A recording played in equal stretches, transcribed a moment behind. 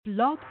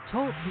Blog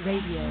Talk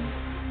Radio.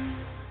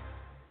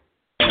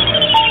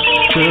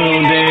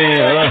 Tuned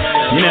in,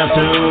 you're now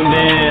tuned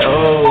in,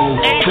 oh,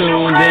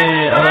 tuned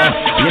in,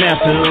 you're now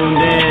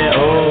tuned in,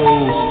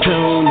 oh,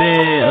 tuned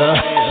in,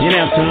 you're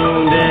now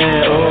tuned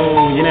in,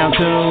 oh, you're now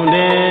tuned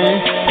in,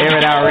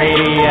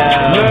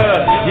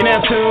 Airitoutradio, you're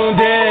now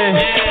tuned in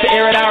to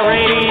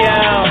Airitoutradio.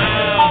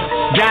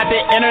 Got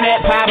the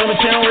internet poppin', but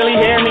you don't really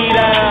hear me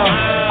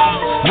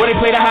though. Where they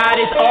play the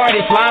hottest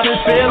artists, live in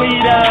Philly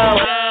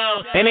though.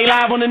 And they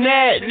live on the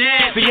net,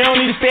 so you don't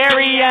need a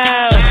stereo.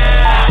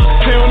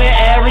 Tune in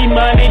every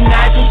Monday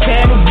night from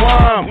 10 to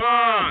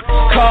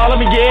 1. Call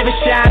them and give a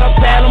shout out,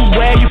 tell them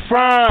where you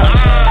from.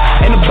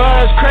 And the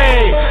buzz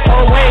crazy,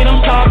 oh wait, I'm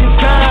talking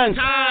tons.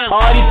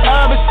 All these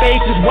other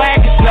states is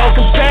whack, it's no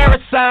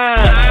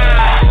comparison.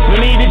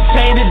 We need to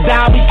change it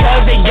down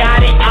because they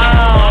got it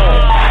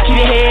on.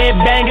 Keep the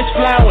headbangers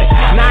flowing,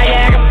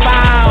 Niagara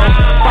Falls.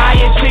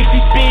 Fire 60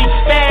 speed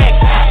stack,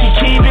 you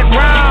keep it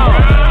wrong.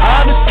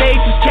 Other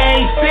states just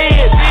can't see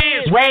it,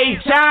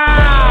 wait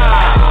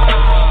time.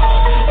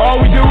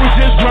 All we do is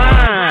just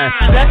grind,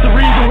 that's the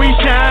reason we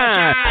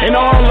shine. And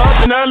all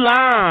up in the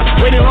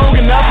line, waiting long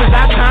enough is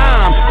our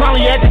time.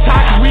 Finally at the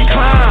top cause we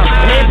climb.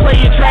 And they play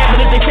your trap,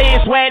 but if they say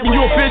it's swag, then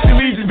you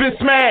officially just been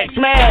smacked.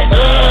 You're not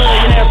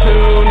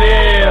tuned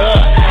in,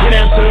 you're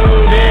not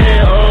tuned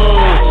in,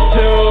 oh,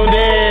 tuned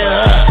in,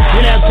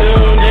 you're not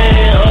tuned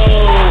in,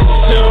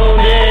 oh,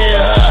 tuned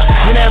in,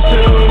 you're not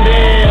tuned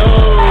in,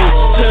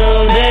 oh,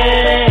 tuned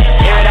in,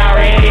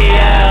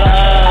 Airitoutradio,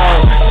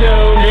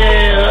 tuned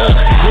in,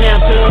 you're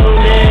not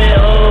tuned in,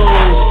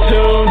 oh,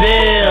 tuned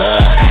in,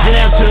 you're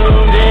not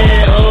tuned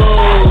in,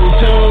 oh,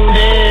 tuned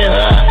in,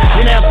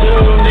 you're not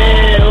tuned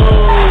in,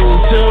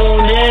 oh,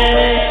 tuned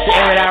in,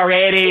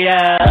 Airitoutradio.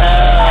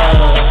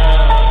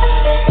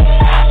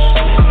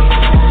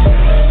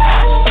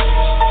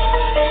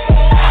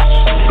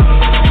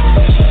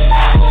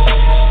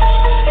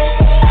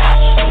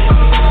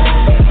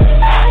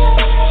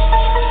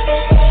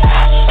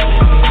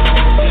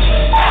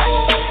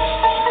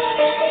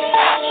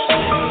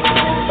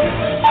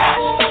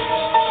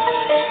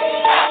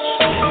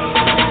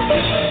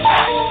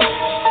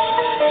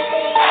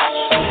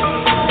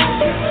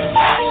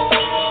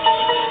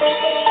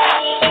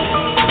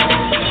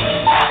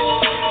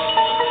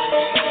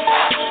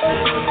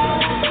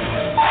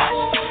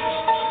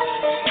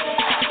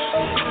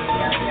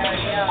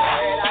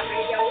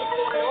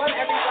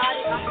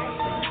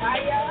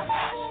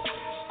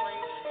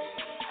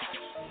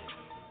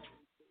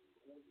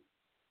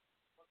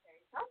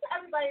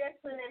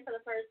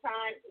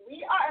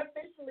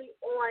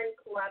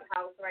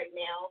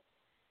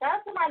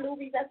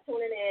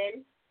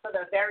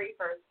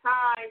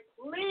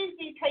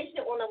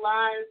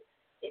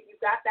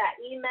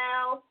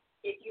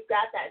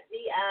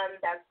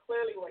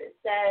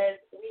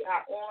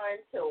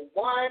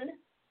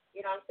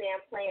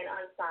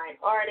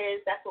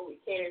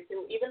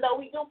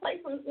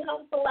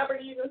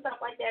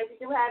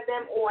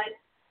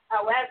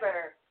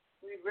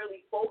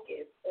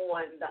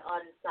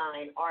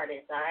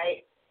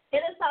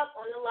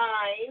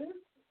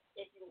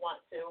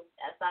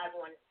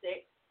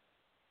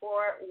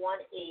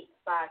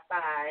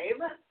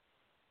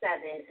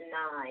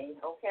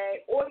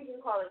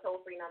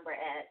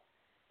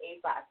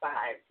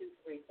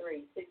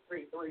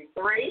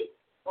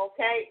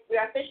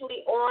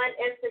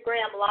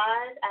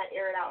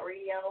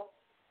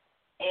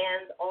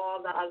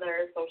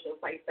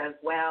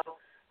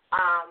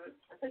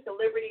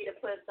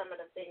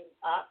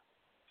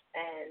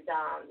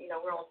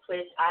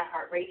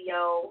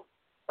 Airitoutradio,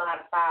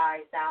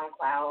 Spotify,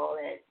 SoundCloud,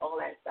 and all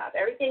that stuff.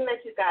 Everything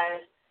that you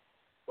guys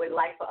would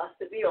like for us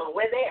to be on,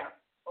 we're there,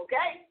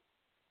 okay?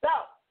 So,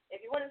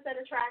 if you want to send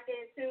a track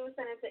in too,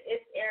 send it to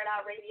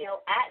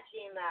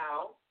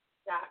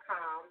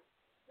itsairitoutradio@gmail.com.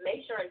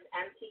 Make sure it's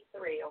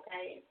MP3,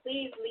 okay? And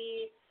please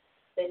leave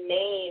the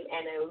name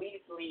and at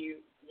least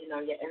leave,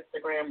 your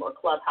Instagram or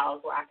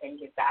Clubhouse where I can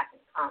get back in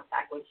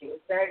contact with you.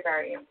 It's very,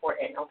 very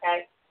important,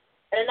 okay?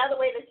 And another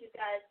way that you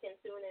guys can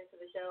tune into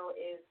the show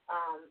is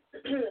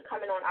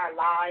coming on our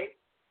live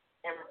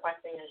and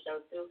requesting a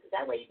show too, because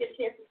that way you get a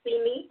chance to see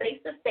me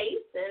face to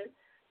face and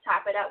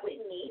chop it up with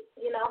me.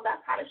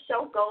 That's how the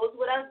show goes.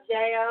 What up,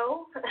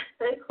 J.O.?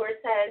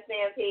 Cortez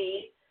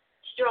Stampede,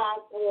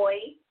 Strong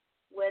Boy.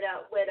 What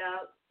up,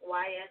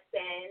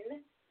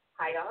 YSN?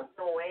 How y'all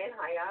doing?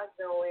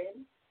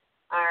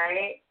 All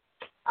right.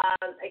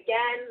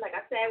 Again, like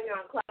I said, we're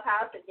on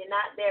Clubhouse. If you're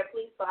not there,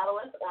 please follow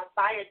us on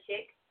Fire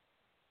Chick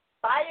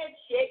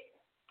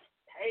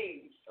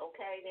page,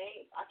 okay?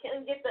 I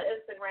can't get the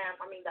Instagram,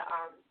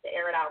 the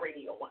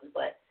Airitoutradio one,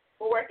 but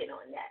we're working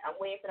on that. I'm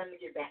waiting for them to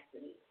get back to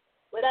me.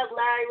 What up,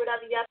 Larry? What up,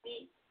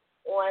 Yuppie?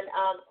 On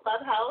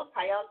Clubhouse,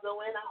 how y'all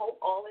doing? I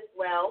hope all is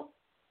well.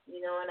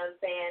 You know what I'm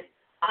saying?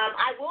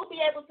 I will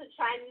be able to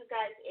chime you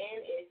guys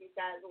in if you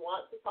guys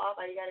want to talk.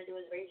 All you got to do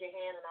is raise your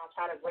hand, and I'll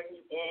try to bring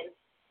you in.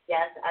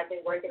 Yes, I've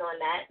been working on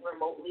that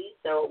remotely,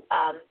 so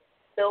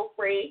feel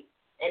free.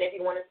 And if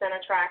you want to send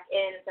a track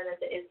in, send it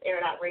to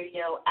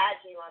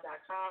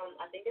airitoutradio@gmail.com.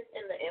 I think it's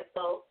in the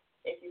info.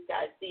 If you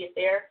guys see it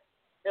there,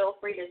 feel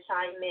free to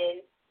chime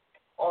in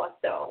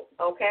also,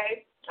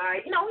 okay? All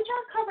right, we try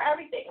to cover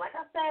everything. Like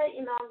I said,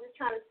 I'm just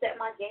trying to set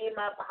my game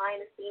up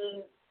behind the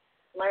scenes,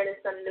 learning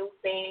some new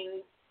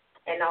things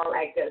and all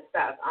that good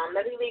stuff.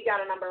 Let me leave y'all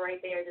a number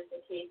right there just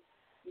in case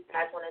you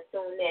guys want to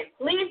tune in.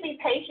 Please be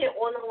patient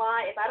on the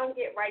line. If I don't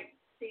get right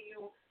to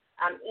you,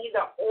 I'm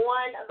either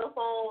on the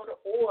phone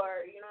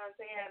or, you know what I'm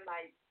saying,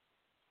 like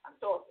I'm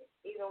talking.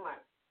 Either one.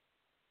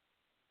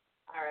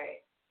 All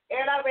right.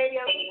 Air Out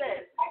Radio, who's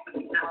this?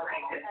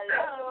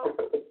 Hello.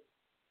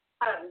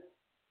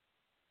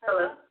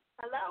 Hello.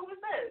 Hello, who's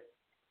this?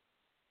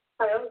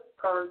 Hi, I was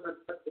calling to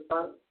request the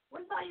song.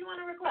 What song you want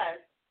to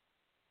request?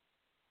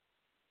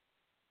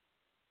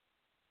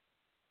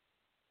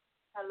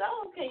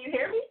 Hello, can you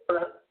hear me?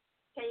 Hello?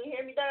 Can you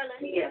hear me, darling?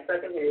 Yes, I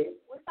can hear you.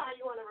 What song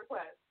you want to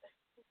request?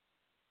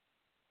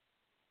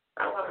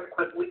 I want to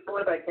request Weak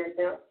Boy by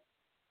Cantel.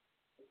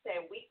 You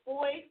said Weak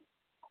Boy?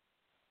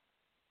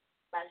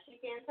 By She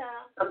Can't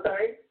Tell? I'm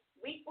sorry?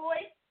 Weak Boy?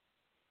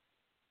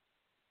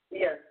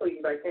 Yes,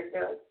 please, by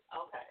Cantel.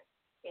 Okay,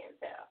 Can't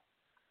Tell.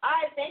 All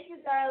right, thank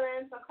you,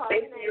 darling, for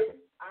calling Thank you.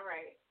 in. All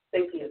right.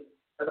 Thank you.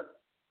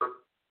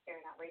 Air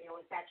It Out Radio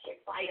is that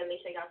chick fire.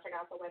 Make sure y'all check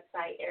out the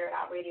website,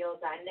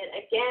 airitoutradio.net.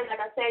 Again, like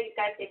I said, you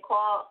guys can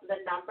call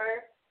the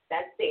number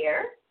that's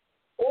there,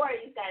 or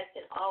you guys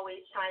can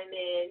always chime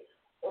in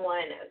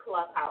on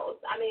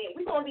Clubhouse. I mean,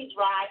 we're going to be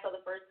dry for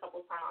the first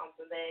couple times,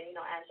 and then,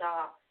 as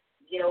y'all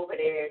get over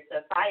there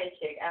to Fire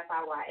Chick,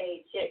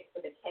 F-I-Y-A, Chick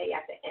with a K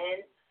at the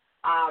end,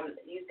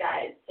 you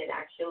guys can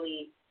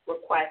actually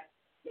request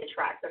your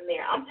track from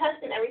there. I'm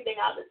testing everything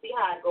out to see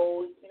how it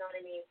goes, you know what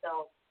I mean?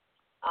 So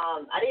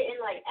I didn't,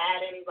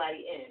 add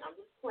anybody in. I'm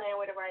just playing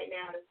with it right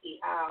now to see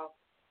how,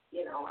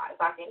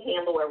 if I can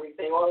handle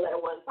everything all at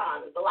one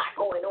time. There's a lot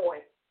going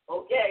on,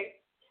 okay?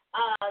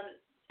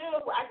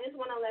 Two, I just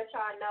want to let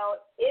y'all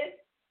know if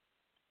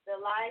the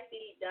live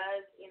feed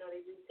does, they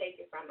do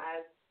take it from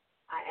us.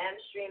 I am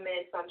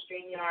streaming from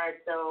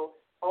StreamYard, so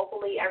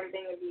hopefully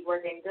everything will be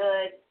working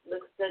good.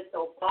 Looks good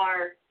so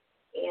far,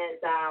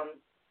 and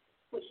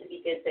we should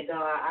be good to go.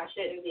 I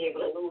shouldn't be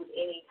able to lose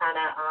any kind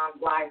of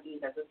live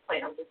feeds at this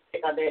point. I'm just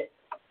sick of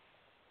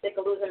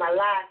losing my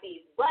live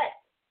feeds. But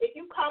if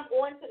you come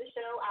on to the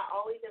show, I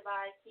always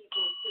advise people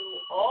to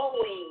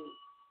always,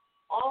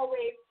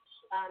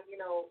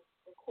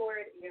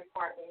 record your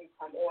part when you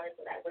come on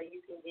so that way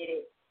you can get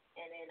it,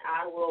 and then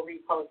I will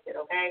repost it,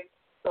 okay?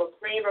 So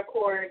screen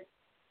record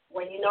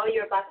when you know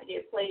you're about to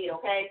get played,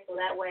 okay? So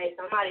that way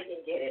somebody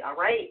can get it, all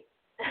right?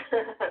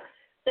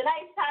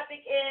 Tonight's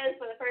topic is,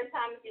 for the first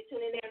time if you're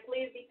tuning in,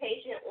 please be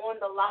patient on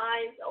the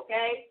lines,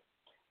 okay?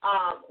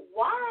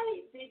 Why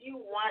did you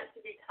want to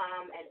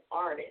become an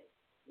artist?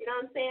 You know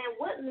what I'm saying?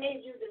 What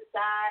made you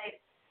decide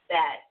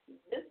that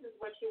this is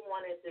what you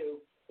want to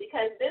do?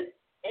 Because this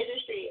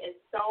industry is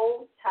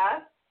so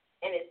tough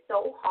and it's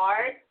so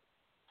hard.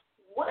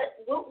 What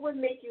would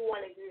make you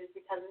want to do this?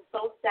 Because it's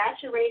so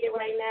saturated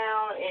right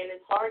now, and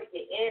it's hard to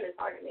get in. It's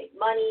hard to make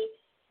money.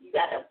 You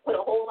got to put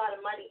a whole lot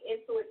of money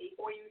into it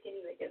before you can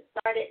even get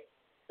started.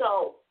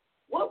 So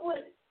what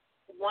would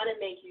want to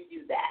make you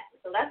do that?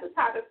 So that's the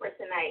topic for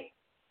tonight.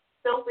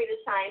 Feel free to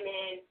chime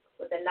in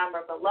with the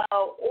number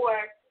below,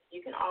 or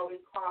you can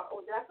always call.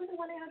 Oh, did I put the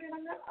 1-800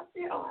 number up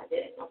there? Oh, I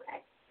didn't.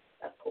 Okay.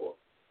 That's cool.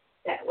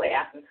 That way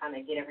I can kind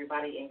of get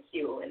everybody in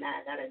queue, and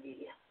that'll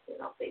be,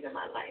 saving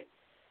my life.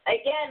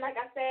 Again, like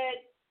I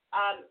said,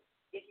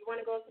 if you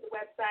want to go to the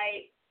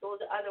website, those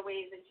are other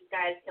ways that you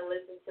guys can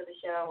listen to the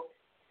show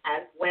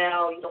as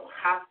well. You don't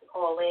have to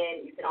call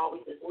in. You can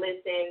always just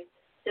listen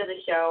to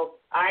the show.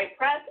 All right,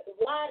 press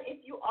 1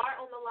 if you are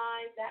on the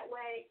line. That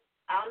way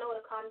I'll know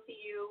to come to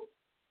you.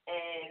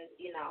 And,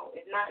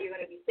 if not, you're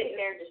going to be sitting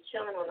there just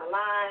chilling on the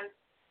line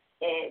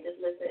and just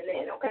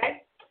listening in,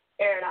 okay?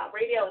 Air It Out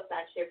Radio is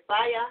that shit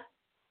fire.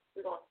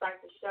 We're going to start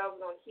the show.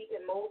 We're going to keep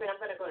it moving. I'm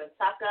going to go to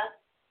Tucker.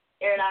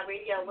 Air It Out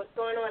Radio. What's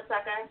going on,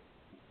 Tucker?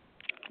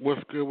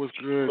 What's good?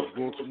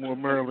 Baltimore,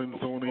 Maryland,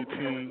 Zone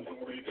 18.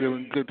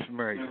 Feeling good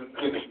tonight.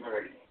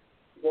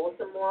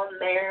 Baltimore,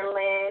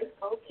 Maryland.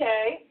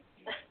 Okay.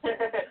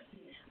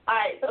 All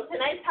right, so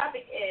tonight's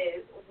topic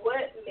is,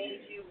 what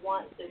made you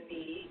want to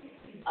be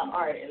an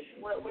artist?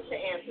 What's your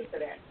answer to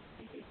that?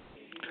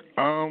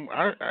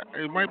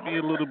 It might be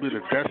a little bit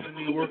of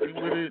destiny working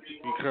with it,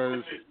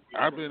 because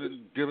I've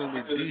been dealing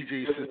with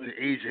DJs since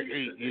the age of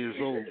 8 years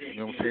old. You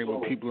know what I'm saying?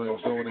 With people in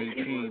Zone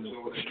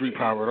 18, Street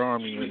Powered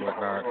Army and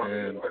whatnot,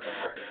 and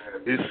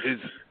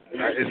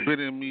it's been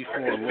in me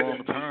for a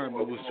long time.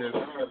 It was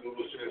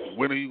just,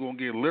 when are you gonna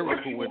get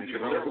lyrical with it?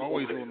 Because I was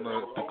always on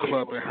the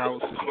club and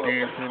house,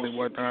 dancing and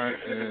whatnot,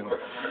 and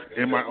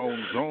in my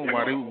own zone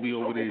while they would be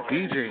over there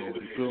DJing.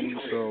 You feel me?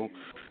 So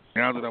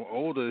now that I'm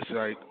older, it's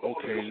like,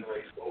 okay,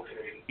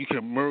 you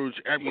can merge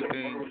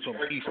everything from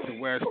east to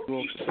west,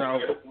 north to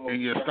south in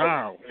your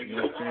style, you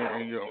know what I'm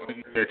saying, and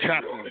your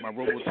chapters, my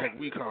Robotech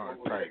Recon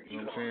type, you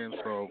know what I'm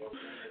saying? So,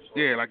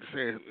 yeah, like I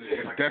said,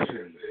 it's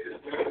destiny.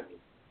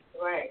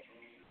 Right.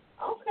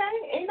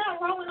 Okay, ain't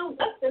nothing wrong with no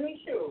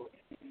destiny, shoot.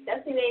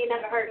 Destiny ain't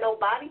never hurt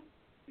nobody.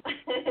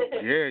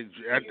 Yeah,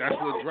 that's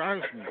what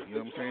drives me. You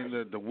know what I'm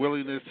saying? The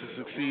willingness to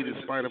succeed in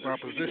spite of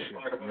opposition.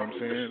 You know what I'm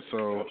saying?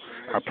 So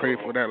I pray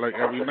for that like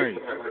every night.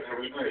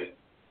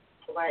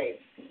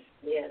 Right.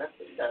 Yeah, that's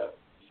what's up.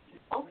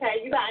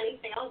 Okay, you got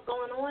anything else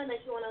going on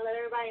that you want to let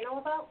everybody know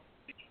about?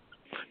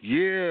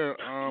 Yeah,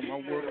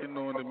 I'm working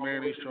on the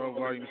Manny Show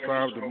Volume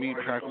 5. The meat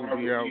pack will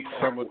be out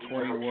summer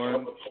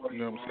 21, you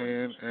know what I'm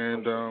saying?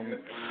 And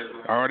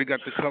I already got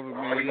the cover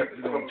made.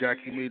 You know,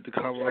 Jackie made the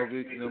cover of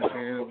it, you know what I'm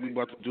saying? We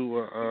about to do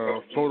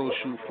a photo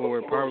shoot for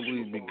it,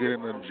 probably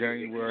beginning of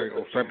January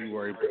or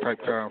February type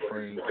time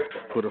frame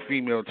for the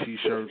female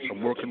T-shirts.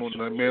 I'm working on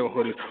the male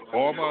hoodies.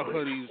 All my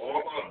hoodies,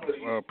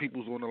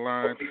 people's on the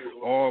line,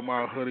 all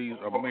my hoodies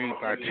are made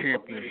by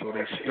champions, so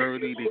they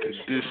sturdy, they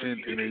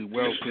conditioned, and they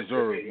well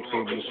preserved. You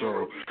feel me? So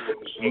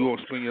you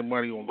gonna spend your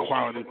money on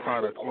quality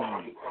product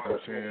only. You know what I'm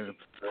saying?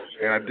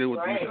 And I deal with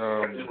these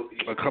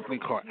a company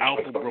called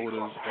Alpha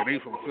Brothers, and they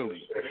from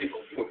Philly.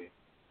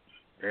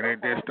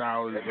 And their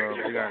style is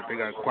they got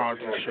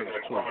quality shirts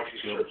too.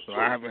 You know? So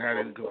I haven't had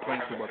any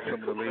complaints about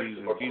some of the ladies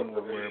in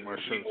Gilmore wearing my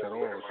shirts at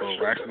all.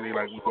 So actually they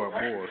like me quite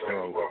more.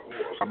 So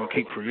I'm gonna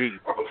keep creating.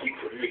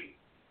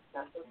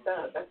 That's what's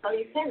up. That's all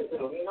you can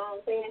do. You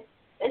know what I'm saying?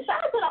 And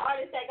shout out to the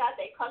artists that got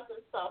their custom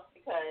stuff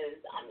because,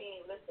 I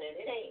mean, listen,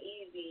 it ain't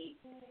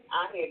easy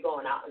out here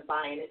going out and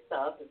buying this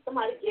stuff. If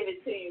somebody give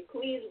it to you,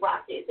 please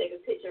rock it, take a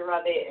picture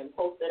of it, and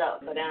post it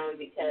up for them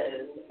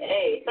because,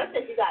 hey,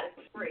 especially if you got it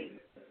for free.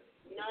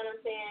 You know what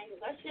I'm saying?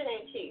 Because that shit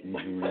ain't cheap.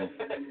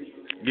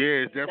 Mm-hmm.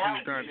 Yeah, it's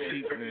definitely not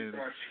cheap. And,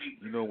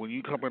 you know, when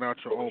you coming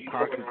out your own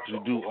pocket to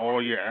do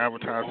all your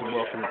advertising,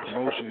 marketing,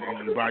 promotion,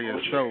 and you buy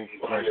your show,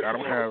 like, I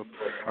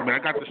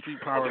got the Street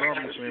Powered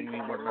Army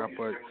family and whatnot,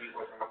 but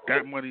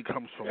that money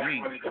comes from me,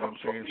 you know what I'm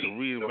saying, to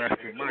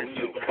reinvest in myself,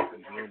 you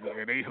feel me?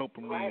 And they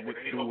helping me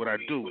do what I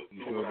do,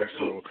 you feel me?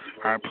 So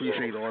I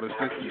appreciate all the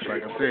assistance.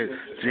 Like I said,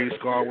 Jay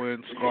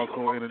Scarwin,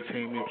 Scarco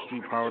Entertainment,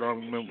 Street Powered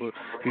Army member,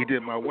 he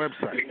did my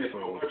website.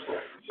 So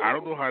I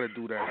don't know how to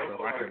do that stuff.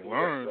 I can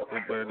learn,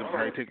 but it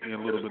might take me a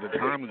little bit of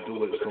time to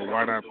do it. So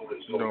why not,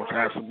 you know,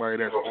 have somebody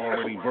that's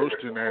already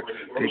versed in that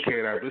take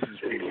care of that business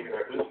for you?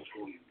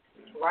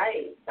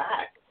 Right,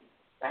 fact.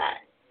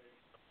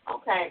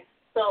 Okay.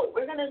 So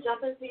we're gonna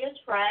jump into your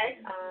track.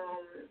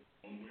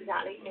 You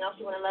got anything else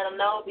you want to let them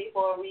know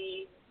before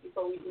we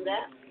do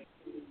that?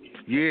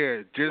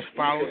 Yeah, just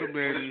follow the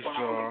Manny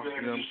Shaw.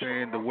 You know what I'm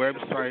saying? The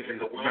website is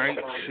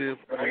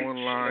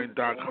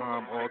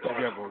nightshiftonline.com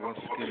altogether. Once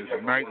again, it's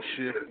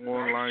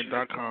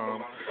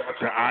nightshiftonline.com.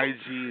 The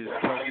IG is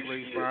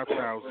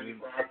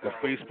TouchPlays5000. The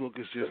Facebook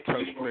is just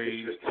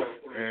TouchPlays,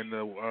 and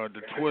the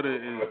Twitter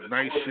is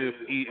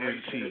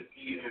NightShiftENT.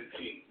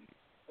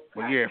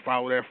 But yeah,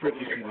 follow that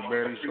frequency, the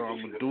Manny Show.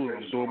 I'm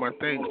doing my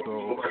thing.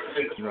 So,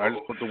 you know, I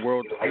just want the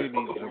world to hear me. You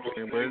know what I'm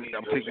saying? But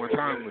I'm taking my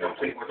time with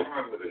it.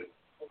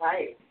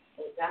 Right,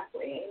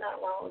 exactly. Ain't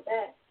nothing wrong with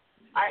that.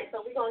 All right,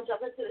 so we're gonna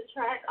jump into the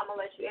track. I'm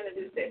gonna let you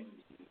introduce it.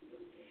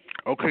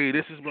 Okay,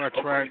 this is my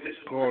track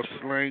called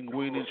Slang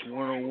Weanage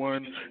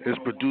 101. It's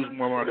produced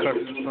by my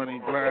cousin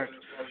Sonny Black,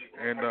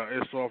 and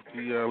it's off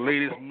the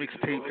latest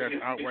mixtape that's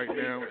out right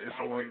now. It's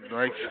on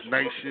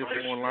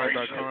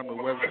nightshiftonline.com, the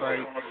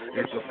website.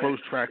 It's the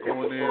first track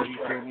on there, you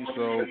feel me?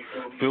 So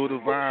feel the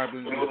vibe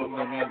and, you know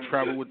what I mean,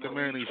 travel with the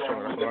Manny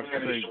Show. That's all I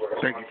can say.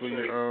 Thank you for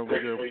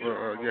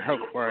your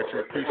help, Fire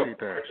Check. Appreciate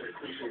that.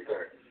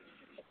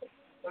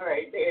 All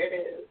right, there it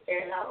is,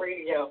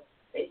 Airitoutradio.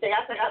 Make sure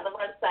y'all check out the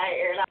website,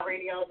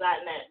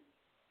 airitoutradio.net.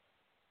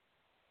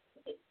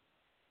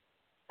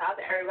 Shout out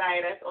to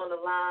everybody that's on the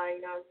line,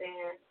 you know what I'm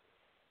saying?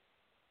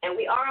 And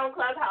we are on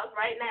Clubhouse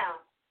right now,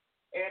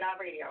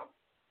 Airitoutradio.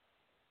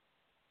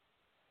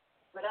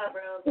 What up,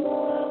 bro?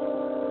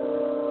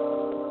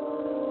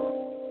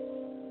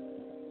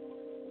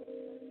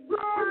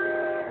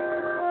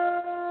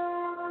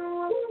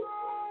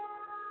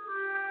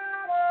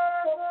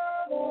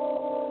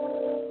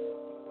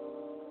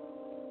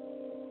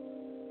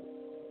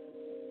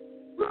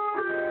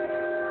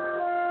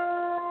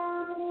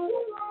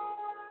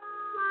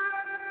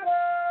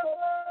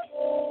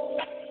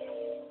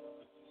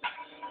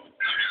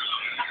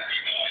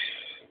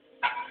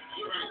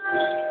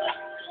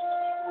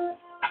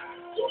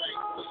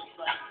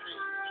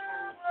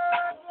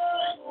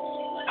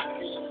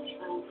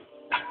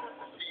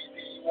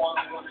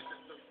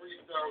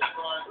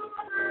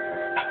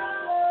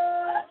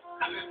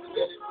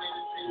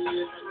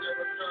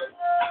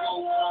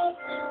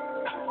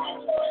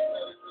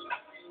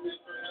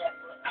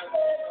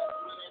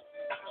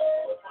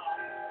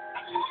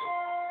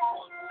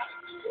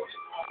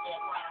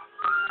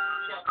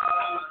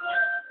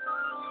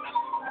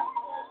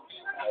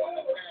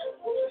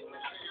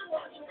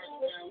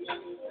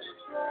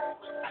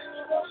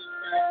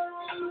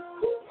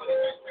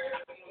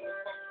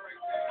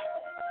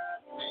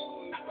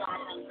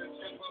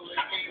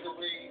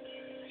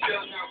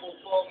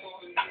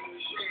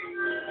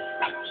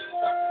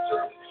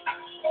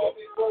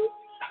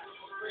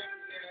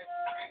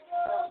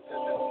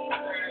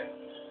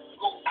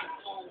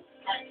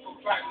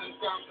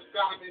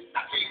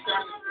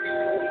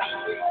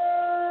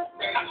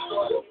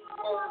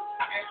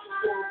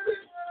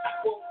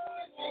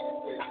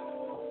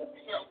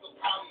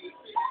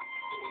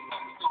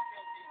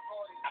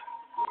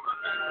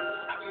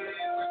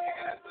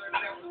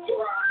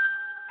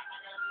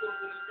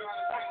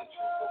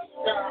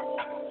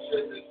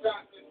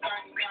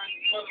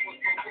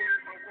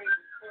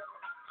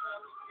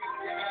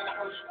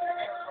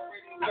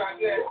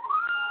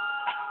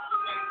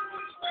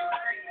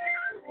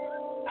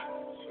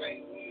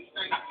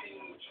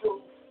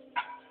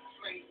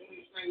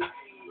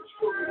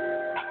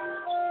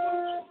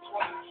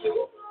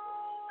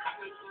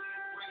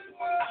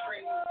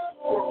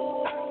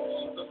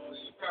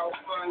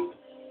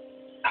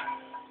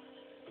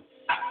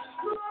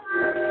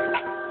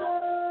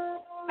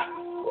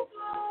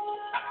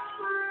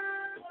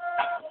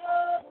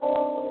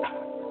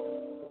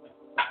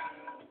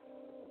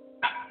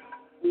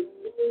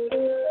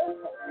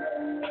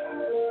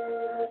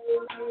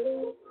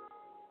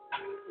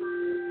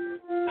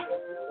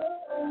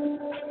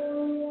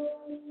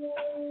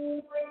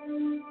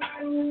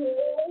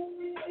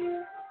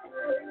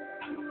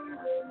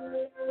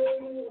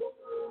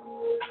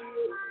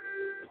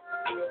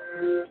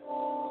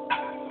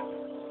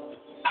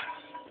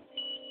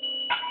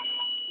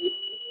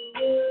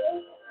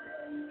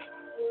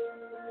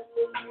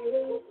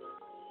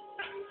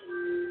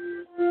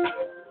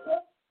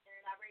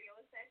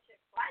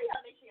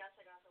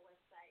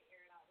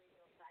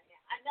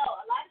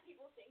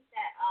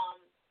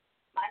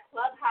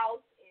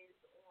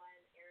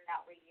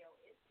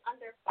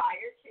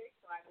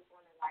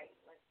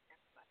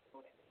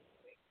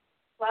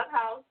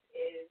 Clubhouse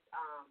is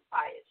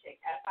Fire Chick,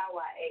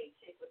 FIYA,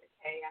 Chick with a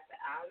K at the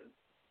M.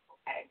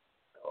 Okay,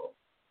 so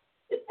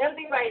it's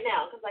empty right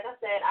now because, like I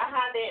said, I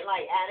haven't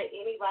added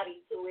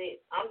anybody to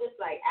it. I'm just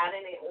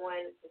adding it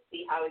on to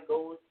see how it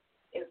goes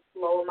in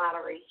slow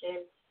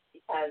moderation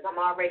because I'm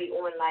already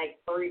on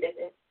three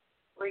different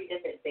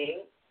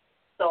things.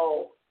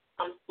 So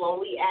I'm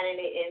slowly adding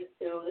it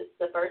into this is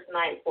the first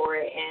night for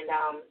it, and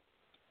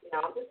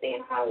I'm just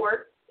seeing how it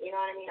works. You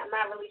know what I mean? I'm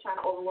not really trying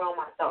to overwhelm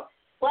myself.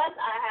 Plus,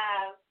 I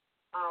have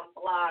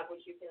blog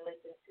which you can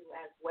listen to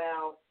as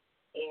well,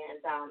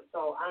 and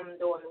so I'm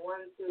doing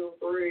 1, 2,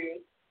 3,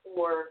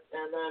 4,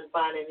 and then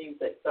finding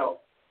music.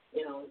 So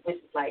this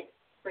is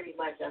pretty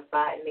much a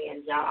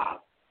 5-man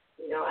job.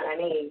 You know what I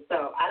mean?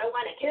 So I don't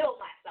want to kill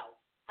myself.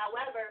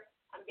 However,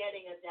 I'm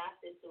getting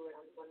adapted to it.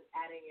 I'm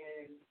adding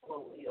it in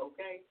slowly,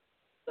 okay?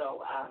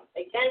 So,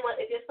 again,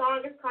 if your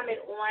song is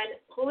coming on,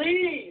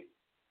 please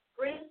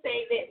screen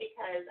save it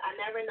because I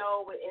never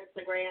know with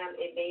Instagram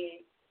it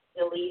may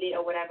delete it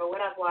or whatever.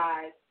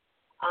 Whatever-wise,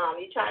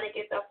 you trying to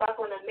get the fuck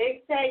on the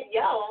mixtape?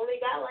 Yo, only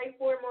got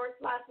 4 more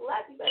slots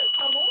left. You better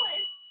come on.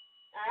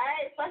 All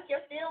right? Plus,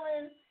 Your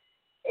Feelings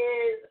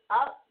is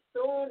up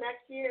soon.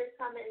 Next year is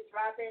coming and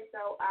dropping.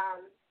 So,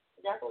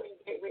 definitely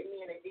get with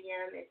me in a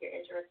DM if you're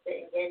interested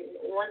in getting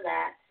on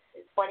that.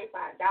 It's $25,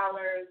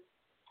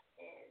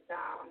 and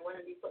I'm going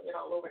to be putting it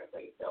all over the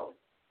place. So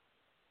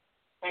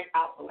check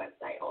out the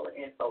website. All the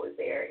info is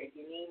there. If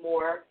you need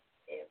more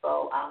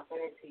info, I'll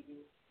send it to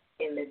you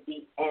in the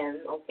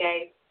DM,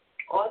 okay?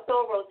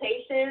 Also,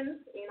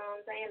 rotations, you know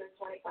what I'm saying, is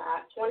 $20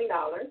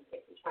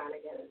 if you're trying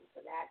to get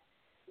into that.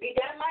 We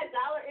got my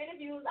dollar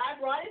interviews. I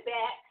brought it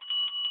back.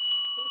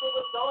 People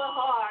was going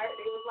hard.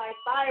 They was like,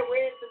 Fire,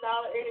 where's the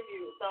dollar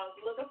interview? So if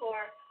you're looking for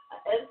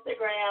an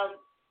Instagram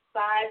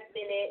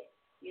 5-minute,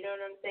 you know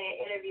what I'm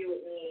saying, interview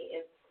with me,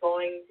 it's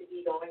going to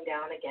be going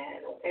down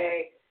again,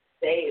 okay?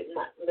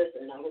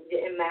 Listen, I was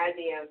getting mad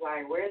DMs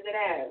like, where's it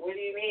at? What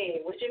do you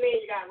mean? What you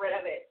mean you got rid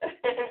of it?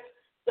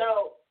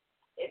 So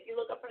if you're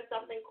looking for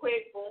something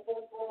quick, boom,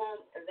 boom,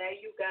 boom, there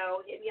you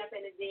go. Hit me up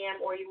in the DM,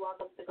 or you're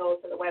welcome to go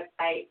to the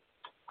website,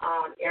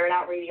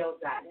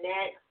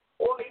 airitoutradio.net.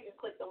 Or you can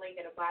click the link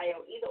in the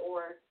bio. Either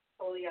or,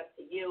 totally up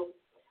to you.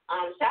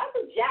 Shout out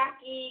to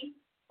Jackie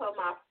for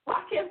my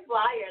fucking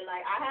flyer.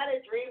 I had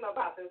a dream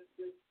about this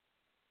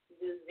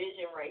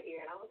vision right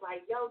here, and I was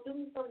like, yo, do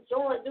me some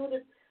joint. Do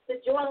the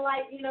joint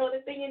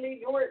the thing in New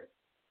York.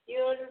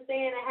 You know what I'm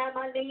saying? And have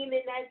my name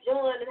in that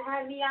joint and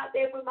have me out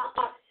there with my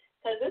aunt.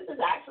 Because this is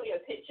actually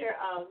a picture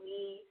of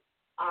me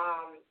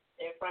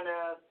in front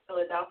of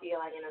Philadelphia,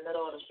 in the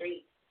middle of the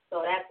street. So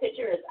that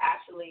picture is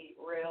actually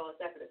real,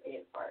 except for the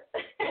pants part.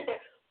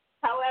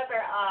 However,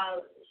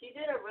 she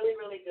did a really,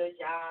 really good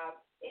job,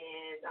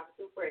 and I'm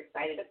super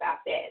excited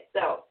about that.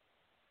 So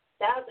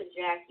shout out to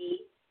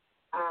Jackie.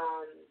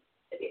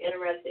 If you're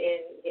interested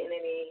in getting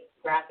any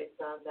graphics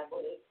done,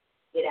 definitely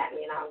get at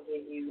me, and I'll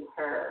give you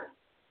her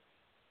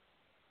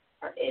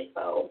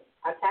info.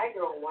 I tagged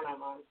her on one of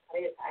them. I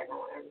didn't tag her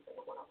on every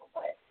single one of them,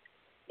 but,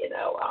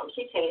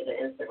 she changed the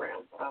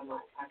Instagram, so I'm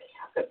like, I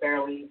could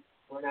barely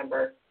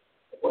remember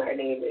what her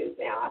name is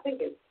now. I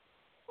think it's,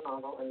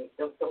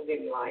 don't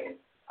get me lying.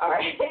 All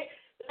right.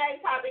 The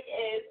next topic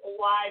is,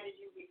 why did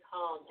you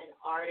become an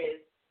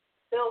artist?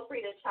 Feel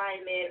free to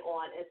chime in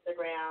on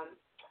Instagram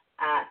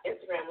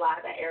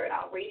Live at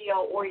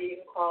Airitoutradio, or you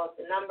can call us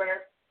the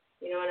number.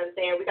 You know what I'm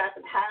saying? We got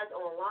some hats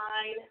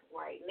online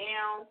right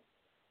now.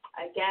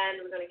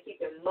 Again, we're going to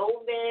keep it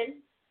moving.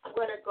 I'm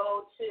going to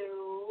go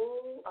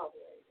to,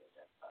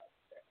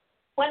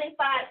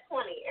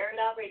 2520,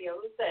 Airitoutradio.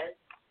 Who's this?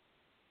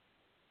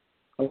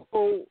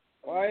 Hello,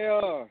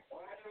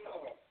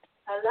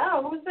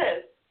 Hello, who's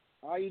this?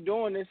 how you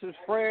doing? This is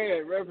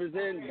Fred,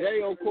 representing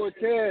J.O.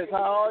 Cortez.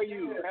 How are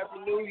you? Happy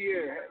New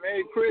Year.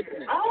 Merry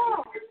Christmas.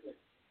 Oh,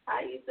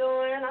 how you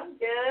doing? I'm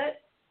good.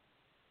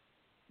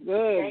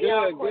 Good.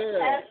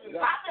 Cortez is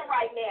popping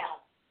right now.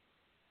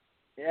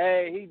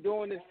 Hey, he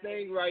doing this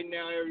thing right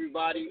now,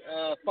 everybody.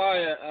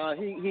 Fire.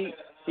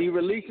 He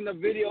releasing a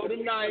video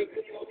tonight.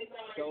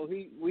 So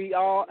we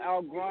all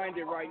out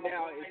grinding right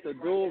now. It's a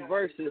dual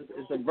versus.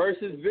 It's a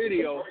versus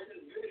video.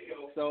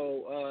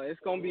 So it's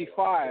gonna be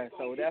fire.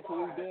 So that's what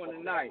we're doing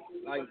tonight.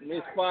 Like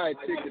Miss Fire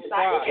Chick is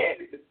fire. I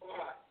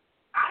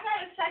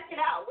gotta check it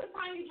out. What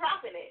time you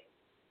dropping it?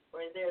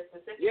 Or is there a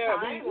specific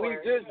time? We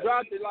just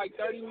dropped it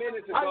 30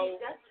 minutes ago.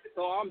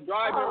 So I'm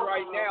driving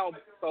right now.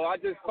 So I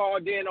just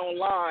called in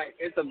online.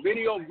 It's a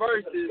video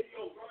versus.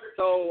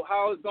 So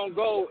how it's gonna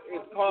go?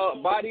 It's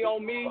called Body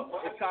on Me.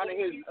 It's kind of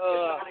his.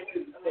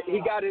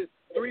 He got his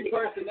 3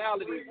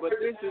 personalities, but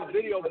this is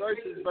video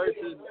versus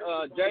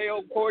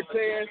J.O.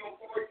 Cortez,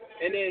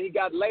 and then he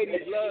got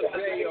Ladies Love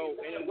J.O.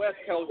 and West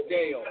Coast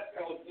J.O.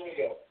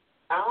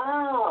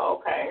 Oh,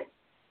 okay.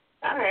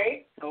 All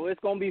right. So it's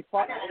gonna be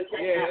fun.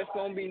 Yeah, it's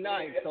gonna be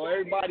nice. So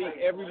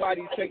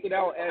everybody check it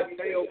out at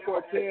J.O.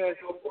 Cortez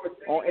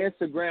on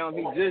Instagram.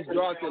 He just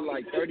dropped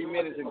it 30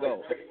 minutes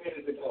ago.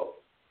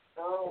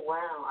 Oh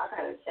wow, I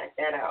gotta check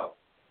that out.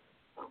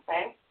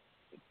 Okay.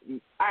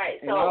 All right,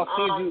 And so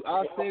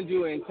I'll send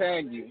you and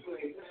tag you.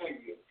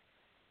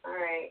 All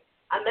right.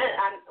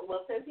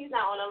 Well, since he's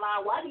not on the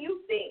line, why do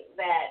you think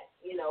that,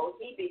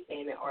 he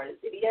became an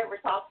artist? Did he ever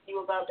talk to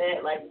you about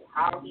that, like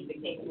how he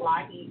became,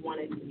 why he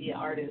wanted to be an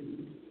artist?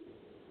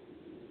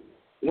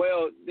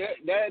 Well,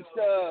 that's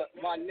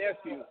my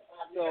nephew.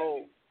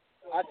 So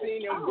I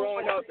seen him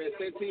growing up, and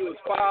since he was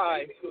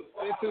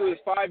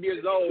 5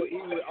 years old, he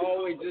would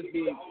always just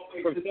be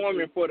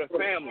performing for the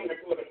family.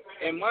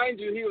 And mind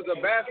you, he was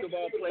a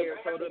basketball player.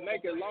 So to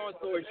make a long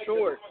story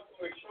short,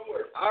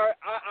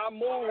 I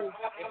moved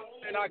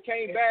and I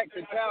came back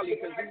to Cali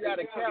because he's out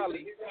of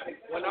Cali.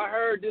 When I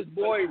heard this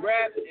boy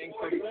rap and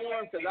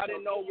perform, because I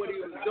didn't know what he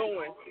was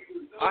doing,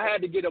 I had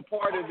to get a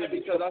part of it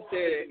because I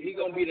said he's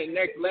going to be the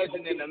next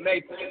legend in the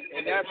making.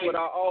 And that's what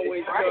I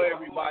always tell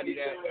everybody,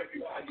 that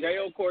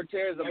J.O.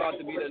 Cortez is about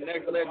to be the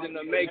next legend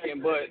in the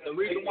making. But the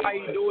reason why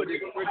he do it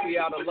is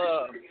strictly out of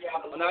love.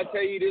 When I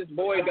tell you this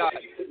boy got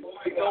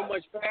so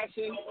much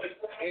passion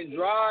and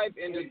drive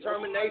and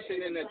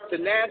determination and the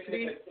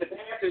tenacity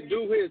to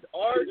do his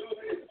art,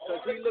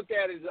 because he look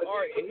at his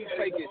art and he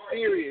take it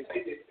serious.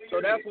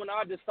 So that's when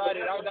I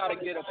decided I got to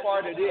get a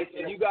part of this.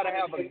 And you got to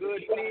have a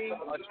good team,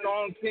 a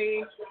strong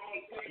team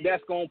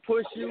that's going to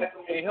push you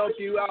and help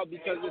you out,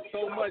 because there's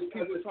so much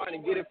people trying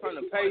to get it from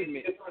the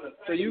pavement.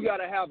 So you got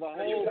to have a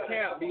whole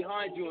camp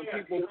behind you and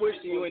people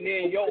pushing you, and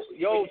then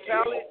your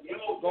talent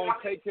going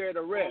to take care of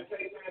the rest.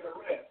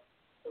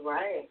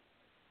 Right.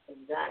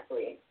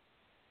 Exactly.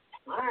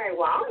 All right.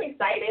 Well, I'm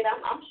excited.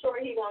 I'm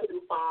sure he's going to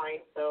do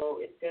fine. So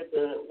it's good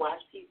to watch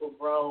people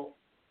grow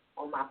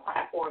on my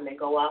platform and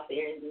go out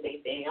there and do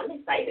their thing. I'm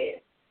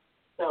excited.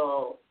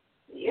 So,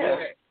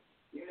 yeah.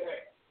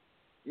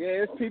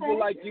 Yeah, it's people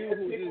like you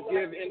who just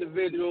give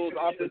individuals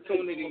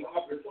opportunity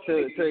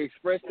to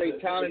express their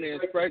talent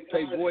and express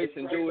their voice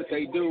and do what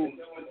they do.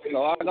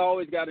 So I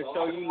always got to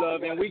show you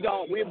love. And we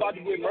about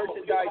to get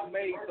merchandise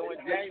made. So in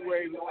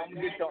January, I'm going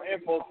to get your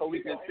info so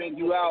we can send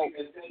you out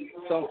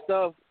some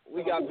stuff.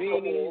 We got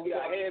beanies, we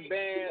got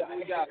headbands,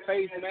 we got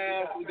face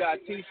masks, we got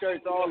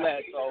T-shirts, all that.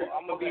 So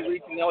I'm going to be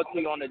reaching out to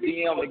you on the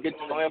DM to get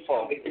you some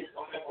info.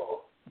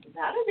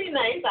 That would be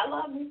nice. I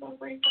love me some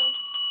free stuff.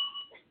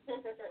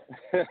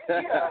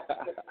 Yeah.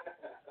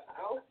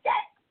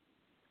 Okay.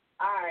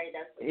 All right,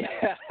 that's good.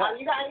 Yeah.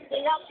 You got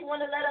anything else you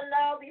want to let them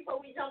know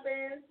before we jump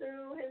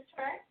into his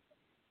track?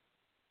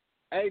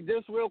 Hey,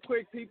 just real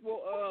quick, people.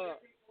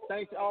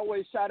 Thanks.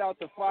 Always shout out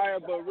to Fire,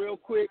 but real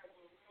quick,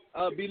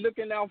 be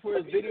looking out for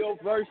his video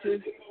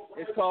verses.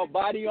 It's called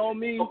Body on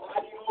Me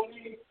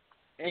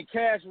and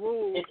Cash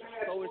Rules.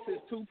 So it's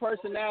his two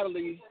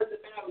personalities.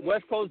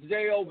 West Coast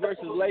J.O.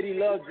 versus Lady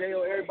Love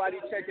J.O. Everybody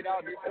check it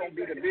out. This is gonna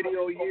be the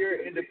video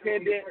year,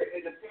 independent.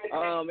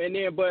 And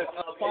then, but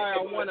Fire,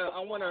 I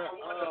wanna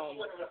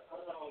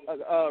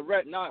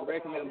not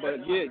recommend,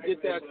 but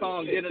get that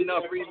song "Get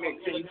Enough"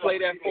 remix. Can you play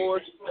that for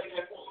us?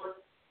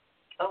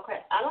 Okay.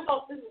 I don't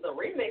know if this is a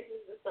remix.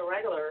 This is just a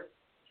regular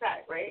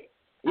track, right?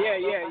 Yeah.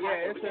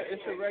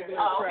 It's a regular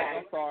track.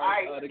 I'm sorry.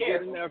 All right, The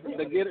Get Enough.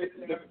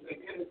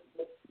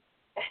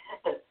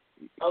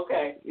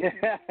 Okay.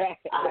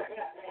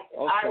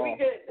 All right, we Okay.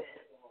 good then.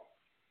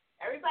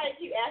 Everybody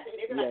keep asking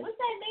me. They're like, what's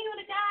that name of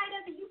the guy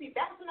that you be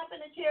bouncing up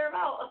in the chair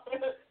about?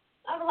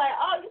 I was like,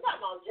 oh, you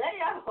talking about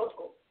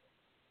J.O.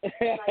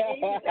 Like,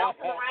 he was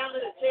bouncing around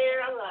in the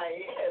chair. I'm like,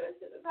 yeah, this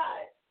shit is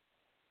hot.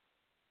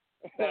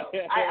 So,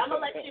 I'm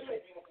gonna let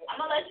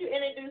you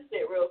introduce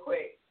it real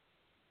quick.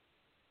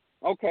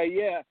 Okay,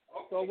 yeah.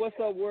 So what's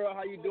up, world?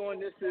 How you doing?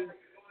 This is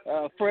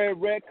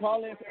Fred Red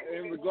calling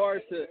in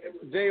regards to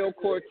J.O.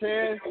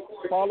 Cortez.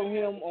 Follow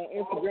him on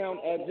Instagram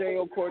at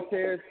J.O.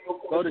 Cortez.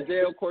 Go to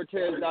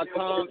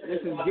jocortez.com.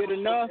 This is Get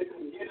Enough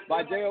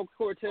by J.O.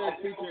 Cortez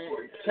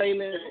featuring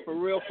Taylor. For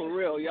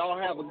real. Y'all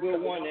have a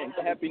good one and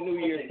Happy New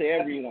Year to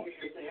everyone.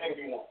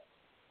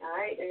 All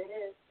right, there it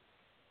is.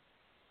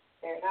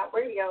 Airitoutradio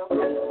Radio.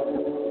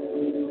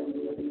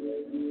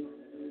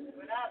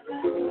 What up,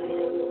 man?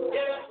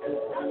 Yeah.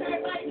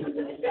 Everybody come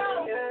to the show.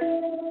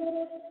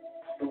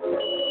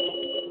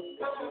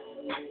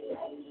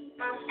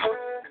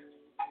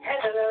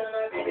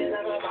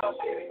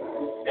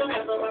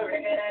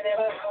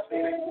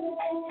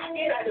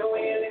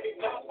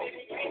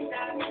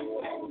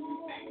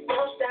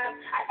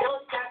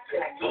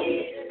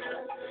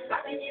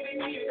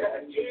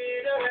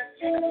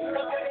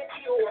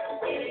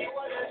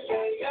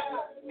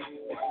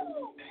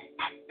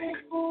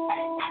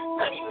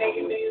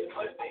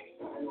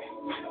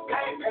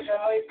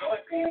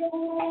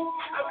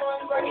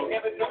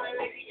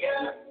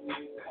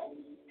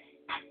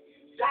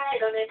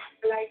 Slide on it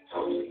like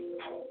Tootsie.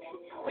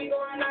 We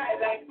going live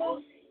like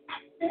Boosie.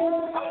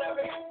 All the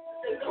rest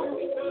of the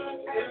Louis.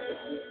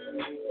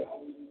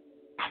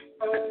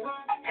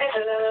 Had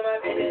a lot of my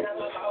business, I'm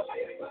a boss,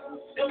 baby.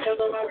 Still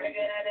on my record,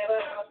 I never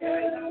lost,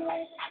 baby.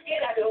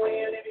 Get out the way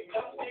and let me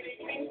go, baby.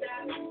 Can't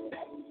stop.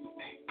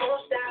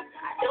 Won't stop,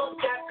 I don't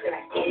stop till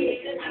I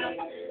get enough.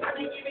 I've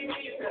been giving to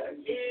you cause I'm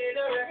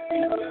generous.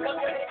 Come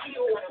back to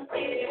you when I'm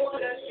ready,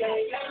 wanna share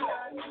your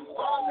love.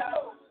 Oh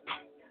no.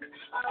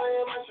 I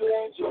am a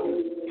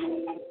stranger.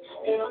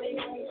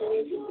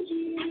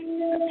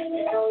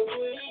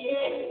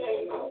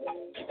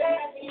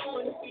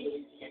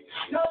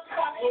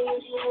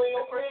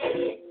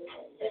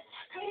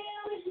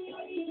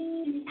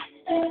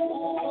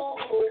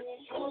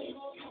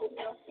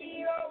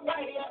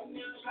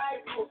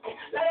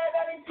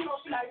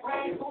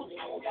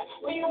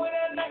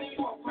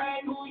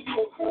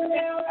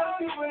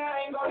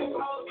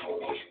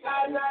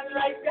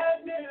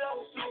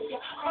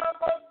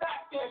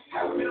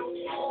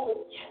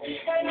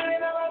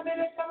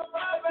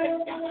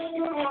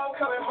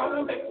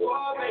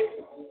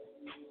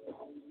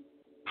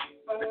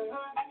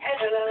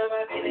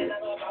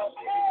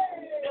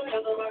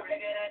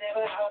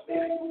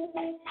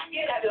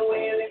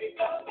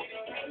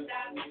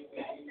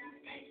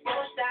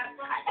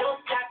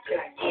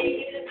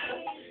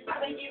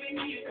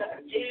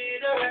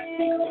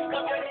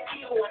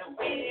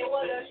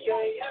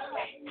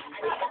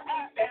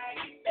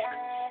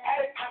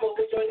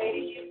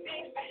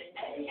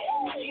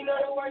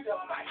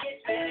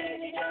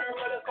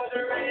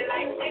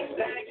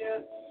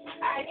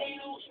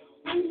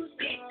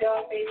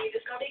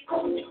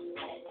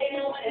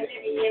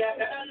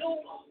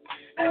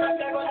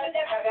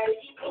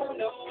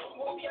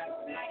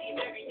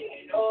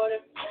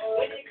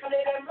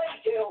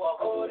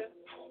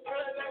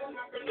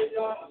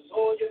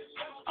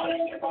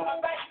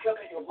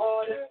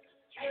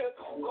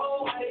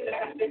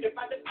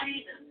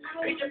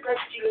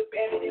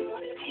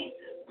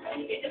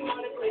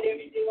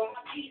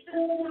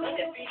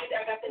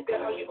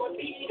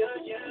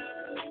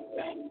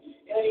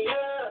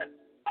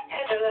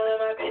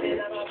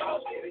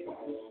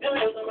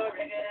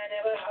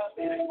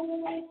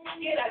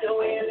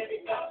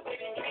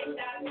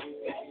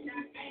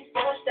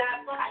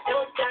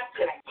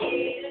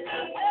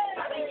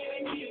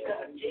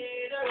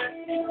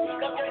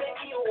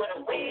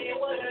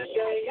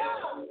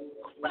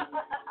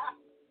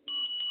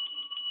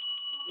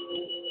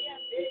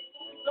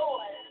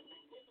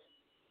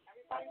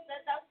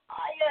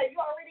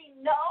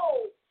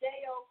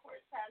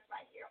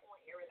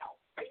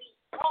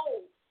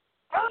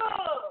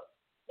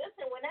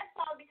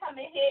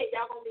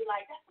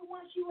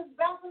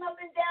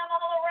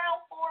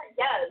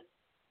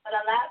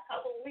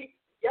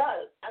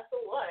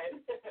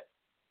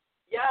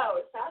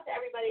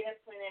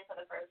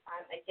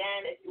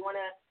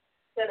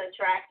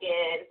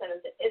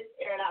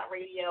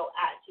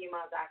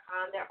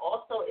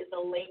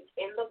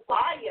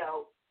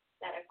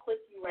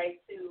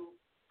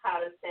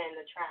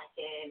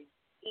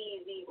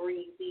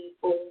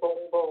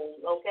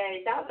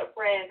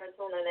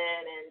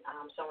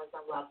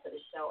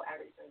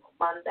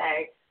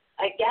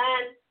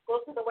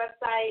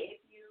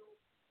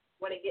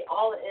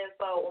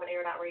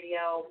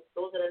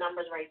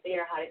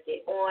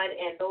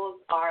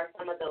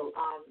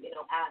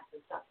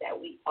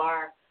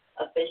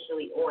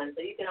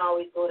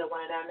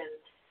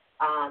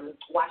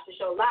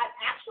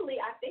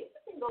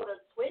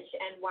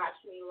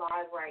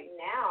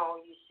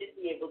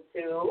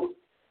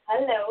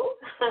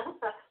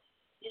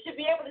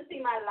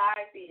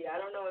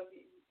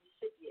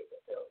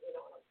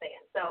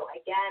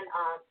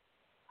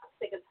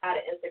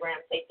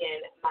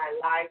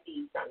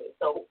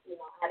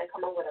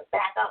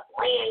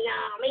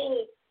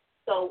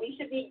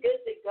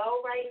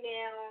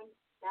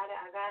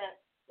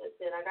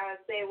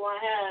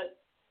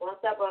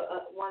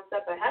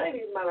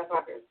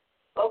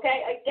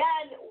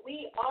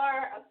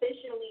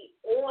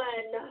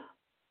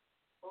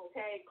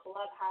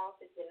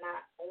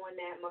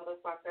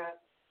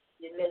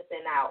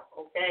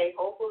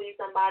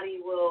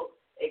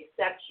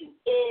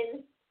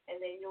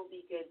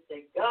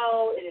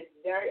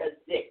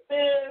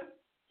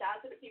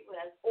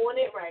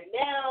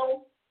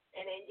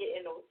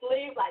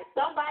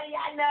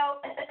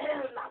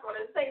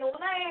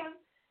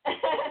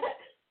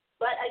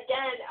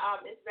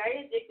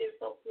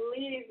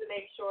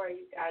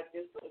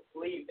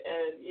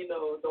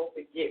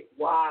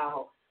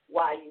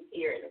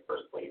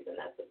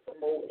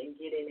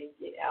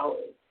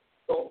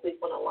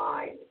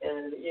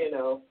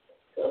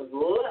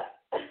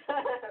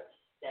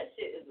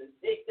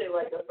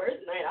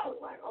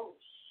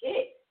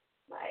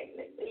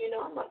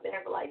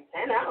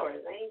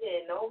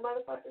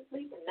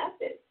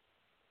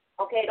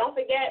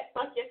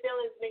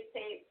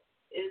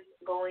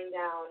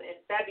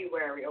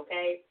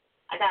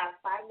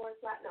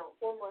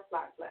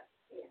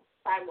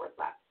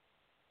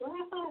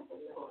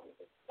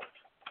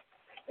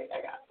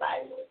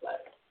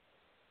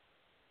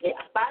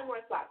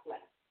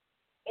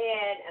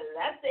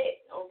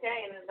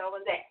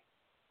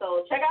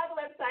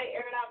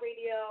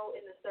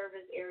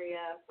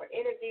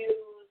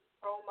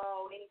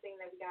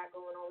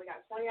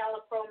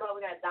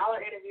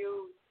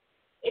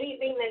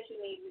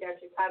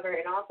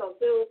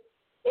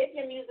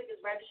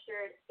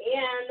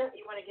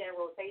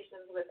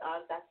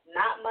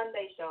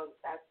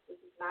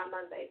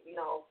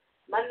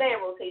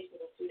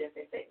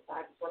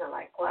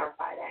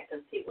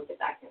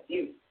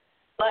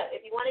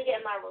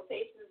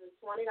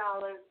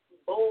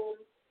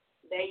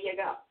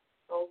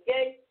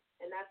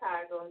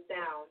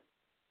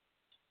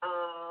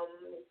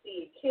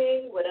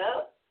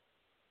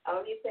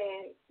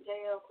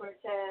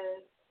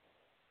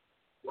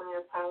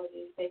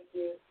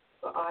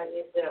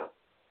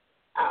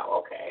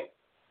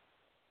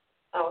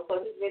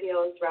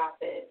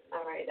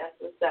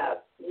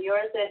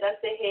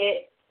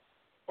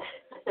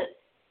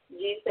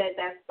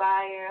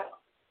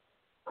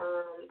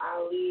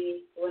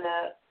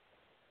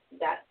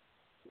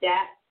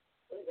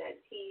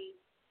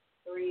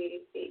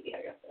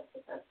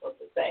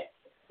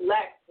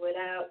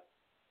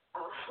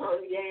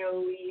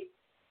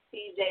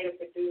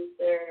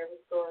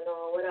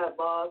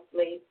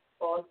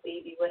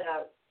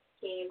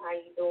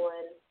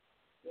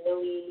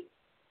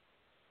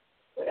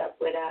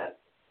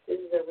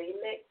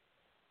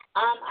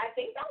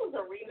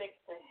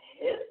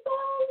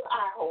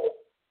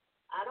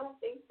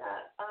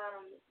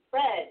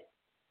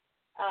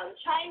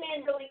 chime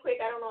in really quick.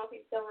 I don't know if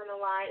he's still on the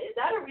line. Is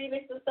that a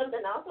remix of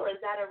something else, or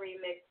is that a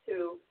remix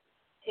to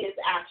his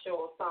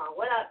actual song?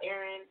 What up,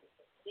 Aaron?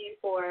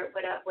 G4,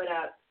 what up, what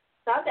up?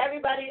 Shout out to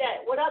everybody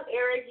what up,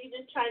 Eric? You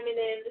just chiming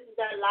in. This is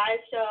our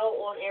live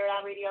show on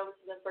Airitoutradio. This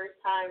is the first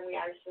time we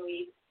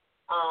actually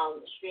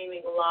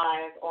streaming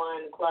live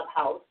on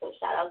Clubhouse. So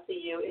shout out to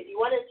you. If you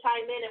want to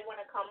chime in and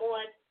want to come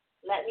on,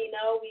 let me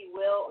know. We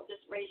will.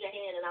 Just raise your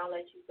hand and I'll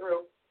let you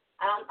through.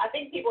 I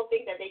think people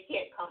think that they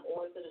can't come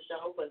on to the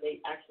show, but they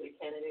actually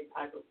can, and they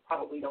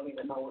probably don't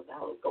even know what the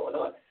hell is going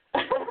on.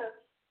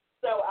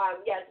 So,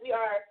 yes, we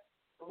are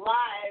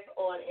live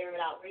on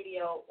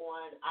Airitoutradio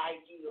on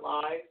IG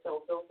Live,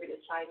 so feel free to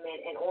chime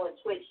in, and on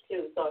Twitch,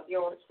 too. So if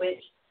you're on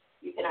Twitch,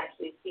 you can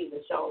actually see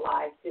the show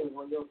live, too,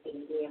 or you'll see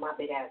me and my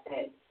big-ass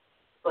head.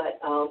 But,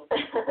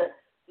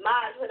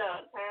 Maj, what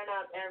up? Turn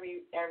up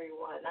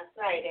everyone. That's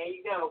right. There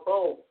you go.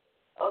 Boom.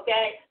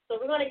 Okay, so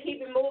we're going to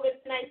keep it moving.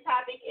 Tonight's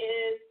topic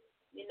is,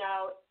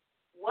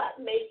 what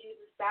made you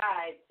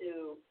decide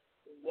to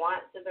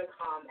want to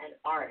become an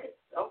artist?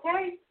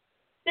 Okay?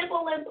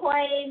 Simple and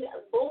plain,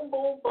 boom,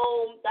 boom,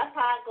 boom. That's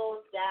how it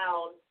goes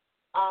down.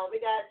 We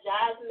got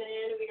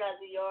Jasmine, we got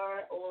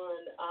Dior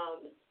on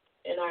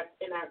in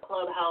our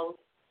Clubhouse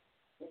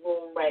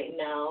room right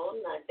now,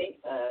 and I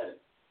think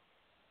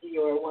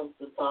Dior wants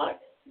to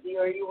talk.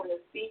 Dior, you want to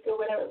speak or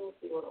whatever?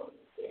 Let's see what on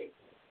the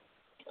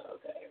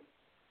Okay.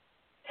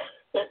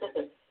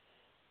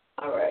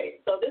 All right.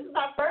 So this is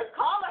our first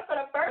caller for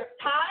the first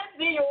time,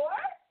 Dior.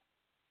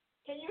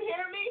 Can you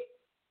hear me?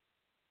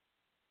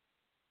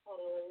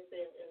 Hold on, let me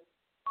see.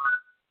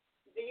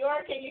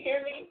 Dior, can you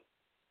hear me?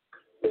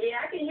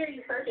 Yeah, I can hear you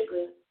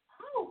perfectly.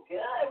 Oh,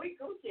 good. We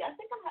Gucci. I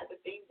think I had the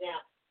thing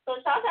down. So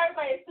shout out to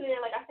everybody tuning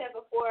in. Like I said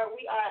before,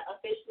 we are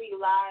officially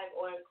live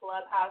on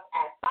Clubhouse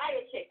at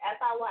Fire Chick,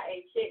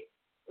 FIYA Chick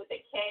with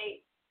a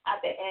K at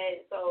the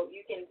end. So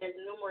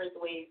there's numerous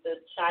ways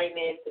to chime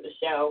in to the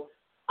show.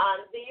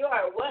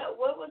 Dior, what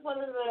was one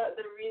of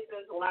the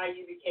reasons why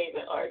you became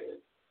an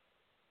artist?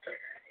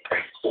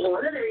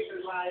 One of the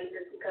reasons why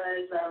is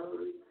because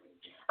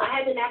I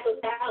had the natural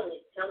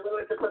talent. I'm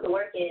willing to put the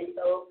work in,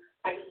 so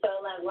I just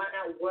felt like why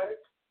not work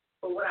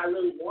for what I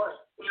really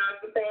want? You know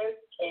what I'm saying?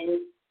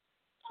 And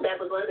that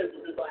was one of the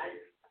reasons why.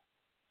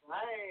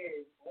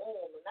 Right.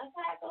 Boom. And that's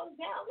how it goes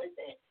down.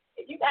 Listen,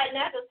 if you got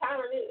natural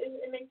talent,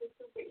 it makes it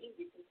super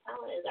easy because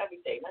talent is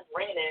everything. That's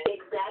raining.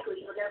 Exactly.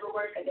 You'll never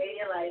work a day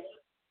in your life.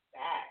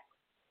 That.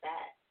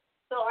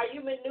 So are you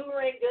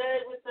maneuvering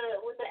good with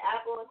the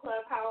Apple and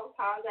Clubhouse?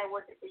 How's that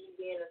working for you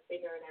being a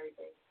singer and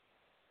everything?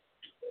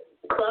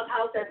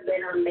 Clubhouse has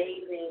been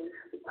amazing.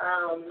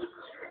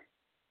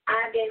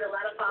 I've gained a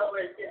lot of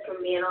followers just from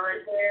being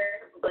on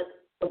here,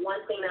 but the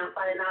one thing that I'm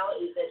finding out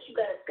is that you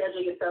got to schedule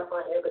yourself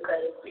on here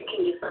because you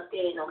can get sucked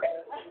in, okay?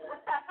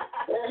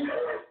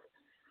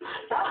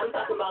 I'm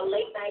talking about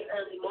late night,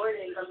 early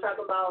mornings. I'm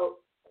talking about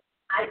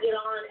I get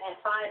on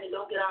at 5 and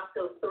don't get off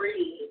till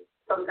 3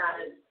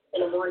 sometimes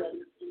in the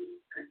morning.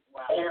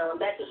 Wow. And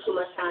that's just too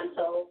much time,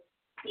 so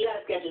you got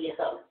to schedule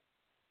yourself.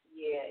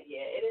 Yeah,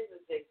 it is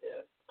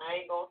addictive.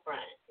 I ain't gonna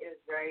front. It's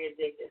very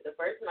addictive. The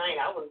first night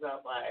I was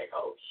up like,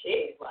 oh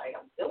shit, like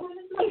I'm doing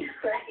this.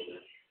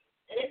 Right.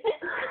 And it takes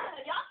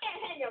y'all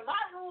can't hang in my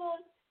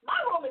room. My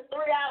room is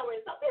 3 hours.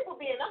 Some people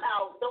be in them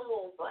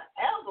rooms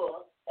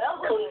forever.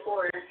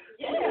 24.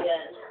 Yeah.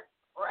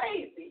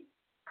 Crazy.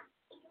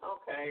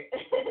 Okay.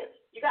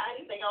 You got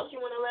anything else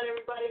you want to let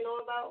everybody know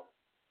about?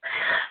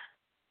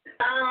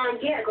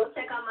 Yeah, go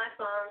check out my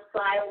song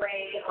Fly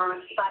Away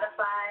on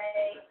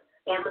Spotify,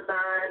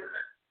 Amazon,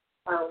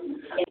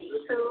 and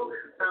YouTube.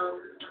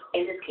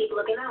 And just keep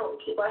looking out,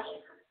 keep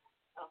watching.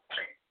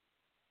 Okay.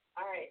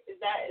 All right. Is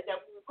that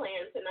what we're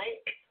playing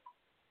tonight?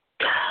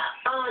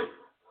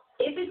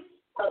 If it's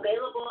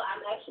available,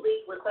 I'm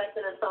actually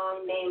requesting a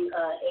song named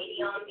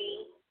 80 on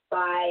Me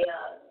by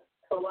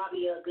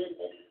Fawabia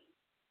Goodness.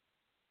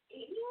 80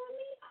 on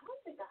Me? I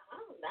don't think I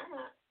have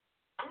that.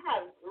 I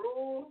have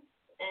Groove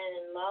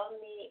and Love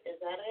Me. Is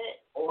that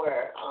it?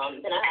 Or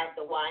then I have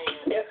the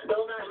YM.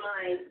 Those aren't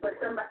mine, but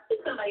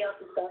it's somebody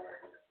else's stuff.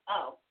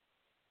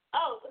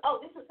 Oh,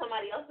 this is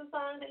somebody else's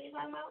song that you're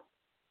talking about?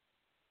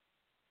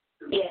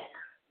 Yeah.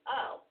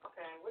 Oh,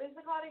 okay. What is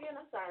it called again?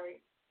 I'm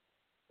sorry.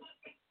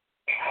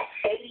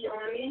 80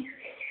 on Me.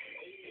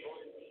 80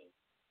 on Me.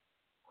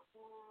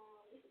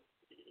 Let's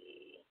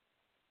see.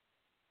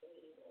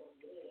 80 on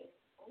Me.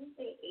 I don't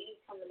think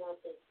 80 coming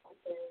up is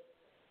something.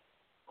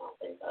 I don't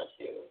think that's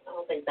you. I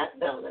don't think that's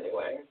them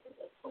anyway.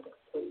 That's something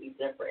completely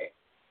different.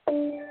 I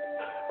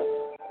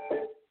don't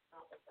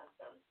think that's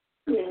them.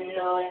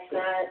 No, that's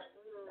not.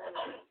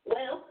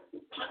 Well,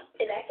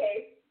 in that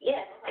case,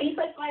 yes. Can you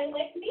play Fly Away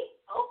with me?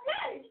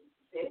 Okay.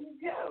 There you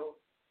go.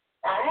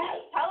 All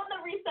right. Tell them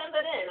to resend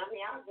it in. I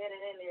mean, I'll get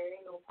it in there.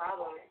 Ain't no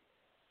problem.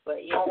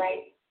 But yeah. All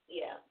right.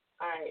 Yeah.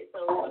 All right.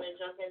 So we're going to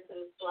jump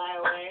into this Fly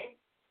Away.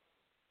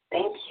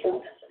 Thank you.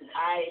 All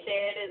right.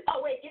 There it is. Oh,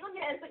 wait. Give them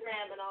your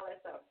Instagram and all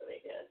that stuff so they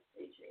can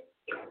reach you.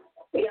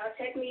 Y'all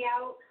check me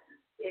out.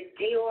 It's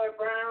Dior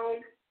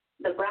Brown.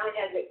 The Brown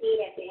has an E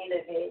at the end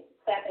of it.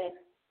 7.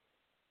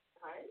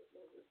 All right.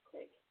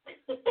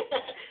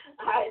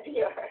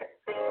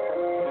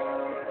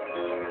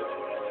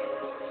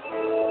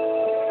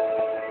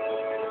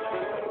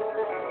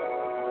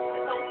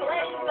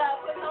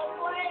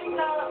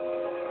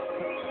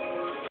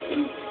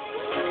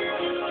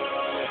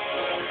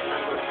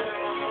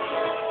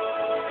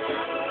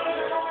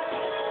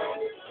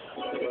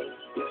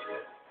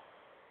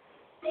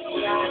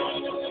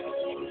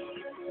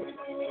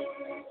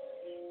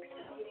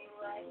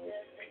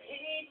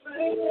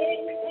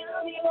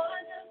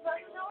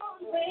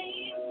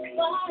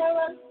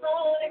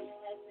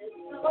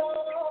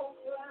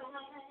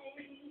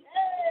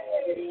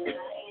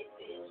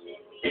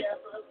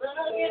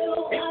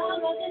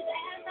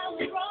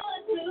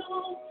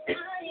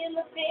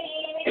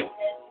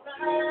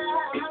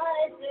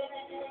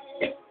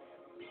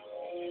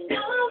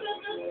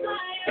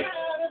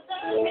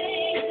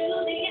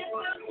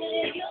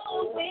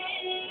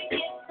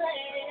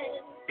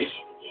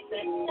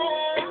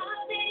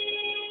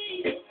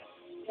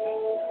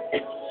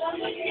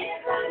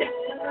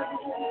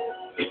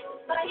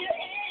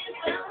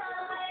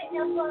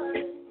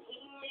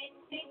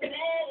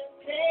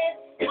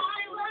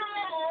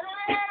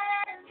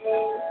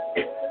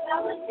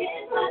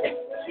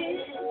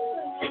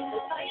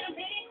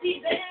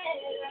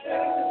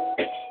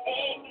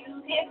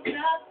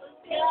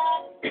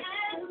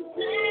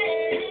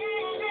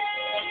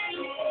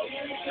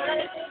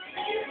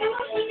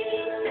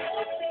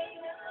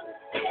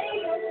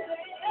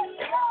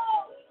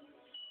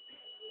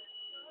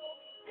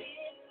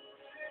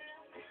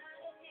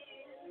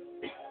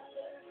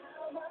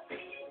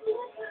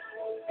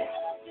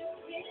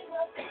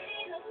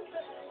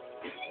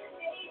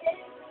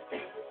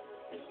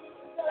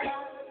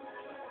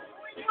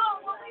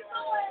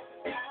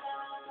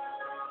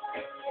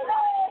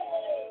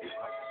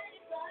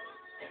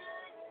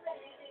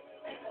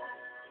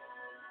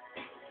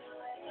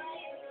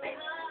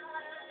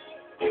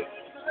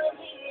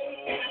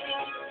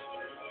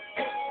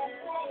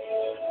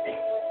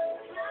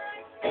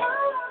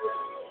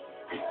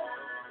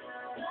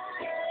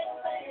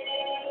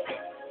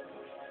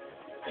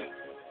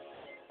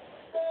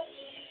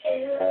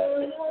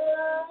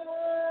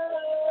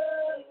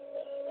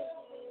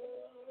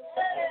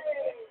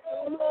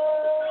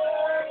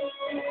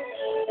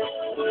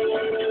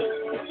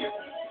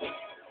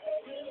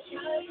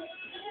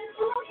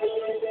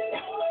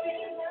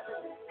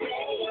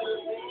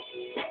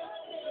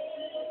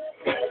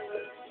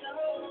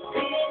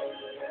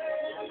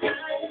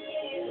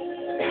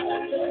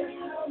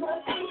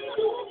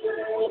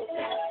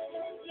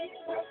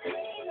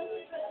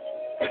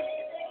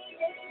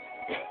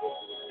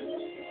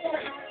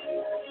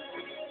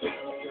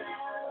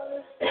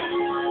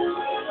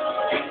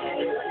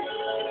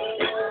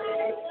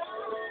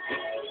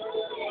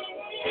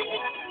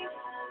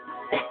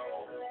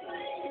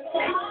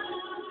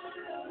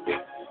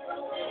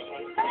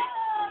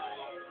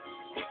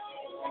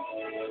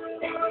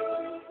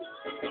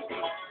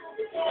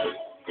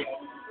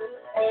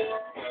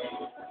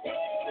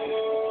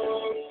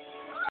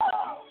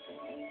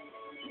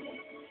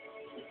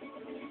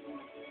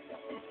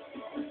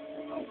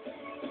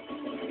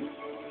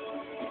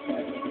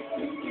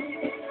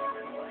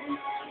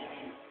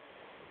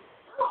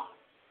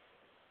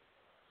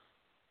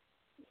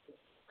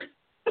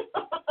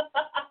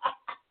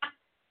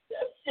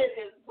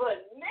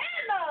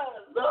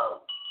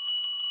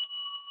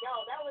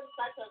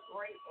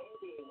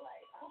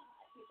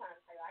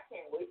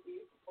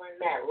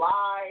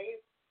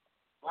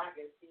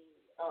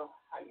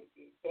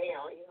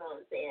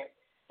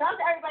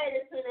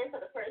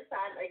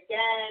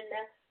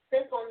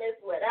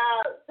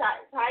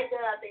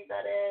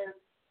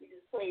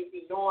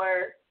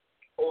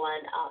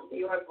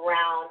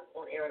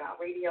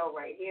 Airitoutradio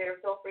right here.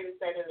 Feel free to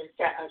send in the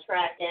chat a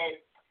track in.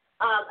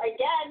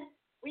 Again,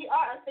 we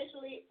are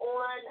officially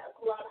on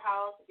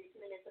Clubhouse. If you're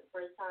tuning in for the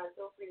first time,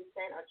 feel free to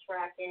send a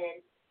track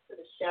in to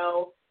the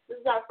show. This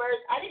is our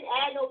first. I didn't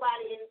add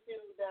nobody into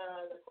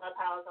the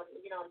Clubhouse. I'm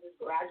just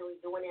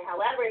gradually doing it.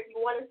 However, if you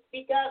want to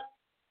speak up,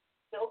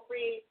 feel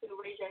free to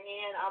raise your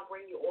hand. I'll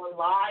bring you on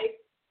live.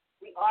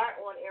 We are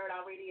on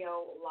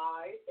Airitoutradio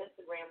Live,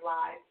 Instagram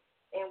Live,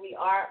 and we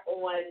are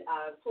on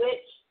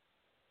Twitch.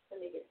 Let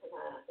me get to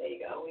that. There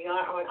you go. We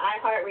are on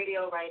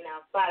iHeartRadio right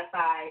now,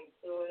 Spotify,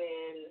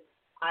 TuneIn,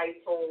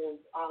 iTunes,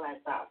 all that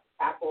stuff,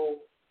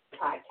 Apple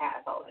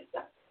Podcasts, all that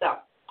stuff.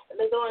 So I've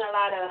been doing a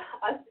lot of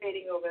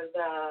updating over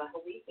the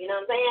week. You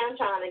know what I'm saying? I'm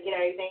trying to get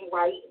everything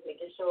right,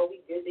 making sure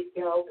we good to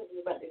go because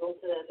we're about to go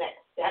to the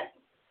next step.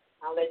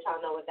 I'll let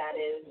y'all know what that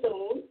is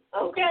soon.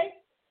 Okay?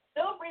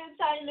 Feel free to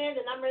chime in.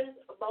 The number is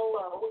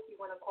below if you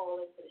want to call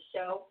into the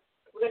show.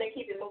 We're going to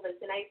keep it moving.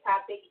 Tonight's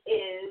topic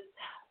is,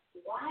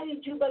 why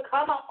did you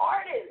become an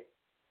artist?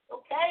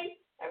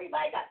 Okay?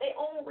 Everybody got their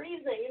own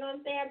reason, you know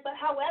what I'm saying? But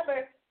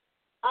however,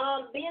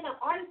 being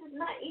an artist is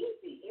not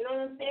easy. You know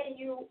what I'm saying?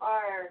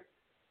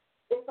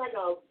 It's like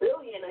a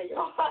billion of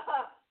y'all.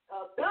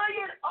 A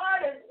billion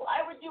artists.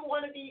 Why would you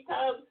want to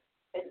become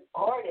an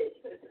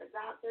artist? You could have been a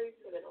doctor, you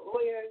could have been a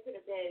lawyer, you could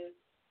have been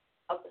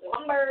a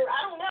plumber,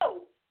 I don't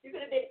know. You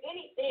could have been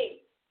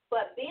anything.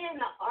 But being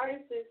an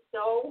artist is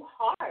so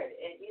hard.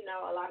 And,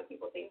 a lot of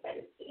people think that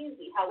it's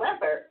easy.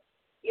 However,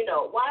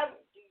 why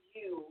do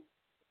you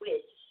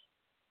wish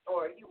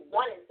or you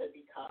wanted to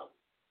become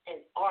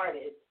an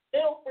artist?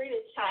 Feel free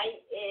to chime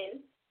in.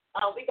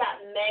 We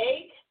got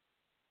Meg.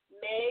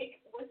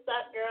 Meg, what's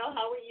up, girl?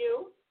 How are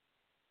you?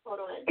 Hold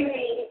on.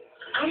 Hey,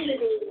 I'm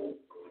good.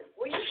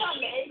 Where you from,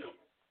 Meg?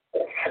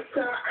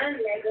 So I'm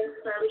Megan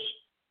from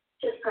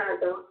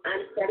Chicago.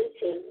 I'm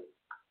 17.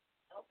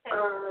 Okay.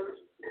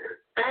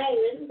 I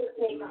really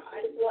became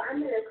artist. Well,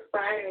 I'm an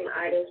aspiring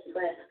artist,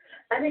 but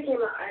I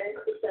became an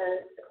artist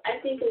because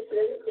I think it's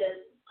really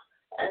just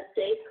a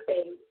safe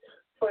space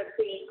for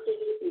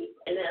creativity,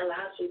 and it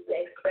allows you to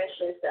express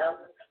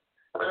yourself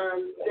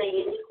in a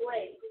unique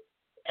way.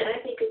 And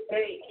I think it's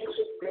very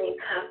interesting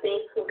how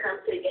things can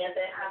come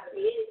together, how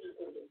creativity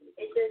can be.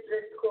 It's just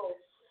really cool.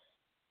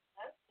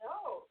 That's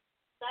dope.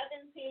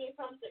 17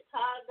 from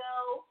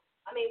Chicago.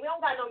 I mean, we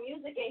don't got no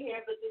music in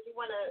here, but did you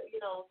want to,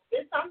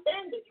 spit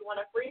something? Did you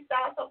want to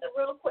freestyle something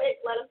real quick?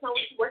 Let us know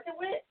what you're working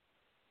with.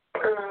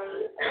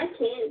 I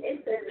can.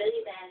 It's a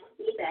really bad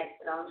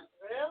feedback song.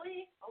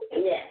 Really?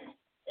 Okay. Yeah.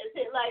 Is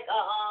it like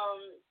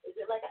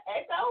an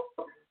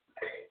echo?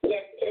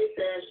 Yes, it's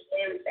a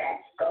very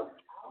bad song.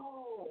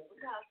 Oh, we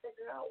gotta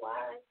figure out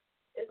why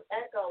it's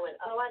echoing.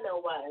 Oh, I know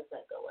why it's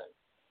echoing.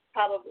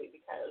 Probably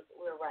because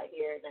we're right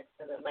here next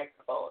to the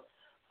microphone.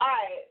 All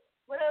right.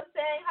 What else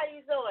saying? How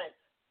you doing?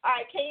 All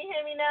right, can you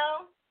hear me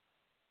now?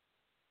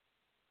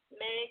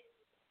 Meg?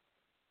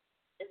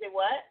 Is it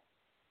what?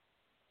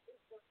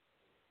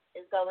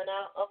 It's going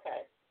out?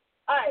 Okay.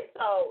 All right,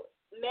 so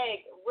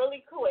Meg,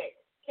 really quick,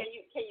 can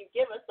you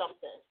give us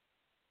something?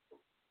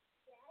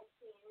 Yeah, I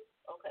can.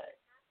 Okay.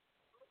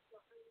 I'm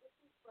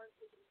looking for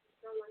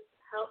someone to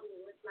help me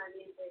with my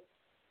music.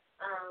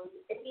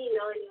 If you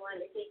know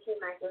anyone, if you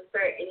can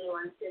refer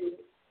anyone to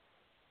me.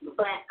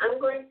 But I'm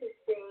going to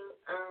sing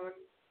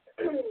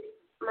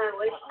my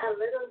worship, a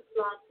little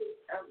small piece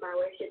of my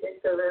worship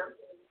is a little.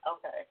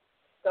 Okay.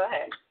 Go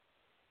ahead.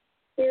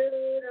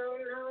 You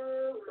don't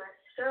know my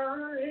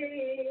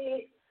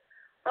story,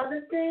 all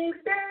the things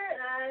that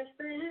I've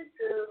been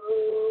through.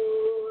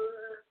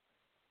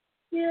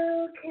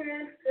 You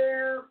can't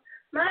feel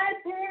my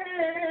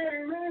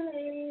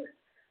pain,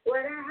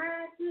 what I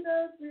had to go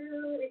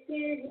through to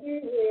get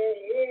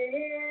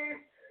here.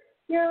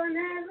 You'll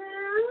never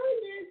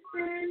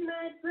understand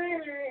my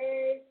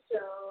praise,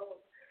 so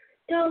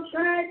don't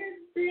try to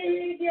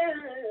figure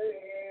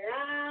it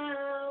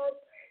out,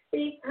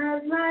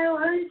 because my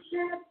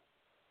worship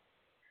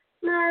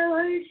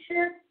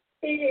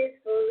is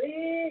for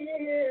real.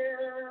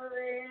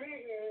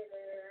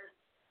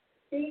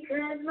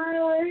 Because my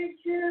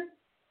worship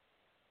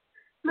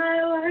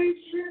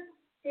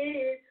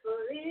is for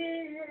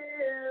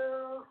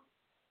real.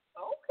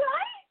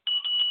 Okay.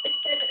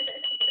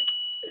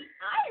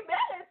 I ain't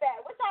mad at that.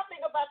 What y'all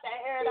think about that,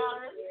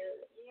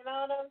 Airitoutradio? You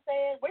know what I'm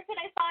saying? Where can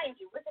they find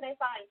you?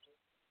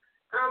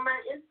 My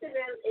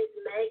Instagram is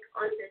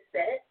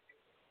Meg_set.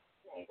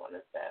 Meg on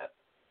the step.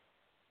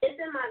 It's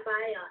in my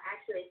bio,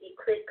 actually, if you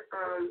click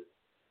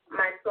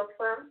my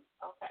profile.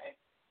 Okay.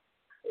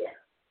 Yeah.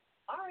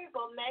 All right,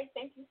 well, Meg,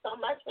 thank you so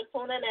much for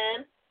tuning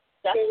in.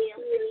 Definitely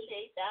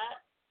appreciate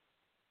that.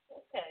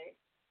 Okay.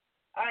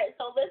 All right,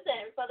 so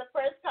listen, for the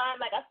first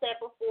time, like I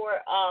said before,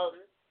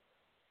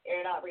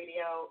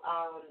 Airitoutradio,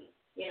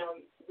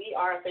 we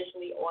are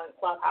officially on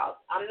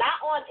Clubhouse. I'm not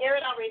on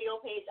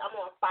Airitoutradio page. I'm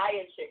on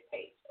Fire Chick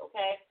page,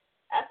 okay?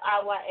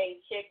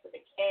 FIYA Chick with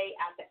a K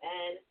at the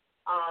end.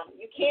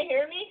 You can't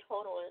hear me?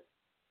 Hold on.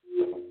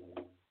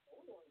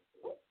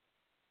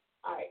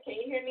 All right, can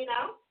you hear me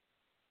now?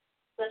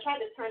 So I tried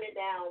to turn it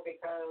down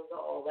because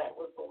all that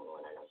was going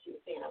on. I know she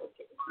was saying I was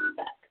getting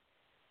feedback.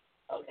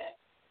 Okay.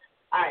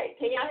 All right,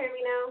 can y'all hear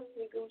me now?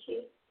 We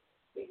Gucci?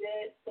 We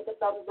good? Put the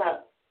thumbs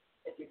up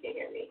if you can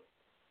hear me.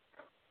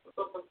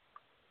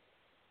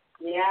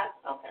 Yeah?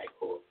 Okay,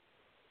 cool.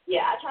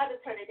 Yeah, I tried to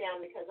turn it down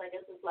because I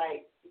guess it's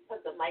like, because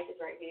the mic is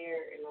right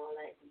here and all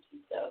that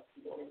Gucci stuff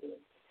you want to do.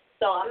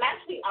 So I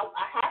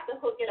have to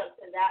hook it up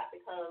to that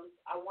because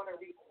I want to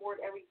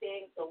record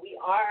everything. So we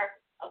are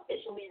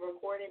officially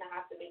recording. I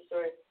have to make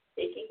sure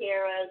they can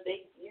hear us,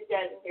 you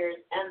guys can hear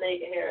us, and they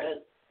can hear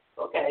us.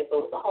 Okay,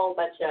 so it's a whole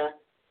bunch of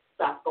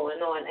stuff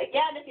going on.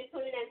 Again, if you're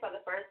tuning in for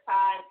the first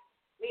time,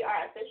 we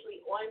are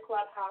officially on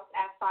Clubhouse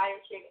at Fire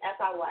Chick,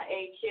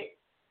 FIYA Chick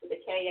with a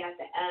K at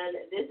the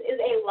end. This is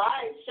a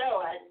live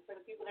show. And for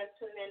the people that's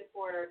tuning in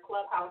for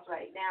Clubhouse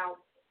right now,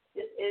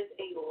 this is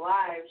a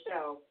live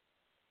show.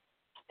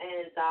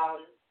 And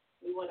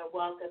we want to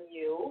welcome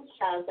you.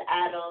 Shout out to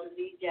Adam,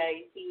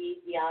 DJ,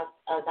 C,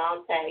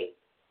 Dante.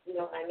 You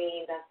know what I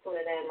mean? That's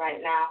tuning in right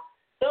now.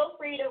 Feel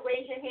free to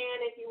raise your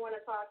hand if you want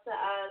to talk to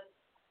us,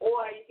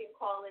 or you can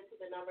call into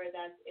the number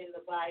that's in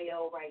the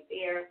bio right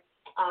there.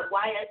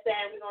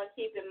 YSN, we're going to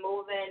keep it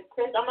moving.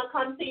 Chris, I'm going to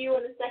come to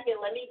you in a second.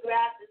 Let me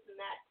grab this and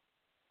that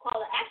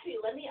caller. Actually,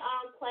 let me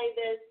play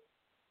this.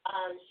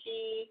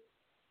 She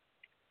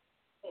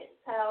can't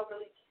tell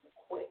really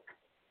quick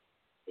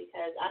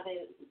because I've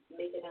been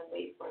making them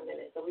wait for a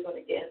minute. So we're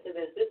going to get into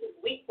this. This is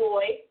Weak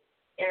Boy,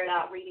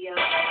 Airitoutradio.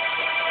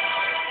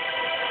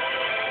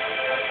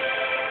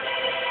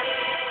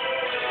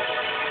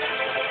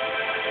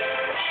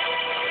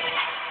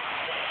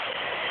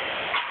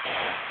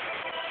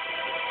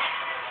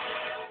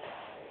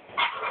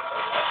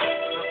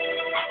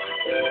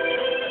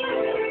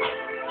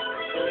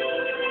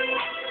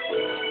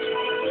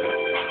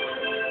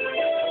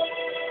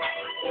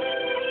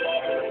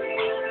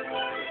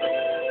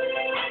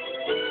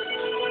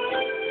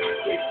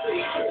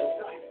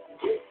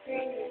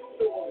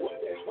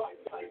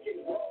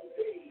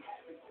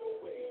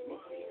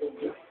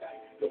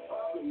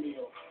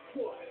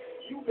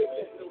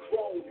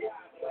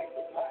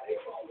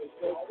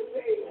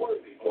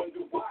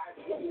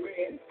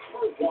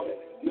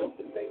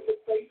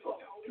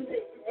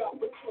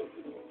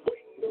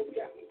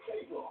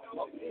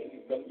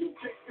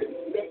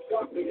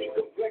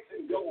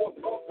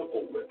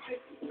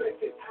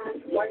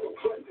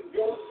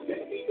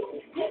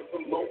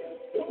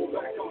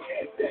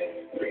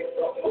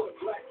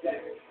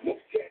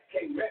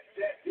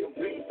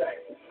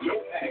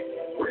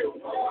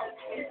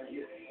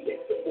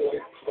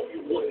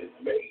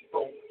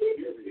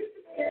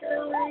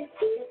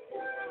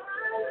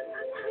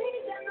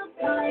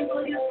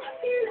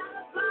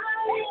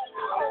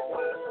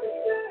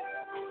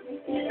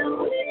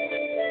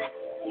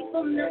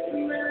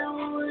 nothing but I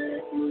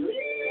want to live.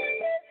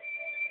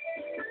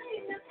 I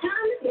ain't got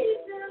time to be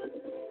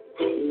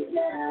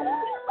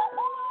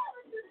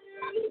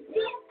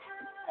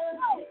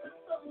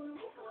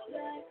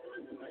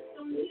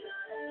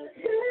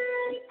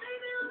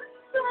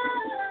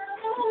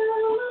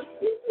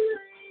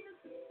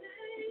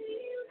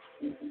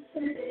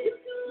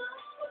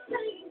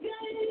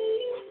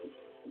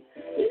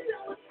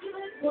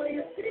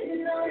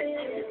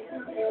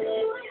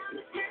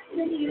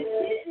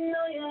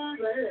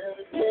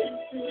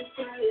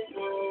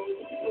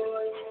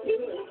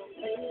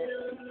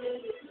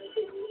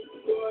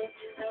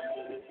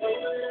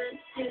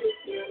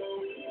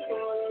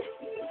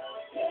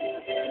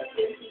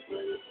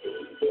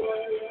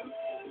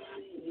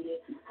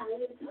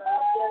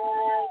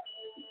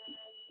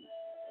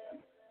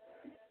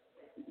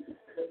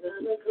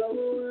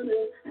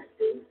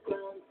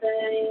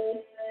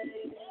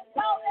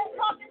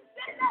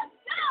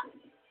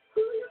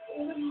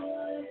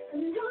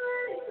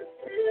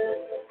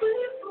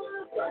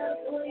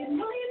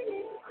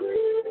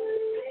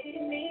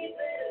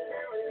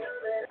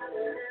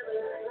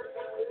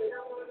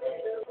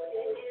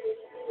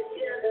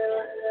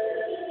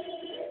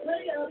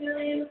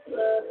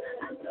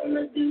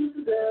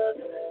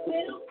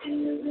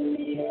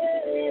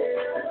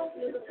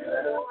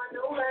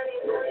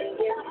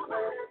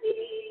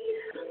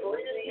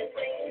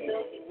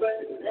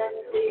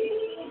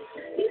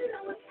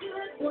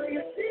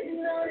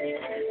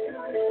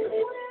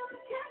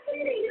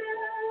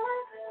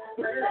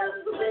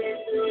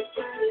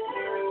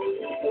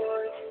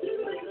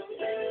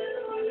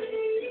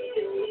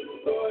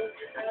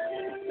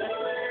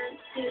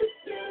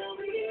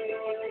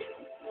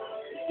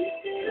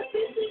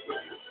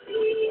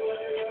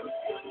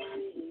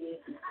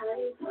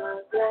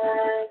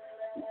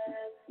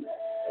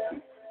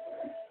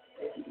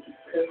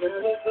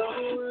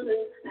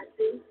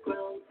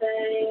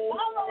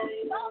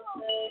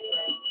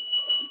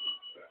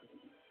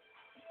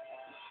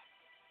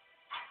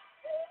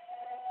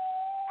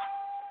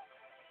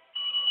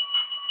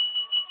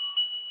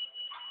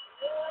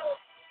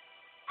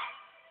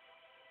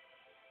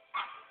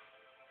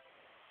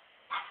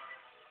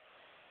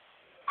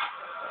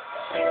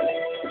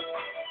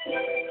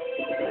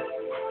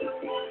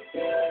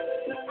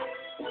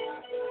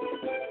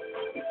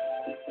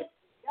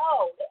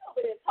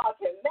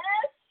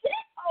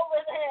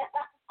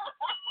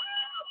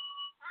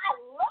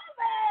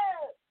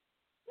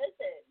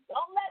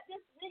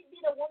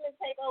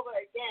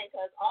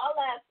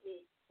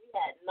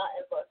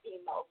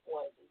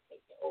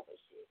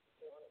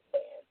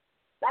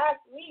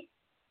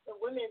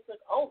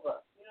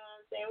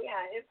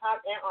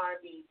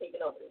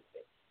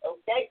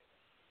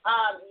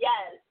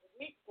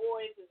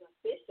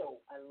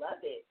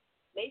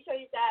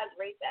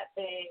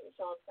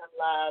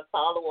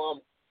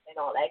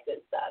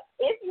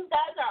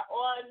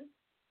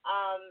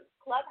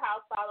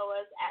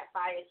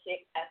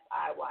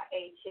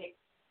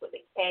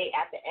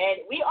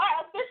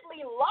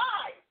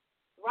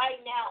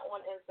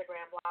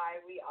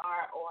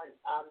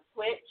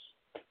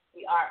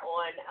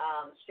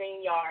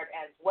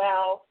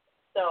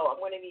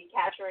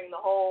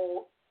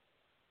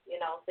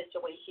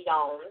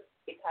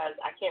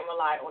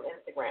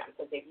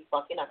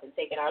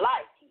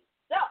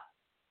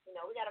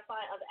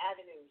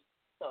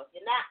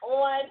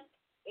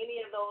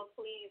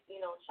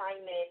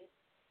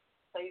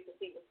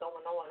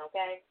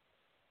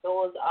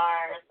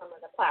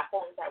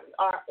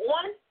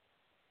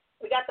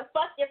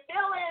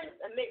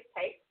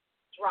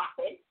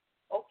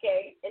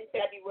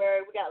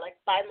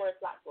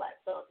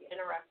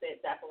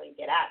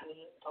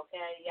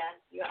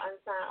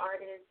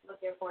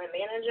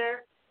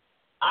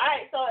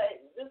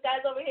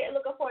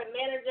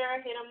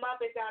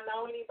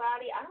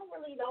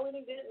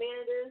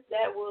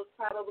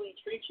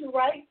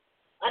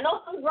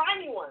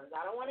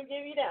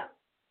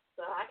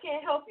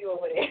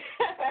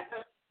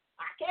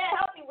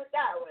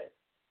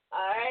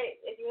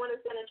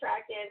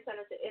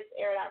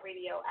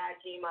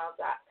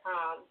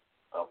Airitoutradio@gmail.com.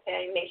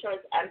 Okay, make sure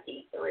it's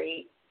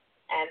MP3,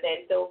 and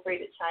then feel free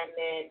to chime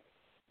in.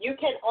 You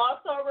can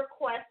also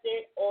request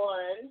it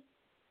on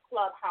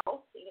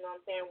Clubhouse. You know what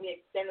I'm saying? We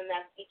extending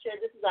that feature.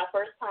 This is our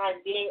first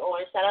time being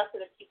on. Shout out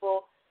to the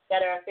people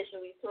that are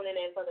officially tuning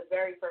in for the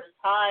very first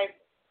time.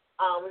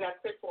 We got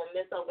Crystal and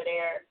Miss over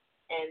there,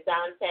 and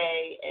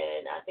Dante,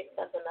 and I think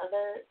that's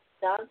another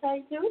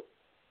Dante too.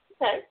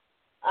 Okay.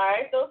 All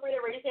right. Feel free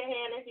to raise your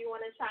hand if you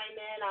want to chime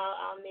in.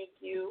 I'll make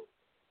you,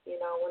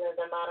 one of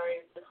the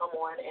moderators to come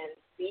on and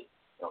speak.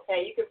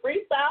 Okay. You can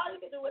freestyle.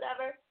 You can do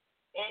whatever.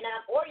 And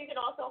or you can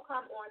also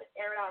come on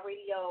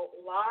Airitoutradio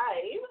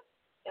live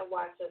and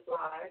watch us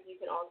live.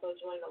 You can also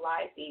join the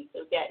live feed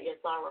to get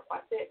your song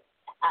requested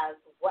as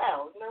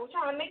well. We're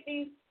trying to make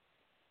these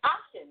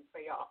options for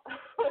y'all.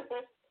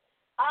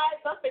 All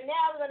right, so for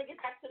now, we're going to get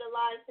back to the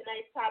lines.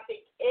 Tonight's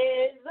topic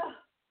is,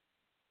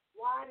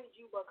 why did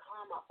you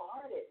become an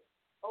artist?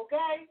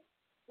 Okay?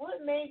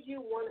 What made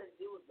you want to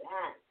do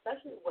that?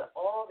 Especially with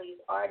all these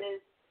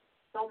artists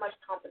so much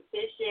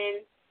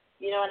competition.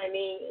 You know what I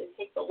mean? It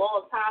takes a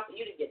long time for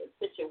you to get a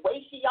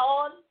situation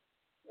on.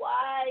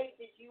 Why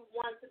did you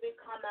want to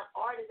become an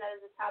artist? That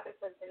is the topic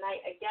for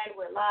tonight. Again,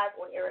 we're live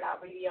on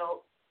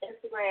Airitoutradio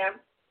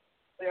Instagram.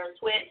 We're on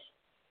Twitch.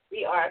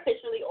 We are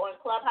officially on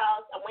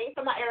Clubhouse. I'm waiting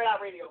for my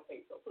Airitoutradio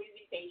page, so please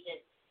be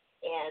patient.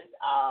 And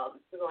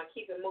we're going to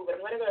keep it moving.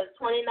 I'm going to go to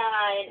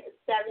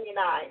 2979,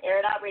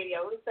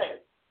 Airitoutradio. Who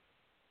says?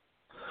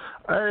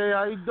 Hey,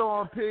 how you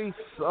doing?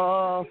 Peace.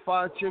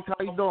 Fire Chick, how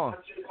you doing?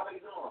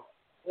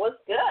 What's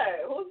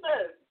good? Who's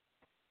this?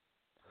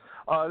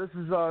 This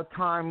is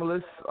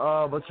Timeless,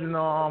 but a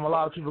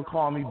lot of people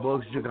call me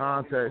Books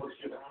Gigante.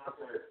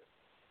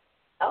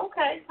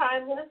 Okay,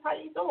 Timeless, how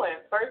you doing?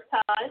 First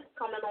time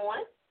coming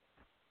on?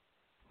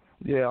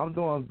 Yeah, I'm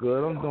doing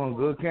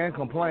good. Can't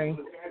complain,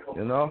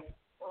 That's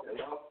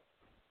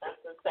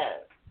what's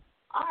up.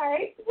 All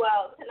right,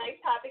 well,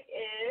 tonight's topic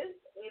is,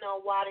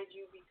 why did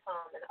you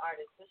become an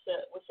artist? What's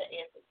your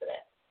answer to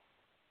that?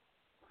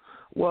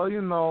 Well,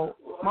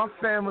 my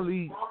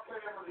family,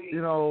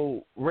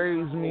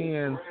 raised me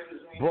and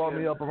brought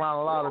me up around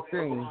a lot of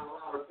things,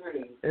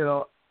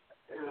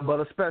 but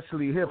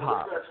especially hip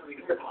hop.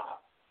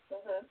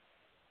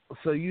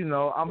 So,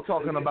 I'm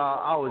talking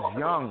about I was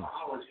young,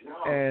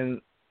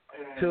 and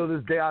till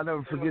this day I'll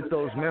never forget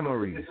those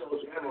memories.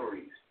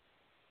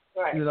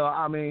 Right. we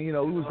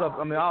was up.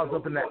 I was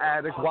up in the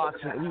attic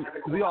watching.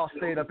 We all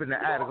stayed up in the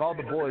attic. All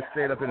the boys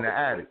stayed up in the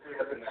attic.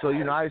 So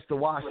I used to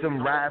watch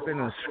them rapping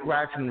and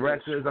scratching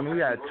records. We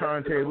had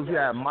turntables, we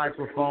had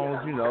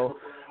microphones.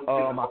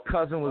 My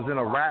cousin was in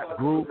a rap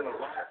group.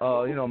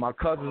 My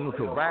cousin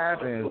could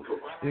rap, and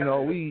it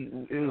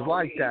was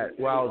like that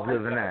where I was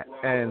living at.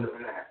 And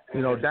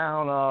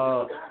down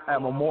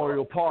at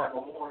Memorial Park,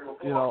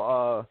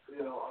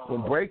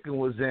 when breaking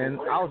was in,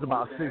 I was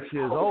about 6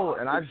 years old,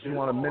 and I used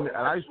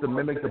to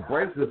mimic the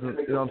breakers,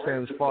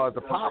 as far as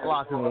the pop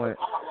locking went,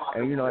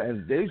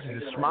 and they used to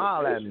just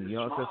smile at me,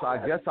 so I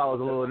guess I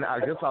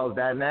was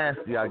that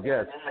nasty, I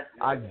guess.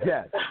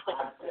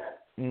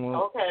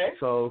 Okay.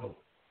 So,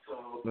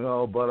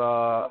 but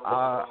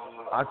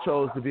I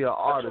chose to be an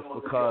artist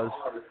because,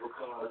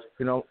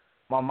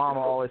 my mama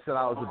always said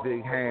I was a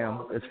big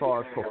ham as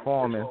far as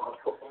performing.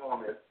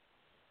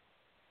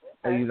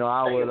 And,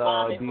 I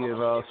would be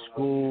in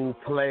school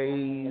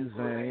plays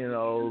and,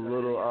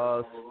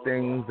 little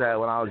things that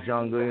when I was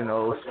younger,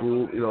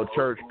 school,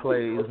 church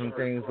plays and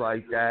things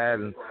like that.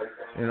 And,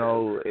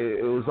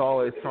 it was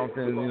always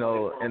something,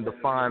 in the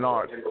fine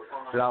arts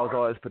that I was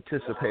always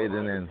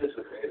participating in.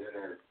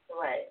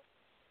 Right.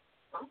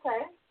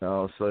 Okay.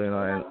 And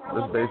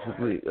that's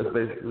basically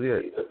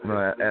it. And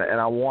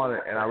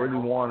I really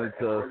wanted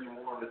to,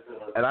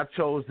 and I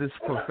chose this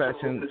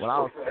profession when I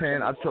was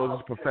 10. I chose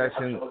this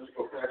profession,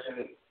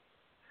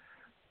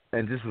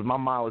 and just my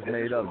mind was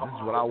made up. This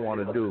is what I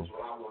want to do.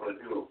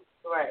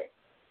 Right.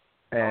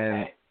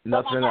 And okay.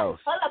 nothing else.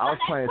 My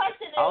next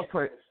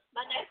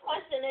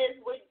question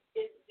is,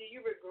 do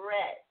you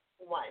regret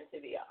wanting to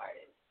be an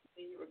artist?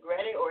 Do you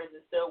regret it, or is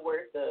it still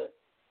worth the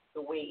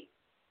wait?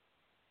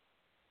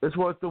 It's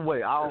worth the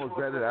wait. I don't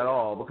regret it at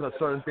all because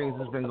certain things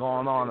has been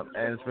going on,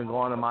 and it's been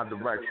going in my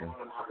direction.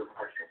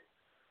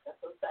 That's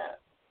what's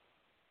up.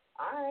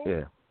 All right.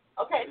 Yeah.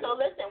 Okay, so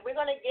listen, we're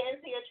going to get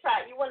into your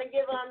track. You want to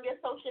give them your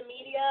social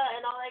media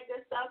and all that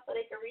good stuff so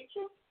they can reach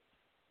you?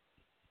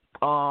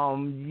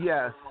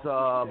 Yes.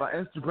 My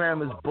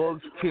Instagram is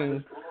Boogs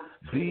King,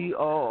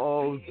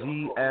 BOOGSKING.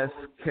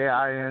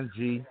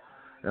 You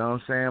know what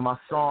I'm saying? My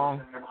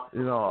song,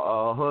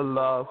 Hood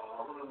Love,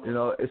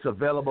 it's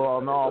available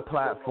on all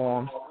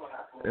platforms.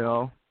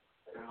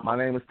 My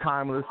name is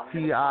Timeless,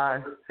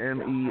 TIMELESZ.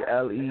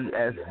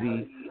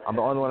 I'm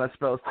the only one that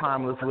spells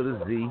Timeless with a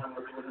Z.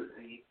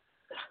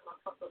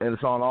 And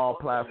it's on all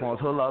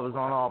platforms. Hood Love is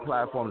on all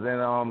platforms.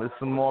 And it's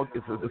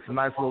it's a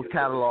nice little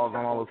catalog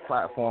on all those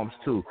platforms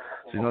too.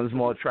 So there's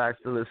more tracks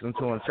to listen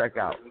to and check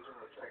out.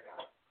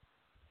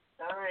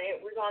 All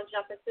right, we're gonna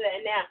jump into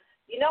that now.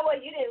 You know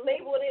what? You didn't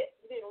label it.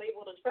 You didn't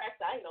label the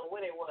tracks. I didn't know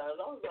what it was. I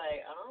was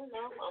like, I don't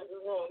know. I'm just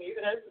gonna leave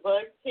it as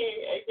Bug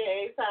King,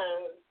 aka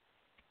Time.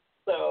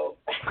 So,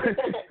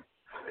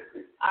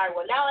 all right.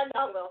 Well, now I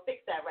know. I'm gonna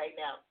fix that right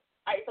now.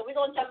 All right. So we're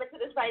gonna jump into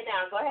this right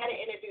now. Go ahead and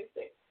introduce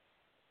it.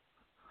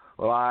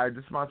 Well, all right.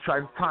 This is my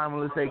track,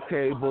 Timeless,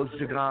 aka Books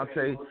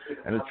Gigante,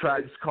 and the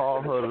track is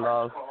called Hood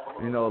Love.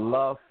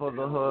 Love for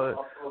the hood,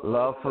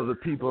 love for the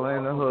people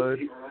in the hood,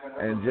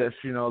 and just,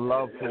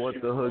 love for what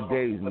the hood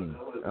gave me.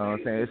 You know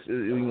what I'm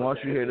saying? Once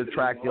you hear the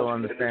track, you'll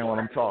understand what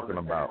I'm talking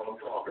about.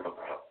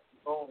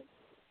 Boom.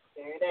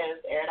 There it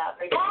is. Air it out.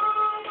 Right.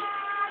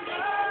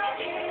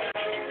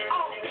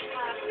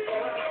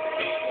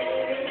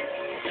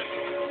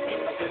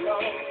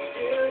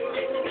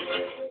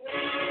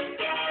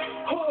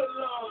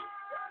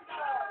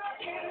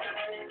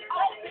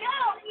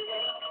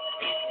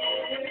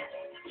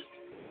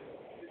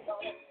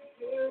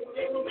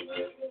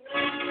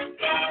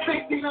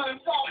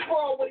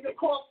 Where you're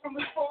caught from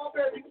the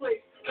strawberry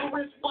place. The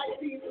rich white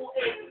people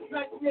in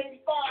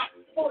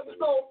 1985. For the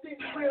soul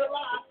didn't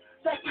realize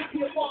that could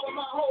be a part of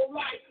my whole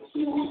life.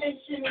 School and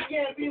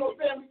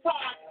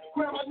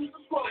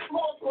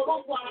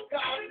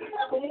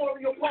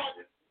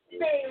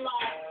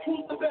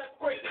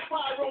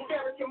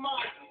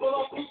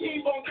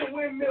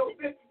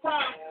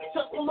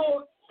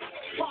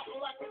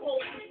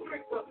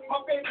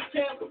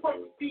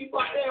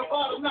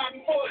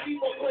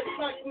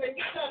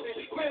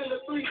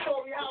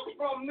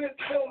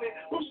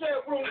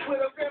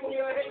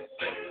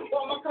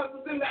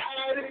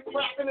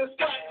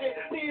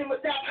Me and my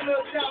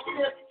dappers out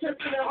there,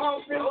 tipping and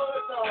humping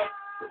hood love.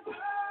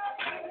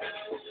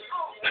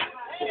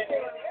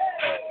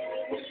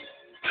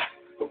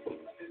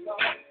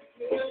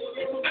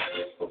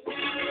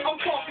 I'm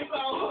talking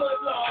about hood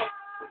love.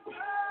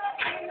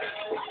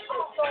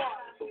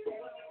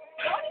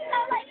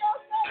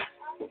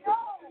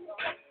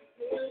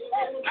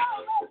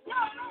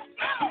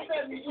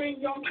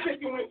 When young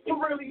chicken with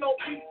really no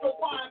peace, so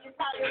wine, just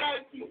had an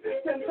icy,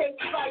 10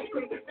 cases ice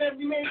cream. Then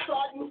we made sure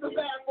I used the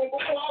bathroom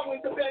before I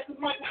went to bed, cause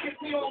Michael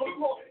kicked me on the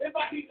floor. If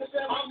I beat the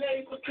bed, my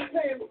name was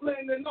Japan,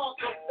 Flynn, and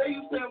Arthur. They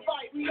used to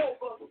invite me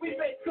over. We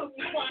made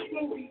cookies, watch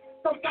movies.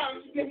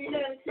 Sometimes she give me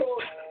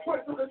manicures.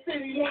 Prince of the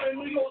city, one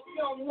in New York,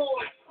 young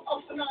lord.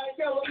 Up to night,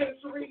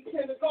 elementary,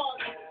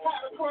 kindergarten.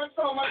 Had a crush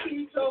on my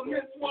teacher,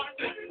 Miss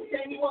Watson.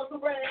 Jamie was a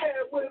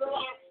redhead with a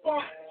lot of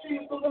spunk.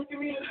 She used to look at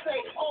me and say,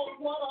 oh,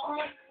 what a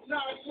hunt. 9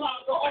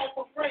 blocks off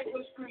of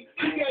Franklin Street.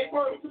 She gave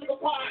birth to the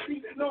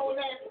posse known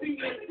as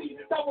B&C.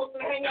 That was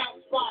the hangout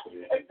spot.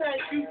 And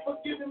thank you for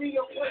giving me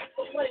a place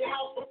to play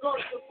house for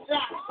girls to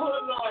shop.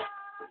 Hood love.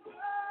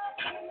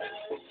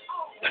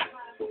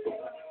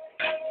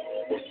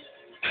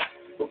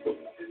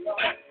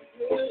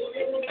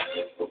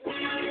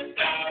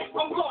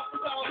 I'm talking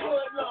about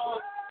hood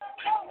love.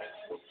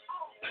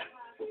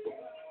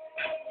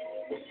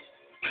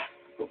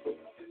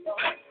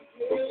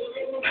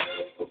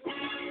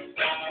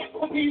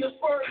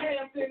 Petersburg,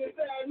 Hampton, and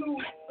bad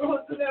news. The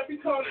hoods in every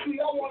country.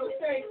 I want to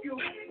thank you.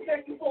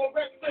 Thank you for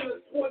Rec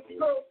Center, Sports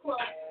Girls Club.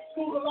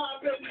 School of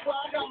Live everywhere.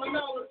 I got my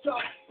knowledge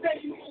up.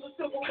 Thank you for the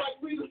civil rights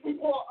leaders who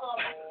brought up.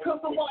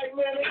 Cause the white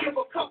man, they give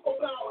a cup about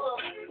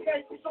us.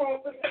 Thank you, Sean,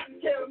 for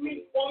taking care of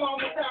me while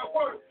I was at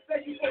work.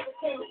 Thank you for the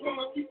corners when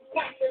my people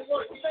pump their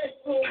work.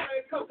 Thanks, little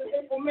man, cause the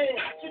April man.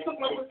 She took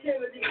my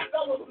virginity.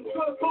 That was some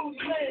good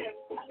booty, man.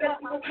 Thank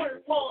you for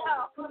Chris Paul.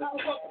 Cause it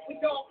was up to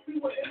y'all. We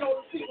wouldn't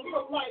know the people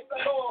from life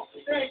at all.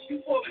 Thank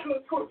you for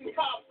good cooking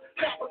cops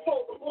that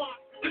patrol the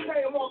block. We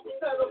pay them off to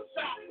set up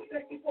shop.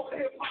 Thank you for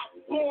hip hop,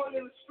 born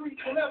in the streets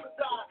will never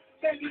die.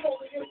 Thank you for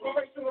the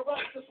inspiration of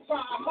righteous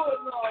crime.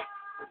 Hood love.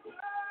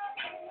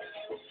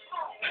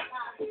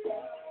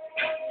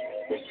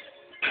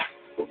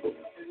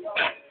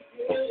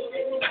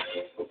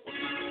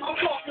 I'm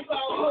talking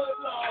about hood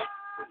love.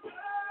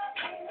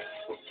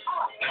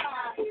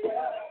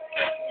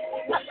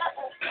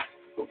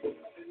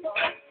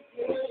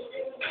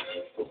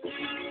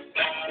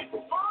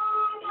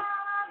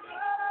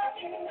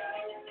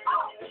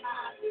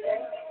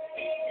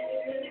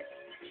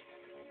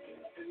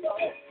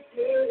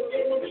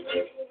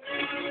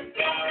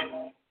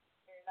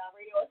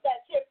 Radio, it's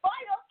that shit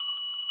fire.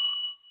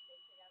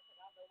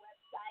 Check out the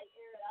website,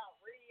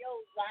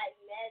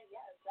 Airitoutradio.net.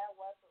 Yes, that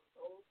was from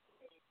those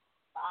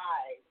 5.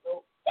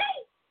 Okay.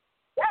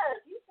 Yes,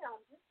 you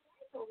sound just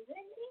like him,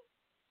 didn't you?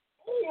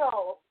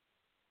 Damn.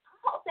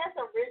 I hope that's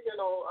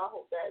original. I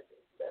hope that's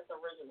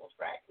original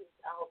track.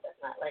 I hope that's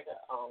not like a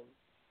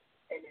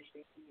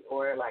industry beat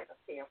or like a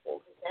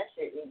sample, because that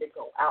shit need to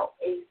go out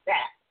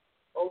ASAP.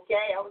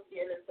 Okay, I was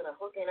getting into the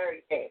hook and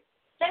everything.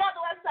 Check out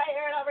the website,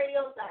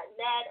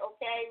 airitoutradio.net,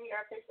 okay? We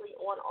are officially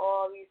on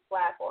all these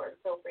platforms.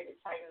 Feel free to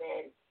chime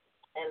in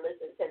and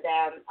listen to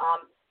them.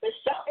 The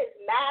show is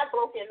mad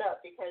broken up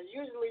because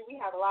usually we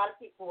have a lot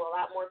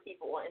more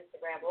people on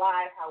Instagram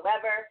Live.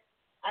 However,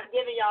 I'm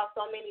giving y'all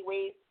so many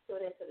ways to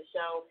tune into the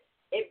show.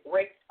 It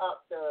breaks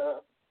up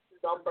the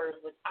numbers,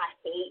 which I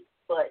hate,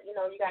 but, you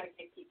know, you got to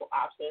give people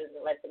options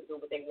and let them do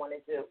what they want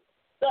to do.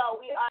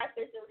 So we are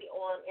officially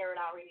on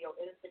Airdown Radio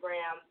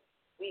Instagram.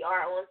 We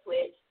are on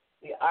Twitch.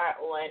 We are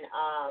on,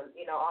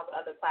 all the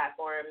other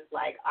platforms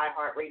like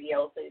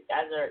iHeartRadio. So you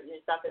guys your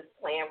stuff is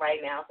playing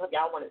right now. So if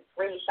y'all want to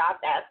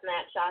screenshot that,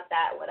 snapshot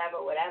that,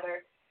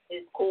 whatever,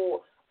 is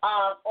cool.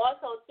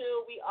 Also,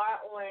 too, we are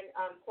on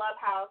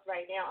Clubhouse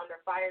right now under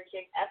Fire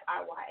Chick,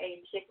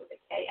 FIYA, Chick with a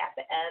K at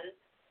the end.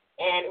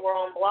 And we're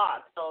on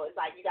blog. So it's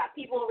like you got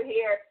people over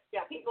here, you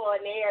got people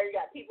in there, you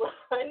got people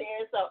in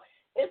there. So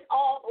it's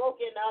all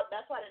broken up.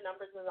 That's why the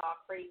numbers are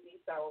all crazy.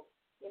 So,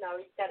 you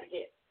just got to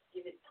give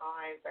it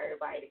time for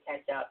everybody to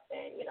catch up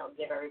and,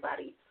 give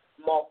everybody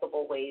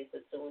multiple ways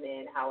to tune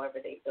in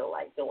however they feel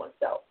like doing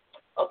so.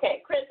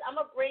 Okay, Chris, I'm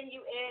going to bring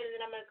you in, and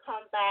then I'm going to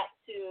come back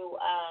to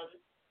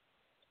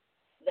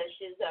the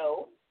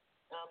Shizzo.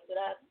 Did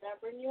I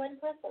bring you in,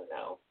 Chris, or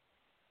no?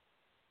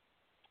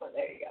 Oh,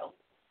 there you go.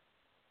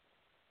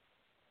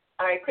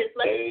 All right, Chris,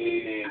 let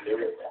me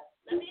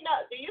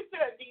know. Do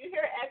you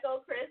hear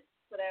echo, Chris?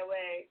 So that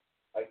way.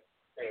 I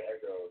hear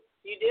echo.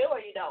 You do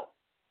or you don't?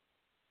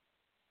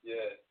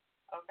 Yeah.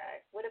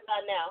 Okay. What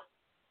about now?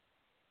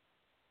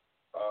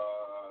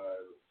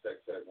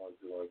 Check 1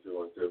 2 1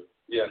 2 1 2.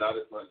 Yeah, not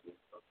as much.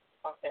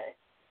 Okay,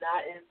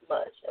 not as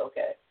much.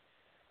 Okay.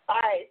 All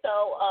right.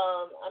 So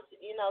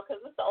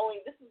because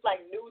this is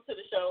like new to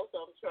the show,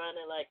 so I'm trying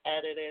to like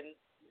add it in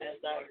as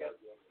I go.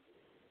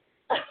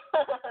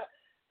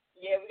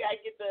 Yeah, we gotta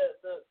get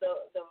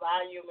the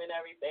volume and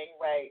everything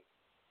right.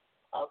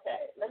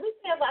 Okay. Let me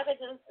see if I can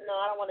no,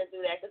 I don't want to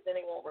do that because then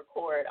it won't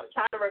record. I'm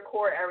trying to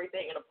record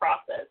everything in the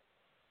process.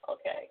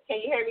 Okay.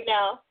 Can you hear me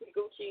now? You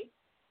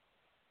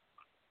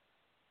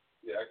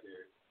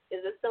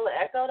Is it still an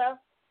echo though?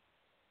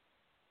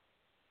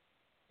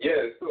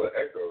 Yeah, it's still an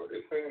echo.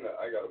 It's saying that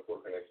I got a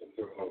poor connection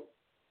too.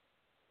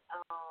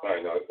 All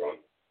right, now it's on.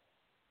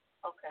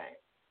 Okay.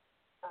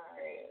 All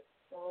right.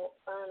 Well,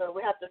 I don't know.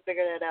 We have to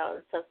figure that out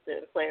and test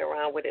it and play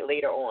around with it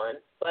later on.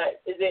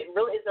 But is it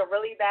a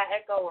really bad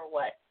echo or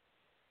what?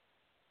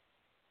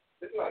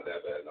 It's not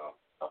that bad, no.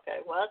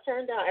 Okay. Well, I'll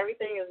turn down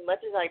everything as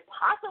much as I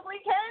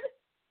possibly can.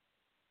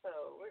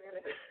 So we're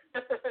gonna.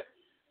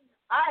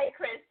 All right,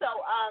 Chris. So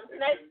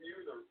tonight.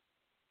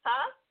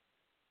 Huh?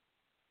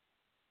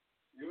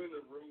 You in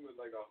the room with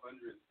like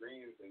 100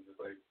 screens and just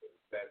like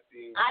that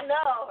scene. I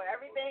know.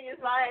 Everything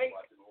is like.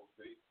 Watching the whole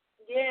city.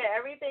 Yeah,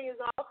 everything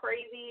is all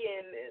crazy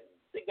and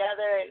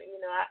together, and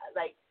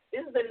like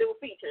this is a new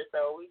feature,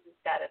 so we just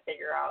gotta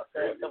figure out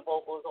the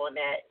vocals on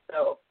that.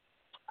 So,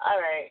 all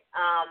right.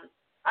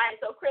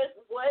 So Chris,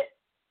 what?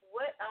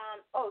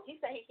 Oh, he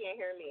said he can't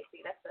hear me.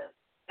 See, that's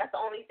the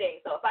only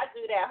thing. So if I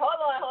do that, hold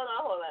on.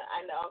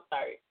 I know, I'm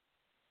sorry.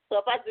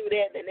 So if I do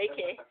that, then they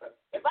can't.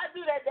 If I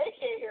do that, they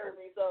can't hear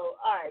me. So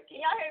all right,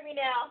 can y'all hear me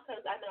now?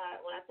 Because I know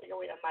when I take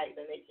away the mic,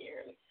 then they can't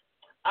hear me.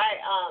 All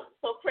right.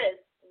 So Chris,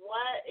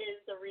 what is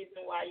the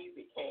reason why you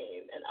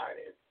became an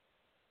artist?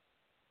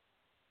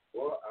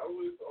 Well, I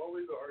was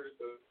always an artist.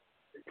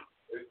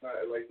 It's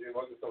not like it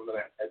wasn't something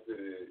that I had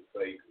to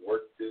like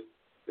work to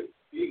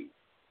be.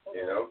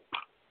 You know,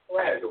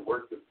 Right. I had to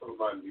work to put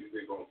my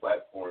music on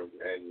platforms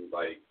and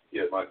like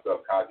get my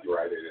stuff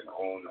copyrighted and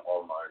own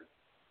all my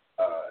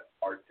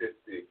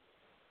artistic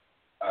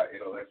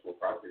intellectual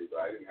property.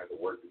 But I didn't have to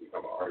work to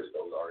become an artist.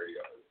 I was already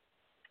an artist.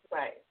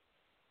 Right.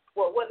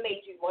 Well, what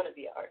made you want to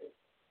be an artist?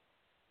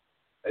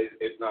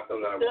 It's not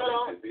something I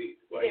wanted to be.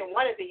 You didn't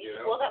want to be. You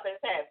just woke up and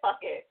said,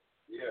 "Fuck it."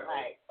 Yeah,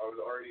 like, I was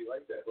already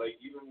like that. Like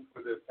even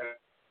for the past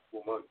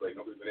couple months, like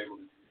nobody's been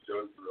able to do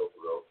shows for real.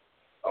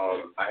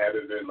 I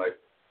haven't been like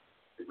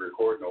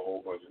recording a whole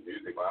bunch of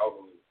music. My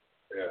album,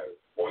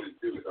 1 and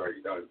 2 is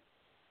already done.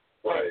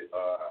 But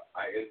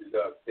I ended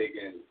up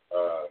taking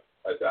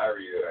a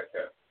diary that I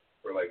kept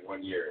for like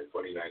 1 year in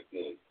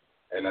 2019,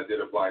 and I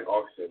did a blind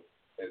auction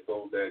and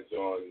sold that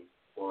joint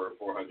for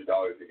 $400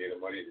 to get the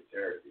money to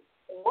charity.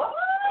 What?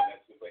 And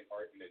that's just like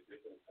art in a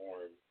different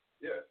form.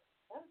 Yeah.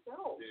 That's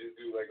dope. You just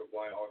do like a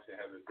blind auction,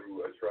 have it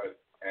through a trust,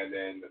 and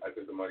then I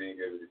took the money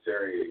and gave it to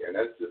charity. And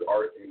that's just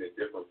art in a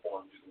different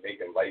form, just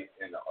making life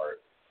in the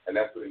art. And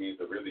that's what it means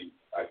to really,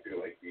 I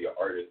feel like, be an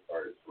artist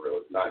for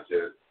real. It's not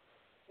just,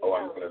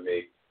 I'm going to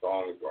make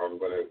songs or I'm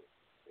going to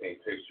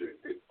paint pictures.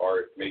 It's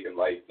art, making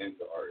life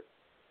into art.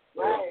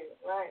 Right.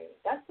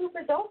 That's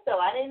super dope, though.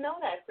 I didn't know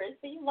that, Chris.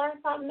 So you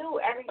learn something new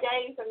every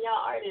day from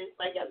y'all artists.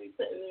 Like, y'all be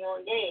putting me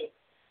on game.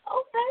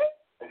 Okay.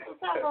 I'm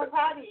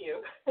proud of you.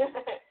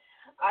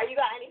 You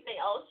got anything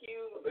else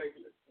you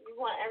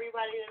want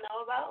everybody to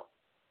know about?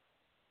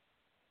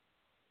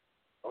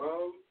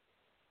 Well,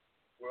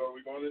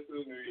 we're going into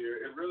the new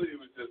year. It really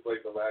was just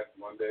like the last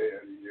Monday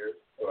of the year,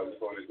 so I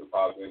just wanted to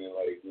pop in and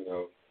get the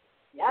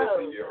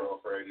year off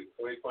right.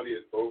 2020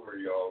 is over,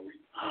 y'all. We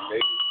made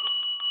it.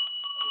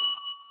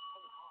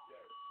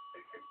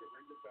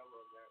 Ring the bell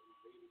on that. We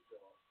made it,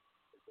 y'all.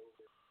 It's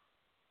over.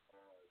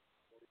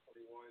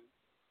 2021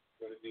 is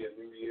going to be a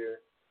new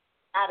year.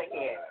 Out of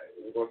here.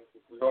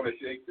 We're going to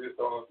shake this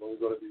off, and we're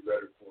going to be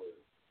better for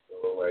it.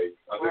 So,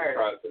 I'm just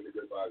trying to send a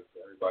good vibes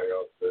to everybody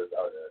else that's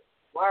out there.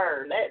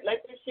 Word. Let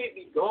this shit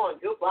be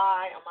going.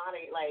 Goodbye. I'm out of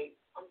here.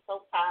 I'm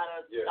so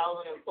tired of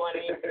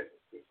 2020.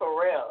 For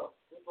real.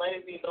 Just let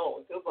it be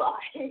known.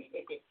 Goodbye.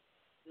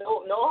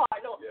 No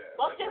heart, no. Yeah,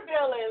 fuck your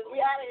feelings.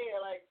 We out of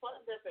here. Fuck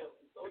their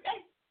feelings.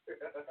 Okay?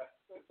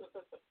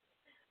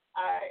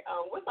 All right.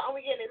 What song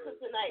we getting into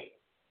tonight?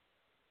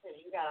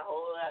 You got a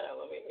whole lot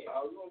of them in here.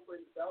 We're going to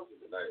play nostalgia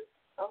tonight.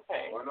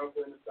 Okay. Why not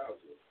play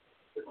nostalgia?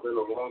 It's been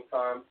a long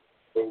time,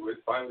 but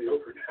it's finally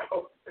over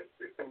now.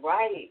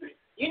 Right.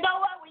 You know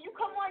what? When you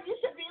come on, you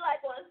should be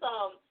on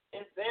some.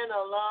 It's been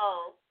a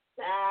long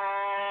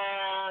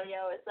time.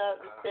 Yo, it's up.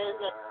 Yeah.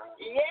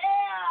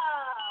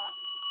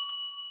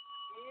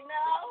 You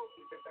know?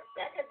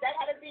 That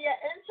had to be an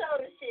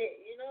intro to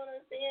shit. You know what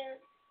I'm saying?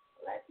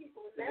 Let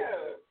people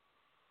know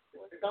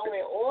what's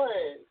going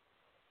on.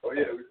 Oh,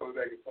 yeah, we're coming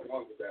back in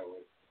 21 with that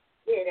one.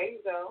 Yeah, there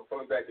you go.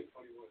 Coming back in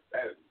 21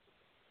 Saturday.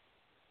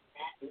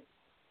 It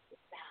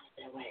sounds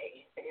that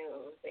way. You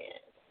know what I'm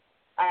saying?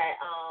 All right,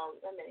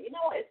 you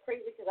know what? It's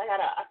crazy because I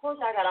told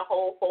you I got a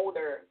whole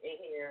folder in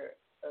here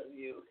of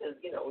you because,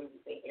 we've been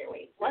sitting here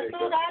waiting. What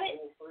still got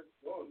it? You're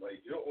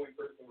the only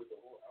person with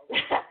the whole album.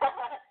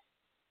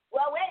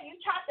 Well, wait, you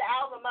chopped the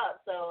album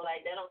up, so,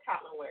 that don't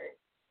count nowhere.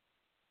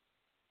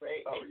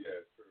 Right? Oh,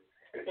 yeah, true.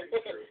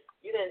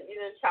 You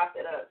didn't chop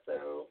it up,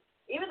 so.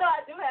 Even though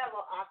I do have,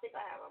 I think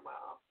I have them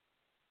all.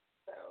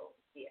 So,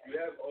 yeah. You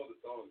have all the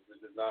songs, but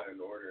just not in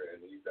order,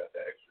 and then you got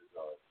the extra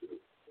songs, too.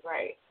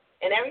 Right.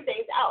 And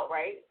everything's out,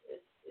 right?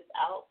 It's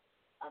out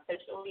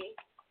officially,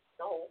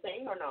 the whole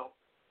thing, or no?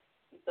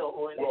 You still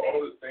holding it back?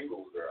 All the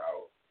singles are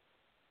out.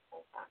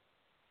 Okay.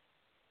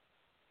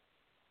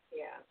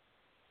 Yeah.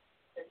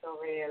 It's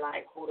over here,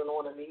 holding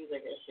on to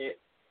music and shit.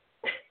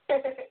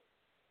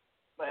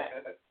 But,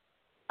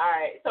 all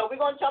right, so we're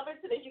going to jump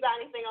into this. You got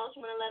anything else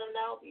you want to let them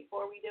know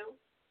before we do?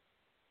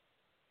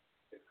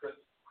 It's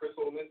Chris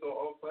Olmith on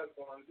all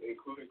platforms,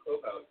 including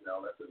Clubhouse now.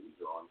 That's what he's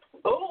on.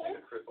 Oh.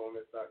 And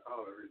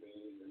ChrisOlmith.com, everything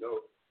you need to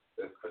know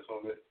that's Chris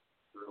Olmith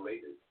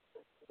related.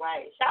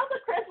 Right. Shout out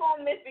to Chris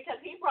Olmith because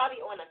he brought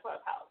you on the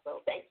Clubhouse,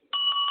 so thank you.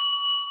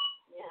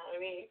 You know what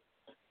I mean?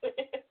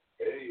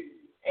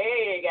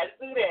 Hey, got to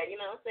do that, you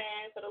know what I'm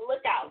saying? For the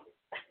lookout.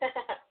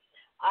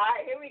 All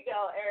right, here we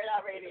go,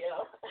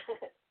 Airitoutradio.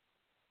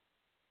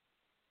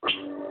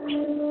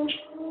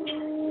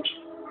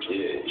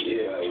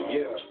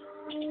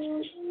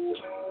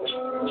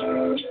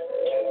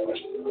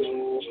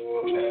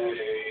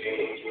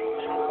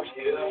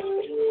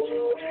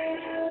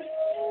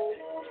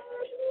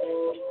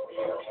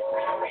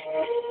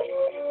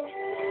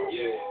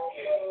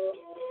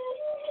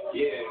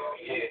 Yeah.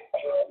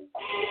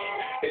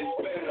 It's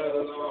been a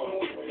long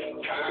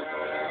time.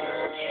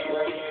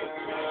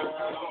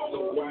 So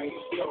why you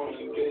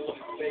stalling, bitch?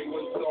 Say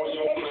what's on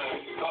your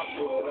mind. I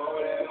put all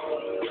that on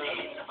the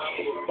line. I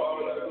put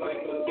ball up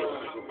like the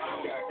line. I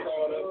got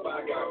caught up, I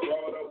got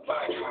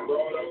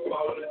brought up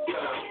all the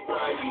time.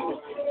 Why you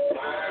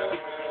lying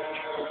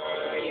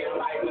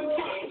like the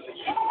time?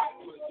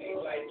 Pussy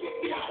like you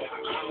got an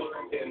hour,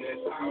 and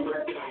it's hour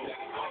done.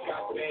 I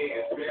got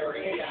fans,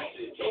 very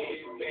active,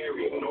 get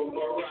married, no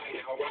more right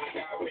now. I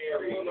got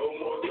married, no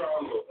more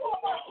drama.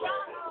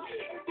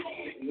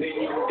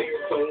 Nigga,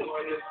 there's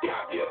someone to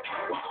stop you.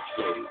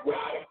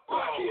 Why the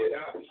fuck it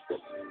up?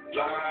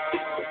 Fly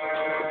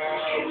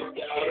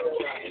without a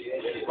rocket.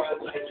 If I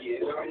like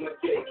it, I'ma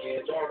take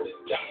it. All the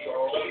dots are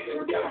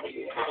open, got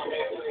it. I'm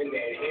in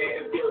that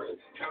head first.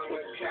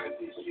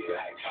 Kamikaze shit,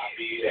 I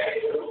copy that.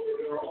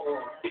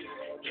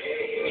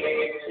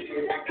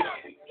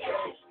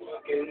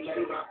 Fucking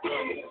let my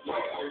money go.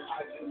 I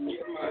just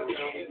get my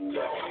numbers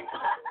going.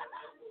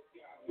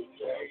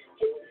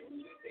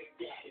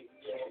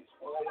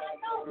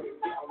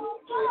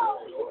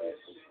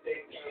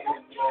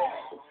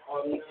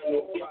 I'm not no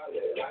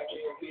pilot, I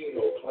can't be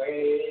no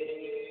plane.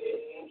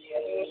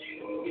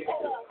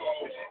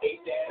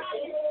 Ain't that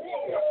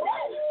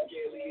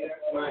Skelly,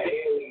 that's my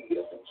alien.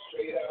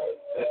 Straight out,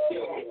 that's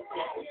still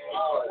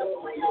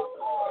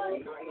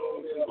not no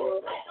member.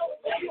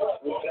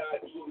 What I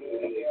do to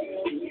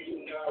niggas, do you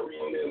not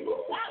remember?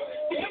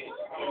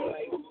 I'm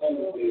like, ooh,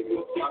 nigga,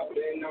 I've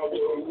been out with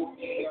a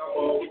movie, I'm a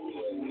ooh,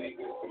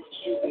 nigga.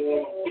 You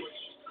want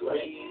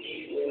great,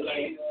 even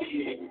like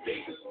this,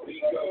 niggas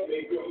speak up,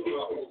 make them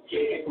up.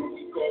 Yeah,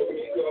 we go,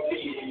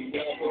 me,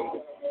 never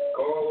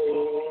go.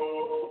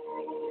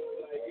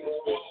 Like it's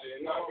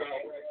fishing, I got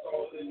racks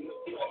all in the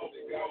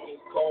plastic. I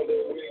just call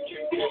it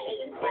making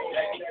kitchen. Bring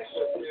that cash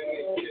up in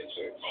the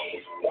kitchen.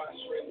 Watch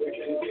with the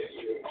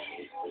condition.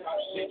 Top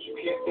shit, you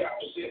can't stop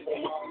shit for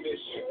my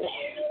mission.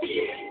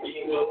 Yeah,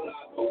 you a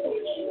lot, but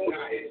what you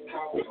not is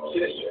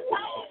competition.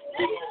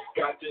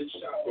 Got this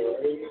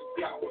chopper in the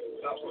copper,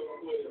 chopper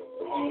with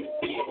him.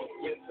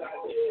 Yes, I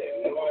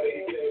did. No,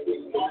 they said we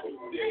know you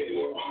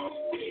did.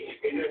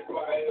 And if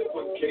I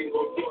ever came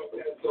before,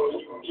 that's all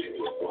you get.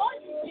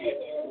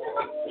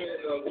 It's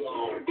been a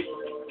long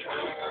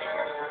time.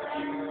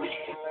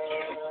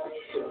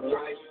 So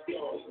why you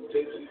don't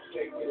just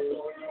take it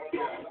on your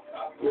mind? I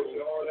put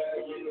all that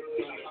in the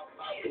line.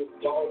 I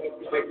put all the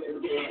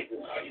places in.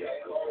 I got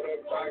caught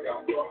up, I got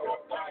brought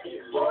up, I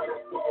get brought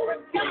up all the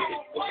time.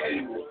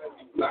 And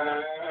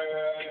lying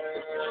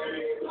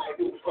like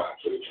a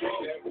prophet,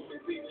 that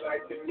pussy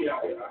like the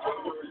yacht.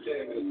 I'm a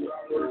dentist,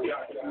 I'm a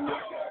doctor, I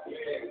got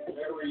fans,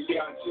 Mary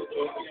got you,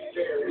 don't get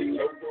married,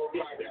 no more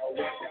rock out, I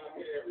got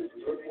married,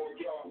 no more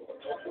drama,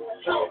 no more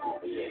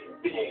trouble. You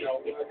know,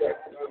 I got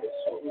another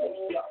swim of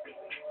stock.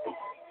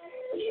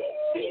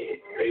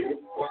 Baby,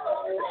 why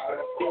I got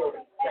a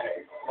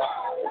quarterback? Why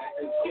I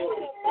can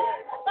quarterback?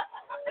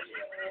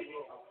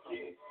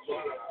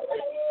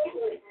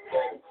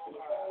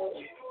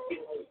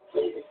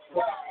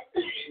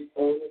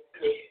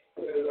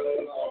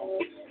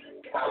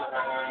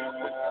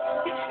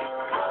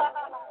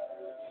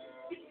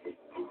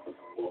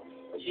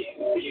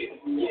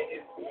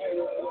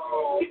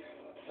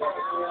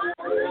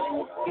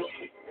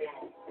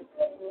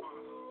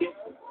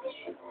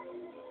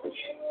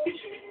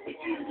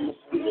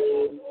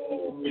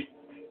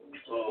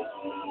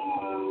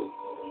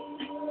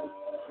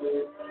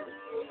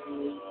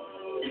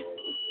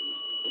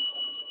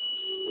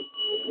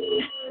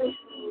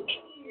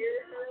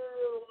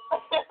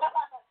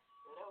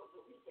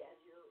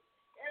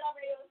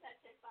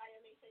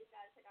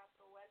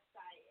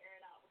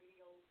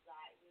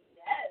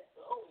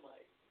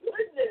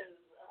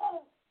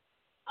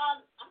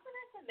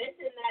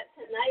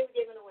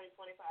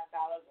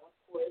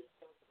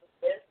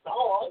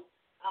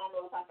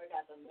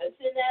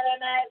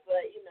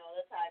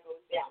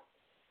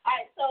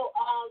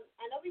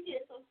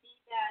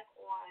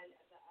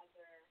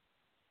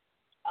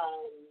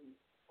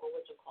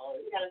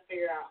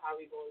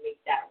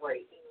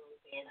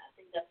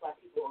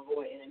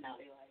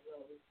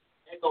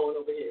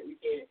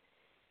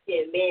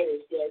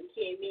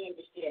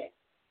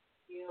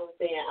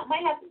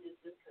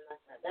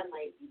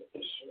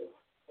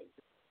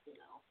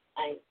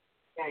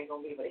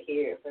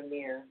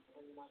 engineer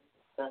and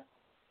stuff.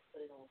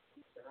 Put it on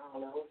speaker. I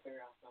don't know. We'll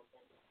figure out something.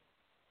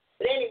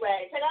 But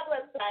anyway, check out the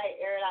website,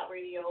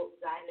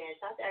 airitoutradio.net.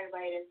 Shout out to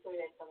everybody that's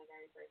tuning in for the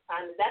very first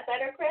time. Is that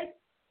better, Chris?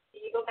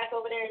 Can you go back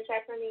over there and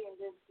check for me and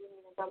just give me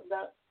the thumbs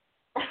up?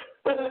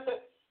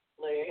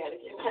 Look, I got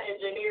to get my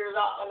engineers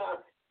on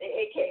the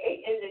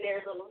AKA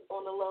engineers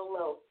on the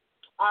low.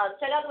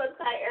 Check out the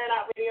website,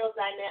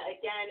 airitoutradio.net.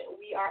 Again,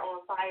 we are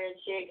on Fire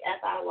Chick,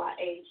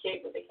 FIYA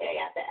Chick with a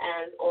K at the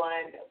end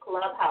on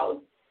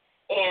Clubhouse.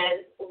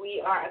 And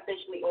we are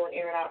officially on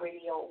Air It Out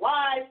Radio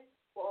Live.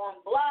 We're on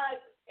Blog.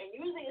 And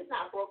usually it's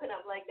not broken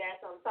up like that,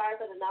 so I'm sorry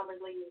for the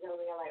numbers, ladies and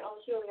gentlemen. You're like, oh,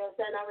 she only got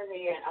 10 numbers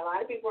in. A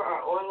lot of people are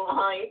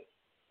online,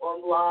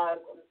 on blogs.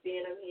 I'm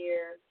seeing them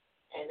here,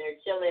 and they're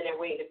chilling and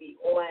waiting to be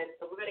on.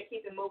 So we're going to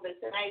keep it moving.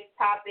 Tonight's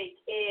topic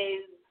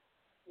is,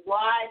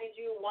 why did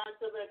you want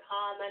to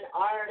become an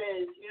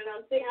artist? You know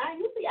what I'm saying? I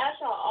usually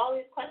ask y'all all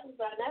these questions,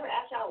 but I never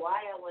ask y'all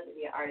why I wanted to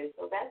be an artist.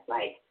 So that's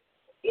like,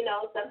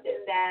 something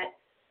that,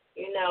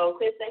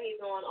 Chris said he's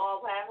on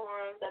all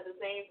platforms at the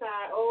same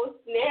time. Oh,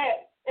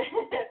 snap.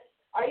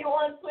 Are you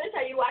on Twitch?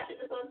 Are you watching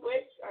this on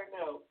Twitch or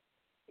no?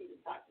 He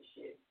just talking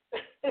shit.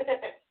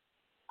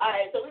 All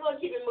right, so we're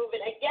going to keep it moving.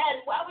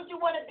 Again, why would you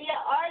want to be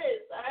an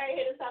artist? All right,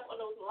 hit us up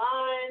on those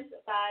lines,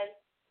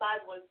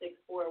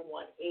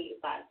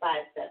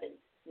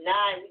 516-418-5579.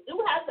 We do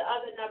have the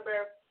other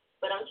number,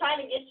 but I'm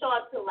trying to get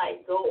y'all to,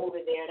 go over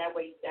there. That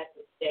way you got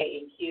to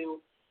stay in queue,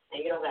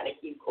 and you don't got to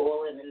keep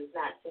calling, and it's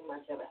not too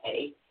much of a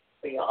headache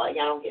for y'all.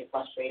 Y'all don't get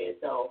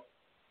frustrated. So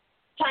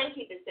trying to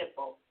keep it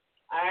simple.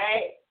 All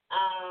right?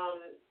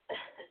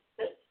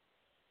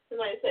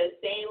 Somebody says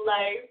stay in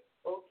life.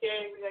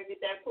 Okay, we're gonna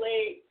get that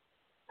played.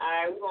 All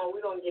right,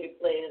 we're gonna get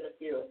it played in a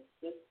few.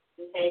 Just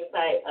hang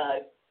tight.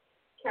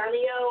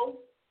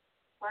 Carmio.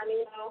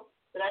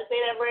 Did I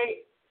say that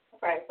right? I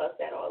probably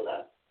fucked that all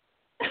up.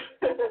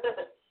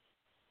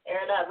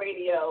 Air It Out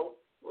Radio.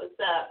 What's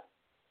up?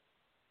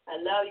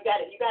 Hello, you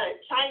gotta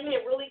chime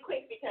in really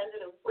quick because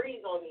it'll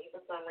freeze on me for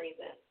some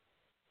reason.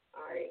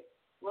 All right,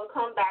 we'll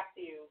come back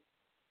to you.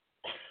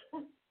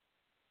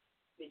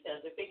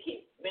 Because if it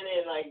keeps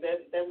spinning like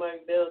that, then my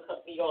bill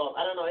cut me off.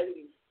 I don't know, it'll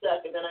be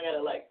stuck, and then I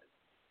gotta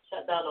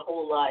shut down the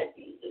whole live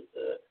feed just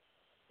to,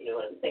 you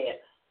know what I'm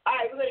saying. All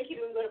right, we're gonna keep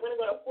it. We're gonna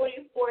go to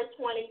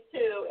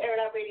 4422 Air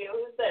It Out Radio.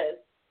 Who's this?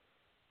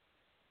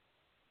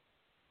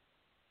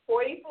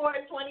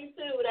 4422.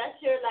 That's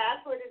your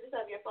last word. Or just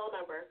have your phone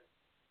number.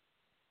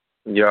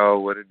 Yo,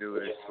 what it do?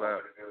 It's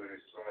Slap.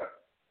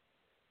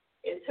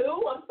 It's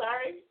who? I'm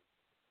sorry.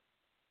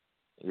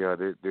 Yeah,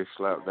 this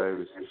Slap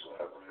Davis.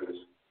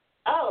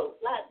 Oh,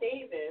 Slap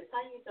Davis.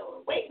 How you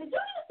doing? Wait, did you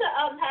used to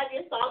have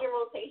your song in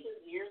rotations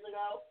years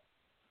ago?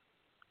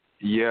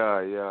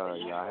 Yeah.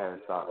 I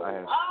had stopped. I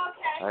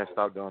had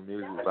stopped doing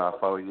music about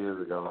 4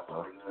 years ago.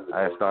 So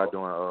I had started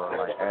doing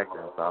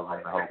acting. So I was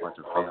in a whole bunch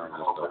of films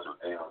and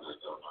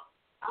stuff.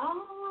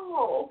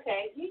 Oh,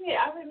 okay.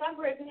 Yeah, I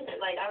remember it. I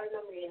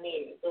remember your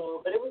name.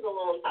 So, but it was a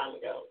long time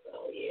ago.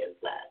 So yeah,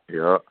 Slap.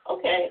 Yeah.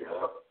 Okay.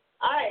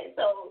 All right,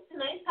 so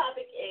tonight's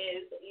topic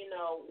is,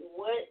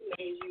 what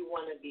made you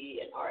want to be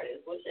an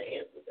artist? What's your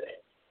answer to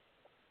that?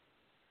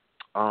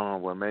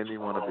 What made me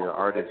want to be an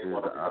artist is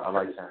I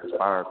like to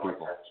inspire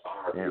people,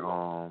 and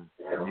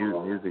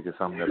music is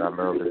something that I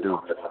love to do.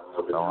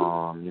 So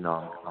I'm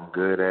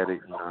good at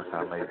it. So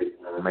I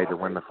made the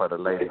winner for the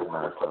ladies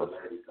now. So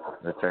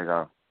let's take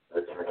off.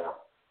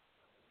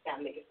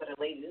 Gotta make it for the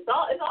ladies. It's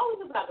always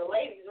about the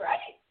ladies,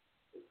 right?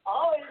 It's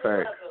always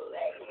about the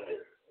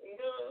ladies. You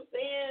know what I'm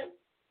saying?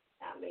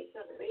 I'll make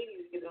sure the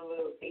ladies get a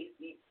little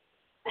tasty.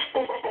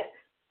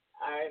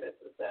 All right, that's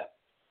what's up.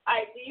 All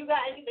right, do you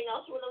got anything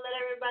else you want to let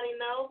everybody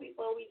know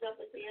before we jump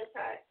into your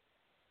track?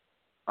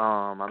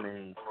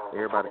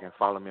 Everybody can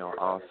follow me on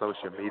all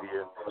social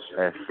media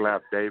at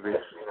Slap Davis,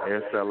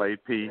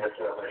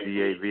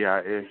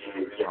 SLAPDAVIS.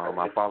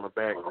 I follow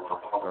back.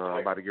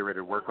 I'm about to get ready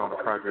to work on the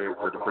project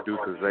with the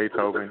producer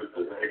Zaytoven.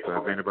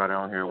 So if anybody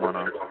on here want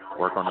to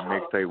work on the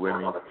mixtape with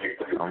me,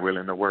 I'm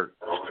willing to work.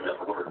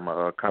 I'm going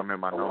to comment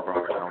my number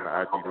on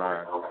the IG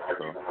Live.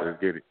 So let's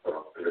get it.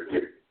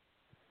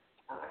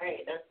 All right,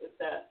 that's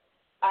what's up.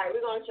 All right,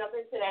 we're going to jump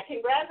into that.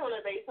 Congrats on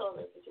the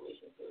Zaytoven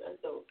situation, too. That's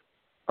dope.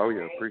 Oh,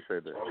 yeah,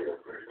 appreciate that.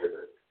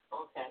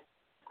 Okay.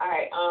 All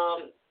right,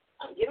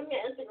 give them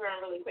your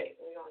Instagram really quick,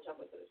 and we're going to jump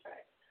into the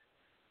track.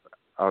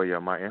 Oh, yeah,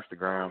 my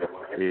Instagram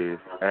is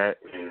at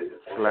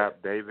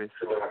Slap Davis,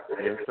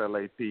 SLAPDAVIS.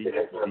 Okay.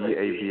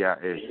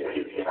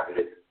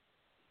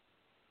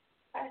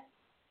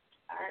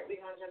 All right,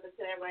 we're going to jump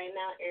into that right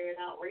now. Air It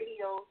Out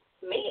Radio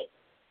Mix.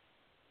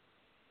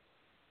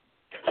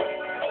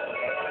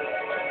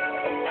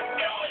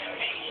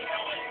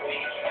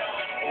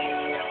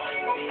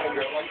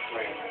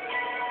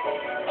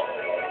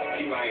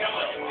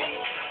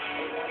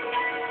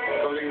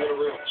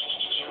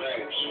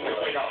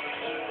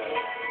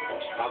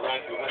 I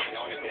ride through hunting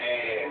on his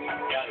ass.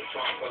 Got a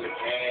trunk full of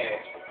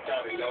cash.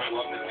 Charlie low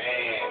up the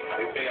man.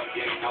 They say I'm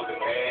getting out the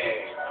bag.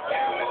 Got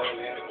a hole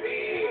in the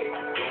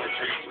bed. Doing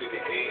tricks with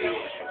the head.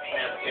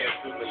 Snapchat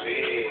super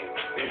lit.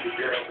 Baby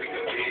girl, we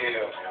can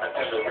deal. I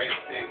tell her ready,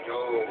 set,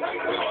 go.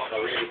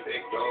 I'm ready,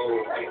 set,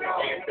 go.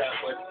 Can't stop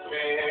what you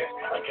man.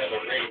 I tell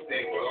her ready,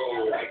 set, go.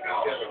 I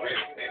tell her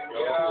ready, set,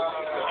 go.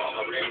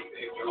 I'm ready,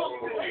 set, go.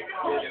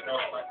 You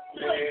know my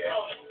man.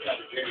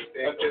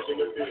 I'm just in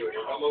the field.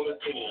 I'm on the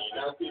team.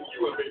 Now see you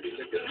and baby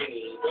look at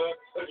me.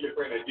 But look your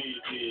friend at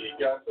DG.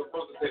 Got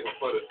supposed to take him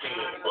for the team.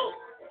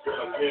 Girl,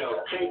 I'm down,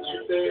 can't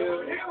you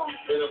tell?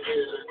 Been up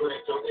here to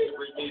grant your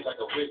every need like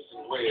a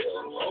wishing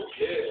well. Oh,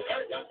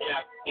 yeah. Y'all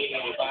stop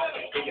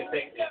anybody, see you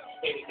sexy.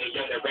 Anything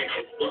you're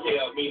directed, you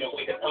tell me the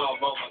way to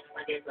calm moment.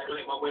 I guess I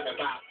claim my winner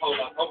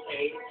bipolar.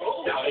 Okay,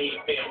 y'all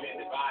ain't been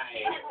in the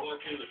vibe. Want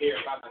you to hear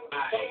about my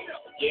side.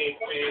 Yeah,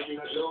 man,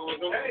 you can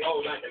lose them. Oh,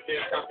 like a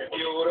desktop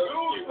computer.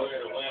 You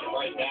will win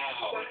right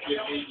now.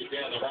 You need you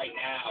down right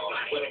now.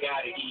 What I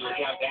gotta give you a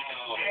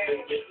countdown.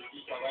 Let's get the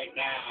deeper right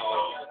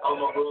now. I'm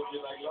gonna rule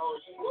you like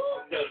lotion.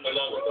 Cause my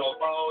love is so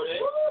folded.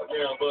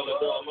 Girl,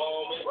 bullets are a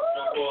moment.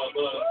 No boy,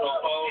 bullets so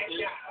folded.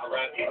 I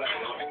ride the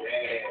line on the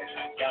gas.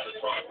 Got a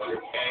trunk full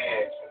of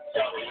cash.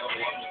 Y'all know I'm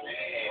the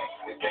man.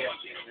 They say I'm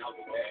getting out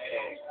the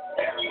bag.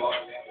 Every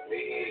morning in the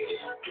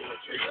bed.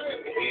 Doing tricks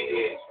in the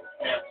head.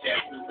 Snapchat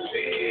through the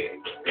bed.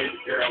 Baby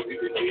girl, we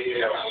can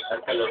deal.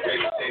 I tell her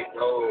ready, take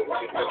go.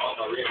 I tell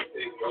her ready,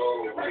 take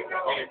go.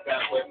 Can't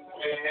stop what you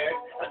man.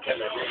 I tell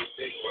her ready,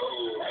 take go.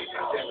 I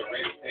tell her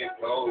ready, take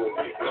go.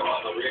 Tell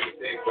her ready,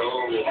 take go.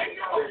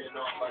 Girl, you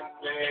know I'm like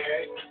a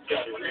man.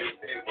 Tell her ready,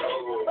 take go.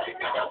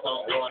 Got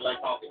something growing like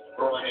coffee,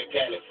 growing in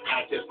Cali.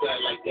 I just felt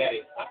like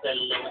daddy. I fell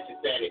in love with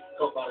your daddy.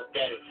 Coke out of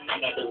static.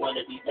 I'm not the one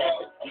to be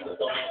tapping. You was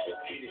so happy.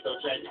 You was so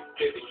tragic.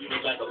 Baby, you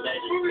was like a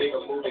magic.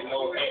 Nigga moving,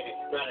 no habit.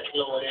 Trying to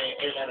slow it in.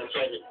 Atlanta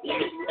traffic.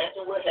 That's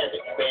what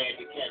habit. Bad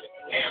to cabin.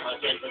 And my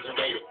change was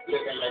rated.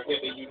 Looking like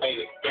baby, you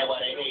made it. That's why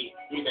they hate.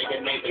 You make a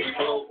name, but you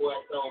blow boy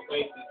so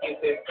basic.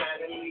 Get that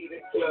time to leave the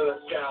club,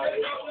 shout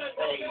it.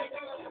 Hey,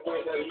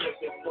 we're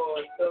looking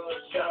for a thug,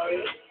 shout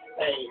it.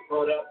 Hey,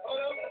 hold up.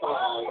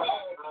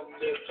 I'm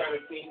just trying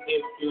to see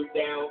if you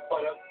down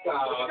for the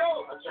cause.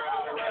 I'm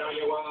trying to run on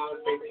your walls,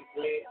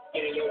 basically,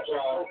 get in your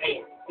jaw.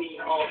 Hey, see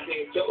all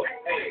things, yo.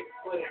 Hey,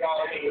 put it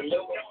all in your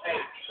look.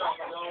 Hey, talk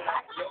along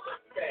like your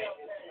say.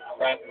 I'm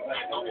rapping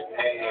like on his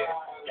ass.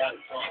 Got a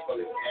trunk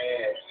full of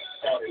ass.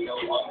 Shout it low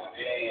on the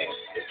man.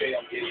 They say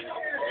I'm getting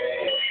on his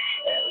ass.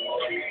 Having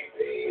more in his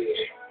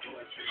bed.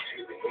 Doing tricks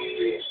with the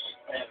head.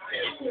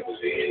 Snapchat with the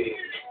leg.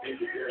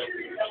 Baby girl,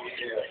 baby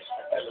girl.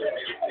 I tell her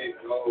ready, take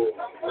go.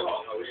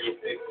 I'm ready,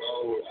 take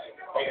go.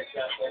 Can't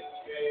stop what you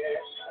said.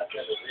 I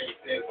tell her ready,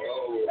 take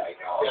go. I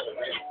tell her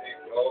ready, take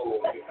go.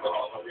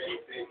 I'm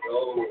ready, take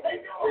go.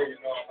 Girl, you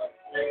know I'm like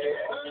a man.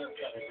 I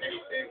tell her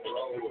ready, take go.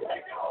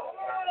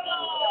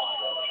 Hello?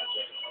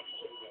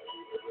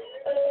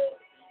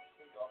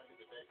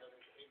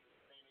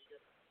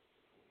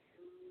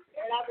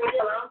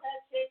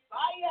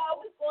 Fire,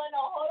 what's going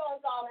on? Hold on,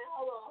 darling.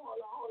 Hold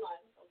on.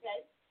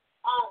 Okay.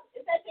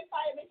 It's that chick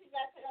fire. Make sure you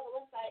guys check out the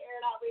website,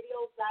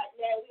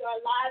 airitoutradio.net. We are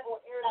live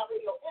on Air It Out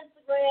Radio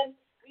Instagram.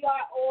 We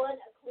are on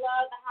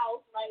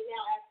Clubhouse right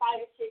now at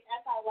Fire Chick,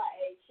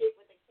 FIYA Chick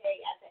with a K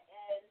at the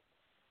end.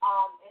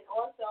 And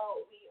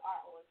also we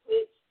are on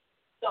Twitch.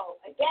 So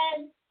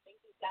again, make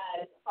sure you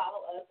guys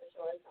follow us and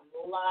show us some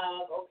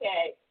love.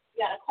 Okay.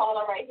 We got a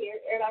caller right here,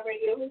 Air It Out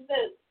Radio. Who's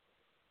this?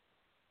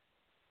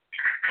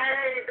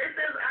 Hey, this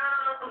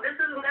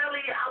is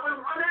Melly. I was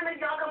wondering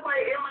if y'all can play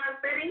In My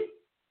City.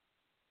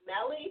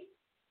 Melly?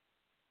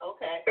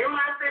 Okay. In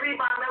My City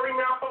by Melly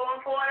Mel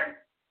 414.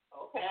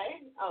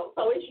 Okay. Oh,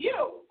 so it's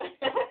you.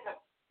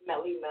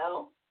 Melly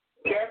Mel.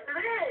 Yes,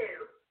 it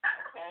is.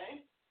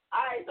 Okay.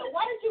 All right, so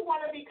why did you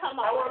want to become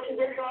a I want to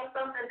get on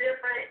something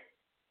different.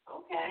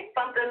 Okay.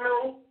 Something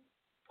new.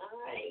 All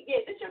right.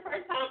 Yeah, this is your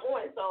first time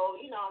on, so,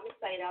 I'm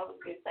excited. I was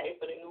excited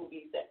for the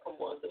newbies that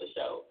come on to the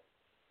show.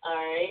 All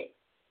right.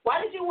 Why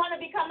did you want to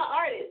become an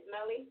artist,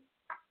 Melly?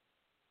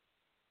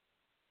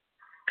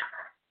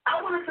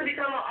 I wanted to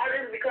become an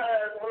artist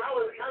because when I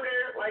was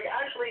younger, like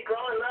actually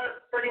growing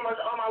up pretty much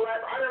all my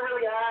life, I didn't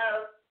really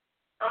have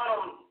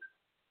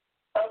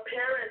a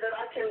parent that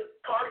I can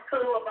talk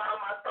to about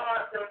my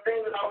thoughts and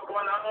things that I was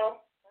going on.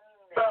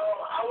 So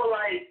I would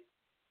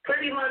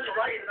pretty much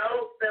write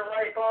notes and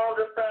write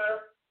poems and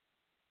stuff,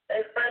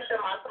 expressing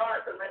my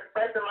thoughts and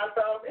expressing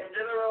myself in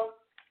general.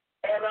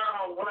 And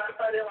when I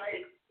started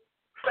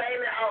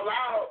saying it out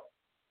loud,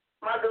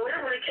 my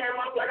delivery came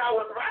off like I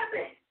was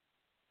rapping.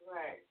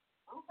 Right.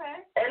 Okay.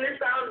 And it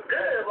sounds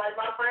good. Like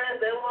my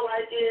friends, they will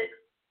like it.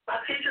 My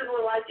teachers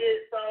will like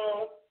it.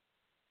 So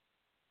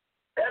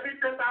ever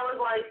since I was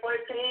 14,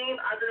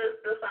 I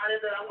just decided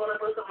that I'm going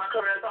to pursue my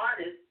career as an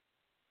artist.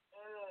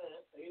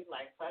 So you're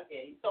like, fuck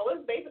it. So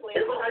it's basically...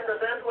 It's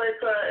the best way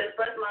to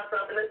express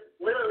myself, and it's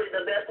literally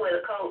the best way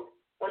to cope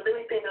with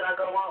anything that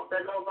goes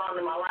on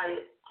in my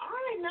life. All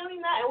right, Melly.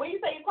 And where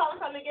you say you're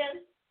calling from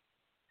again?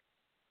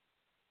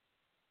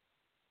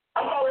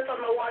 I'm calling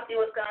from Milwaukee,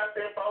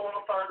 Wisconsin,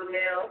 415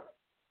 Mill.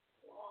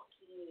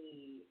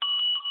 Milwaukee.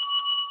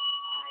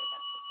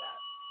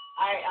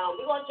 All right,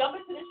 we're going to jump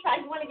into this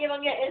track. You want to get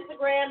on your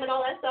Instagram and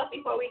all that stuff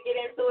before we get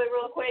into it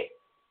real quick?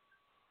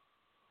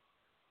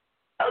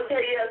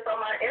 Okay, yeah, so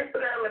my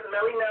Instagram is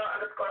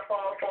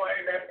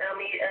MellyMel_414. That's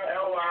MELLY_414.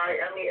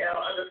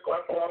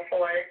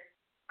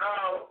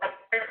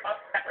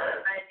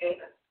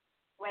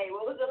 Wait,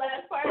 what was the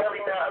last part?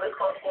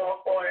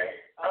 MellyMel_414.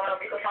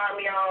 You can find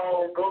me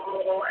on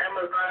Google,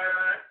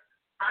 Amazon,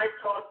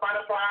 iTunes,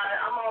 Spotify.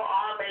 I'm on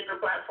all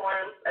major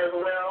platforms as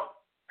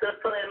well.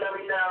 Just put in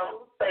Melly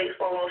Mel space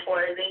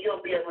 414, and then you'll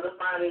be able to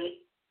find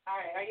me. All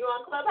right, are you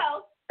on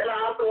Clubhouse? And I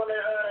also want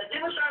to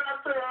give a shout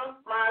out to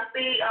my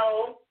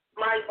CEO,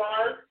 Mike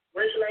Boss,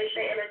 Rich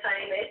Nation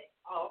Entertainment.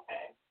 Oh,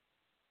 okay.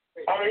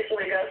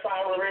 Obviously, got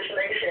signed with Rich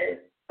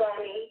Nation,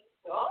 Sony,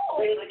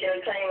 Music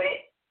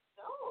Entertainment.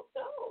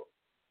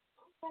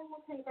 Okay,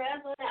 well,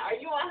 congrats on that. Are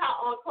you on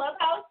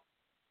Clubhouse?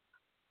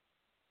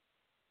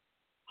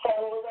 What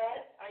was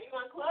that? Are you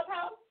on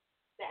Clubhouse,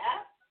 the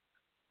app?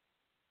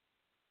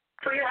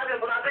 So, yeah,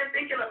 but I've been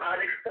thinking about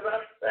it because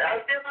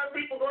I still have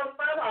people going to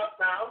Clubhouse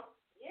now.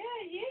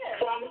 Yeah.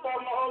 So I'm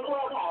starting my own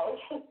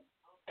Clubhouse.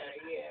 Okay,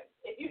 yeah.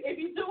 If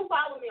you do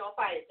follow me on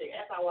Fire Chick,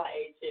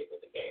 SIYA Chick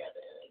with the K at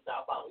the end,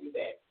 I'll follow you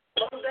back.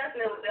 Most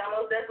definitely, I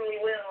most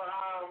definitely will.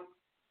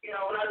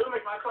 When I do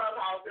make my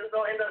Clubhouse, it's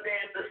going to end up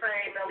being the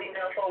same Melly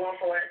Mel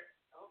 414.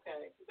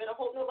 Okay. You better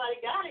hope nobody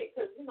got it,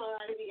 because,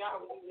 I be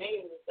out with these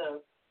names and stuff.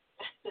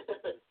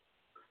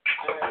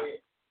 All right.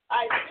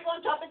 So we're going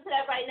to jump into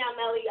that right now,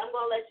 Melly. I'm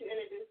going to let you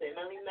introduce it.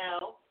 Melly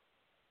Mel.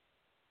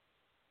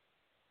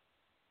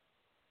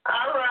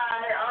 All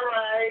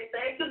right.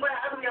 Thank you for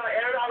having me on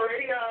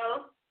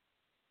Airitoutradio.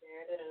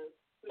 There it is.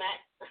 Smack.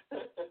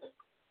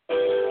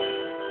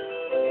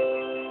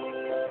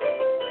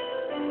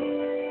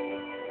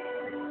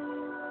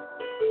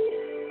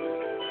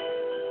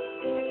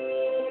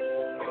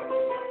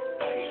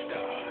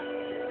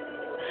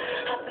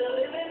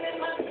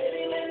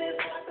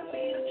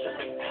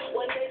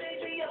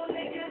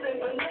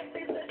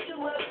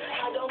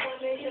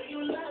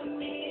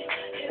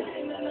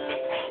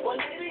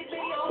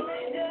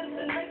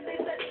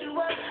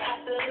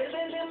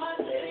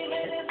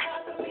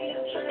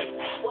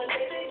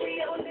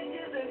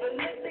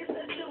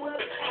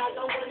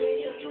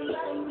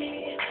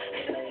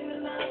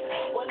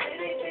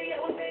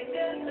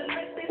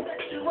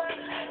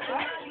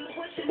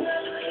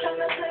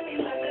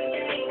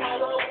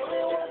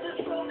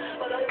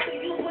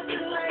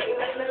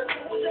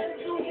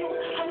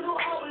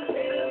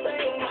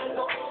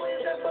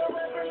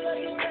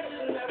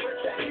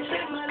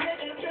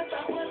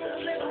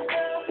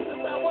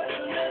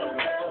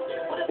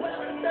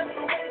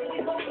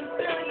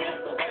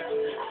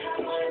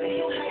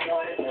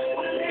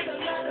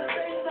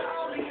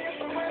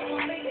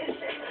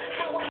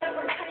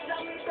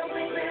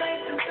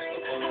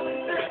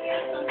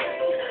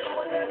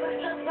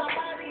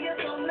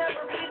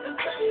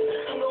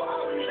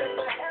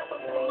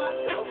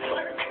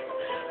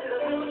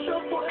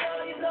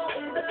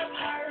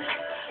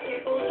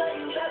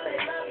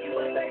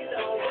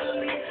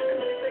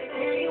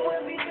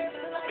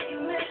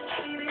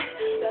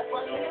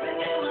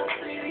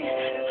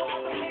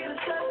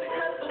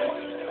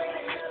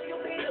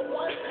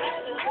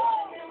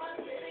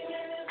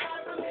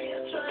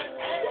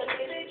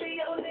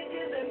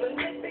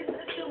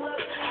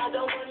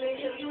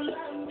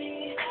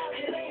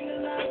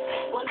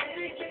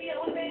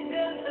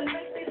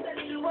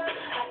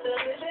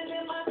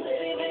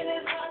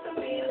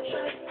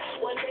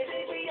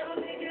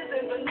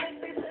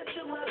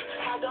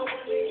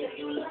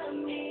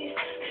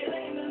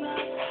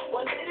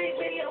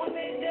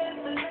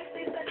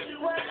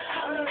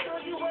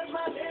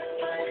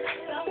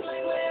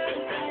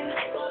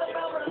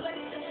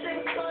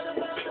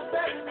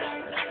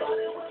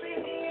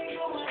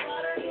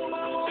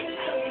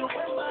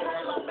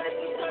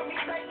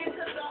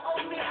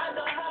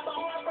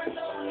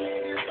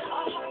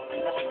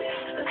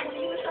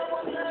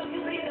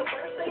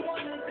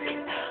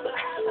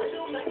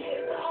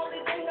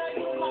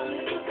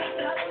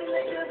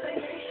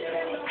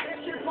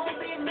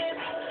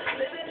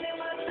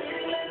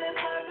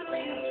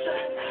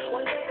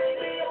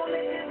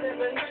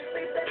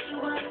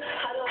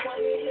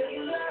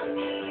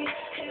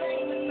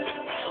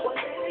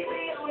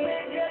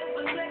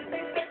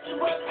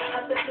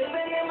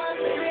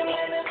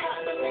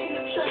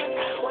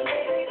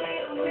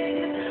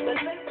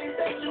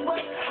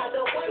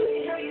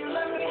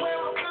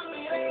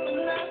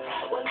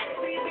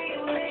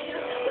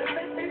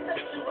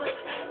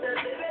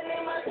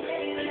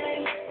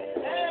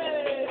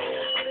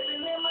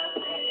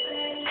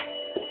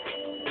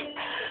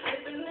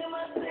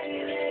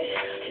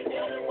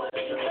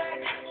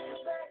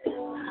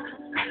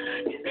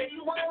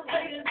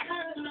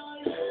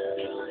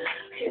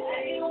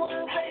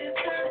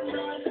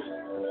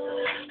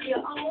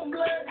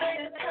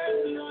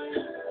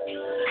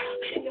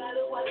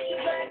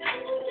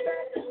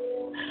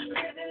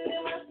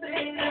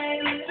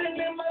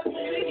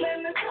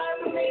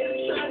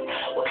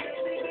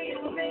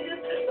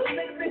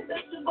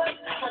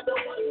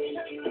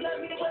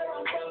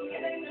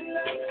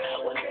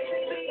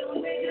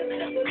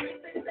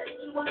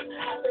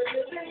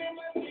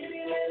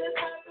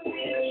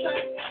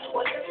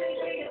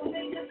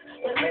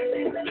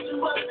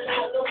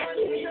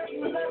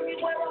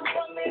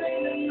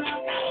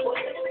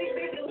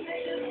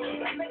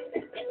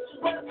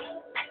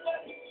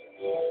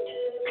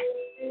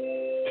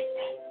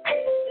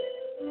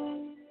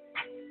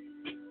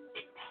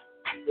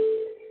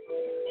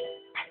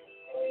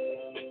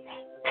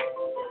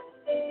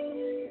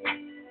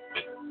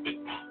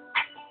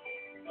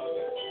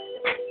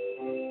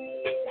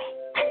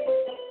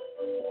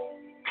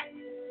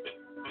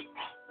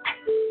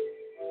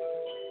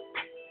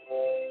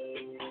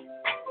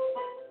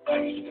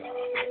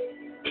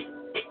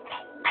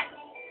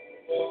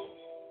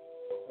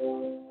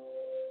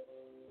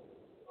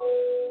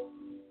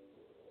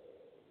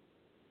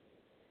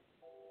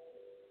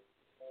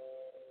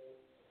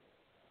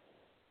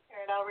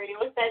 Radio.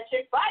 It's that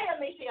chick fire.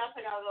 Make sure y'all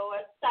check out the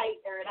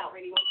website,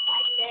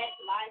 Airitoutradio.net.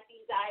 Live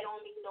feed died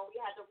on me. You know, we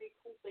had to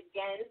recoup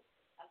again.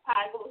 As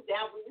time goes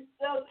down, we're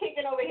still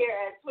kicking over here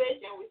at Twitch,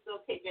 and we're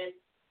still kicking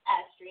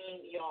at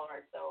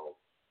StreamYard. So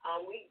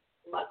we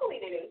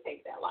luckily they didn't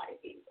take that live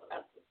feed, so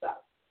that's what's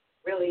up.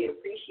 Really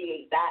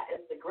appreciate that,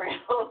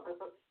 Instagram.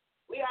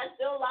 We are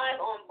still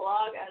live on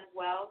blog as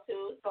well,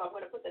 too, so I'm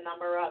going to put the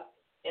number up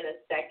in a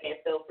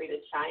second. Feel free to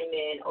chime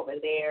in over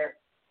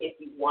there if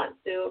you want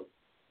to.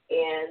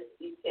 And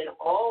you can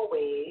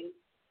always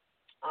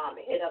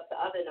hit up the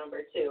other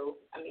number, too.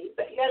 I mean, you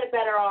got a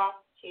better off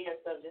chance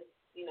of just,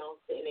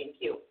 sitting in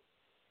queue.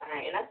 All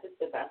right, and that's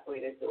just the best way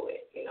to do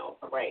it,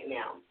 for right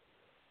now.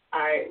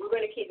 All right, we're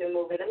going to keep it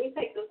moving. Let me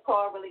take this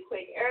call really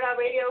quick.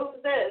 Airitoutradio, Radio, who's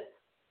this?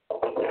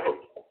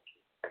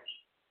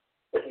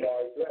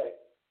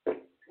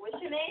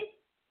 What's your name?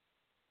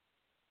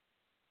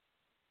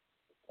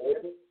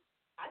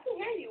 I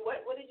can hear you.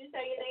 What did you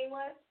say your name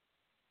was?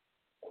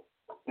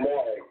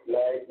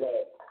 Larry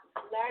Black.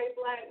 Larry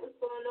Black, what's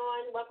going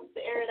on? Welcome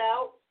to Air It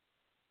Out.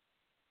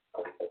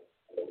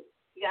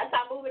 You gotta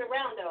stop moving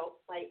around though,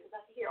 because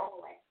I can hear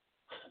all that.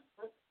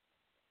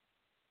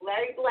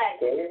 Larry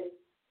Black.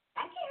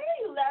 I can hear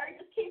you, Larry.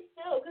 Just keep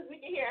still, because we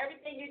can hear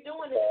everything you're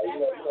doing in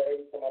the background.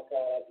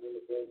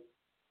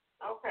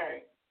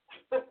 Okay.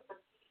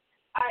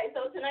 All right.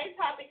 So tonight's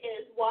topic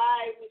is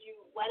why did you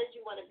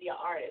want to be an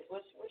artist?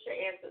 What's your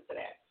answer to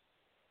that?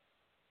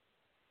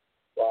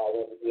 Why I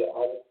want to be an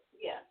artist?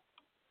 Yeah.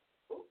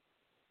 Ooh.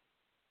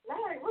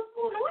 Larry, what's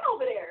going on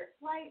over there?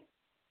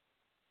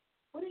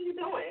 What are you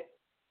doing?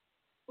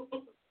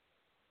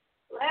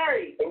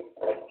 Larry. Can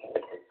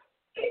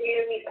you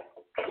hear me?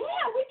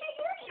 Yeah, we can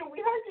hear you. We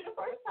heard you the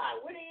first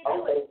time. What are you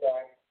I'm doing? so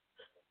sorry.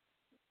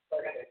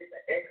 It's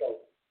an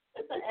echo.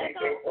 It's an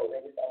echo?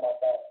 Every time I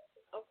talk.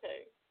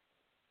 Okay.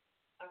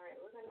 All right,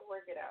 we're gonna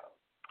work it out.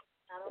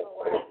 I don't know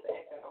why it's an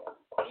echo.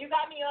 You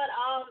got me on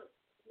I'm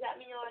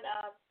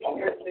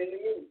listening to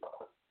you.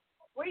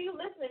 Where are you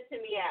listening to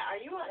me at? Are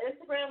you on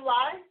Instagram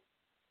Live?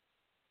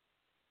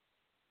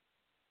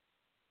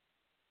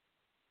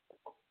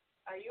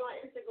 Are you on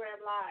Instagram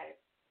Live?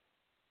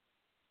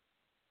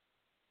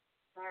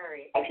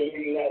 Sorry. I can hear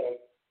you now.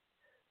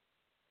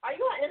 Are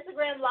you on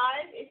Instagram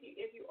Live?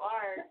 If you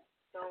are,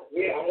 don't.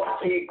 Yeah, I'm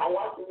watching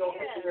on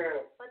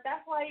Instagram. But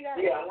that's why you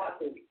gotta. Yeah, I'm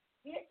watching you.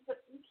 Yeah,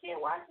 but you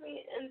can't watch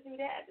me and do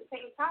that at the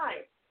same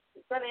time.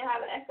 It's gonna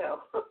have an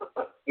echo.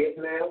 Yes,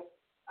 ma'am.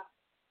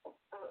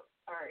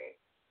 All right.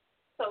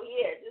 So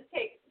yeah, just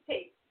take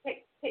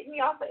me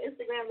off of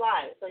Instagram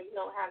Live so you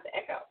don't have the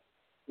echo.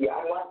 Yeah,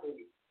 I'm watching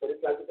you, but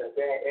it's like it's a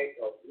bad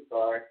echo. I'm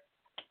sorry.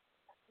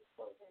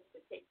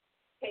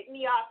 Take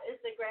me off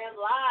Instagram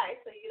Live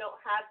so you don't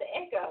have the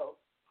echo.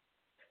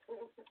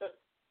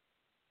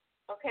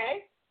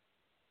 Okay?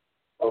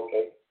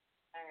 Okay.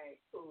 All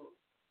right, cool.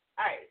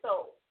 All right,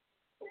 so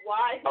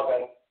why?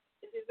 Okay.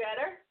 Is it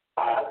better?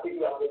 I see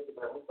you on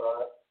Instagram. I'm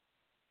sorry.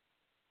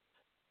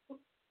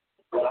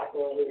 But I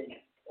can't hear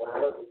you.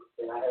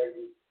 And I heard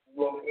you. You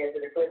want me to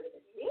answer the question?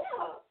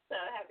 Yeah. So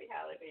happy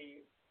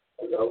holidays.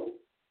 Hello?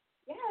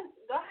 Yes,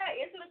 go ahead.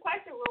 Answer the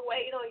question. We're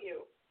waiting on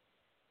you.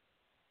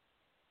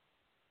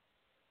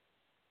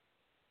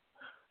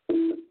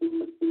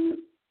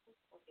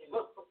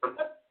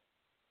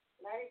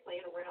 Larry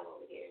playing around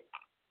over here.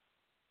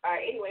 All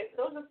right, anyway,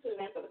 for those of us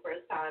tuning in for the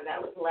first time,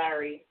 that was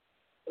Larry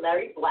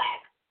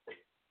Black.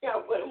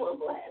 I'll put him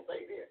on blast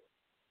right there.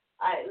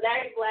 All right,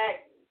 Larry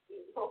Black,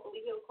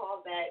 hopefully he'll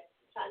call back,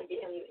 trying to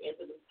get him to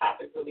answer this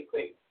topic really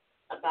quick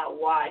about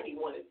why he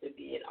wanted to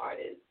be an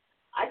artist.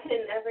 I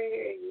can never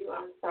hear you.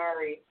 I'm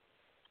sorry.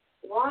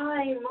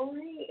 Why,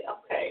 Marie?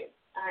 Okay.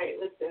 All right,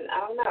 listen,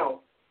 I don't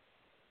know.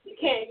 You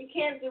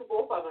can't do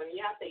both of them.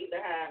 You have to either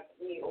have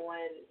me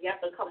on, you have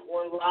to come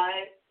on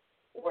live,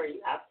 or you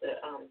have to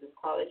just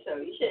call the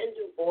show. You shouldn't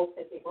do both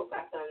because people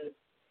got some,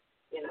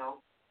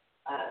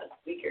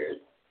 speakers.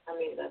 I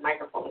mean, the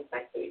microphones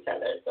next to each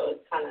other. So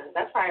it's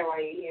that's probably why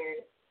you're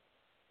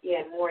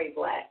hearing, Maury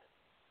Black.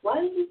 Why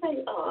did you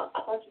say,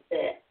 I thought you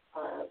said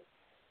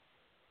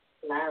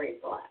Larry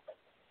Black.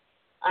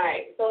 All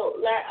right, so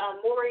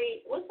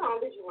Maury, what song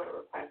did you want to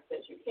request?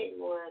 Since you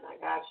came on, I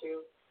got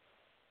you.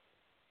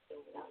 We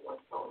got one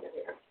phone in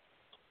here.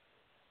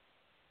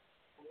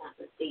 I'm not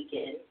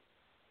mistaken.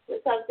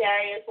 What's up,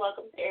 Darius?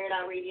 Welcome to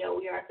Airitoutradio.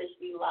 We are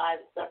officially live.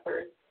 It's our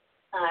first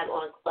time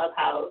on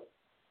Clubhouse.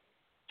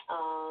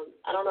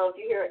 I don't know if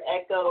you hear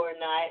echo or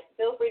not.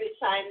 Feel free to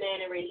chime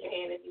in and raise your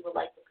hand if you would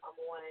like to come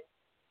on.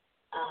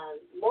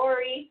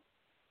 Maury,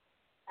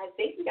 I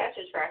think you got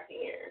your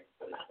tracking here, if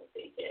I'm not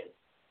mistaken.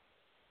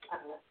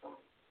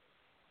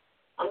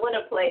 I'm going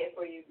to play it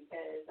for you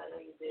because I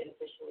know you did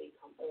officially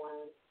come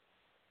on.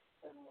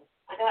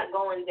 I got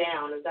Going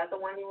Down. Is that the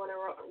one you want to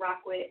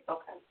rock with?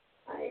 Okay.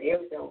 All right, here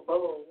we go.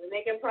 Boom. We're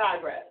making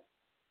progress.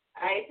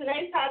 All right,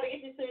 tonight's topic,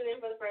 if you're tuning in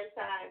for the first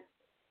time,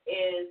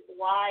 is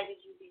why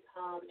did you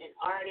become an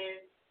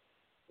artist?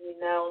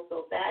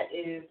 So that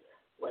is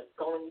what's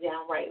going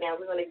down right now.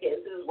 We're going to get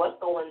into this What's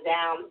Going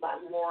Down by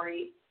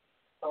Maury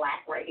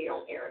Black right here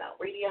on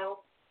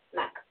Airitoutradio.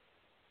 Not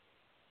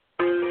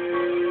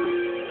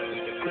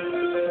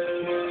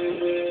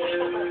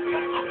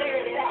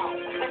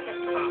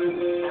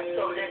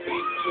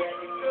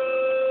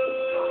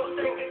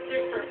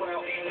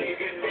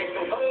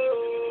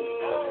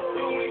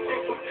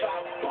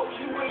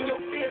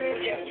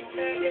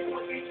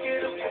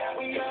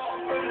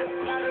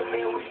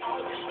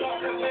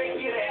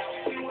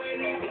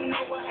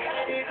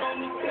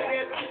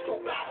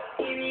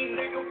Any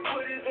nigga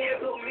put his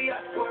hands on me, I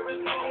swear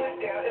it's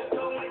going down, it's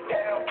going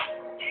down.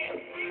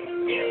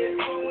 Yeah, it's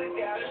going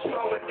down, it's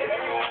going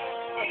down.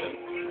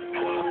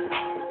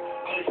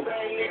 I'm the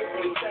same nigga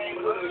from the same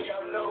hood,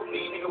 y'all know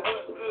me, nigga,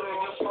 what's good?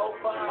 Your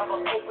 4-5, I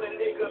open a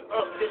nigga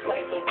up just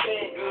like some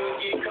tan good.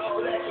 Get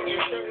cold action,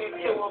 get turned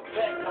into a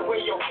pack,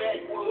 where your back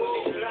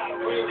wood. It's not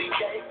really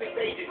gangsta,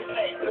 they just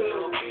act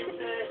good.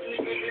 Bitch ass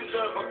niggas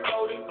deserve a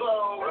golden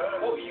blow.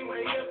 Boy, you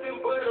ain't nothing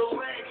but a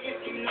rag if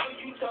you know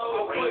you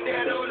told. Put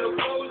that on the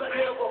clothes, I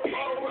never fold.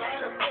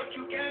 How the fuck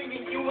you gang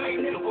and you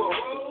ain't never roll?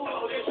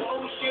 All this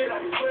whole shit, I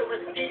swear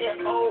it's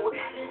getting old.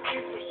 This is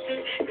some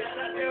shit that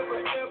I never,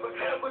 ever,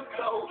 ever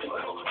told.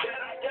 That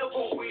I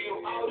ever will.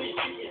 All this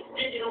shit is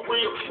getting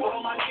real.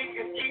 All my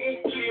niggas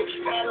getting killed.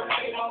 Gotta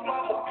pay my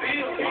mama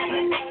bills.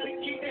 Gotta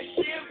keep this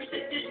shit, but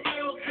this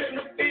bills in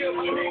the field.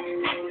 My niggas,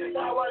 this is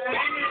how I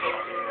live.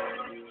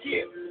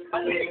 Yeah, my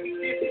niggas,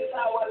 this is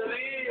how I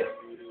live.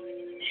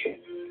 Yeah,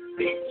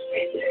 bitch,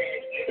 bitch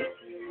ass nigga.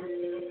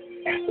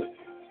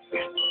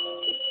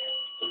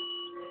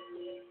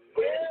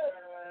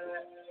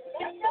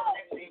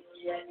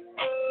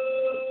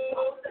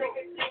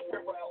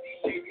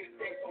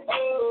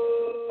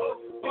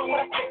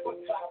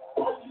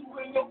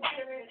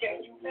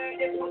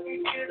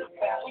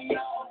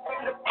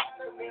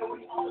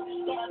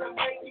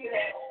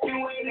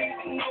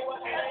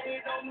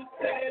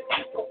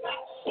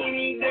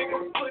 Any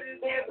nigga put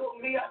his hands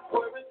on me, I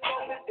swear it's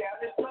going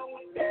down, it's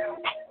going down.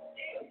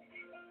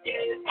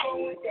 Yeah, it's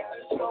going down,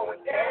 it's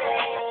going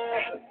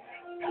down.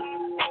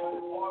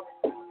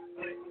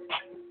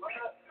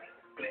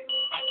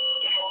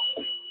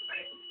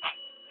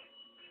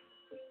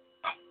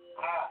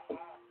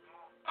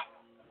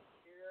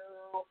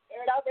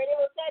 Airitoutradio Radio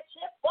with that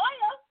chip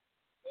fire.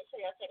 Make sure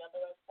y'all check out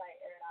the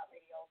website,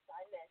 Airitoutradio.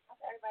 Shout out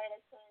to everybody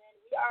that's tuning in.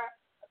 We are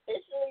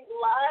officially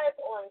live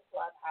on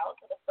Clubhouse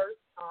for the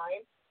first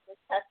time. Just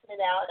testing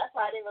it out. That's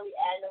why I didn't really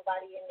add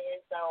nobody in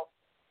there. So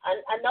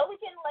I know we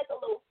getting like a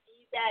little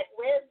feedback.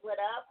 Wiz, what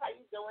up? How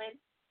you doing?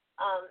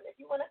 If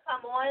you want to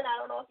come on, I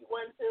don't know if you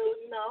want to,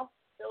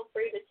 feel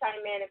free to chime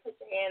in and put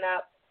your hand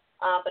up.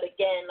 But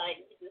again,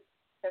 like, just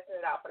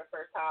testing it out for the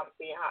first time,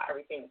 seeing how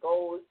everything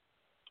goes.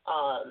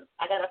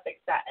 I got to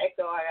fix that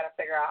echo. I got to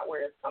figure out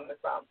where it's coming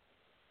from.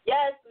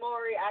 Yes,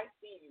 Maury, I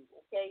see you,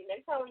 okay?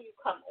 Next time when you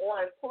come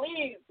on,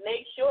 please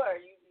make sure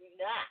you do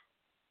not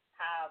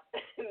have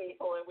me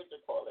holding with your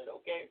toilet,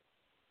 okay?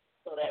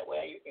 So that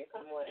way you can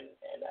come on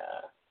and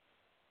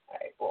all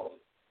right, boom.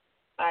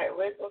 All right,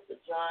 Wiz wants to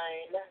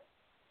join.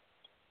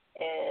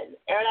 And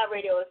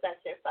Airitoutradio is that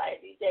shit fire.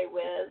 DJ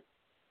Wiz,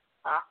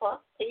 Papa,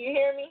 can you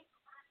hear me?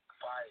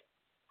 Fire.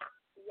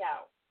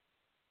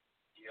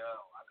 Yo,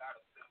 I got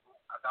a symbol.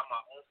 I got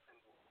my own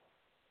symbol.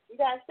 You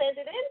gotta send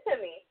it in to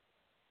me.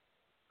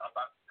 I'm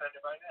about to send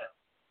it right now.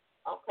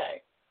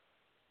 Okay.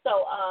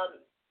 So,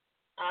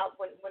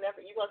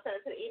 whenever you gonna send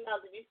it to the email,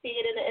 did you see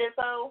it in the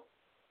info?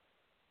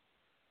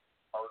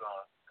 Hold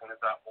on. As soon as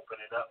I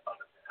open it up, I'm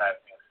gonna type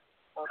in.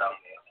 Okay.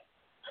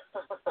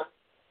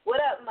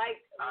 What up,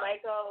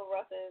 Michael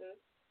Ruffin?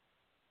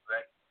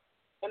 Ready?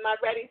 Am I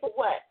ready for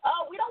what?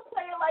 Oh, we don't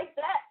play it like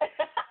that.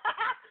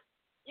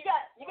 You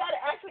got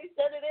to actually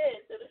send it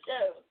in to the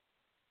show.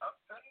 I'm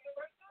sending it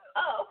right now.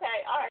 Oh,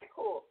 okay. All right,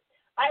 cool.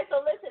 All right,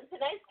 so listen,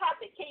 tonight's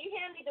topic. Can you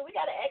hear me? Do we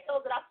got an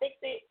echo? Did I fix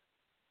it?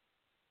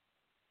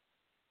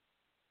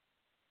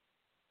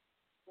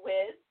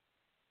 Wiz?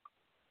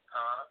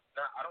 No,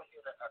 I don't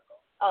hear the echo.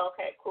 Oh,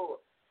 okay, cool.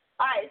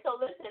 All right, so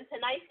listen,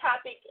 tonight's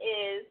topic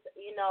is,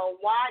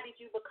 why did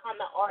you become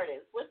an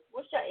artist?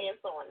 What's your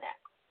answer on that?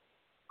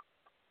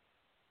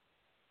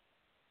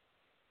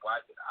 Why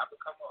did I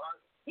become an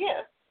artist?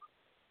 Yeah.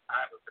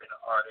 I haven't been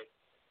an artist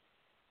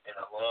in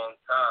a long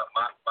time.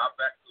 My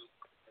record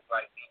is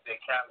like DJ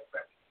Khaled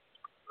record.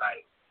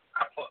 Like,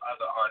 I put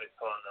other artists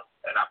on them,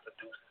 and I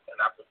produced the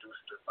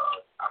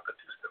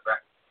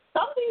record.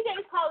 Some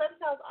DJs call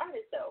themselves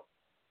artists, though.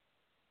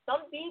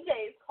 Some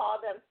DJs call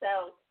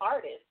themselves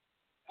artists.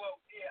 Well,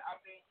 yeah, I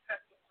mean,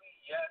 technically,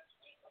 yes,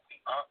 we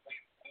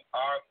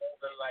are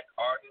moving like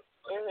artists,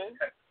 but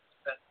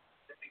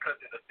it's because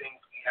of the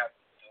things we have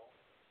to do.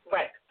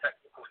 Right. The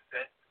technical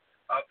sense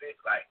of it,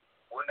 like,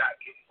 we're not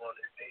getting on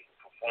the stage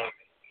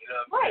performing. You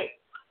know what I'm saying?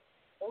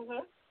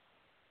 Right.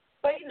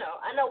 But,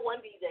 I know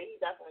one DJ,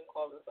 he definitely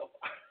calls himself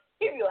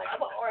he'd be like, I'm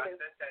an artist.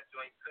 I sent that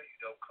joint to you,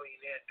 though, clean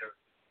and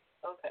dirty.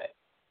 Okay.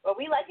 Well,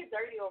 we like it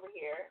dirty over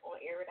here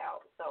on Air It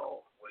Out,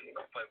 so. Well, you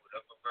can play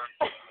whatever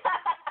version.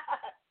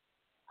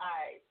 All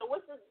right. So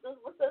what's this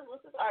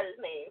artist's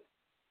name?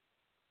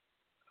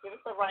 Give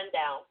us a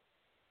rundown.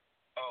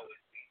 Oh,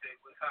 it's DJ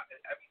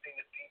Wizhopper. Everything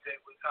is DJ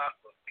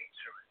Wizhopper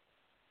featuring.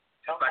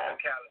 Just like a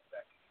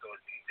calendar. So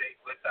it's DJ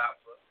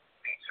Wizhopper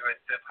featuring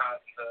Tip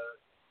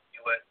Hollywood,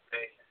 USA,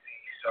 and C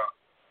Sharp.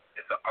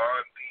 It's an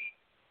R&B.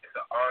 It's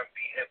an R&B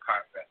hip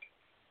hop record.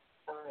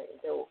 All right.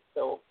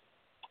 So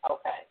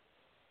okay.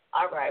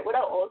 All right. What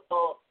else?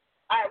 Also,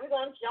 all right, we're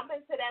gonna jump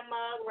into that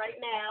mug right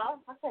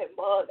now. I said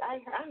mug. I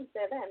haven't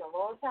said that in a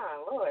long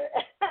time, Lord.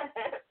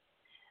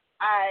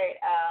 All right.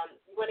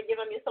 You want to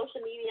give them your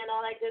and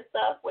all that good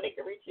stuff, where they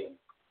can reach you?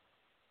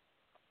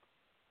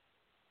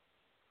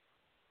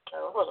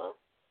 Oh, hold on.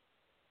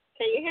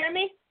 Can you hear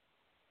me?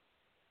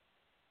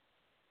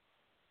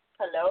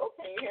 Hello?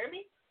 Can you hear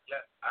me?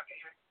 Yes, I can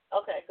hear you.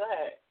 Okay, go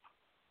ahead.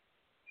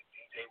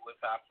 DJ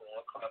Wizhopper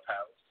on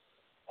Clubhouse,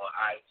 on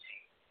IG.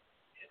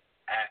 It's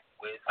at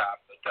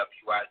Wizhopper,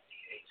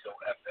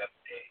 WIZHOFFA.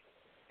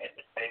 And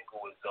the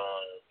single is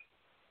on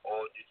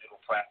all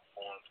digital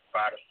platforms,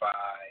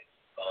 Spotify,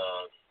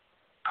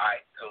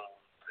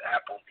 iTunes,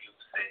 Apple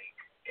Music,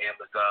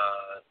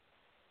 Amazon,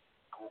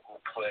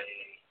 Google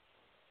Play,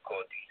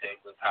 called DJ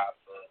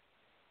Wizhopper,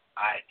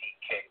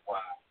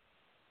 IDKY.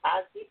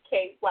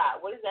 IDKY.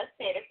 What does that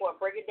stand for?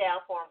 Break it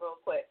down for him real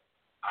quick.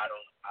 I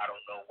don't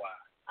know why.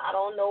 I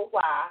don't know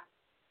why.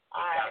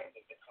 All right.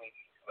 Between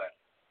these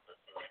letters.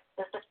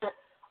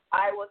 All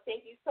right. Well,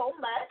 thank you so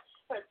much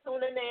for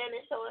tuning in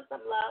and showing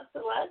some love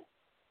to us.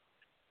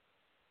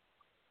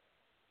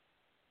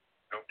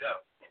 No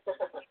doubt.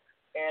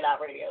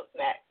 Airitoutradio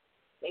snack.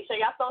 Make sure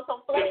y'all throw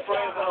some flavor.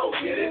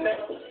 Get it now.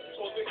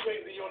 Posting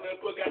crazy on the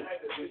book, I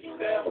had to sit you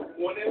down.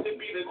 Wanted to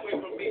be the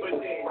queen for me, but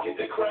then get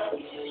the crown.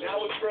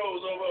 Now it's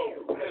froze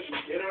over, cause you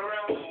get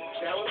around.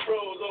 Now it's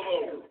froze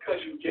over,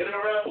 cause you get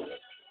around.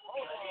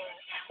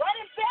 Run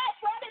it back,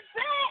 run it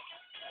back.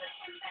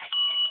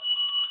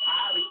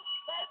 Ollie.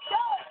 Let's go.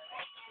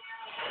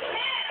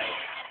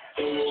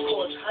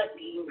 Course,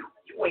 hubby,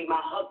 you ain't my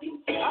hubby.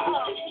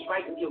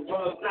 Right in your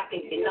wrong, not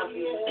thinking of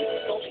you.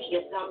 Don't be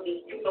a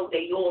dummy, you know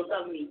they all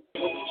love me.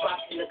 When you drop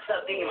in the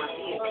club, they in my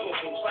hands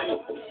talking funny.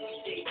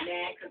 You get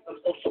mad cause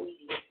I'm social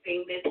media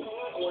famous.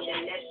 On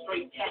that net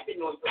straight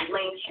tapping on some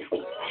lame shit.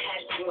 I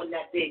had you on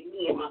that big,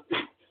 me and my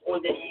bitch. On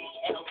the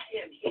DL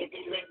Kim, here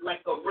they live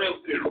like a real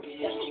bitch. That's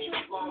what you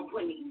want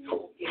when he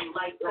talking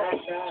like that.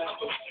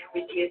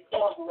 It gets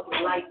awesome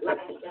like that.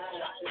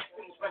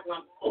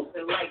 I'm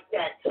posting like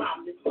that.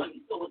 Time is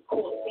money, so it's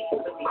cool.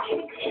 Let me get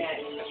that.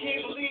 I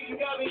can't believe you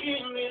got me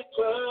in this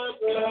club.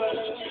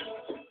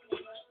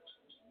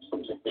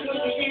 Could you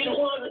be the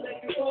one that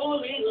make you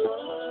fall in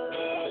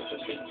love?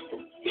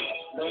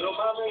 Little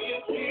mama, you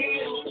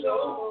feel so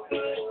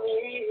good to me.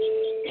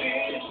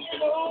 Feel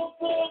so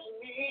good to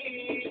me.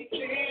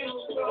 Feel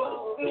so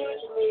good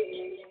to me.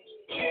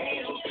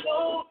 Feel so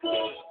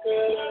good,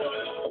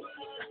 girl.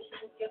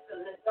 Just a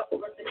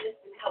little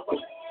reminiscing how I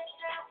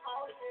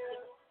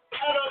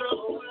don't know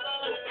why.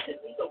 you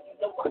know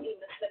I mean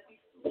to let these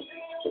I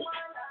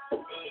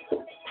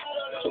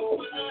don't know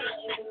why.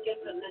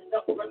 just a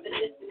little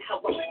reminiscing how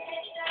I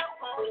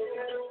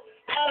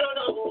don't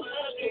know why.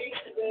 you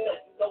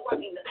know I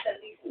mean to let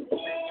these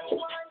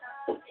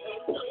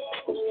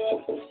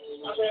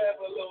I have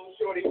a little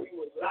shorty, we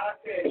was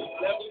locked in.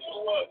 Level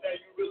you up, now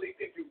you really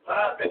think you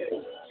poppin'.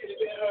 Should've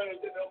been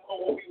hers in the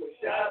moment we was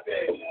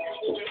shopping.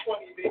 You moving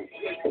funny, baby,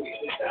 girl, you need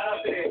to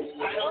stop it.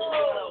 I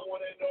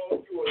wanna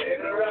know if you were in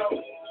or out.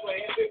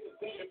 Playing victims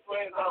with your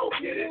friends, I don't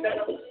get it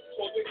now.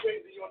 Posting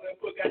crazy on the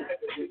book, I had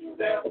to sit you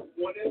down.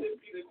 Wanted to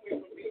be the queen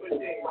for me, but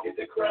then get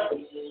the crown.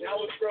 Now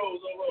it's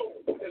froze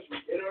over, cause you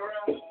get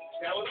around.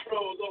 Now it's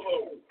froze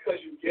over, cause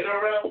you get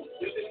around.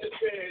 Just in the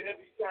bed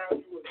every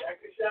time you was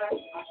acting shy.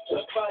 I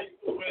stuck by you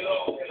through it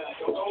all, and I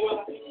don't know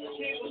why. I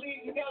can't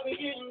believe you got me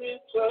getting this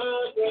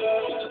further.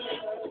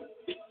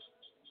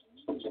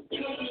 Could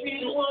you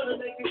be the one to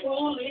make me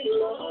fall in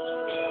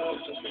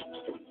love?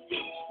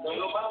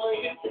 Little mama,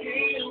 you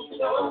feel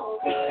so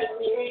good to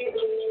me.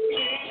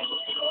 Feel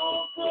so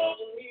good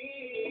to me.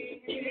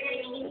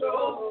 Feel so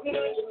good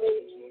to me.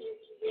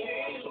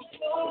 Feel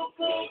so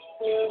good,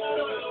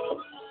 girl.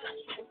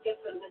 just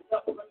a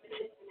little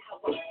reminiscing how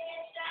I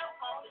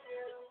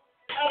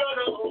don't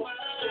know why.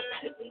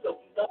 you know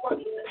I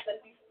mean to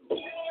let these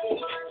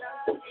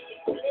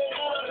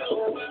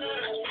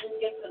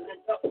just a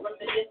little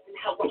reminiscing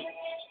how I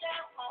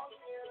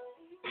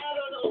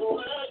don't know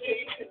why.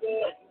 you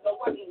know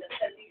I mean to let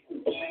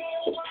these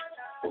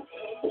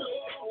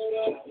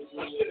I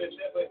should have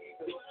never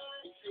even with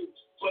you,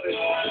 but it's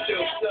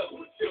still stuck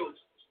with you.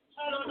 I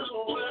don't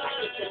know why. I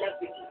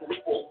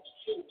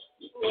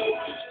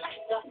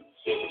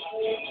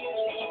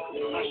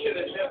should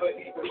have never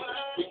even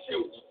with you,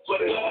 but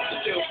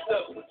it's still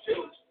stuck with you.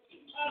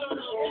 I don't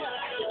know why.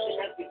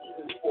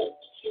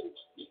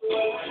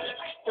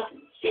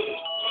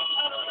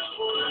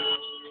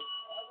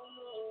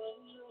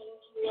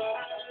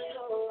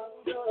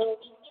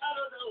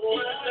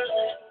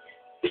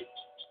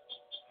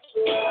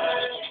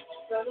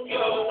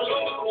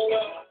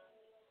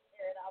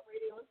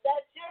 Airitoutradio is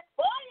that shit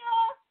for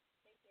ya.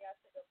 Make sure y'all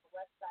check out the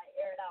website,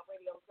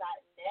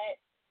 airitoutradio.net.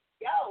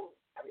 Yo,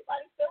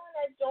 everybody feeling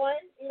that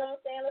joint? You know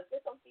what I'm saying? Let's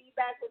get some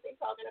feedback. What they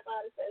talking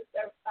about? It says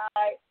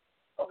certified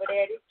over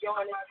there. This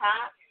joint is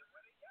hot.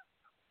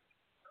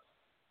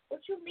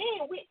 What you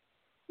mean?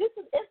 It's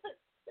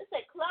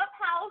a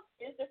Clubhouse.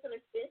 It's just an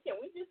extension.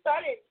 We just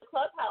started the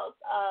Clubhouse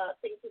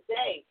thing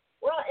today.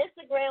 We're on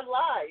Instagram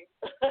Live.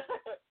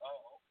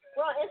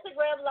 We're on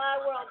Instagram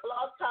Live. We're on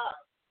Blog Talk.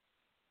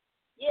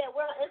 Yeah,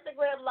 we're on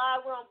Instagram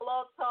Live. We're on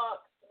Blog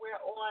Talk. We're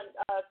on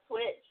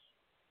Twitch.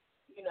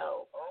 You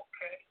know.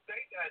 Okay, say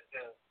that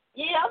then.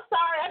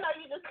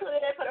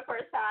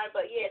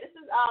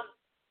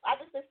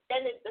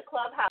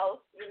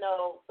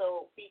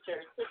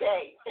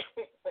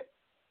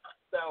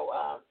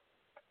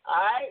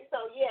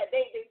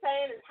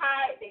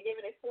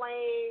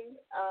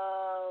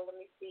 Let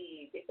me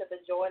see. They said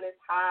the joint is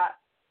hot,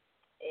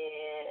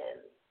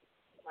 and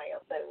somebody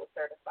else said it was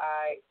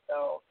certified.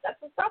 So that's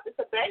what's up. It's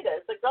a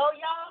banger. It's a go,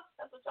 y'all.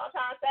 That's what y'all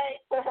trying to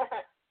say.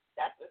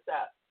 That's what's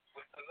up.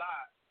 What's the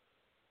lie?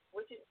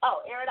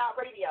 Air It Out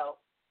Radio.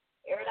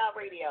 Air It Out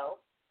Radio.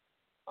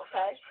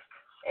 Okay.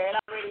 Air It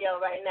Out Radio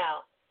right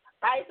now.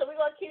 All right, so we're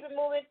going to keep it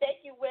moving.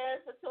 Thank you,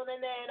 Wiz, for tuning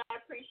in. I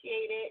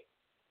appreciate it.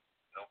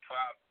 No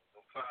problem.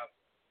 No problem.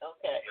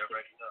 Okay. You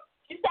already know.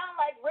 She sound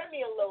like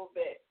Remy a little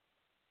bit.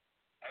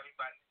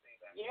 Everybody say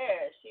that.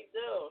 Yeah, she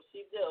do.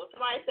 She do.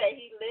 Somebody say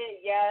he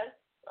lit. Yes.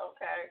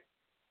 Okay.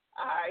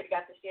 All right,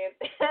 got the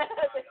champagne.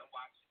 I'm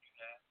watching you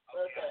now.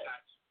 Okay, I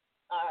got you.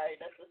 All right,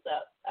 that's what's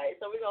up. All right,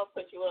 so we're going to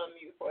put you on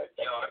mute for a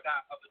second. Yo, I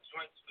got other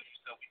joints for you,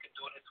 so we can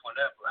do this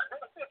whenever.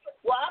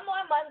 Well, I'm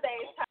on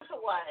Mondays 10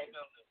 to 1.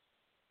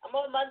 I'm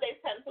on Mondays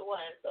 10 to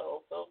 1,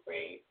 so feel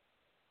free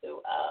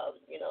to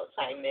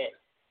chime in.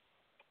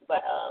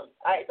 But all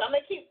right, so I'm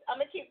gonna keep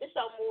the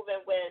show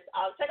moving with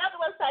check out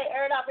the website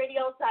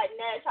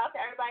airitoutradio.net. Shout out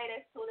to everybody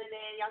that's tuning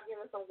in. Y'all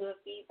giving some good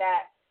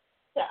feedback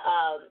to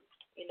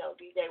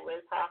DJ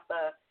Wiz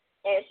Hoffa.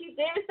 And she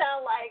did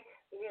sound like,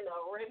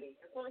 Remy.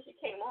 As soon as she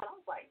came on, I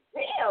was like,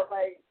 damn,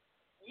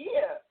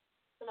 yeah.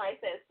 Somebody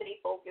said stay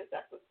focused,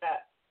 that's what's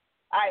up.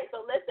 All right,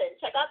 so listen,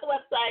 check out the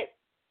website,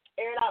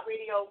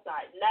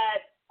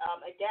 airitoutradio.net.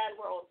 Again,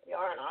 we're on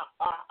CR and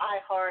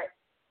iHeart,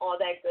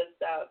 all that good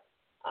stuff.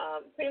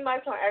 Pretty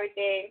much on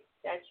everything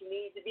that you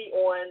need to be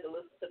on to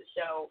listen to the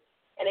show.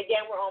 And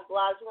again, we're on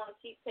blogs. We want to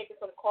keep taking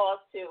some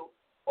calls too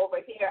over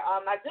here.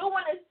 I do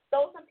want to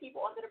throw some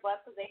people under the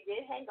bus because they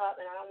did hang up,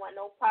 and I don't want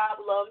no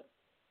problems.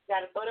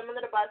 Got to throw them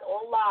under the bus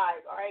on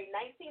live. All right,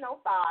 1905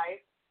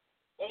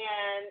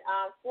 and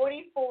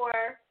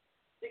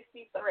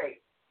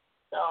 4463.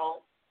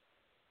 So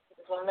I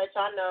just want to let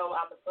y'all know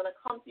I was going to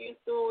come to you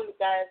soon. You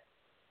guys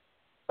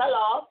fell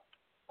off.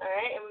 All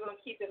right, and we're going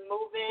to keep it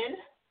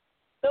moving.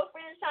 Feel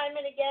free to chime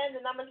in again. The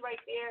number's right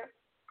there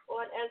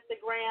on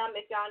Instagram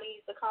if y'all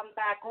need to come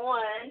back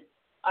on.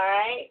 All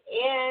right?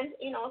 And,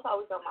 it's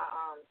always on my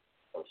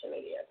social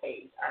media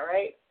page. All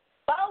right?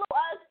 Follow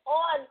us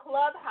on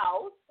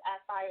Clubhouse at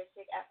Fire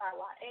Chick,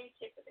 FIYA,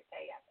 Chick with a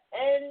K at the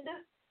end.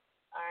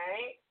 All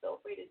right? Feel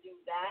free to do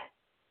that.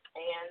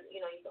 And,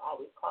 you can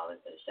always call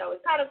into the show.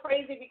 It's kind of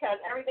crazy because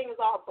everything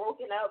is all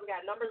broken up. We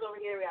got numbers over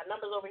here. We got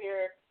numbers over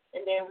here.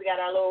 And then we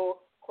got our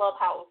little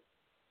Clubhouse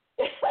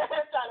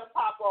trying to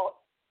pop off.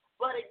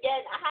 But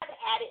again, I haven't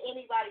added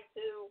anybody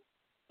to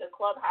the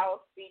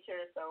Clubhouse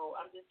feature, so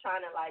I'm just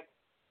trying to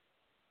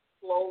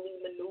slowly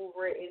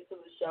maneuver it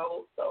into the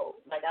show. So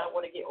I don't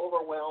want to get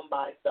overwhelmed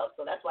by stuff.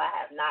 So that's why I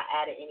have not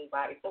added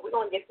anybody. So we're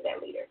gonna get to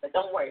that later, but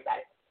don't worry about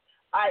it.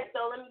 All right,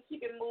 so let me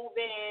keep it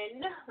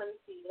moving. Let me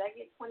see. Did I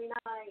get 29?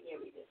 Yeah,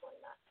 we did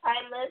 29.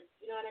 Timeless,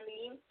 you know what I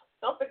mean?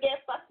 Don't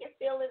forget, Fuck Your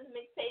Feelings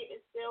mixtape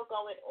is still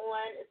going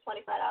on. It's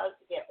 $25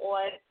 to get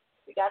on.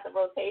 We got the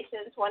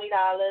rotation, $20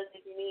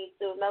 if you need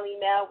to. Melly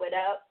Mel, what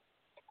up?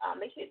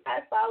 Make sure you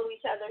guys follow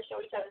each other,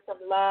 show each other some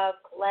love,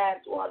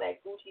 collab, do all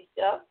that Gucci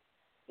stuff.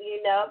 If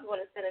you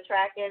want to send a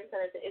track in,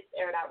 send it to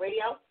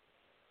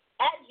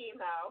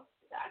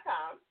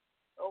itsairitoutradio@gmail.com.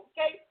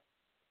 Okay?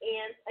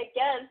 And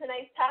again,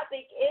 tonight's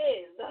topic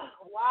is,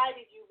 why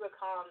did you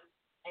become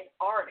an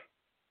artist?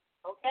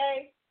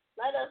 Okay?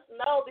 Let us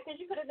know, because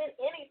you could have been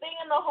anything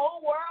in the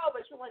whole world,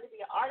 but you wanted to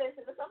be an artist,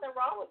 and there's nothing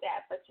wrong with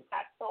that. But you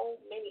got so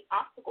many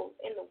obstacles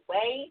in the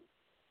way,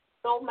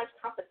 so much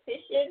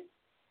competition.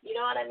 You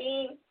know what I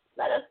mean?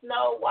 Let us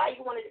know why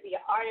you wanted to be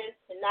an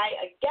artist tonight.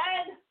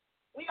 Again,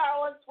 we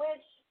are on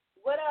Twitch.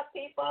 What up,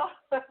 people?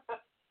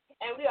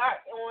 And we are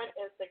on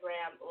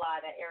Instagram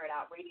live at Air It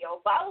Out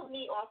Radio. Follow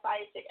me on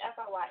Fire Chick,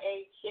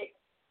 FIYA Chick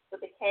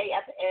with a K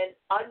at the end,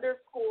 _. You know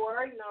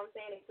what I'm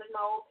saying? They click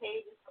my old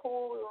page. It's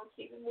cool. We're going to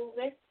keep it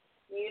moving.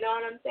 You know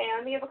what I'm saying?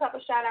 Let me give a couple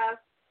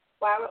shout-outs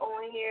while we're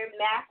on here.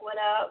 Mac, what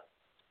up?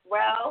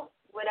 Rel,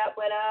 what up,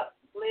 what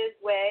up? Liz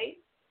Way,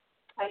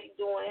 how you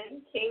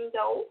doing? King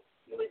Doe,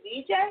 you a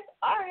DJ?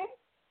 All right.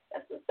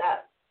 That's what's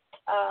up.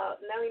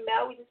 Melly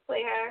Mel, we just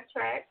play her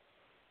track.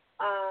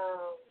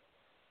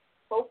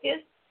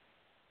 Focus.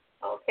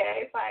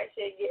 Okay, Fire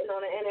Chick getting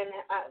on the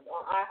internet,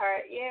 on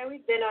iHeart. Yeah,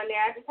 we've been on there.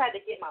 I just had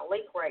to get my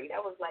link right.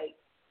 That was my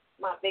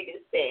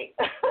biggest thing.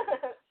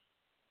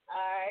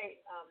 All right,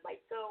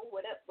 Michael,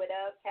 what up,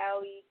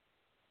 Callie,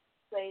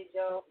 Play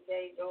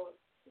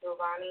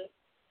Giovanni,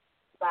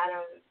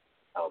 Bottom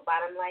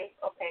Life.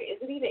 Okay,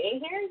 is it even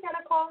in here? You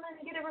gotta call in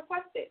and get it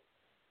requested.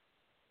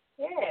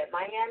 Yeah,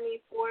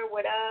 Miami 4,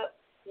 what up?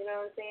 You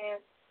know what I'm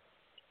saying?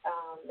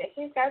 Make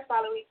sure you guys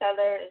follow each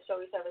other and show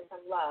each other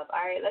some love.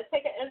 All right, let's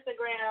take an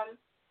Instagram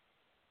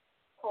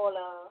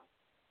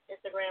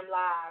Instagram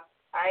live.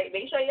 All right,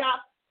 make sure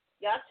y'all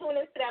tune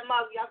into that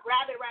mug. Y'all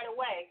grab it right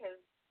away, because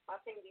my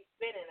thing be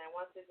spinning, and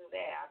once it do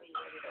that, I'll be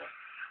ready to.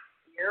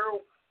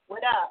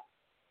 What up?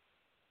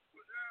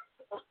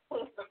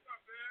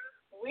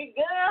 We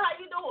good? How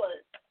you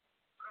doing?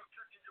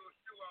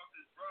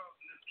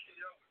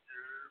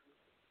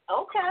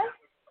 Okay.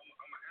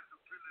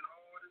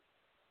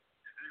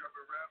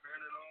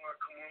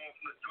 home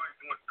from the joint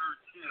doing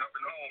 13. I've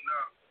been home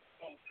now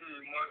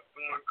 14 months,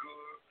 doing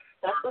good.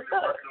 That's what's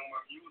up. Working on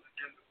my music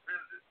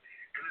independent.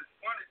 And it's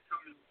funny to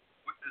me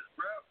with this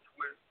rap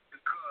twist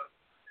because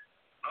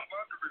I'm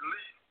about to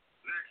release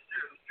next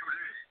year in a few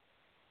days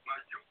my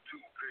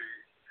YouTube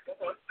page.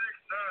 But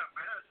 6ix9ine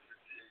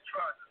management team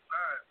tried to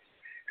sign me.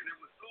 And it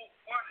was so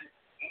funny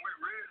when we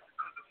read it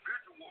because the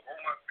visual on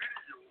my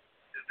video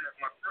is that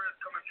my friends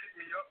come and pick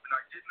me up and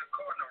I get in the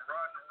car and I'm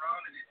riding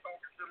around and he's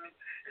talking to me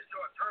in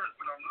short terms,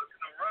 but I'm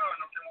looking around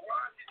and I'm saying,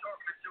 why is he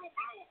talking to Joe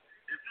Blue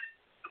if he's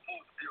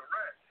supposed to be a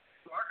rat?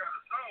 So I got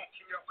a song,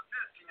 king out with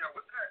this, king out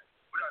with that,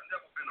 but I've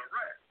never been a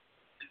rat.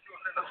 You see what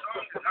I'm saying? The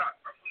song is hot.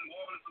 I'm from New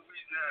Orleans,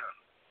 Louisiana.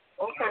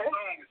 Okay. So my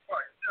song is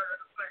fire. See, I got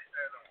the face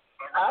hat on.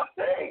 So I'll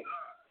say.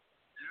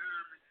 You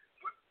hear me?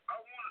 But I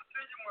want to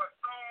send you my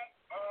song,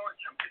 or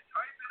you can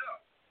type it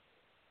up.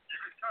 You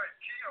can type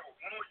Key Out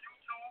on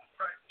YouTube,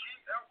 type Key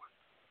Out,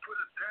 put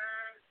a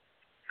dash,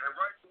 and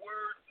write the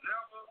word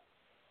never.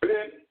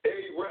 Been a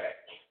rat,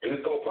 and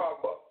it's gonna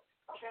pop up.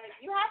 Okay,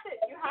 you have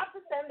to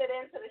send it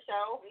into the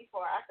show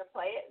before I can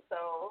play it.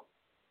 So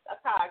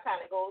that's how it kind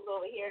of goes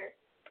over here.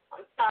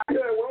 I'm sorry.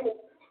 Yeah, well,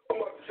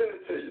 I'm about to send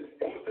it to you.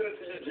 I'm gonna send it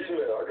to your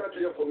Gmail. I got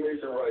your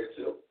information right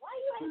here. Why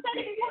you ain't send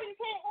it before you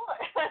came on?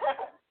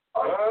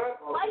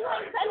 Why you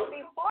ain't send it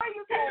before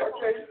you came on?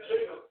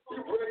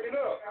 You breaking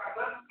up.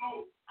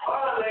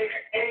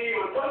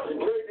 You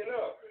breaking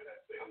up.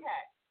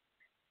 Okay.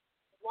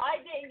 Why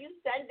didn't you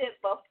send it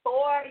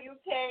before you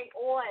came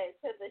on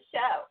to the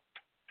show?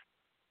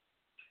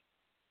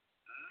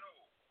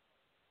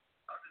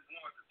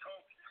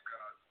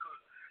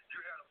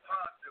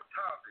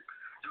 Topic.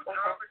 Your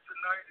topic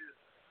tonight is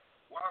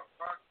why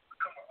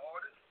become an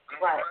artist.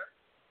 Right.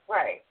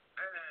 Right.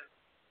 And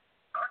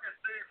I can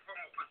say from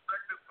a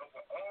perspective of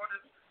an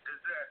artist is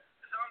that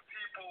some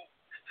people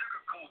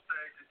sugarcoat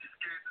things and you're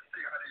scared to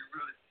say how they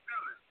really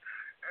feeling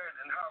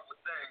and how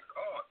things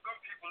are. Some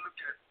people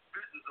look at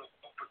visions of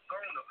a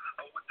persona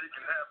of what they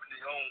can have in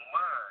their own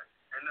mind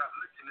and not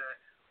looking at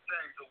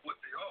things of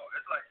what they are.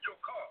 It's like your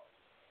car.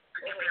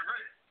 It can be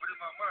red, but in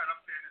my mind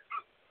I'm saying it's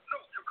blue. No,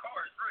 your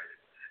car is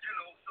red. You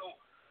know, so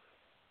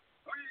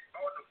we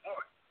are the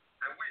voice,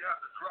 and we have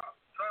to drop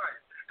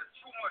science. There's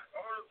too much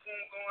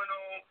auto-tune going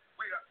on.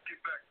 We have to get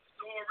back to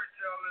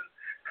storytelling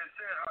and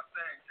saying how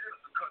things is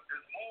because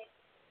there's more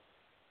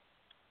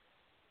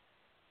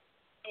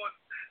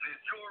than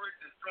jewelry,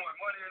 there's throwing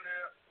money in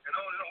there, and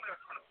all. We're not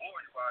trying to bore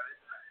you about it,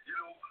 you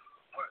know,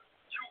 but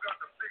you got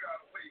to figure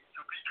out a way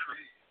to be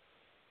creative.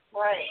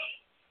 Right.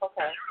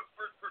 Okay. And you're the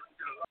first person to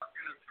get a lot of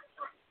interview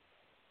from me.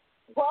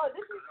 Well,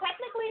 this is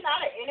technically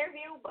not an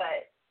interview,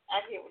 but I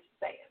hear what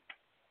you're saying.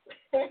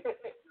 You know,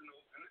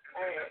 and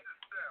all right. That's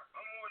just that.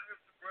 I'm on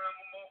Instagram,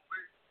 I'm on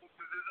Facebook,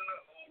 this isn't a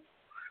hole.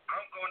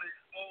 I'm going to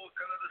expose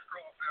that other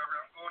strawberry.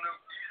 I'm going to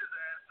eat his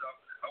ass up.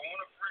 I want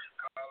to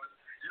freestyle it.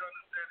 You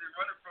understand? They're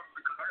running from me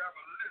because I have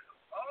a list of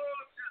all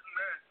of his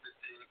management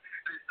team.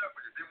 They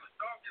separated. They were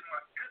stalking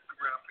my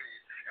Instagram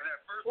page. And at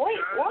first,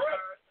 Wait, what?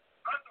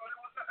 I thought it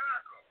was the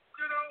hacker.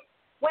 You know?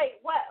 Wait,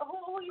 what? Who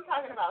are you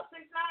talking about?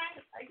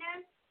 6ix9ine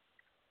again?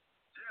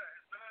 Yeah,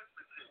 his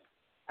management team.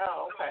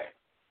 Oh, okay.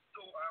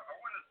 So I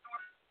went to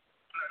studio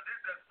and I did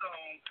that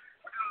song.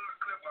 We did a little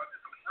clip. I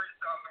did some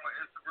freestyles on my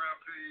Instagram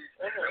page,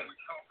 and we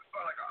talked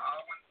about like an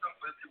hour and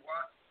something. If you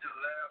watch, you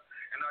laugh,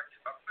 and I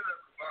feel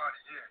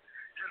everybody in.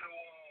 You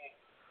know,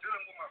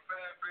 dealing with my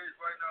fan base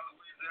right now,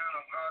 Louisiana.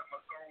 I'm hot. My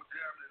song was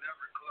jamming in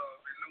every club.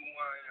 They know who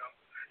I am.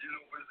 You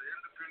know, but it's an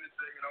independent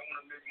thing, and I want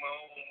to make my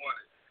own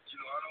money. You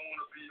know, I don't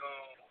want to be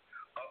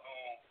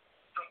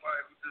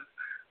somebody who just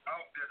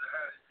out there to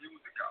have his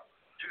music out.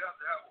 You have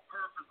to have a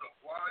purpose of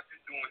why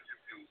you're doing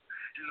your music.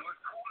 You know,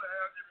 it's cool to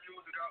have your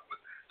music out,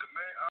 but the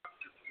main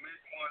option is to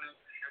make money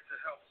and to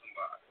help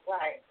somebody.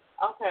 Right.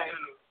 Okay. You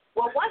know,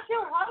 well, once you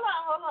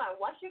hold on.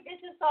 Once you get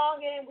your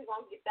song in, we're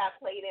gonna get that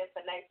played in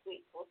for next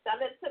week. We'll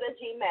send it to the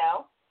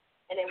Gmail,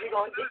 and then we're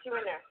gonna get you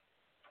in there.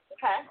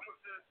 Okay. I'm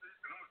gonna send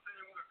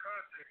you a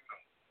contact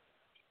number.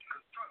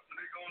 Cause trust me,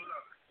 they're gonna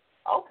love it.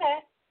 Okay.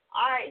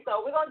 All right.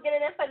 So we're gonna get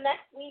it in for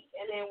next week,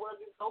 and then we'll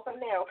just go from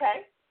there.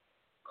 Okay.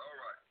 All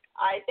right.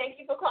 All right, thank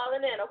you for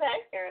calling in,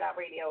 okay?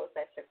 Airitoutradio is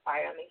that shit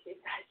fire. Make sure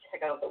you guys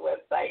check out the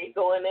website. He's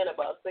going in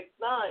about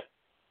 6ix9ine.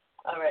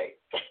 All right.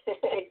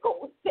 It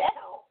goes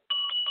down.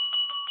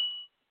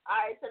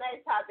 All right,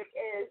 tonight's topic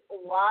is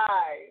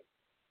why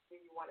do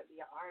you want to be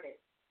an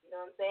artist? You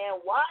know what I'm saying?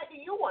 Why do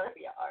you want to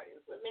be an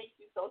artist? What makes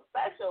you so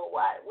special?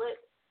 What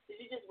did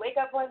you just wake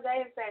up one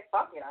day and say,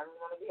 fuck it, I don't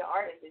want to be an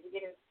artist? Did you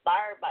get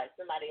inspired by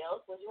somebody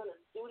else? Was you in the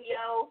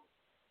studio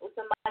with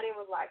somebody and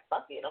was like,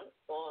 fuck it, I'm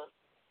just going,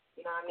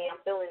 you know what I mean?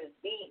 I'm feeling this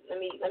beat.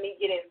 Let me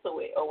get into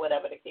it, or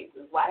whatever the case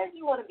is. Why did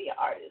you want to be an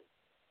artist?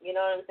 You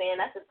know what I'm saying?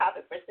 That's the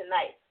topic for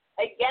tonight.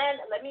 Again,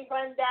 let me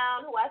run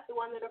down who I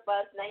threw under the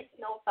bus.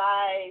 1905,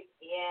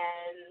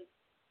 and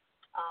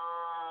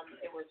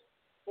it was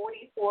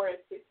 44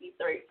 and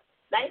 63.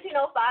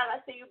 1905,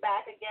 I see you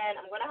back again.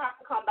 I'm going to have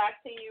to come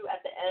back to you at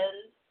the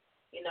end.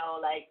 You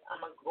know, like, I'm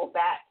going to go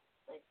back,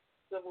 like,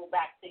 swivel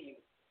back to you.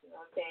 You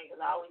know what I'm saying?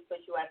 Because I always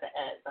put you at the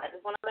end. So I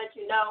just want to let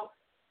you know,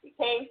 we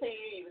came to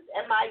you. You was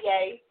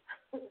MIA.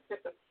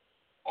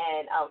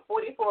 And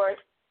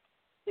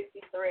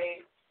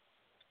 4463,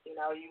 you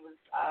know, you was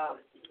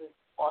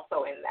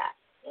also in that.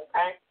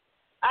 Okay?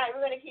 All right,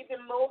 we're going to keep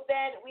it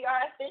moving. We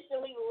are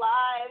officially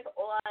live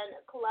on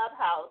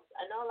Clubhouse.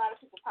 I know a lot of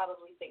people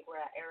probably think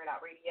we're at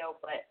Airitoutradio,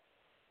 but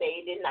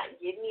they did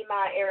not give me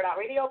my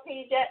Airitoutradio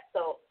page yet,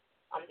 so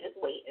I'm just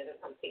waiting.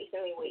 I'm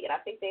patiently waiting. I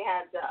think they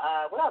had the,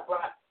 what up,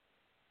 bro?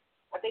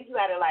 I think you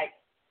had to, like,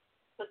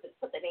 put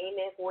the name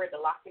in for it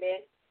to lock it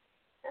in,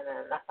 and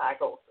then that's how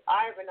it goes. All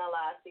right,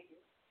 Vanilla, I see you.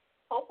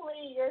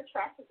 Hopefully your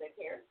track is in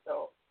here,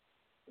 so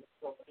let's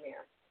go from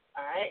here.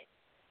 All right?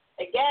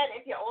 Again,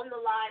 if you're on the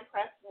line,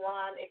 press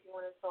 1 if you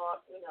want to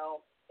talk. You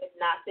know, if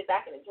not, sit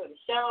back and enjoy the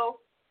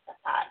show. That's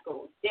how it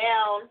goes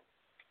down.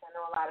 I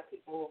know a lot of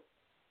people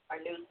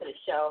are new to the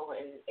show,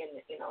 and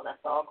you know,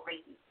 that's all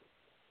great.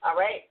 All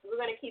right?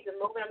 We're going to keep it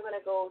moving. I'm going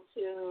to go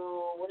to,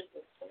 what is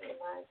this, 79,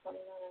 79,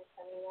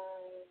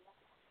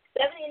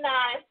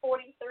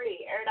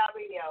 43,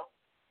 Airitoutradio.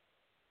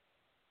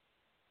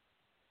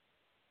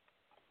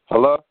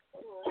 Hello?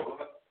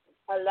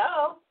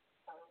 Hello?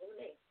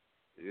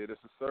 Yeah,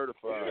 this is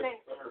Certified.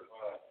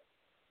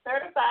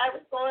 Certified,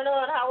 what's going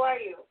on? How are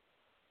you?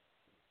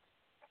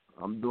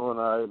 I'm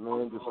doing all right,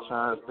 man. Just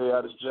trying to stay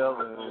out of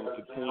jail and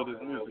continue this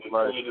music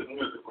life.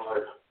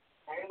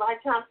 Everybody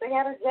trying to stay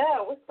out of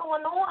jail. What's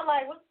going on?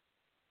 Like,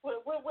 why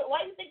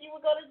do you think you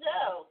would go to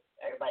jail?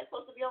 Everybody's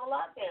supposed to be on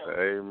lockdown.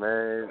 Hey,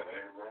 man,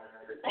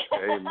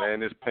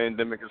 this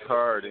pandemic is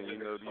hard, and,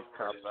 you know, these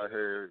cops out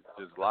here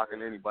just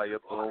locking anybody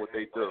up doing what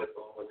they do.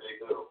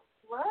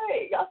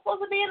 Right. Y'all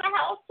supposed to be in the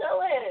house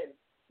chilling.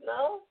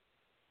 No?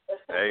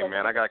 Hey,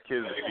 man, I got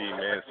kids to feed,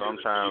 man, so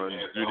I'm trying to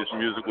do this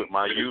music with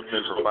my youth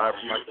and provide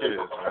for my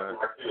kids, man.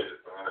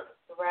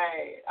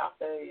 Right. I'll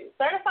feel you.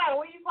 Certified,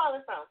 where you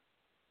calling from?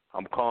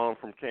 I'm calling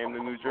from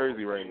Camden, New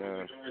Jersey right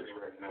now.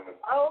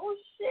 Oh,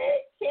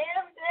 shit.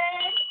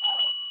 Camden.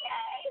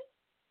 Okay.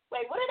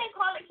 Wait, what do they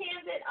call it,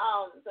 Camden?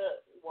 Y'all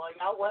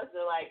was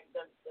the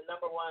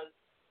number one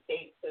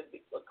state to be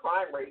a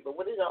crime rate, but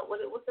what's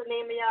the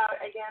name of y'all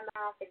again?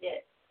 Now I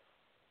forget.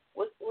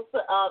 What's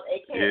the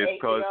AKA? Yeah,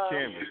 it's called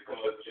Camden.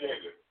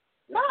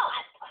 No,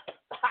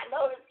 I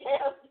know it's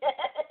Camden.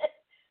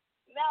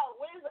 No,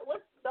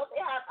 don't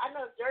they have? I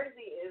know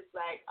Jersey is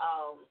like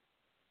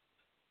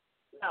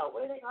no,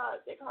 what do they call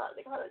it? They call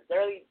it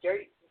dirty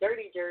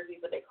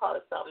Jersey, but they call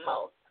it something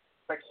else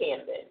for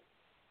Camden.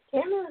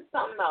 Camden is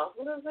something else.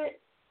 What is it?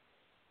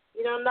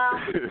 You don't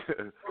know?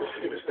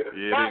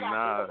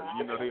 Yeah,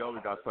 you know they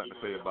always got something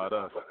to say about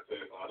us. I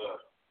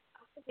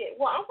forget.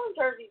 Well, I'm from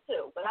Jersey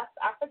too, but I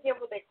forget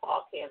what they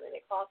call Camden.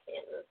 They call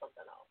Camden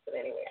something else. But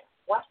anyway,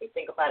 watch me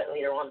think about it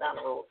later on down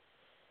the road.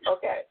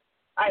 Okay.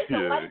 All right. So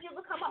why did you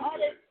become an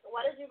artist?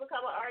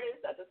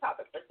 That's the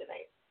topic for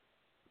tonight.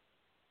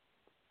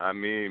 I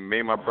mean,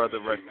 may my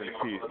brother rest in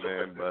peace,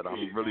 man, but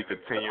I'm really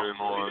continuing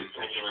on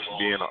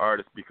being an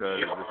artist because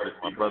this is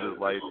my brother's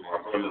life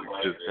and music's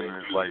just in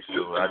his life,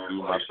 so I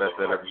do my best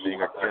at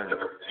everything I can.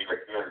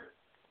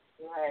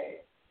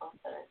 Right.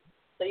 Okay.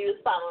 So you was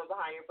following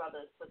behind your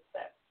brother's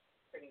footsteps,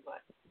 pretty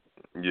much.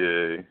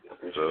 Yeah.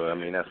 So, I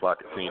mean, that's why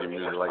I continue to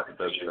music like that.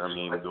 I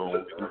mean, doing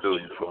what you do,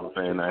 you know what I'm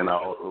saying? And I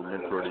also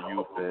mentor the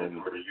youth and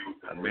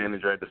I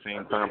manager at the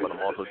same time, but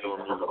I'm also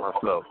doing music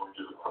myself.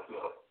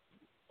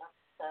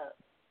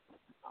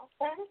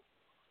 Okay.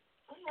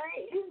 All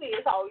right. Usually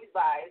it's always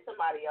by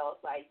somebody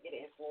else, like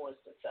getting influenced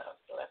and stuff.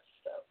 So that's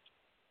stuff.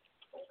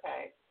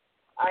 Okay.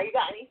 You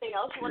got anything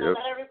else you want to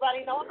let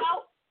everybody know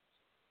about?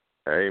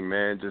 Hey,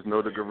 man, just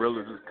know the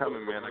Gorillas is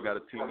coming, man. I got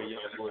a team of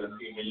young boys.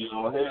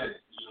 Go ahead.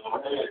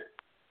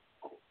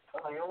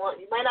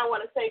 You might not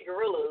want to say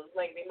gorillas.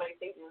 Like, they might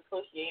think you're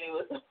associated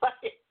with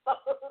somebody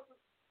else.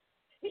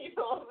 You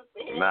know what I'm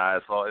saying? Nah,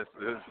 it's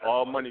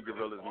all money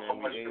gorillas,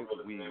 man.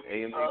 We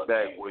AMC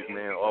bad boys,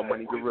 man. All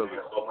money gorillas.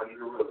 All right.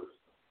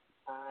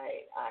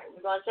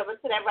 We're gonna jump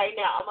into that right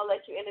now. I'm gonna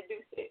let you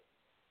introduce it.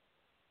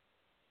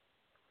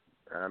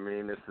 I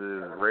mean, this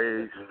is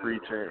Ray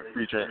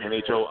featuring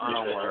NHO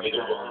Onward.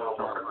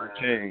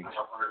 Change.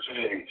 All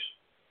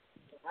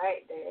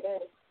right, there it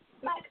is.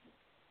 Nice.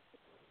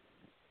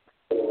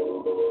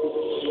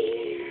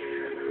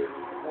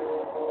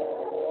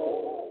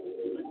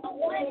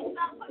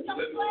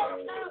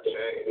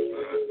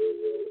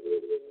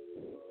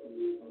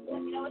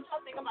 Let me know what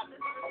y'all think about this.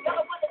 Y'all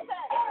know what it says.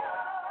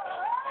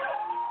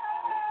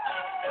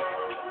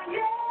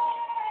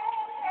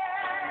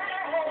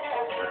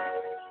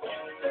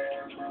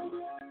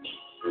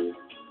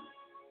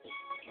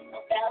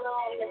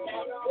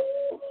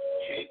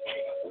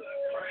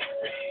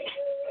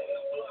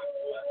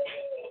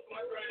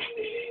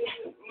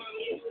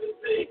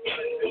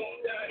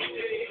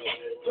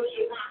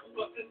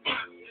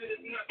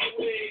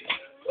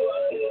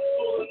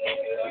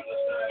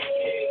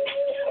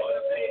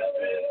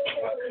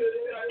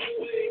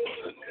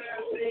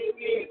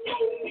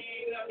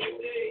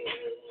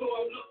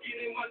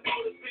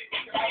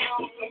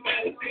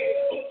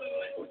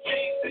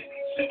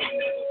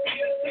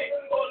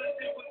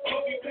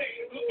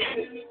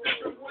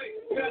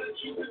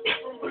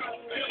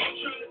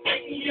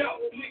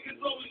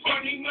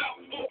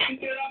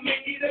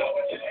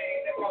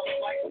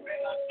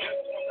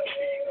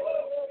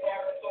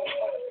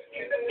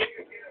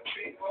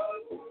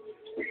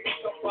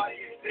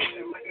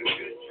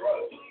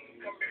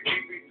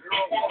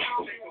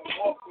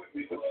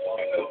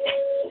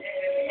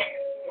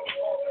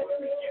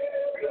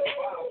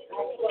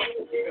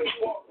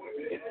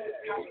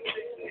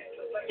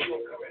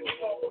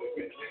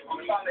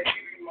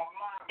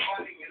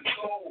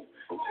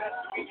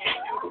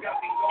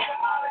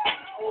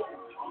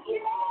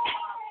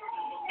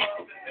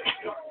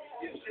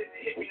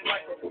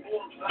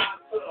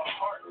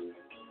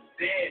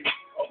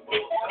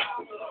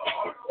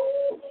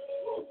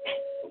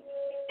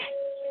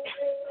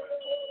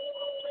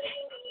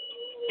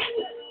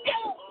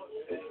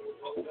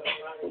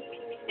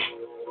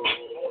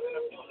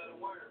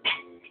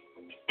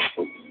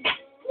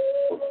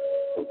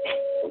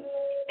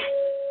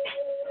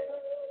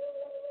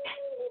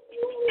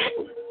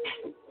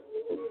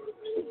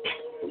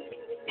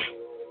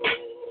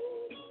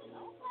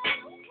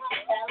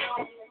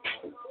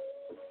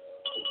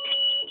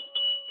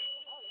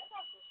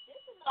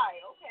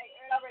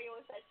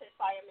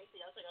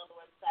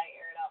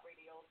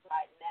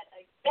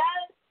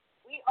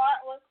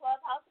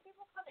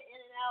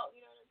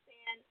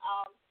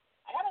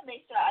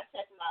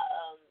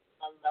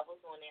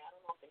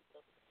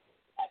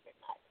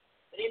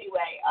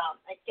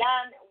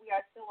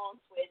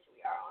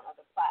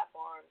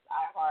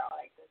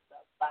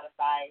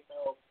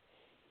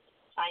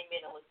 chime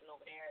in and listen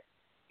over there,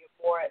 you're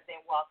more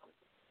than welcome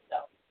to do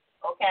so.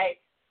 Okay?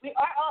 We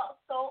are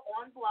also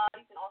on blog.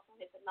 You can also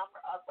hit the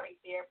number up right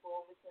there.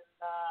 Boom, it's in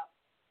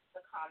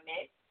the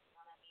comments. You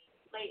know what I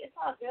mean? Like, it's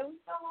all good. We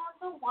still on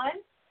to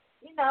one.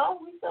 You know,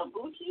 we still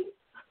Gucci.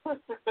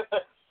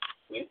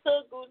 We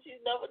still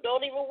Gucci. No,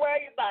 don't even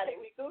worry about it.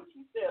 We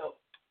Gucci still.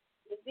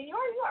 You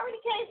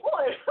already came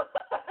on.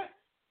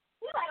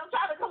 You're like, I'm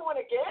trying to come on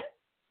again?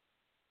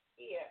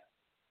 Yeah.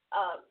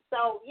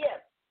 So, yeah.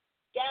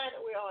 Again,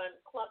 we're on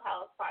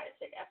Clubhouse Fire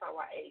Chick,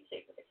 FRY80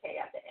 Chick with a K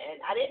at the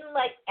end. I didn't,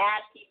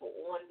 add people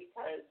on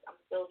because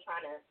I'm still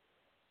trying to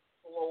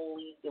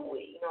slowly do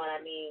it. You know what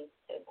I mean?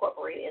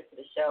 Incorporate it into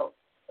the show.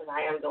 Because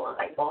I am doing,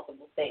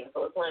 multiple things.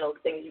 So it's one of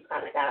those things you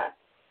kind of got to,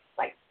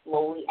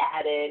 slowly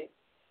add in.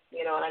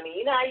 You know what I mean?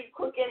 You know how you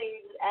cook it and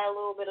you just add a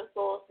little bit of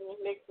sauce and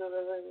you mix it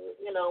and,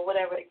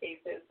 whatever the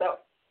case is.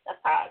 So that's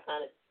how I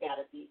kind of got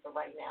to be for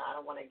right now. I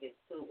don't want to get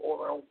too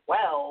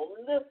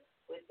overwhelmed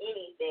with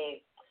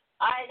anything.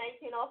 All right,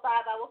 1905,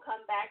 I will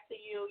come back to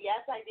you.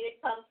 Yes, I did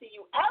come to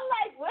you.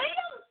 L.A.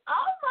 Williams,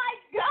 oh, my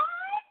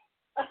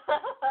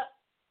God.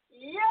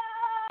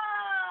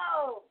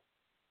 Yo,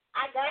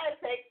 I got to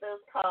take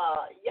this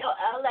call. Yo,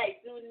 L.A.,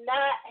 do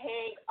not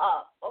hang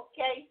up,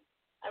 okay?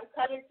 I'm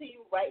coming to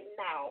you right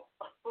now.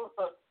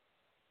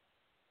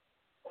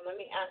 And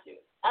let me ask you.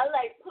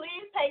 L.A.,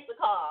 please take the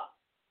call.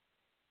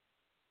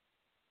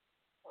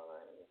 Hold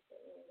on.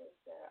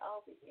 I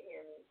hope you can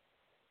hear me.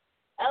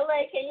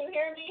 L.A., can you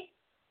hear me?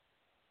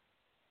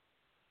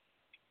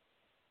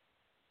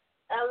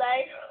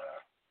 L.A.?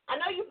 I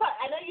know you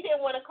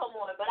didn't want to come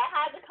on, but I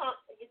had to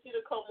get you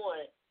to come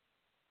on.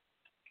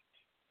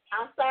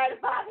 I'm sorry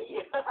to bother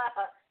you.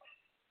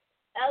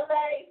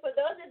 L.A., for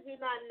those that do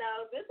not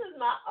know, this is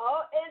my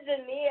old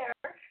engineer.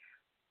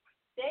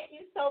 Thank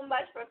you so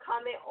much for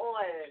coming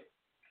on.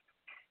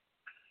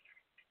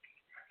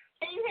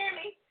 Can you hear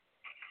me?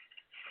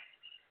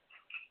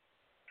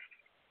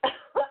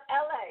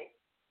 L.A.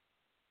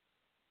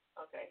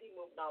 Okay, he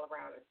moved all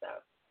around and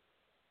stuff.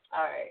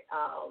 All right.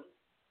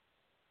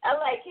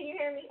 L.A., can you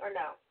hear me or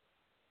no?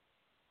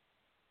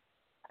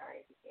 All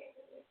right, you can't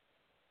hear me.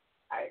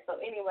 All right, so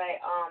anyway,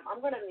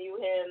 I'm going to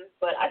mute him,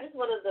 but I just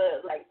wanted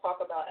to,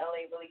 talk about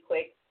L.A. really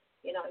quick.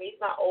 You know,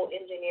 he's my old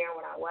engineer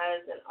when I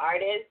was an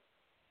artist,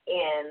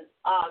 and,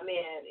 oh,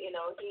 man, he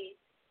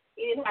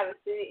didn't have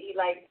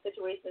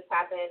situations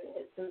happen in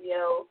his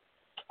studio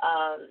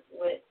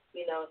with,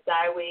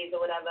 sideways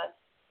or whatever.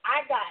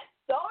 I got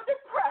so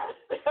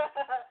depressed.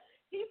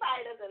 He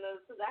probably doesn't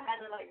know because I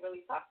hadn't,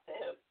 really talked to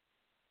him.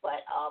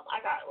 But I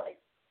got,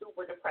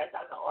 super depressed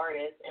as an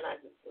artist, and I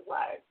just was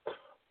like,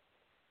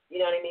 you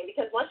know what I mean?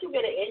 Because once you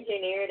get an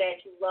engineer that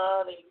you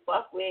love and you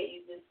fuck with,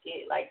 you just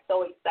get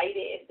so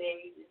excited, and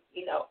then you just,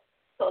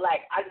 so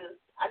I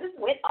just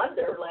went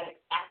under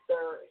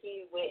after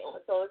he went on.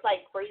 So it's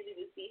crazy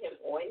to see him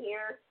on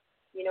here.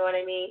 You know what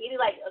I mean? He's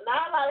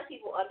not a lot of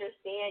people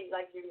understand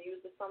your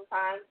music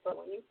sometimes, but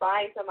when you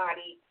find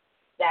somebody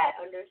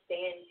that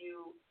understands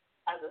you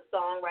as a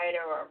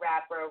songwriter or a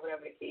rapper or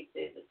whatever the case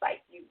is, it's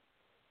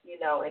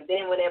and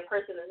then when that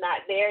person is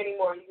not there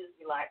anymore, you just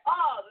be like,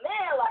 oh,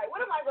 man, what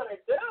am I going to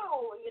do?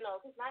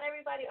 Because not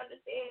everybody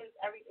understands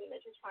everything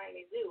that you're trying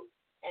to do.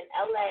 And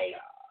L.A.,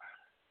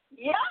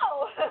 yo,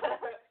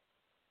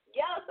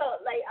 so,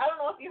 I don't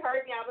know if you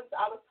heard me. I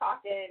was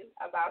talking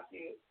about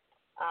you.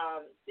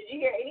 Did you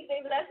hear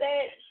anything that I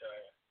said?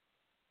 Sure.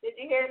 Did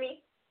you hear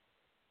me?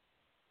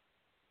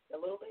 A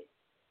little bit?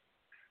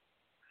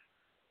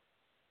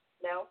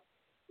 No?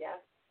 Yeah?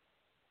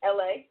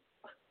 L.A.?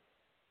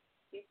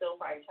 He's still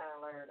probably trying to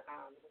learn,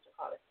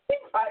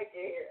 He probably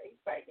can't hear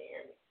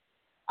me.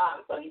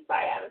 So he's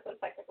probably having some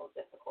technical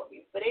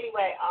difficulties. But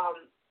anyway,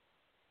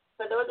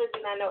 for those that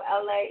do not know,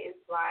 L.A. is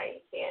blind,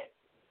 can't,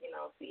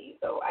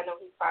 see. So I know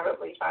he's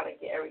probably trying to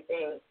get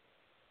everything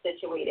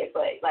situated.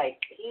 But,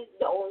 he's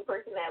the only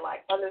person that,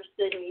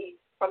 understood me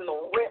from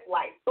the rip,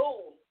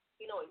 boom.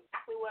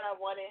 Exactly what I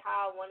wanted,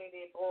 how I wanted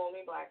it, boom.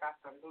 He'd be like, I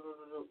can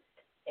do.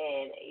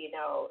 And,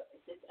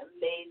 just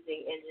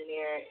amazing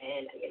engineer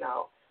and,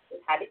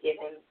 just had to give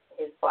him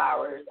his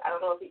flowers. I don't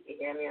know if he can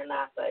hear me or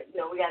not, but,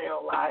 we got it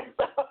on live.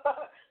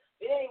 But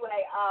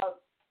anyway, I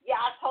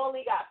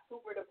totally got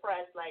super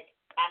depressed,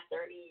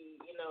 after the,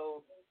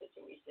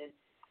 situation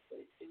in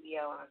the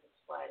studio. And I was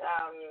just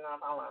I don't even know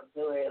if I want to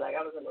do it.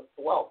 I was in a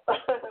swamp.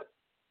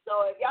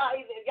 So if y'all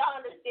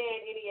understand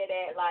any of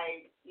that,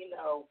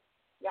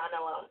 y'all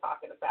know what I'm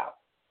talking about.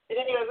 But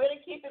anyway, we're going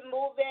to keep it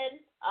moving.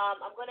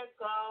 I'm going to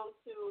go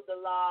to the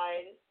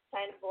line.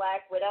 China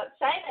Black, what up?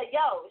 China,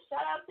 yo,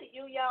 shout out to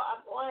you, yo.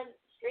 I'm on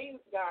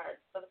StreamYard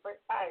for the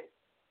first time.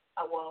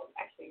 Well,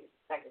 actually,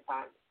 second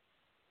time.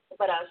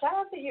 But shout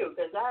out to you,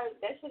 because that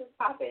shit is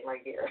popping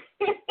right here.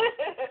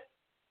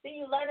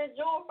 See, you learn a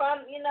jewel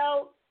from,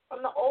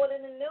 from the old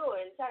and the new.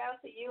 And shout out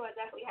to you. I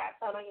definitely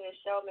had fun on your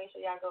show. Make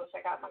sure y'all go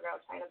check out my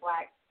girl, China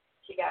Black.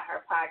 She got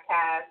her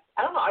podcast.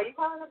 I don't know, are you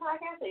calling it a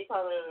podcast or are you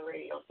calling it a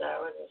radio show?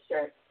 I wasn't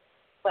sure.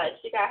 But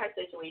she got her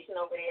situation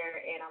over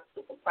there, and I'm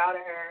super proud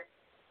of her.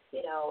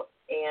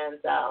 And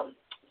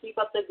Keep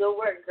up the good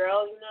work,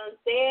 girl. You know what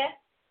I'm saying?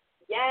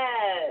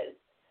 Yes.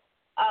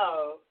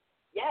 Oh,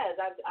 yes,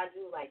 I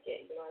do like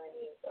it. You know what I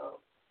mean? So,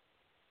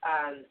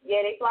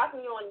 yeah, they blocked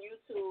me on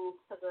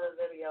YouTube because of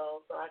the video,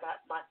 so I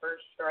got my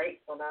first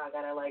strike. So now I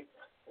gotta like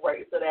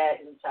work for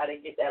that and try to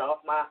get that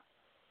off my.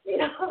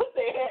 You know what I'm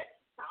saying?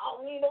 I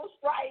don't need no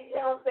strike. You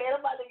know what I'm saying?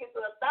 I'm about to get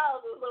to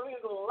 1,000, so we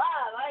go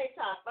live. I ain't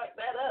trying to fuck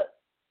that up.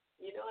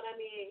 You know what I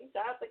mean?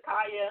 Shout out to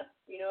Kaya.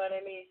 You know what I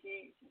mean?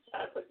 She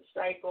tried to put the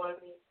strike on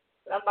me.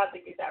 But I'm about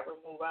to get that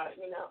removed out,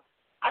 you know.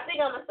 I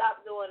think I'm going to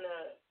stop doing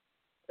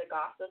the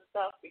gossip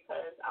stuff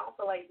because I don't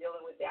feel like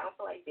dealing with that. I don't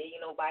feel like begging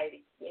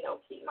nobody to, you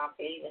know, keep my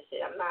page and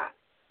shit. I'm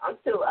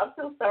too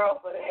thorough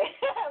for that.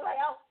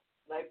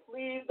 like,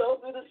 please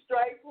don't do the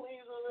strike.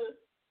 Please do this.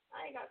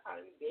 I ain't got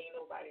time to be begging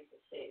nobody for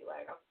shit.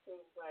 Like, I'm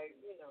too, like,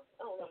 you know,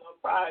 I don't know my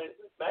pride. It's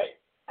just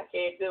like, I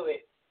can't do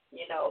it.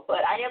 You know,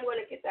 but I am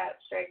going to get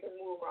that strike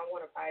removed. I'm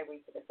going to probably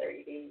wait for the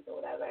 30 days or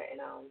whatever, and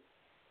I'm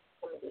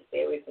going to just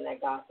stay away from that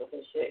gossip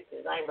and shit,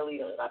 because I ain't really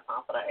don't got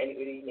time for that.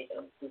 Anybody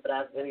making them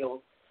stupid-ass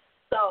videos.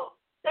 So,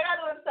 check out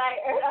the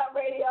website,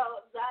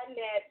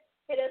 airitoutradio.net.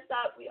 Hit us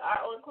up. We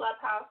are on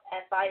Clubhouse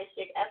at Fire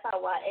Chick,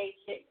 SIYA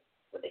Chick,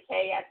 with a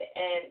K at the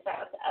end.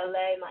 Shout out to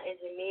LA, my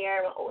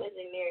engineer, my old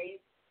engineer.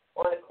 He's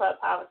on the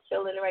Clubhouse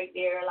chilling right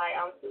there. Like,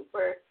 I'm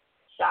super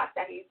shocked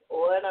that he's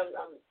on.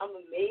 I'm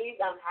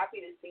amazed. I'm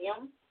happy to see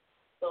him.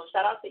 So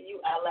shout out to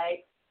you, LA.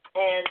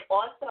 And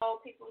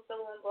also, people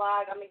still on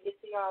blog, I'm going to get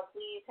to y'all.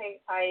 Please hang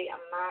tight.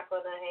 I'm not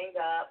going to hang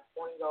up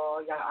on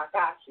y'all. I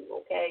got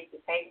you, okay?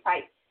 Just hang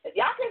tight. If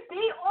y'all can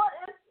be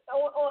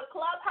on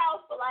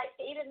Clubhouse for like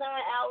 8 or 9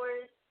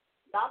 hours,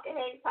 y'all can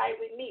hang tight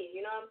with me.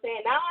 You know what I'm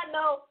saying? Now I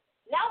know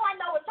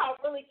what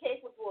y'all really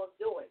capable of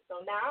doing.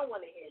 So now I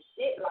want to hear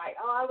shit like,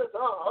 I was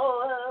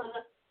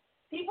on.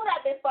 People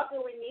that been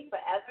fucking with me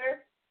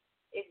forever,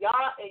 if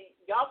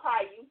y'all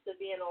probably used to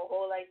being on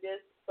hold like this,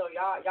 so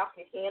y'all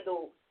can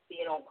handle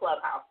being on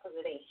Clubhouse because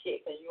it ain't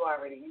shit because you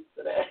already used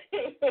to that.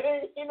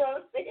 You know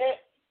what I'm saying?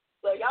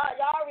 So y'all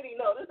already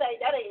know that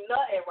ain't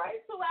nothing,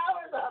 right? 2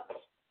 hours up,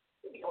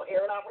 we gonna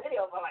air it on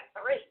radio for like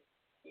 3.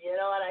 You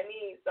know what I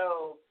mean?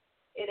 So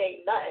it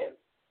ain't nothing.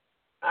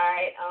 All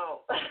right.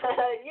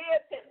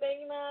 Yeah,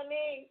 Pimpin', you know what I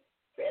mean?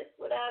 Chris,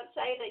 what up,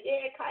 China?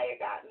 Yeah, Kaya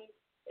got me.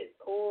 It's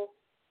cool.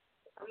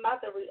 I'm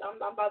about to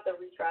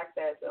retract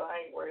that, so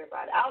I ain't worried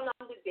about it. I don't know.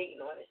 I'm just dating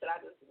on it. Should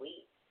I just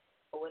wait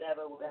or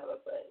whatever?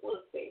 But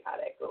we'll see how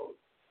that goes.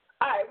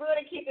 All right, we're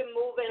gonna keep it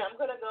moving. I'm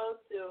gonna go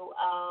to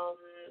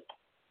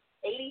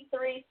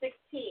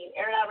 8316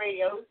 Air Out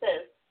Radio. Who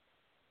says?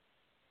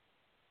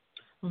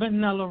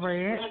 Vanilla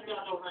Red.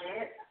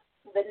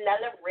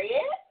 Vanilla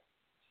Red?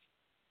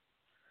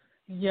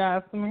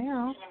 Yes,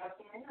 ma'am.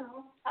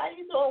 How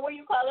you doing? Where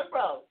you calling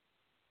from?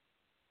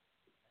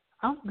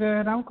 I'm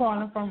good. I'm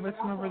calling from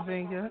Richmond,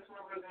 Virginia.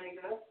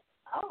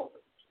 Oh,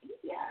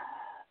 yeah.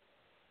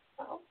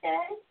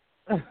 Okay.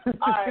 All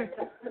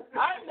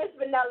right, Miss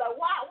Vanilla.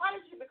 Why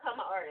did you become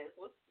an artist?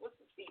 What's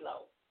the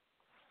CeeLo?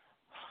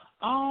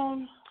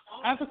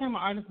 I became an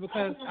artist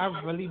because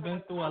I've really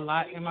been through a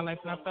lot in my life,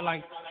 and I feel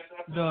like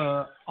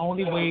the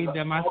only way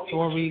that my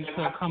story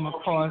could come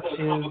across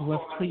is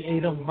with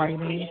creative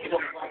writing,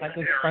 like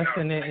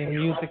expressing it in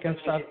music and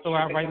stuff. So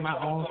I write my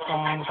own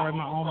songs, I write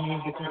my own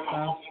music and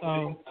stuff. So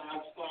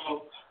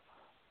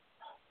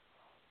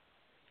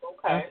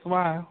okay. That's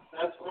why.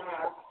 That's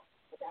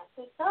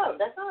what's up.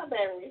 That's not a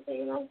bad reason,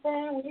 you know what I'm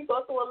saying? When you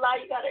go through a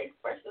lot, you got to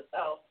express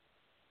yourself.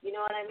 You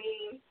know what I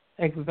mean?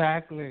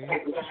 Exactly.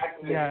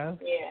 Yeah.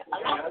 Yeah.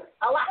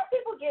 A lot of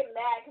people get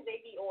mad because they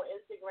be on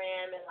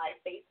Instagram and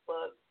like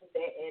Facebook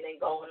venting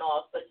and going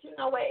off. But you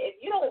know what? If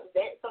you don't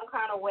vent some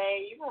kind of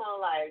way, you're gonna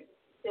like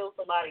kill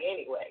somebody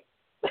anyway.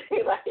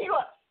 Like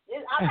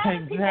I've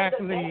had people that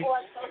vent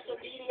on social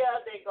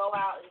media, they go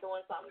out and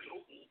doing something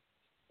goofy.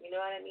 You know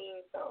what I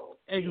mean?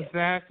 So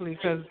exactly,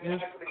 because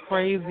it's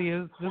crazy.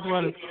 This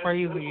world is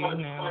crazy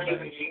now.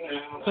 Like,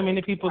 so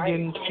many people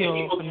getting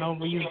killed for no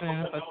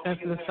reason, for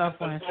senseless stuff,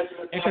 when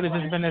it could have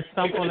just been as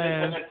simple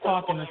as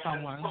talking to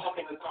someone.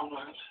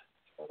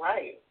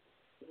 Right.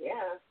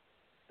 Yeah.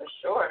 For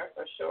sure.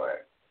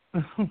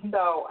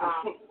 So,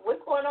 what's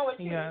going on with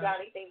you? Yeah. You got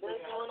anything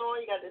good going on?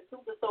 You got the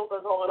super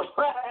soaker going on,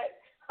 right?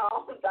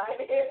 I'm dying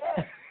to hear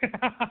that.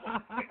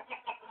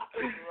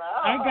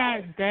 I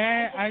got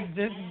that. I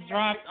just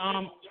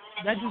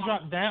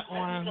dropped that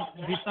on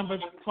December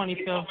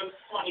 25th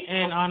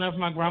in honor of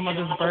my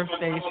grandmother's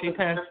birthday. She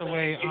passed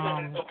away.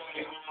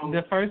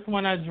 The first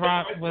one I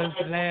dropped was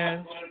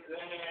last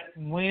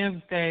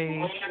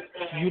Wednesday.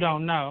 You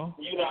don't know.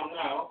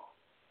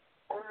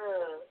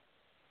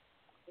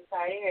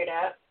 Sorry to hear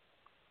that.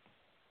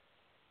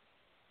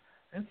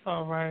 It's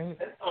all right.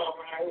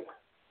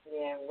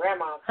 Yeah,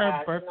 grandma.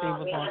 Her birthday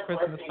was on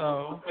Christmas,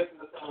 so.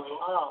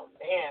 Oh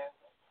man.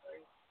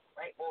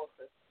 Right on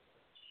Christmas.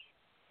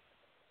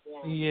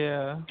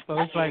 Yeah. So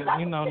it's like,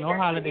 no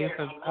holidays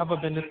have ever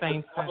been the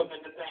same since.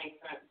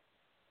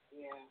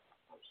 Yeah,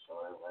 I'm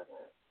sure it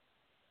wasn't.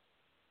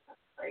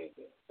 That's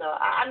crazy. So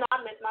I know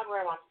I miss my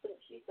grandma's soup.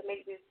 She used to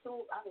make this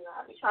soup. I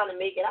be trying to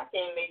make it. I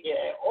can't make it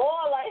at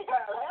all like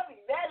her. Like, I be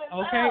mad as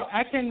Okay, hell.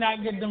 I cannot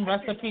get them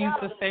recipes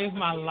to save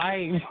my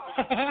life.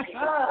 I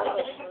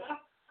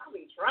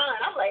be trying.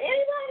 I'm like,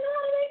 anybody know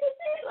how to make this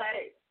thing?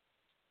 Like,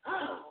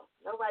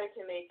 nobody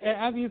can make it.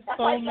 And I be That's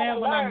so why you mad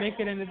gotta when I learn.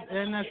 make it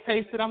and I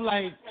taste it. I'm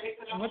like,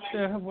 what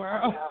the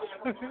world?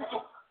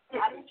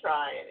 I be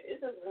trying. It's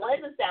just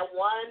that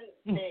one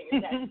thing.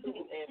 It's that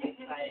soup, and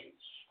it's like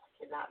I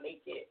cannot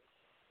make it.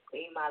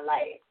 Save my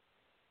life.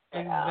 But,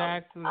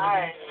 Exactly. All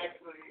right.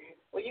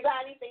 Well, you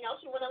got anything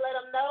else you want to let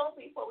them know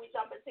before we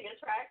jump into your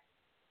track?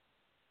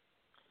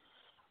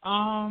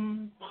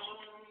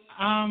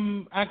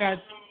 I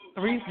got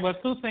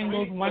two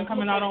singles. One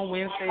coming out on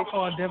Wednesday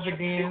called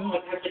Dividends.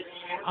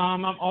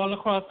 I'm all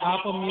across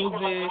Apple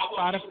Music,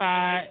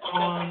 Spotify,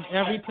 on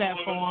every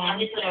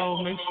platform. So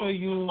make sure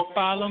you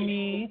follow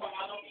me,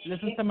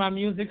 listen to my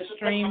music,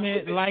 stream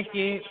it, like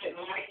it.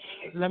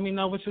 Let me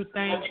know what you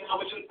think.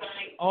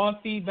 All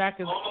feedback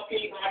is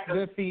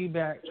good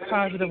feedback,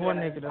 positive or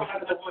negative.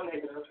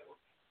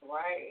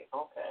 Right.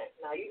 Okay.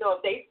 Now, you know,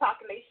 if they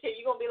talking they shit,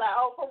 you're going to be like,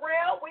 oh, for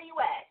real? Where you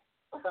at?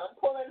 I'm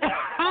pulling up.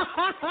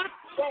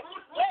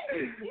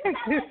 Wait. She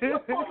sound like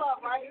she'll pull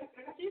up, right?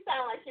 She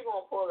sound like she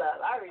going to pull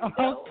up. I already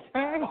know.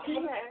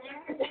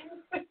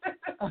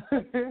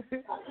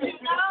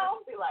 You know?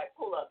 Be like,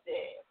 pull up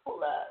there.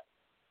 Pull up.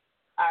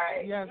 All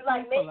right. Yes, you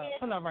like pull Megan? up.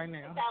 Pull up right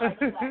now. You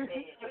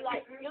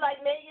like Megan? You like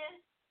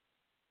Megan?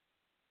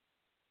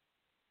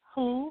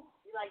 Who?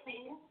 You like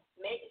Megan?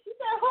 Megan? She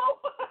said who?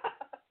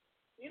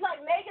 You like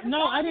Megan?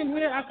 No, I didn't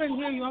hear. I couldn't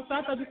hear you. I'm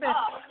sorry.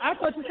 I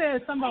thought you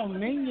said something about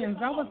Minions.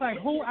 I was like,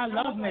 who? I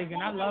love Megan.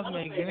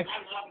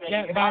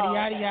 Yeah, body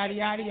yada yada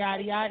yada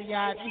yada yada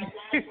yada.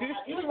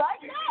 You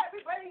like that?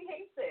 Everybody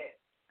hates it.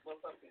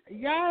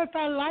 Yes,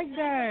 I like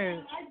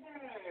that.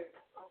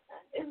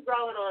 Okay. It's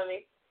growing on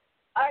me.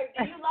 All right.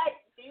 Do you like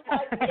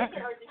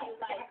Megan or do you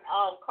like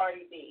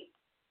Cardi B?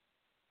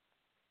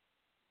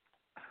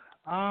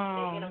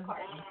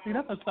 See,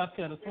 that's a tough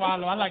pill to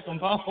swallow. I like them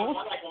both.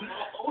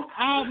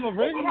 I'm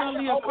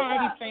originally a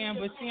Cardi fan,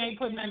 but she ain't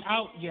putting nothing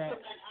out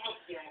yet.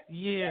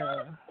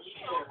 Yeah.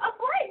 I'm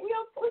great. We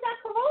got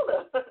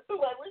Corona.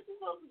 Like, what's she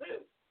supposed to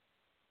do?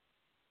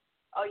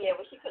 Oh yeah,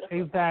 well she could have.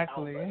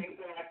 Exactly.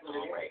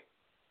 Right.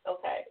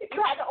 Okay. If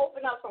you had to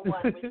open up for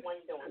one, which one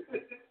you doing?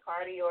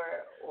 Cardi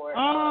or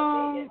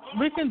Megan?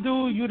 We can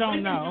do You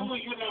Don't Know.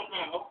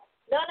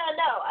 No.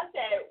 I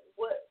said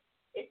what?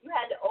 If you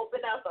had to open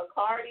up for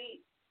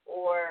Cardi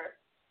or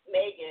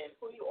Megan,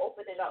 who you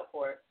open it up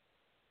for?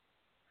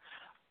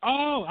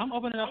 Oh, I'm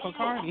opening up for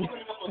Cardi.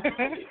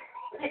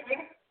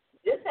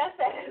 Just that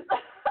fast.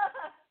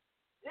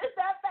 Just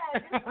that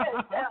fast.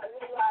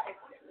 You're like,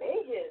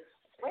 Megan.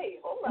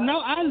 Wait, hold on. No,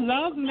 I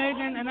love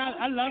Megan, and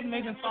I love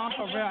Megan's songs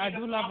for real. I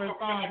do love her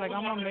songs. Like,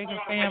 I'm a Megan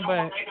fan,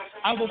 but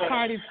I was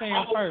Cardi's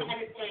fan first.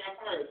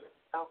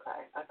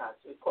 Okay, I got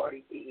you.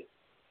 Cardi B.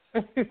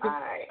 All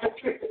right.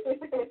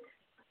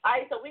 All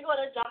right, so we're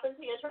gonna jump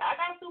into your track. I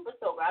got Super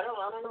Soaker. I don't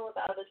know what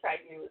the other track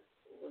you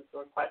was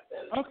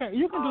requesting. Okay,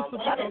 you can do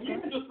Super Soaker.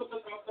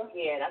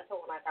 Yeah, that's the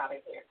one I got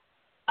in here.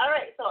 All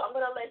right, so I'm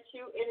gonna let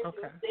you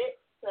introduce it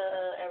to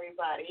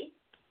everybody.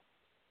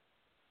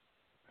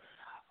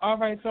 All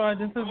right, so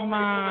this is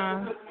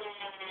my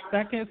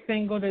second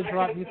single that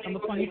dropped December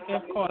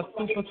 25th called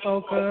Super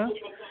Soaker.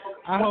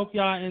 I hope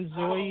y'all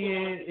enjoy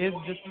it. It's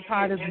just as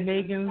hot as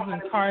Megan's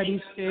and Cardi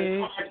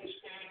shit.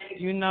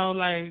 You know,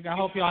 like, I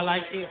hope y'all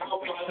like it,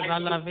 because I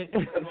love it.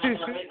 All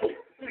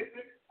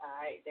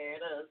right, there it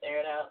is.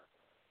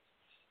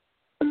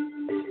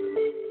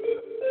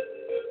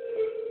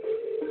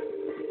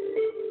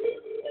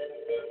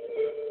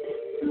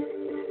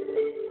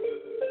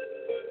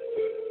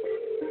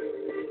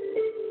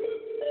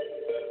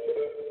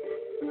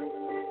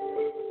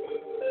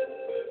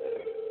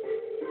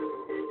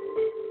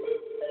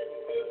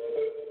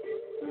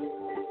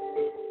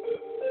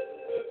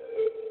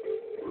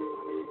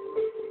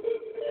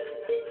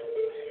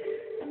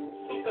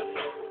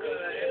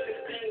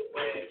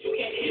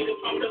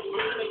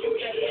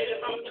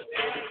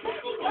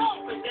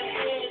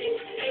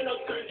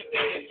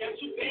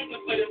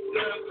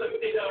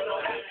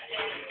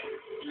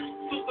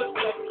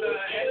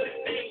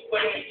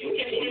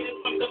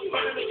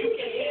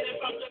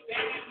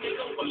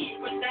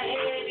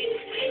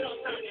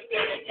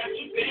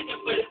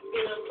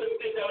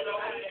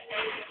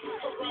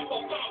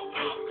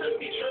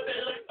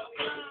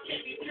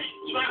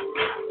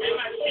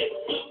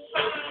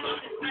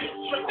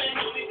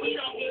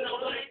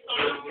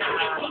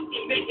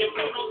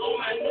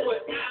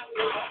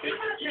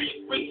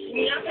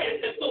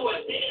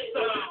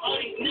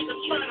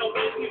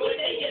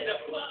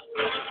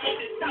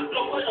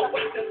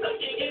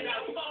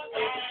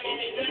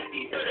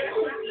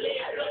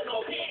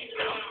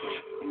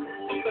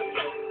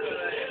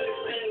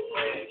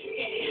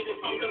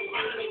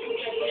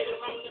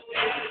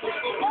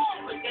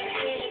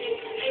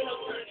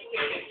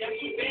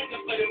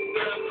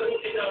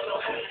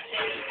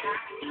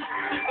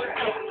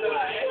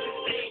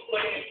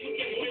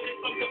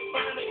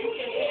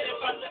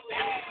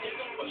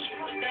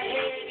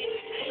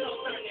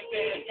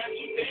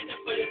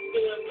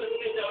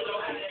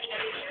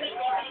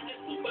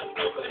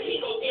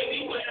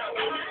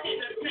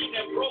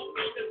 that broke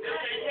niggas that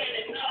had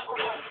enough.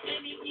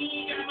 And if you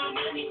ain't got my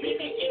money, you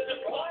can get the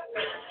fuck.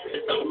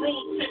 There's some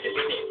rules to this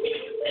shit, we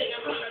can stay a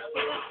hundred.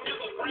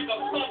 Never bring a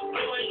fuck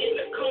boy in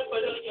the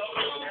comfort of your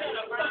home. And I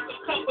fuck a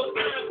couple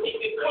times,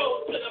 keep it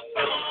cold to the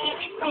phone, keep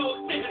it cold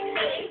to the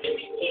face, and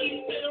the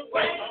keys to the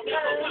race.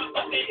 Never pop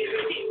up in this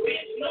shit,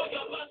 bitch, know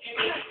your fucking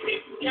ass.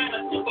 If you got a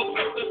super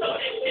focus on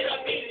that shit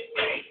up in his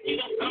face, you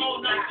don't go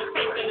not to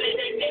take to let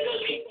that nigga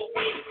leave for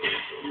free.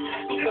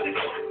 Super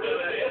focus,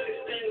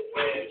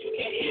 everywhere. You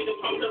can't hit it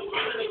from the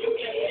front, or you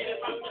can't hit it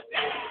from the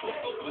back. So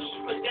push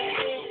it with that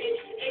hand,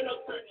 ain't no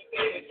turning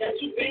back. Got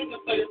you begging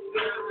for this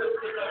girl, cause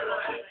you don't know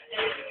how to act.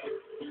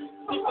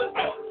 Super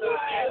focus,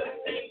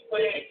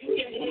 everywhere. You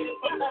can hit it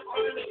from the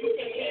front, or you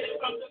can hit it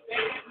from the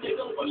back.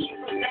 Nigga, push it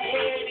with that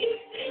hand,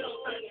 ain't no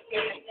turning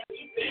back. Got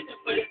you begging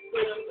for this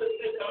girl, cause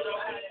you don't know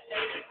how to act.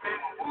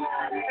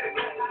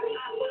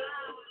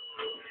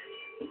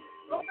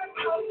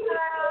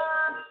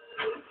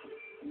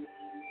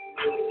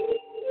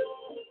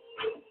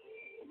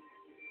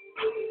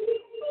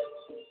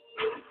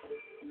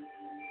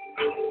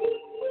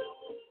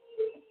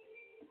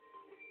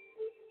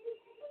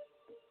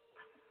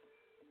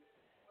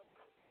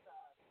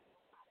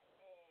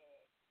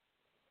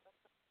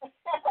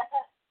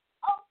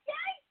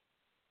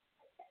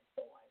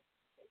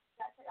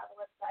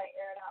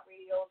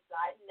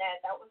 Airitoutradio.net.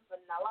 That was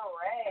Vanilla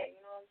Ray,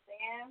 you know what I'm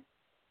saying?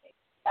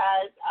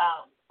 Guys,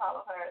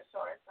 follow her,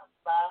 show her some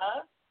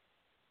love.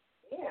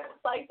 Yeah,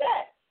 it's like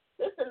that.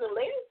 Listen, the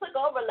ladies took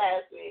over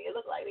last week. It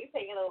looked like they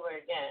taking over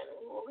again.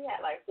 We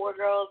had like 4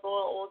 girls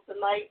on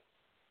tonight.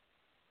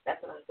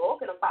 That's what I'm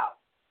talking about.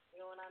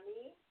 You know what I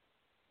mean?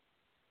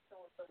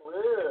 Showing some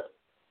love.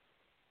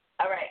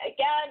 All right,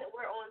 again,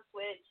 we're on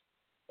Twitch,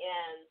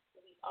 and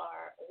we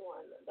are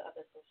on the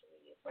other social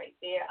media right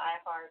there,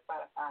 iHeart,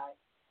 Spotify,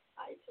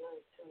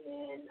 iTunes,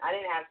 TuneIn. I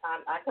didn't have time.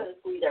 I couldn't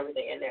squeeze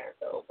everything in there,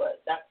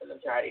 but that's the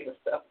majority of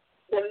the stuff.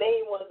 The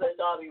main ones that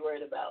y'all be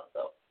worried about.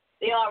 So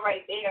they are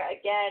right there.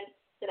 Again,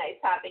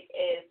 tonight's topic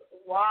is,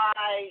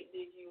 why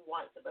did you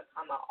want to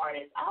become an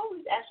artist? I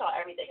always ask y'all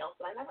everything else,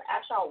 but I never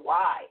ask y'all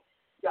why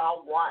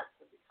y'all want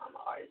to become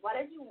an artist. Why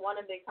did you want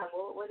to become?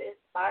 What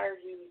inspired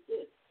you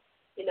to,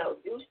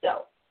 do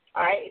so?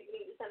 All right, if you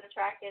need to send a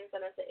track in,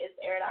 send us to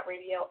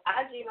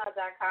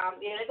it'sair.radio@gmail.com.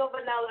 Yeah, there go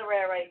Vanilla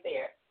Rare right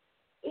there.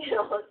 You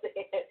know what I'm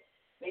saying?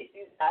 Make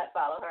sure you guys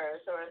follow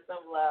her, show her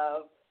some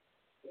love.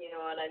 You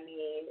know what I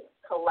mean?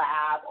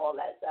 Collab, all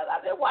that stuff.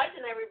 I've been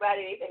watching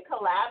everybody. They've been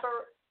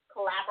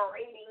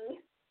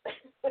collaborating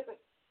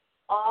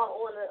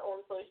all on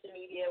social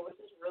media, which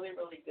is really,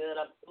 really good.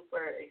 I'm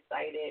super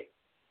excited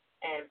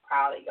and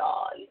proud of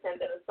y'all. You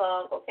sent in a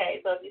song, okay?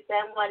 So if you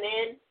send one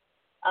in,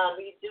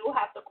 you do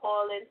have to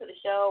call into the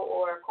show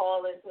or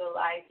call into the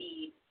live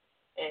feed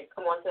and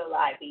come on to the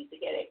live feed to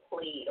get it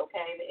played,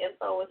 okay? The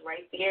info is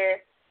right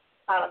there,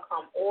 how to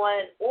come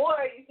on.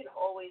 Or you can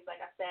always,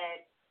 like I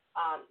said,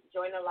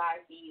 join the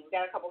live feed. We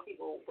got a couple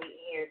people waiting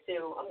here,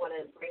 too. I'm going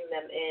to bring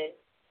them in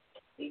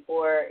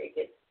before it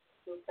gets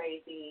too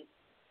crazy.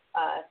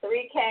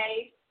 3K.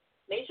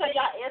 Make sure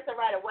y'all answer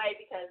right away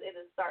because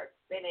it'll start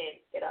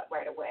spinning it up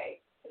right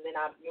away. And then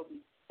you'll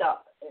be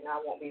stuck, and I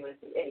won't be able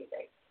to do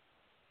anything.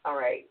 All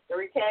right,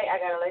 3K,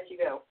 I got to let you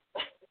go.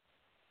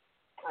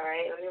 All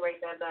right, let me write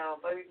that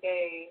down.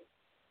 3K.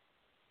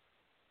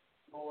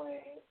 Boy.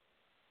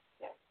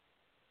 Yeah.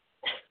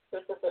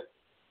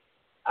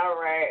 All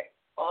right.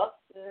 August.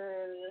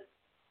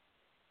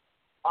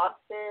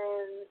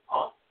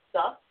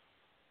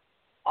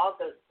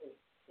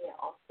 Yeah,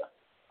 August.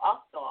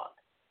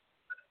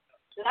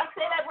 Did I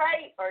say that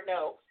right or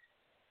no?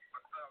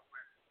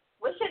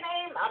 What's your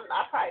name?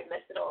 I probably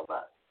messed it all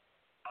up.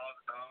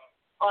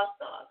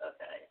 August.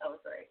 Okay, I was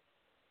right.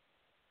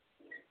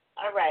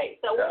 All right.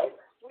 So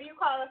where you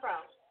calling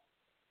from?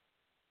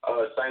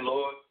 St.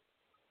 Louis.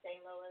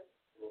 St. Louis.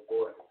 Oh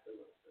boy.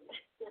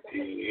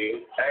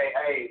 Hey.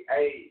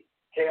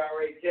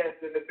 KRA Chess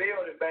in the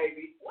building,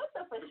 baby. What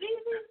the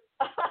fascism?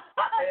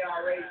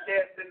 KRA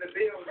Chess in the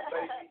building,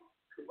 baby.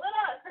 What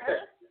up,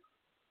 Chris?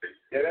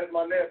 Yeah, that's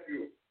my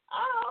nephew.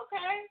 Oh,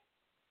 okay.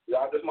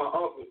 Yeah, that's my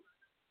uncle.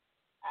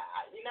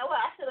 You know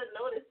what? I should have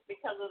noticed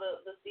because of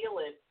the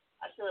ceiling.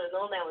 I should have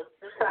known that was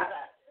Chris.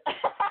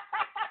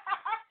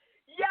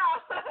 Yeah.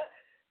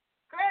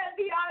 Grant,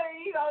 he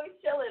always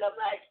chilling. I'm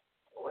like,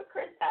 where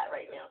Chris at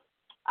right now?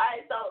 All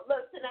right, so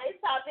look, tonight's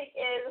topic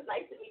is,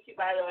 nice to meet you,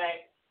 by the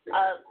way.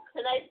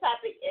 Tonight's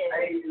topic is,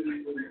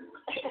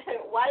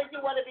 why did you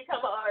want to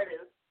become an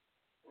artist?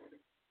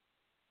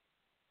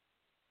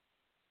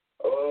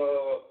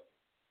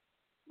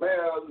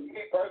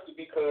 Me personally,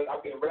 because I've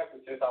been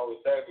rapping since I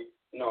was 7.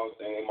 You know what I'm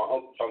saying? My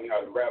uncle taught me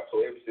how to rap,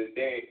 so ever since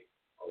then,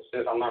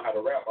 since I learned how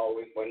to rap, I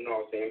always, you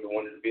know what I'm saying, I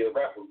wanted to be a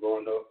rapper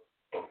growing up.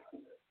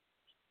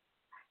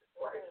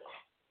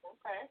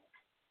 Okay.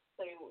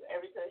 So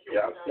ever since you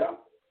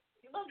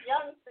you look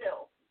young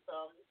still,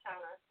 so I'm just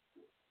trying to.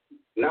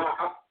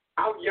 Nah,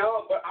 I'm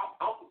young, but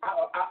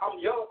I'm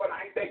young, but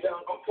I ain't that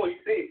young. I'm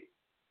 26.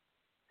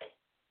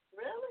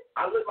 Really?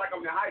 I look like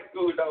I'm in high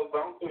school though, but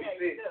I'm 26.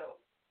 Yeah,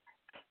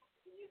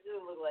 you do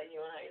look like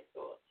you in high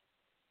school.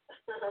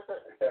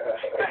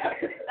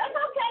 That's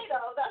okay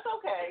though. That's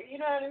okay. You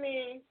know what I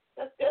mean?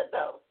 That's good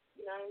though.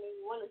 You know what I mean?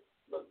 You want to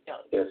look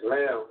young. Yes,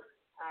 ma'am.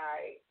 All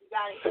right. You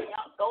got anything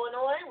else going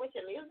on with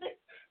your music?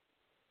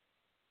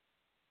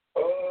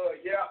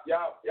 Yeah.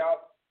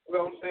 You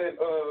know what I'm saying?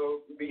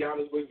 To be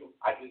honest with you,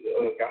 I just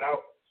got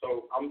out,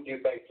 so I'm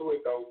getting back to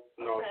it though.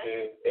 You know what I'm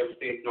saying?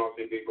 Everything, you know what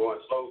I'm saying, been going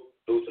slow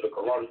due to the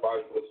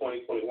coronavirus. But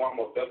 2021,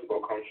 most definitely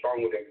gonna come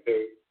strong with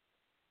everything.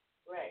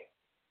 Right.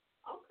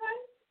 Okay.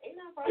 Ain't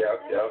no problem.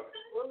 Yeah.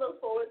 We'll look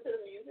forward to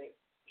the music.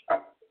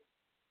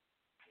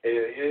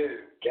 Yeah.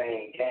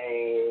 Gang.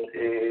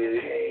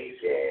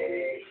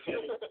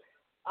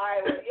 All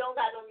right, well, you don't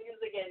got no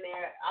music in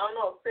there. I don't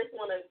know if Chris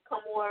want to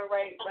come on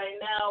right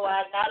now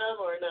while I got him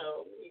or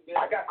no.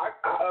 I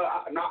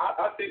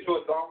sent you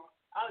a song.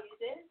 Oh, you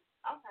did?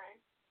 Okay.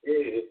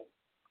 Yeah.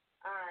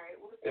 All right.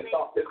 It's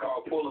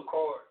called Pull a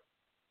Card.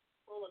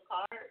 Pull a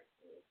Card?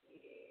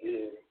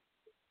 Yeah.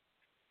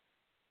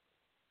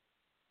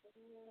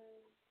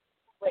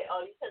 Wait,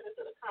 you sent it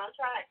to the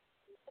contract?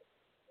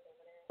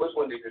 Which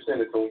one did you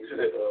send it to? You sent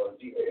it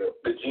Gmail.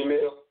 The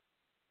Gmail?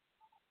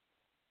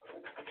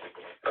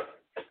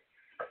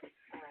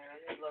 All right,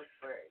 let me look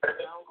for it. I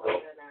don't go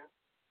there now.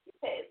 You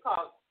say it's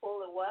called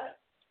Pull a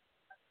what?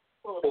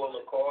 Pull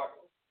a Card.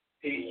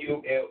 Pulla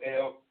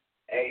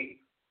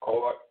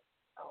Card.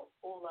 Oh,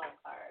 Pull a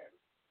Card.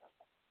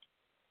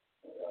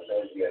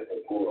 You gotta say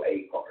Pull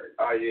a Card.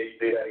 Oh yeah, you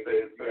did. You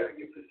gotta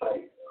get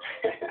precise.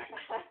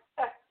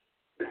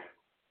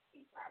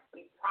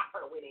 Be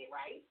proper with it,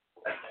 right?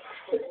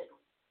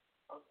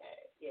 Okay,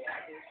 yeah.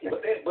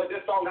 But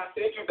this song I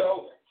sent you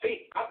though,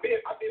 see, I've been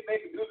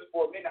making music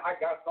for a minute. I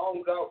got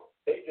songs out.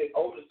 They just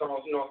older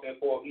songs, you know what I'm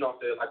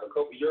saying, like a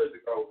couple years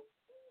ago.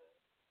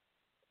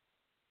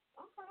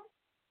 Okay.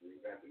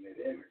 Dropping that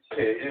image.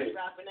 Yeah.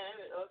 Dropping that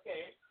image,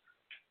 okay.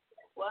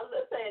 Well,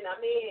 listen, I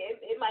mean,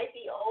 it might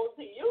be old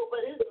to you,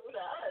 but it's new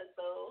to us,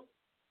 so.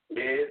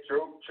 Yeah,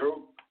 true.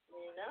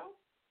 You know?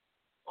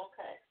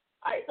 Okay.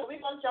 All right, so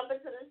we're going to jump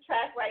into this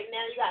track right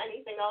now. You got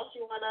anything else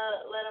you want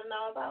to let them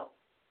know about?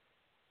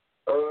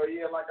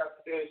 Yeah, like I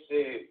said,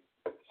 shit,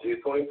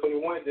 2021,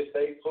 just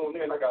stay tuned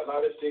in. I got a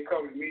lot of shit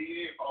coming.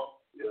 We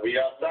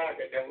outside,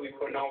 goddamn, we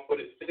putting on for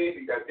the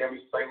city, goddamn,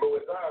 we St.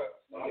 Louis eyes.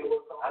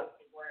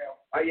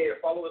 Yeah,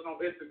 follow us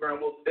on Instagram,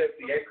 most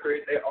definitely. That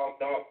Chris, that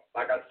dog.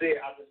 Like I said,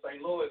 out the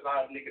St. Louis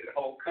eyes, nigga, the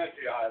whole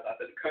country eyes, out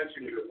the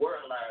country, nigga, the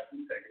world eyes,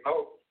 we taking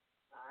over.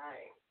 All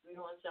right, we're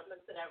going to jump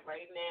into that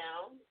right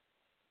now.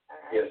 All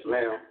right. Yes,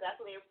 ma'am. I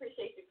definitely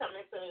appreciate you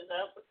coming to the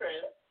show for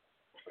Chris.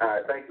 All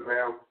right, thank you,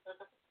 ma'am.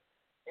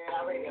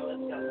 Radio,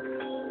 let's go.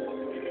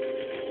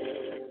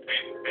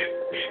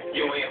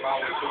 You ain't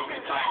about what you be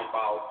talking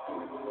about.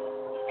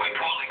 We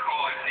pulling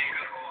cards,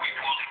 nigga. We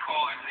pulling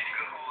cards,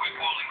 nigga. We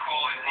pulling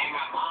cards,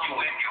 nigga. You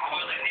ain't your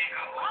pulling,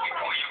 nigga. We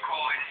pull your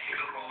cards,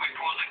 nigga. We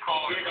pulling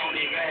cards. You don't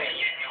even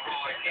ask.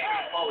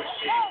 Oh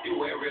shit, you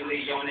ain't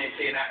really on that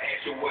shit. I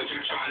asked you what you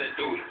trying to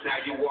do. Now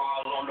you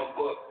all on the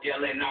book,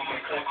 yelling on my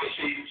club and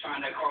shit. You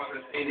trying to cause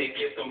a scene and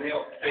get some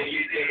help. Then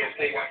you did a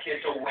thing, I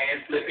catch your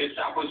ass slipping,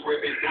 choppers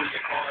ripping through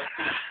your cars.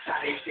 Shot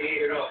that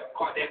shit up,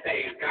 caught that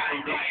face, got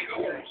him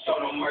down. Show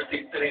no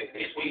mercy to that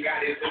bitch, we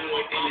got his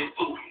hood in his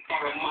suit.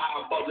 Call a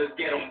mile, but let's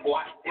get him,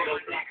 boy. Hit them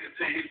niggas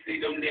till you see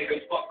them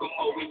niggas, fuck them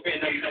up. We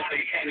finna let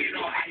them can't. You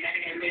know my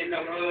name in the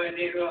hood,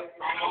 nigga.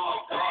 I'm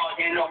all dog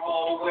in the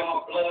hole with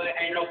my blood,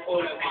 ain't no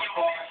pulling my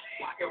car.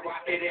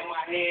 Rock it in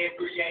my hand,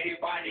 creative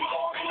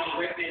bodyguard. And I'm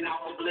ripping,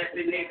 I'm a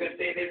blessed nigga,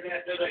 send his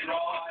ass to the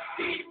Lord.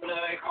 Deep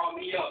blood, call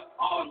me up.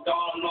 All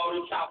dog, load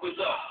them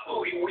choppers up. Oh,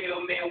 we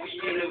will, man, we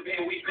in the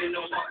van, we finna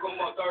fuck them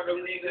up. Third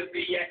them niggas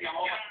be acting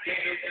hard.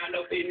 Standing down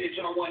up in this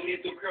joint, one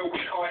hit the girl, we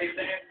caught his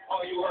ass.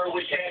 All you heard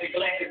was shattered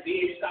glass,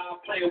 bitch,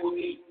 stop playing with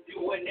me. You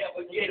would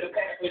never get a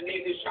pass when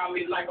niggas try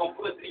me like I'm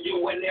pussy.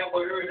 You would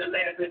never heard the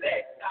last of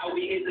that. How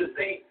we hit the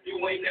sink, you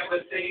ain't never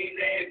seen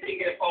that.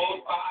 Big at 4,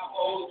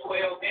 5, 0,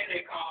 12,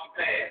 and it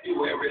compact. You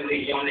ain't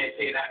really on that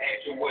shit. I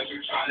asked you what you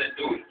trying to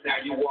do.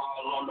 Now you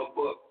all on the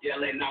book,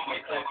 yelling on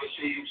my clever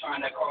shit. You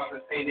trying to cause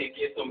a scene and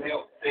get some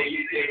help. Then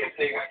you did a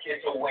thing, I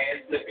catch your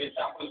ass slipping,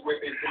 choppers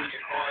ripping through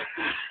your car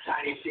too.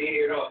 Shot his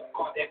shit up,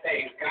 caught that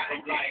face, got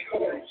him like,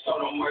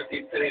 show no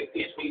mercy to that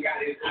bitch. We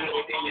got his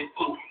hood in his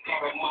suit.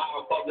 Call a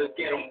mile, but let's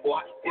get him, boy.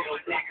 Hit them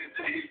niggas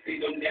till you see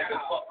them niggas,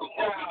 fuck them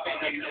up. We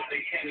finna let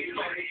they can't even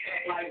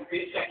like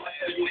bitch. I'ma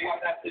tell you what,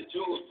 that's the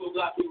jewels. 2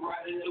 blocks, we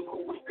riding the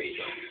cool with bitch.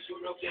 You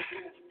shoot up your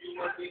dude. You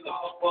must be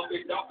lost, fuck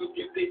it, dog. If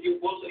you think you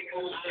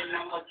bulletproof, then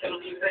I'ma tell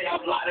you, say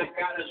I'm lying,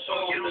 gotta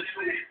show you the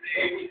truth.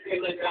 And we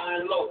feelin'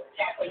 dying low.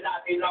 Chopper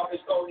knocking off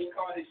his Cody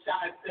car, his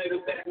shine to the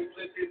back. We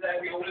flip his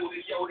ass, yo,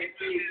 the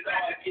kids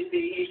start get to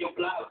hear your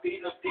block.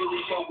 Beat up, steal the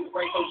show, we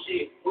break some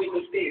shit. We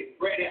can stick,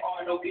 ready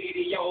on no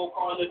video,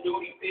 Call of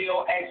Duty,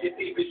 field, action,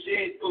 people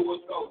shit through a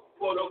scope.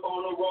 Put up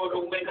on the road,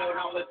 the window,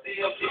 I'ma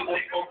steal shit. Won't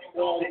smoke, you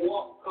won't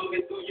walk.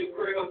 Coming through your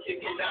grill,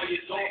 kicking down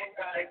your door.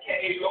 Got a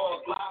cage or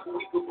a block,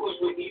 we can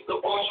push with either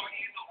or.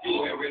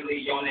 You ain't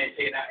really on that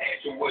shit. I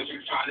asked you what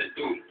you trying to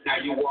do. Now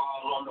you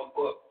all on the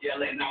book,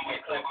 yelling on my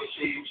sucker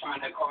shit. You trying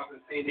to cause a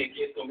scene and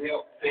get some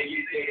help. Say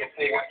you say it,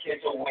 say I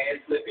catch your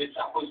ass slipping,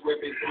 choppers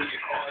ripping through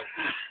your car.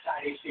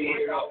 Try this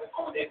shit up,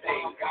 on that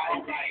thing, got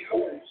it like,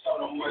 ooh,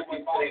 show them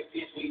mercy for that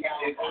bitch, we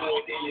got it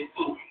good in it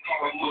too.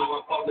 Call them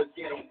motherfuckers,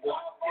 get them, boy.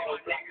 Get them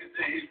niggas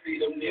till you see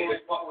them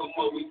niggas, fuck them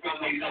up, we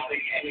finna know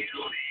they can't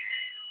do it.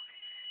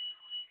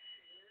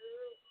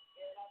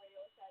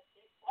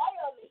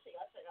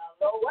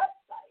 The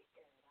website,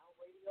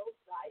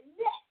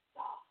 AirItOut.net.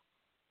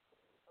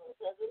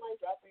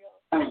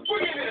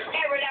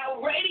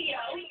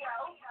 Airitoutradio.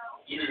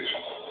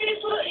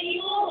 It's putting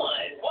you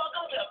on.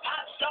 Welcome to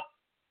Pop Show.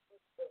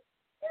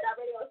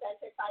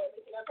 AirItOut.net. Check out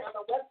everything else on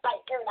the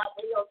website,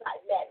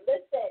 AirItOut.net.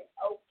 Listen,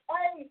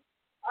 okay.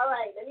 All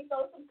right, let me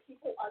throw some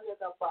people under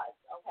the bus.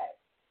 Okay.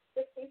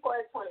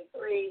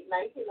 6423,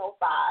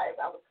 1905.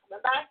 I was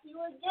coming back to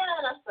you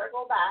again. I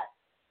circled back.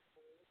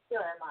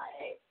 Still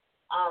MIA.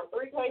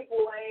 3K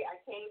boy, I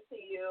came to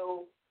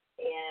you,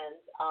 and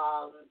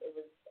it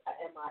was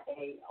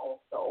MIA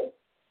also.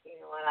 You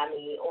know what I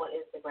mean? On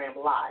Instagram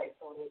Live.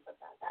 So let me put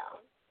that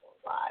down.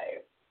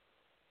 Live.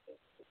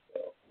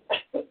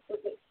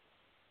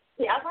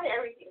 Yeah, I write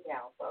everything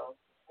down, so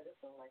I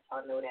just don't let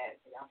y'all know that.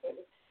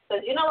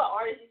 Because you know what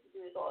artists used to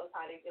do this all the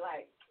time? They'd be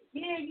like,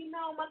 yeah, you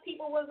know, my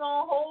people was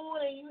on hold,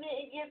 and you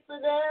didn't get to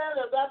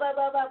them, blah, blah,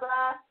 blah, blah,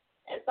 blah.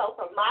 And so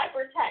for my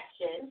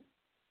protection,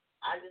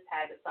 I just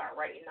had to start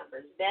writing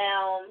numbers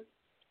down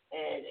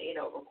and, you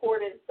know,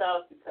 recording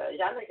stuff because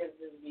y'all niggas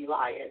just be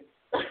lying.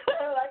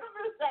 Like I'm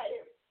just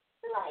saying.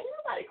 They're like,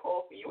 nobody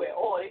called for you at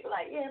all. They be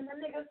like, yeah, my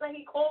nigga say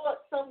he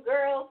called some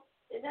girl.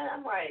 And then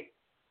I'm like,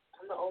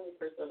 I'm the only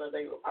person that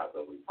they would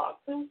probably talk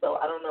to, so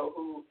I don't know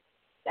who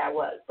that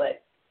was.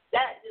 But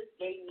that just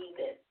gave me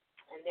this.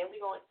 And then we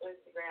go on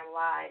Instagram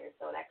Live, and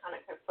so that kind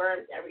of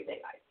confirms everything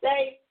I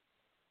say.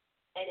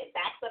 And it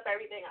backs up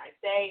everything I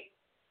say.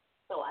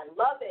 So I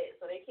love it.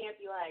 So they can't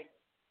be like,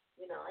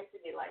 you know, I used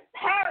to get like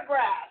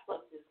paragraphs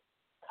of just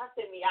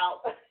cussing me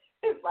out.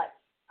 It's like,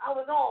 I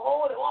was on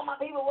hold and all my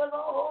people was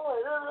on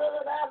hold.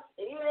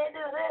 And you didn't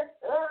do this.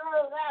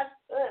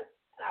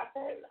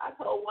 And I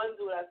told one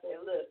dude, I said,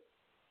 look,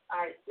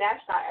 all right,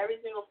 snapshot every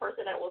single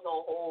person that was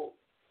on hold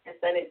and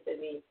send it to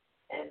me.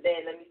 And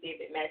then let me see if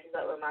it matches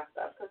up with my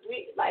stuff. Because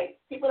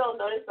people don't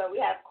notice, but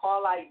we have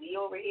call ID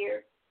over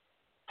here.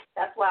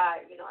 That's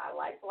why, you know, I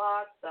like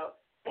blogs. So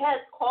it has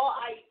call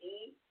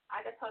ID.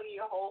 I can tell you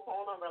your whole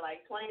phone number,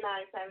 like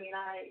 2979,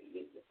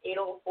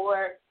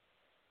 804.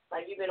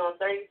 Like you've been on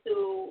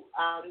 32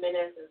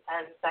 minutes and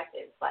 10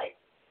 seconds. Like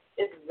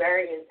it's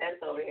very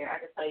intense over here.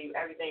 I can tell you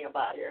everything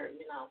about your,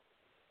 you know.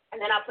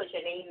 And then I put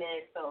your name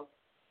in. So,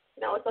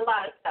 you know, it's a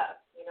lot of stuff.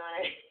 You know what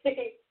I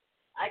mean?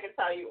 I can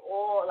tell you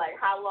all, like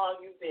how long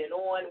you've been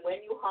on,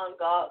 when you hung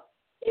up,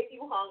 if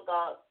you hung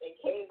up and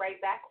came right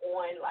back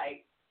on,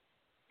 like,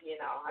 you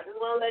know, I just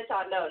want to let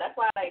y'all know. That's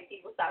why, like,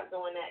 people stop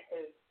doing that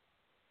because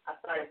I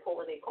started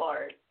pulling their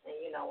cards. And,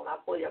 you know, when I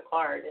pull your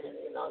card,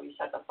 then, you know, you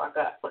shut the fuck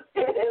up.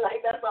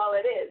 Like, that's all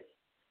it is.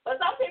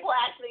 But some people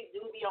actually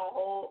do be on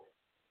hold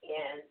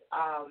and,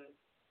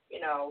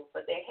 you know,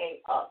 but they hang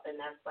up, and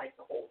that's, like,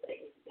 the whole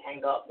thing. If you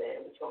hang up,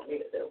 then what you want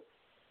me to do?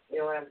 You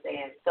know what I'm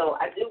saying? So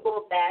I do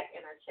go back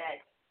and I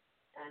check,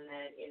 and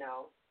then, you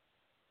know,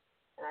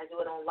 and I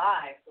do it on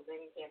live, so then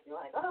you can't be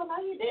like, oh,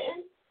 no, you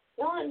didn't.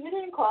 No, you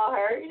didn't call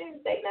her. You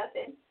didn't say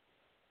nothing.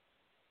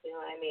 You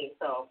know what I mean?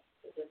 So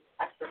it's just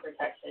extra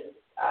protection,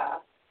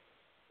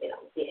 you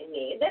know, getting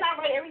me. And then I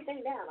write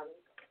everything down. I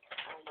mean,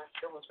 my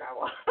scribble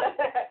scrabble.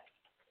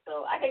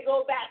 So I can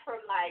go back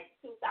from like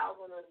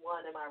 2001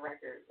 in my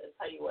records and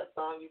tell you what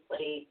song you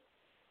played,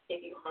 if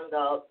you hung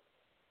up,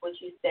 what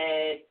you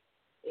said,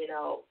 you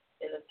know,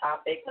 in the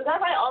topic. Because I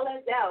write all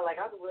that down.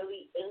 Like, I'm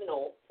really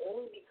anal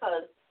only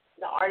because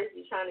the artist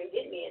is trying to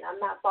get me and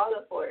I'm not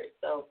falling for it.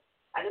 So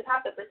I just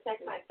have to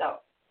protect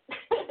myself.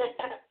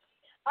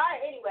 All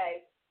right,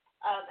 anyway.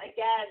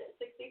 Again,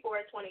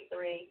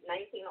 6423,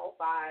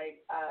 1905.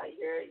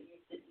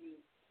 You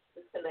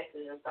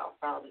disconnected yourself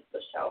from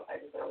the show.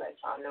 I just want to let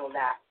y'all know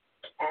that.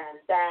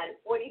 And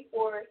then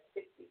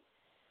 4460.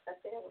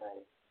 That's it,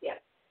 right? Yeah,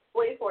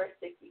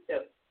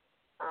 4462.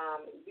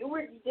 You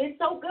did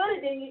so good,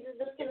 and then you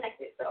just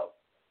disconnected. So,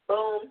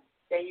 boom,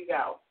 there you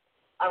go.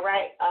 All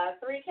right,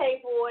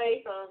 3K boy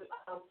from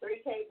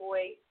 3K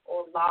boy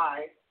on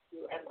live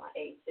through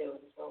MIA too.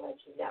 I'm just gonna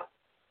let you know.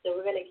 So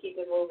we're gonna keep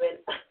it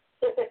moving.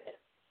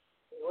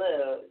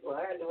 Well,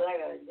 I gotta do what I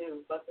gotta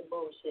do. Fucking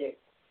bullshit.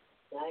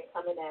 Y'all ain't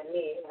coming at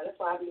me. That's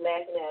why I be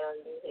laughing at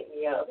them and hit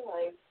me up.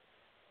 Like,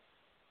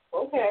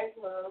 okay,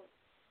 well,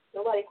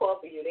 nobody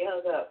called for you. They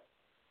hung up.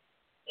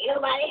 Ain't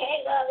nobody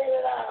hang up.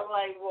 I'm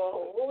like,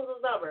 well, what was the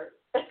number?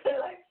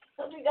 Like,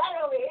 if you got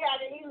it over here, I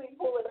can easily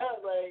pull it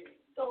up. Like,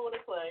 don't want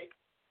to play.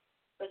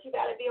 But you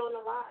got to be on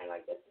the line.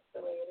 Like, that's just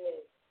the way it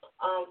is.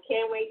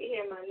 Can't wait to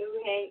hear my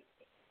new Hank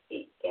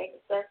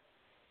gangster.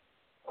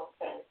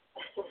 Okay.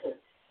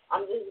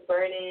 I'm just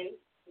burning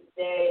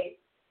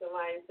today.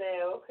 Somebody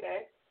say,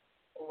 okay.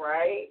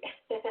 Right.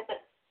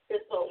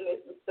 Just told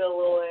Mr. Still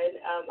on.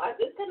 I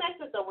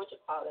disconnected, so what you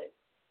call it.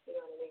 You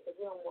know what I mean? Because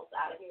we're almost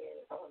out of here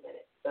in a couple of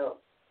minutes. So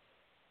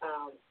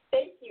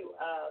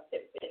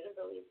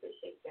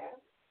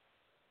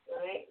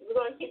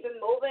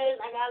moving.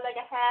 I got like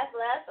a half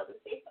left.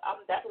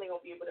 I'm definitely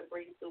gonna be able to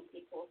bring 2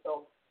 people,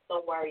 so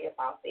don't worry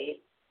about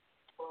it.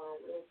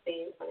 Let's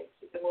see. I'm gonna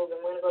keep it moving.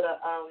 We're gonna go to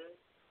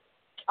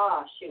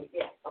Oh shoot,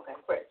 yeah. Okay,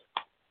 Chris.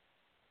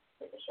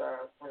 Making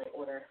sure I'm in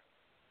order.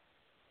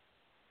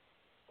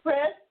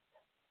 Chris.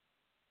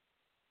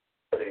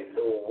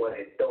 What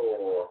it do?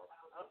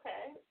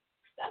 Okay.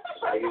 That's the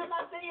first time I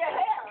see your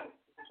hair.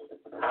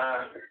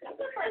 That's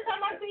the first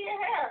time I see your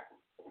hair.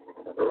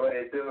 What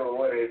it do?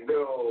 What it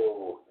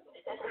do?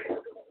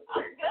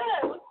 I'm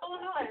good. What's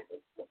going on?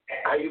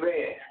 How you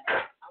been?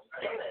 I'm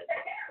good.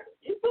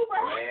 You super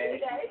happy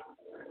today.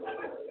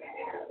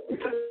 You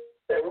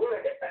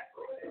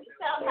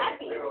sound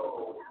happy.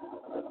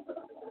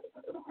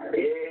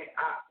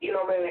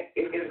 Yeah, man,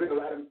 it's been a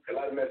lot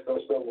of messed up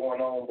stuff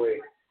going on,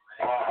 but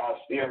I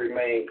still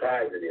remain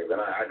positive,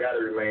 and I got to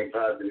remain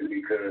positive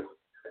because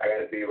I got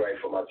to be right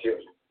for my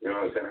children. You know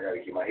what I'm saying? I got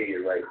to keep my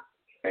head right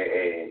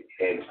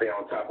and stay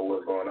on top of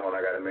what's going on.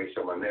 I got to make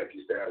sure my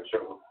nephew stay out of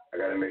trouble. I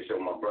got to make sure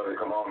my brother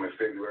come home in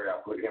February.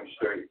 I put him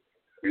straight.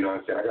 You know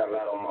what I'm saying? I got a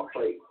lot on my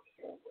plate.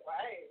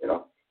 Right. You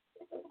know?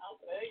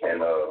 And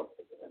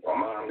my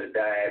mom that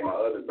died, my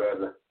other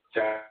brother,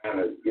 trying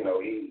to,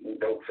 he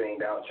dope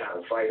fiend out trying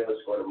to fight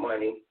us for the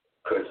money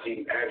because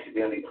she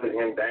accidentally put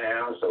him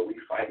down. So we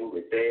fighting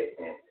with that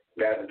and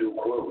got to do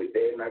court with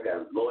that. And I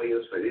got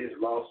lawyers for this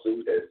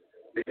lawsuit that's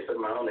this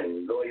amount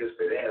and lawyers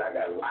for that. I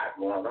got a lot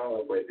going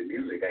on, but the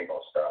music ain't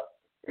going to stop.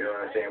 You know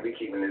what I'm saying? We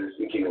keeping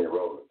it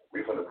rolling.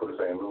 We finna put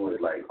St. Louis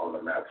like on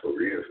the map for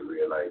real.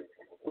 Like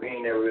we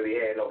ain't never really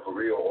had no for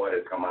real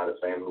artists come out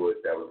of St. Louis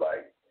that was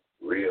like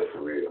real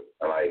for real.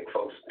 Like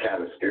folks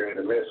kind of scared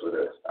to mess with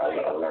us.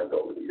 I learned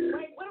over the years.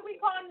 Wait, what do we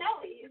call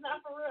Nelly? He's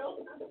not for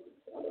real.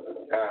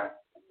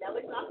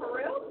 Nelly's not for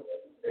real.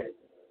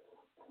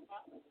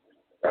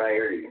 I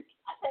hear you.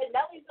 I said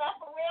Nelly's not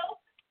for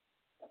real.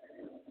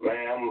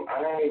 Man,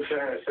 I ain't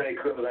trying to say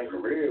cuz ain't for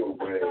real,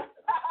 but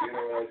you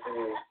know what I'm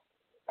saying.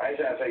 I ain't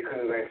trying to say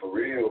cuz ain't for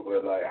real,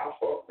 but like I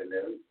fuck with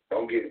them.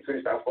 Don't get it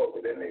twisted. I fuck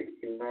with that nigga.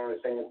 You know what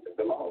I'm saying?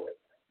 The long way.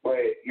 But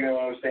you know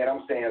what I'm saying?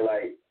 I'm saying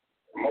like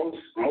most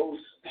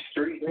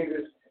street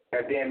niggas,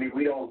 goddamn me,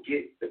 we don't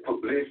get the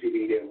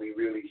publicity that we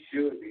really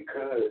should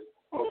because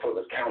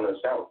motherfuckers count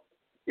us out.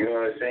 You know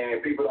what I'm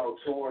saying? People don't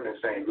tour in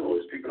St.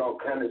 Louis. People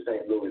don't come to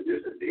St. Louis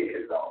just a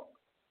dead zone.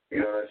 You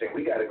know what I'm saying?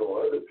 We got to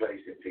go other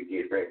places to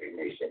get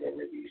recognition and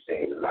to be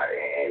seen. Like,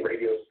 and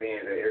radio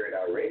spins that air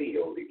our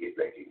radio to get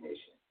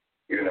recognition.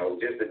 You know,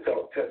 just to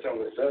touch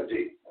on the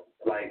subject,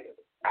 like,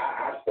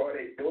 I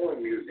started doing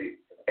music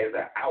as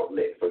an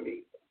outlet for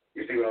me.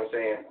 You see what I'm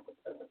saying?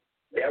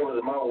 That was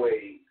my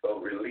way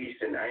of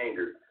releasing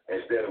anger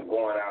instead of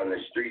going out in the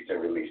streets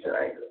and releasing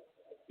anger.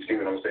 You see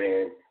what I'm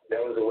saying?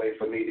 That was a way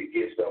for me to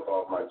get stuff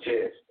off my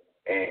chest.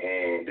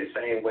 And the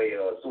same way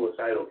a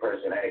suicidal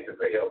person asking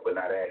for help but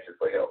not asking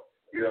for help.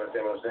 You know what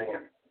I'm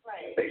saying?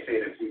 Right. They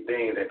said a few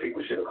things that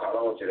people should have caught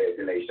on to that,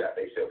 then they shot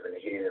themselves in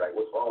the head. Like,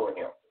 what's wrong with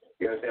him?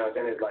 You know what I'm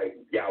saying? It's like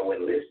y'all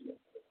wasn't listening.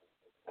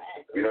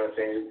 You know what I'm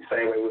saying?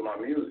 Same way with my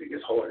music.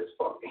 It's hard as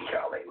fuck and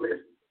y'all ain't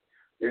listening.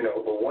 You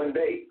know, but one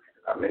day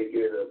I may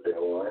get up there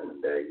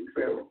one day, you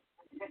feel me?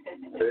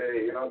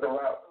 Hey, you know what I'm talking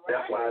about?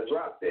 That's why I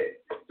dropped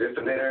that. Just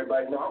to let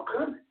everybody know I'm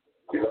coming.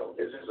 You know,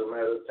 it's just a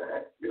matter of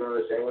time. You know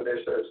what I'm saying? What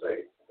that shirt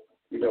say?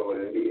 You know what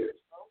it is.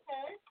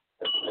 Okay.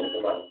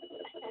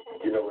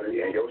 You know what it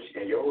is. And your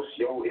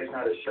it's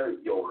not a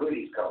shirt. Your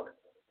hoodie's coming.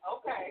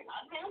 Okay. I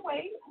can't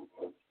wait.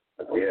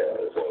 Yeah,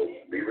 so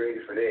be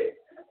ready for that.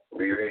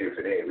 Be ready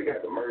for that. We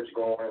got the merch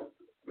going.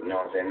 You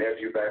know what I'm saying?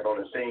 Nephew back on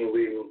the scene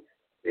with me.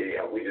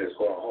 Yeah, we just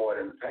going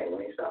hard in the paint.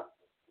 We ain't stop.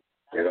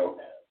 You know?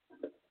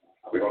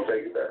 We're going to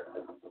take it back.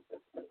 All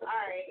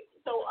right.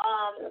 So,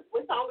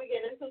 what song we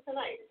getting into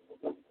tonight?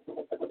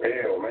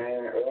 Hell,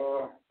 man.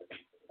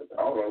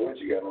 I don't know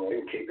what you got on. We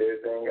can keep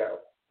everything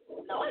out.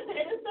 No, it's still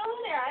in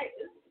there.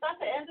 It's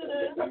not the end of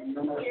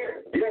the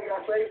year. You ain't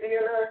got safety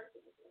in there?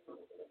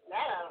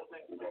 That I don't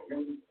think so.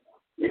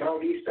 You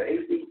don't need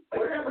safety?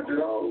 What happened to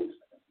those?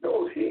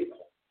 Those hits.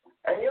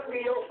 And you'll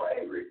be your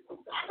favorite.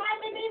 I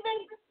haven't even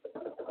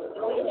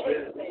deleted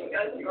anything.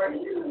 I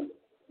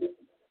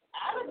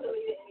haven't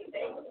deleted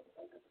anything.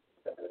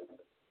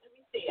 Let me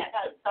see. I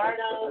got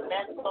Stardom,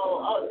 Mental.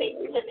 Oh,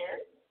 Safety's in there.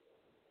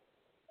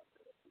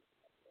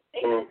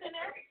 Safety's in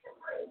there?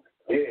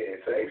 Yeah,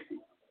 safety.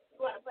 You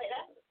want to play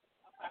that?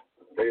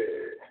 Okay.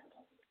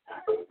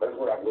 Yeah. That's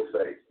what I would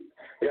say.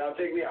 Y'all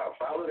check me out.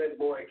 Follow that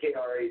boy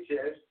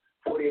KRHS,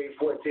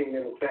 4814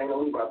 Entertainment.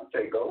 We about to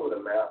take over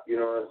the map.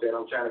 You know what I'm saying?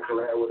 I'm trying to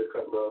collab with a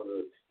couple of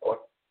other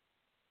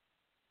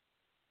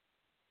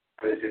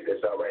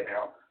that's out right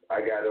now.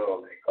 I got,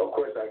 of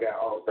course, I got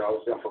All Star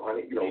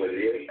 700. You know what it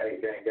is. Hey,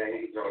 gang.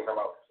 You know what I'm talking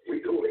about? We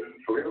do it.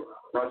 For real. You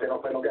know what I'm saying?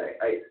 Don't play no game.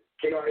 Hey,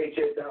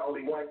 KRHS, the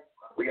only one.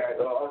 We got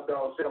All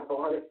Star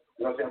 700. You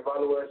know what I'm saying?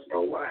 Follow us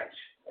and watch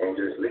and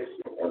just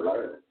listen and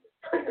learn.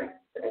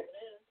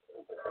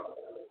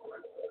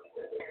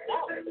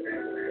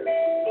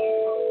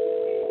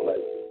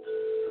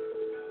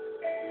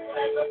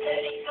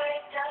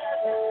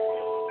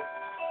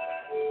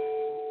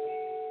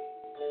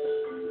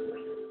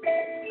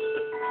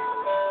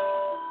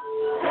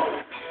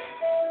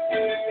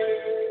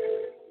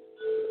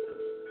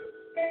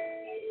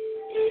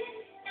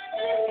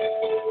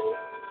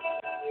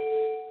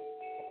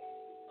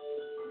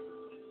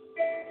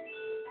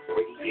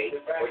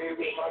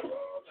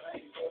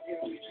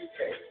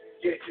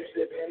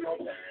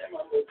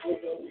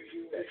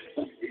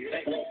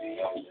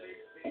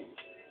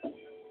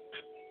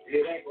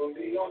 ain't gonna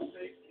be on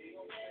safety.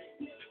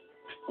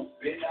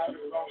 Been out the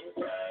wrong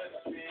grind,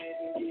 I've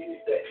been in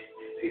it that.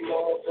 See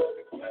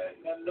motherfucking plan,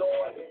 I know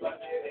I do my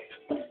head.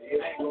 It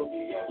ain't gonna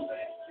be on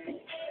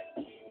safety.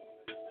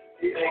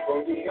 It ain't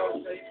gonna be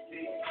on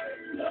safety.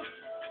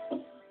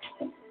 13,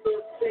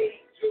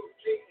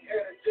 2G,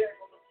 had a jack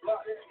on the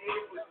block. It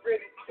was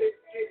ready to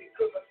get it,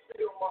 cause I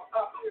stayed on my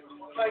options.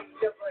 Like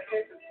never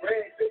had the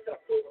brand, bitch, I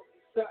put up the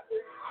shot.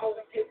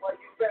 Only get why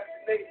you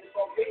vaccinated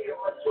on me or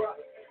I drop.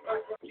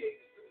 I can get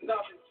you some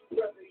knowledge, you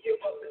rather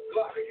give up the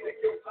block. Take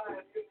your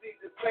lines, you see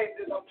the pain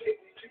that I'm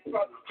taking, you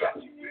probably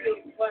got you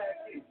feeling flying.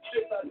 Get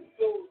shit out of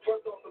clothes,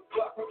 work on the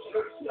block, I'm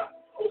sure shot.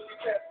 Oh, you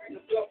passed me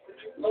the bluff, but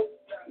you low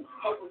now.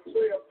 I was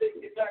 12,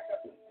 thinking I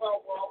got the power,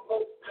 I'm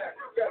low now.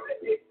 Grab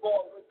that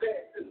 8-ball with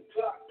that to the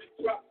block, you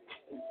drop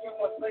it. 2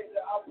 months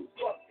later, I was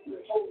fucking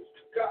with hoes,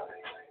 you got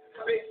it.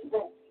 Bitch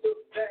broke,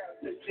 look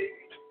down, the shit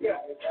you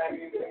got it. I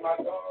ain't with my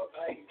dog,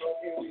 I ain't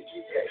fucking with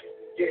you yet.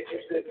 Get you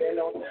slipping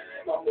on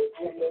time, I'ma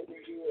pull up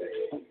with you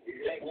at.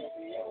 It ain't gonna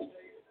be on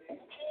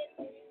safety.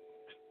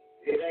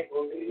 It ain't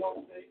gonna be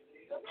on safety.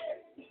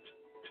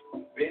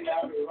 Been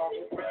out the wrong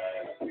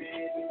grind, I've been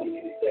in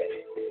it that.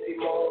 See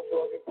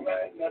motherfucking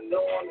plan, I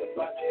know I'm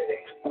about that.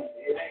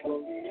 It ain't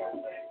gonna be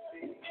on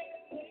safety.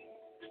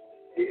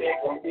 It ain't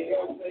gonna be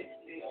on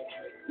safety.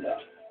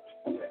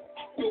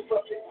 You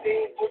fucking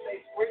team, when they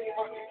scream,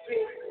 I can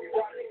see you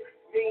rocking.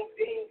 Mean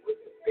beam with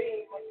the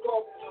beam, my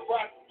dog is a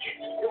rocket.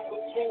 It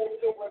was smooth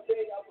till one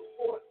day I was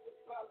forced to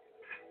pop it.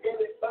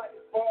 Get it by the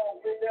ball,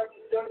 whenever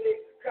done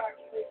it,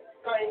 cocky.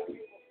 I ain't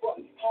give a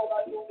fuck. All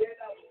I knew that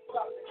I was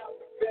popping. I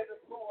was better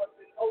more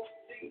than OG.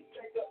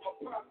 Take up my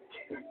profit.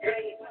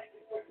 Game like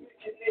it was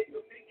switching it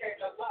to me. Ain't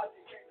a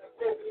logic. Ain't a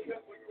broken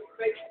up with the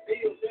fake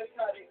bills. That's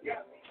how they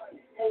got me.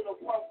 On a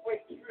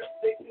one-way trip,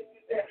 they took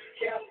it that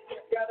county.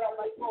 Got out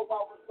like 12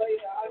 hours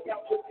later. I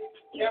got what they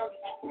county.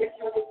 If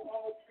you was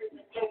on a trip,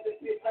 you know that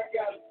bitch, I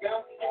got a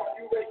bounty.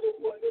 You ready to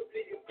put up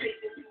in your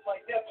bitch and you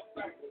might never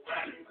find it.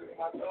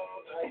 My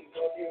dog, I ain't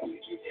fucking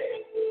with you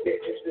yet. If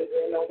you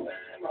slipping on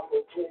time, I'ma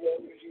pull up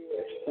with you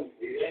at.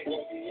 It ain't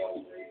gonna be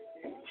on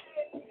safety.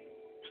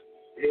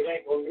 It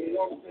ain't gonna be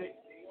on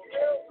safety.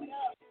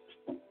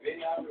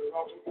 Been out the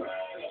wrong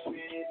grind, I've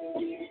been in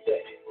it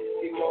that.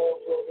 See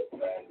motherfucking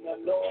plan, I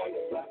know I'm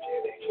about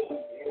that.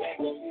 It ain't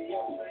gonna be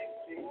on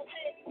safety.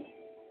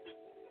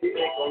 It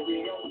ain't gonna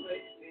be on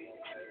safety.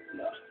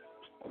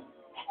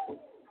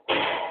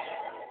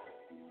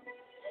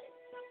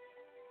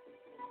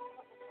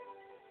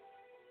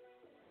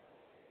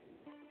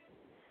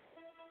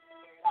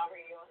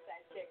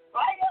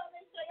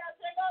 Make sure y'all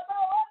check out my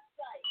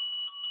website.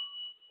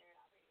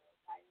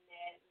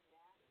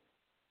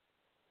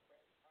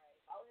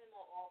 Follow him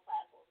on all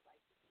platforms, like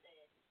you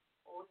said.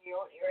 On here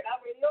on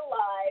Airitoutradio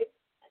Live.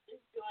 I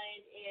just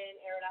joined in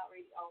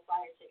Airitoutradio on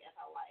Fire Chick,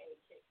 FLYA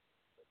Chick,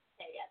 with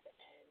K at the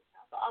end.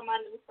 So all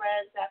my new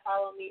friends that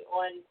follow me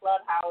on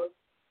Clubhouse.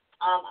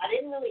 I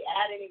didn't really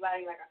add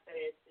anybody, like I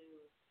said, to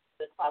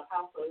the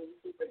Clubhouse, so it was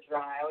super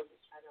dry. I was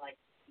just trying to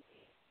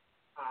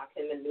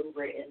can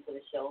maneuver into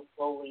the show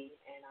slowly,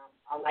 and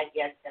I'm like,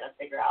 yes, gotta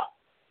figure out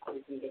how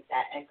we can get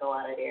that echo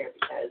out of there,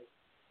 because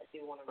I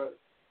do want to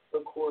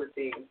record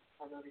things.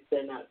 I know they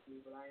said not to,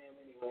 but I am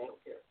anyway. I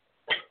don't care.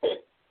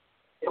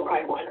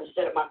 Somebody wanted to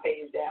shut my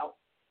page down.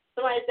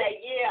 Somebody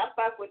said, yeah, I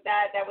fuck with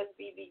that. That was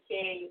BB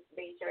King.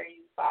 Make sure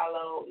you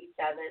follow each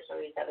other, show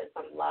each other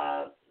some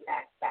love.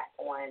 Back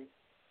on.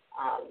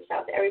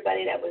 Shout out to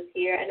everybody that was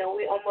here. I know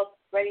we're almost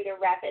ready to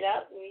wrap it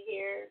up. We're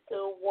here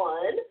till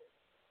 1.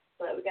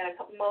 But we got a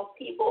couple more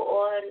people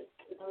on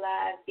the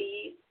live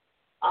feed.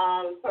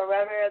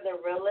 Forever the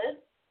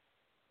Realist.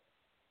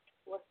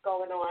 What's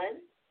going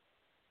on?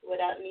 What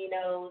up,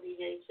 Nino,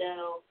 DJ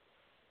Show?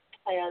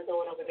 How y'all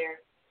doing over there?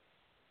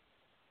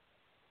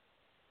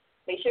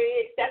 Make sure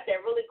you accept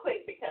that really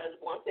quick, because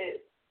once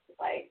it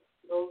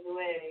goes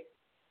away.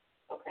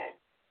 Okay.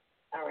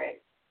 All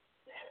right.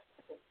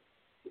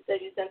 You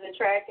said you sent the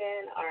track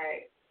in? All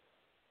right.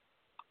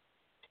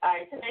 All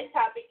right. Tonight's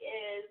topic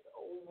is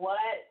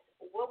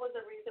what was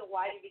the reason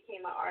why you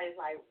became an artist?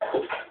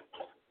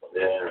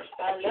 Yeah.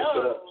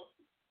 Hello.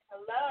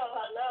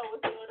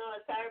 What's going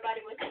on? Tell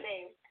everybody what's your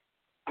name.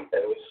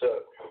 Hey, what's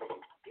up?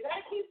 You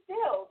gotta keep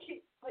still.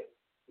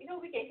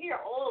 We can hear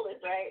all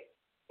this, right?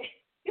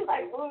 You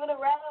moving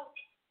around.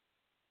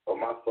 Oh,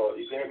 my fault.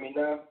 You can hear me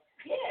now?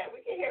 Yeah, we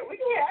can hear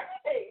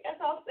everything.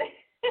 That's all I'm saying.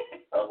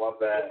 Oh, my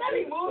bad.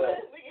 You're not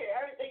moving. We can hear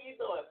everything you're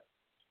doing.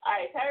 All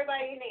right, tell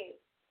everybody your name.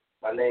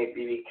 My name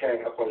BB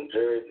King. I'm from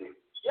Jersey.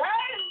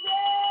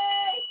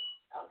 Jersey!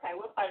 Okay,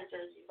 what part of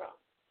Jersey you from?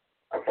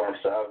 I'm from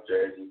South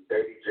Jersey.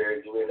 Dirty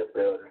Jersey. We in the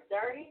building.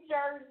 Dirty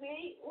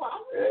Jersey? Well,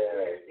 I'm from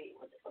Jersey.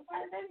 What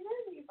part of Dirty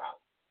Jersey you from?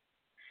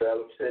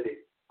 Salem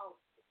City. Oh,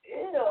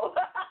 ew.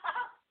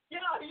 Yo,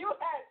 you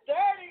had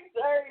dirty.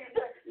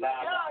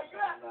 Nah,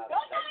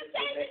 don't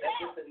say me that's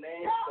just a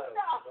name stuff.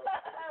 No.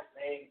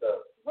 Name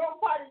stuff.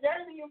 What part of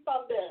Jersey you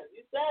from then?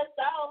 You said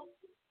South.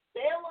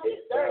 Salem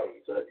is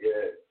dirty.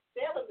 Yeah.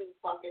 Salem is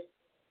fucking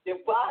the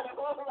bottom.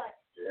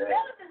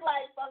 Salem is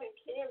like fucking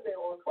Camden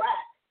on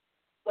crack.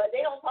 But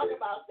they don't don't talk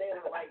about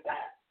Salem like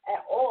that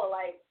at all.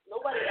 Like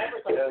nobody ever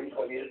talks about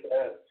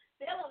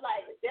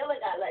Salem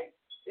got like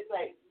it's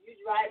like you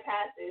drive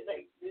past it, it's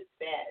like this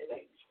bad. It's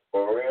like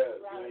for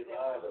real,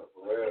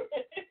 for real.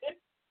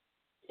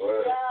 Yo,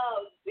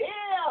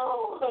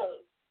 damn.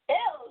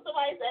 Hell,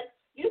 somebody said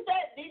you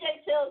said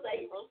DJ Chill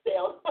say from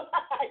Salem.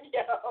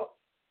 Yo.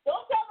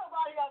 Don't tell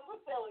nobody I'm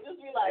from Salem. Just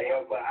be like, hey,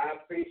 yo, but I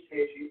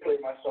appreciate you play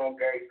my song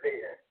Gary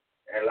Payton.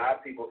 And a lot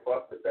of people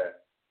fuck with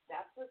that.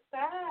 That's what's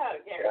up.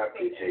 Gary I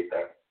appreciate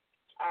that.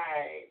 All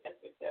right, that's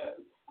what's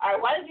up. All right,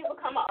 why did you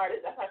become an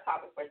artist? That's our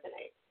topic for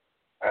tonight.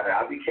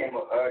 I became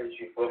an artist,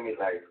 you feel me?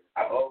 Like,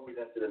 I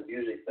always into the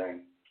music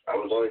thing. I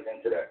was always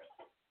into that.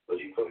 But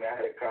you feel me? I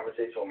had a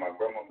conversation with my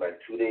grandma like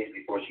 2 days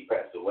before she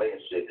passed away and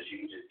shit. And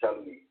she was just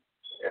telling me,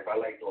 if I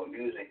like doing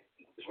music,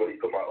 just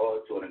really put my all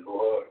to it and go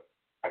hard.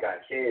 I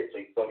got kids,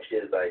 so you feel me? She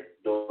was like,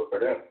 do it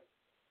for them.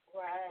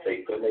 Right. So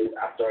you feel me?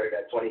 I started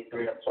at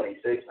 23, I'm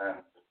 26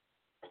 now.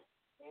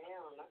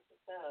 Damn, that's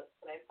what's up.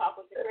 So they talk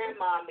with your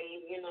grandma,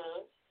 maybe, you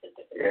know.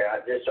 Yeah,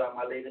 I just dropped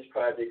my latest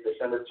project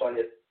December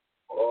 20th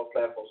on all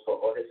platforms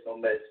called All Hits No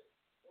Miss.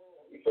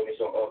 You feel me?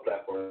 So on all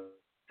platforms,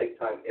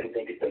 TikTok,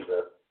 anything you think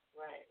of.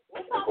 Right.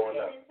 What song we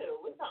get into?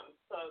 What song?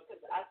 So,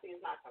 because I see it's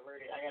not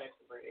converted. I got to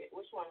convert it.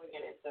 Which one we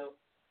get into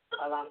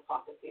while I'm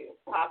talking to you?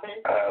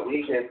 Poppin'?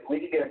 We can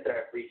get into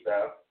that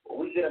freestyle.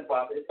 We get in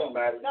poppin'. It don't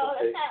matter. No,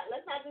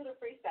 let's not do the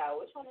freestyle.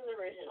 Which one is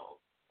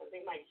original? Because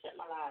they might shut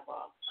my live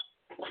off.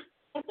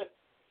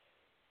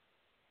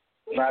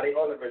 Nah, they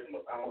all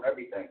original. I own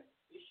everything.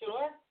 You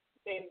sure?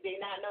 They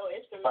not no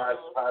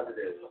instrumental.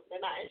 Positive. They're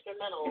not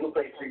instrumental. You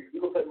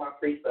can play my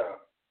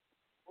freestyle.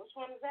 Which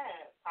one is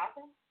that?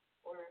 Poppin'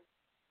 or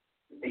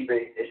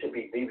BB? It should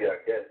be BB,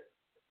 I guess.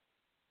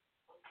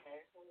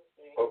 Okay, let me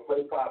see. Or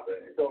play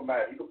Poppin'. It don't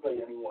matter. You can play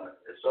anyone.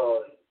 It's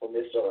all from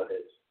this all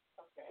hits.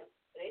 Okay.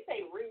 They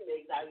say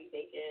remix. I be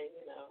thinking,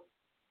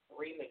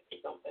 remix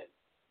or something.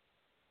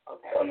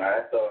 Okay. Oh no,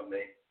 that's all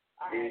me.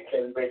 Alright.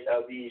 Ken Rich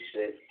LB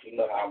shit. You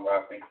know how I'm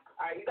rocking.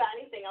 Alright, you got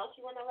anything else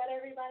you want to let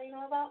everybody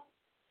know about?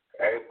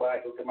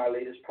 Everybody look at my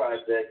latest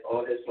project,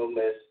 All Hits No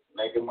Miss,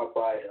 making my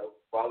bio,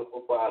 follow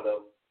for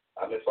follow.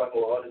 I've been fucking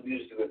with all the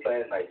music we've been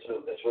playing tonight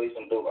too. That's really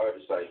some dope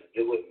artists, like,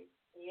 get with me.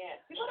 Yeah.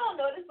 People don't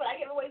know this, but I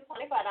give away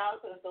 $25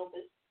 for the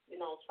dopest,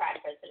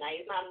 track for tonight.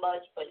 It's not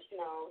much, but, it's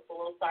a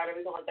little starter.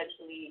 We're going to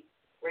eventually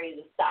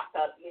raise the stock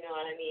up, you know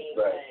what I mean?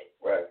 Right,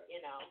 right.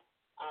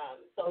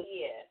 So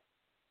yeah.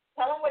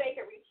 Tell them where they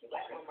can reach you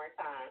at one more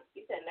time.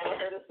 You said never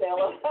heard of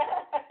Salem.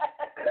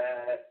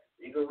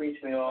 You can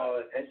reach me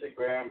on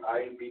Instagram,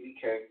 I am BB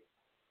King.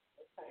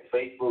 Okay.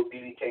 Facebook,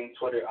 BB King.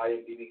 Twitter, I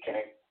am BB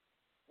King.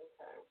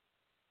 Okay.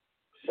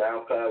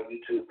 SoundCloud,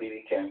 YouTube,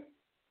 BB King.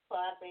 So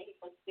I think he's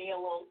from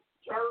Salem,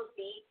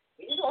 Jersey.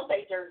 You just gonna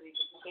say Jersey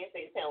because you can't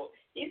say Salem.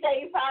 You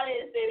say you probably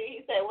in the city.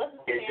 He said, what's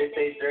the name? Just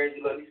say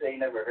Jersey. Look, he say he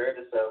never heard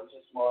of Salem. It's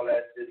a small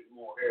ass city. You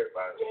won't hear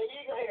about it. Yeah, you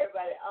ain't gonna hear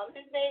about it.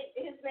 His name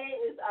is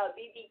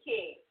BB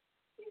King.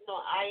 He's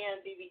on I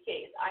am BB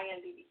King. It's I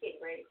am BB King,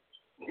 right?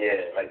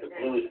 Yeah, like the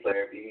blues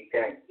player, BB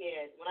King.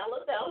 Yeah. When I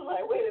looked at it, I was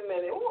like, wait a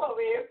minute, who over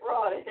here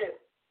frauding?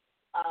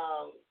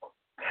 All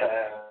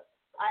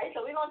right,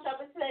 so we're gonna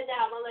jump into that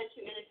now. I'm gonna let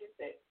you introduce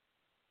it.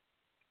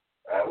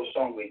 What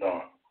song we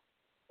doing?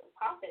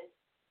 Poppin'.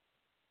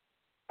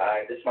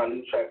 Alright, this is my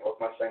new track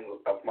off my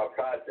single, off my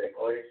project.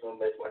 All Hits No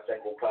Miss, my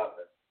single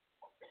Poppin'.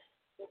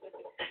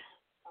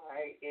 All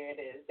right, there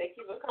it is. Thank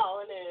you for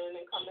calling in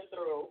and coming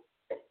through.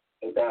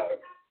 No doubt.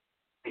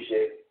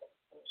 Appreciate it.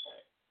 Okay.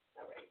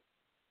 All right.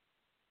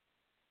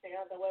 Check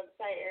out the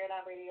website,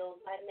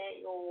 Airitoutradio.net.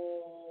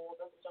 Yo,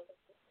 don't jump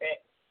into the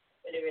script.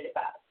 Really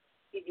fast.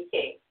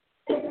 CBK.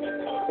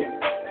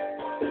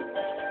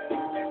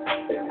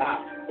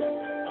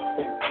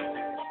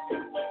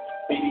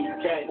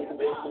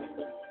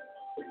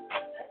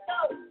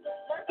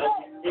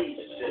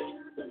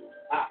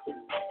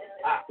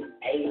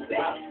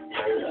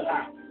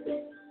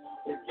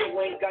 You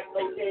ain't got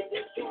no head,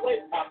 you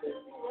ain't poppin',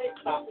 you ain't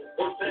poppin'.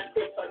 Don't say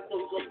Chris, I know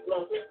your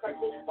blood, crack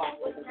was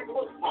poppin', crack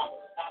was poppin'.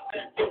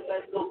 Don't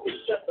let no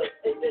shut up,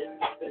 it's just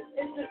poppin',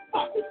 it's just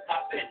poppin',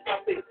 poppin',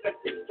 poppin',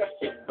 poppin',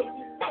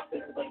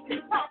 poppin',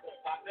 poppin',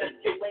 poppin'.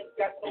 You ain't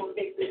got no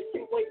head,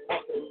 you ain't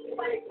poppin', you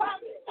ain't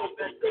poppin'. Don't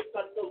say Chris,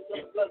 I know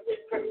your blood,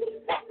 crack was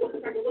poppin',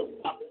 crack was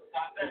poppin',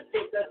 poppin'.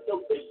 Don't let no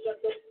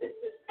shut up, it's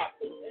just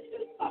poppin', it's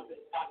just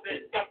poppin',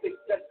 poppin', poppin',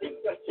 poppin',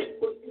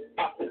 poppin',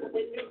 poppin',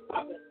 when you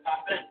poppin',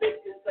 poppin',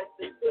 bitches like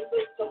this,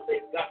 so they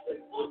got it,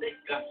 oh they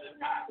got it,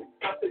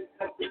 poppin',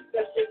 poppin',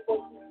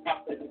 poppin',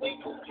 poppin', we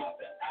gon'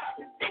 poppin',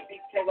 baby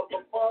came up a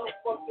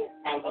motherfucking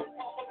holler,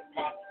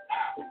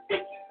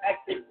 if you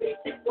actin'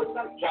 basic when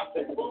I'm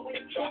droppin', when we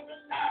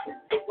droppin',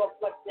 pick up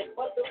like the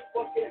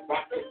motherfucking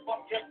rocket,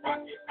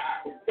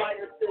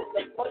 flyer to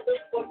the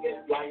motherfucking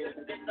flyer,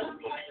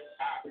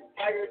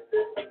 higher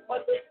than the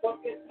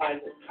motherfucking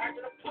pilot,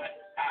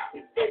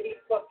 baby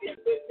fucking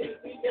with me,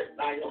 we just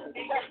liar,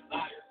 we just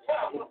liar.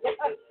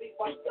 See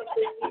why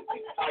something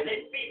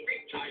we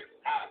retired.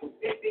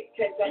 Baby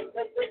can't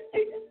never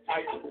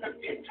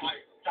get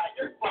tired.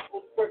 Tired.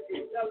 Buckles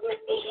working, never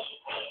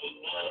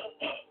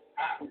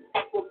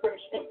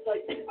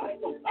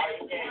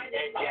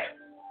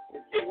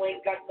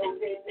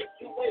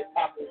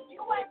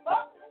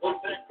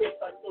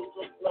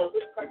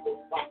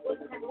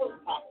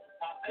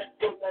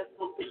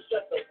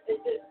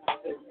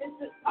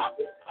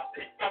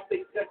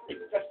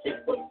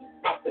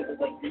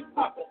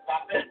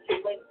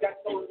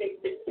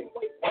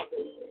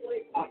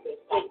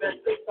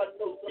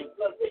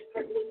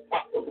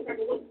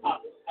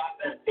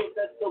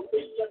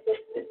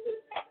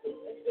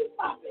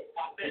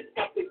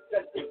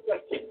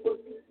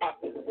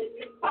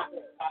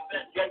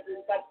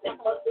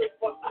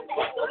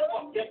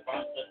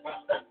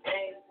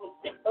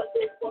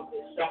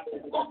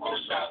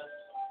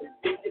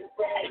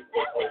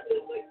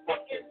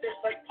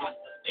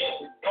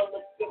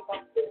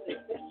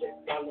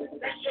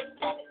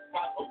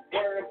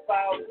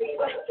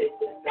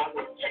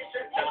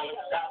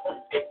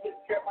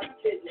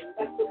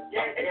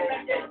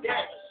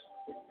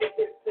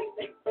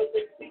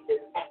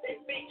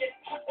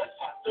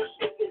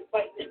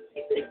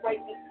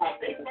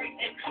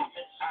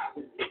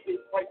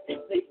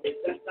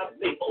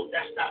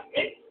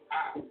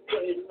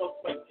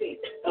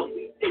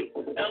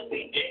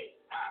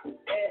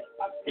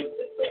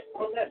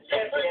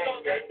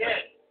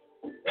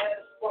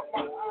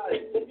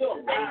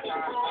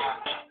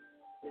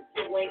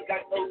ain't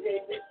got no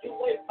head, bitch, you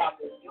ain't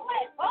poppin'. You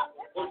ain't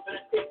poppin'. Don't finna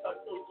take a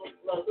little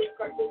blood, this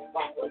crack was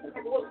poppin'.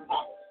 What's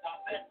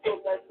poppin'? Don't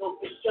let no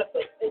bitch shut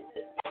up. It's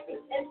just poppin'.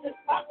 It's just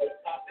poppin'.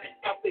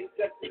 Poppin',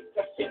 just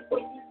shit.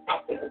 When you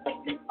poppin',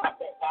 you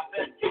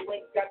poppin'. You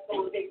ain't got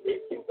no head,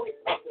 bitch, you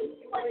ain't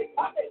poppin'. You ain't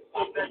poppin'.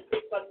 Don't let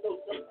take a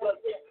little blood,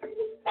 this crack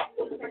was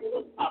poppin'.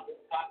 What's poppin'?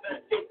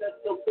 Don't let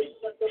no bitch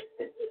shut up.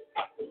 It's just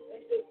poppin'.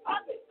 It's just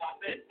poppin'.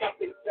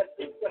 Poppin', just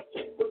shit.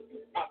 When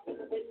you poppin',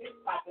 when you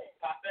poppin'.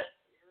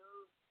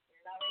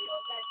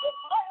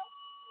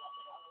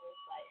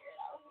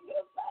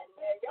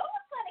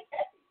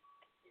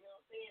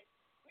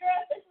 You're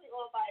officially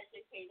on by a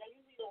chick page. I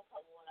usually don't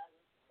come on. I'm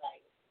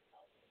like,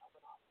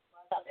 coming off.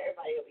 What's up,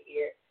 everybody over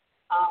here?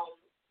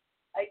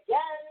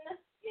 Again,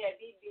 yeah,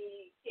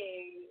 BB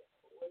King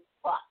was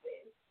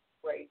popping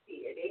right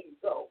here. There you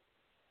go.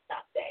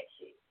 Stop that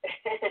shit.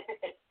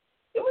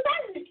 It was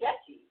actually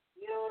catchy.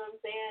 You know what I'm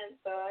saying?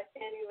 So I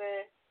can't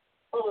even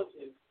hold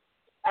you.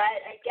 All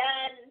right,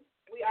 again,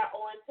 we are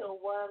on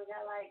till 1. We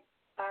got like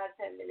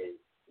 5-10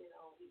 minutes, we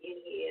in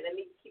here. Let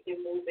me keep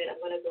it moving. I'm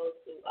going to go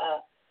to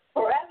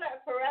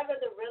Forever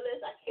the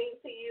Realist. I came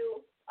to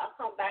you. I'll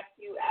come back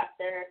to you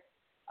after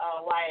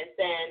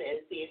YSN and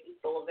see if he's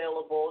still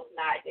available. If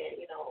not, then,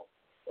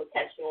 we'll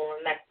catch you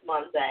on next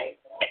Monday.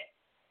 It's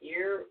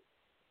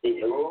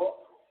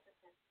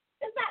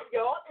not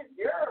yours, it's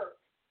yours.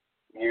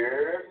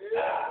 Yeah,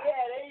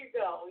 there you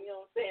go. You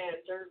know what I'm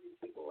saying? Jersey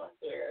people up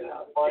there.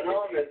 What's going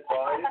on, Miss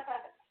Bonnie?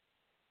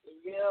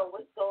 Yeah,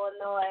 what's going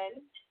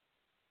on?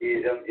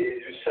 It's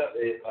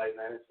like,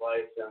 man, it's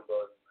like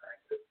somebody, man.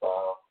 Good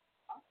ball.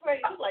 I'm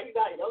afraid you like you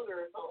got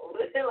younger or something.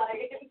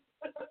 like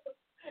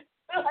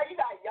you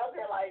got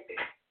younger, like a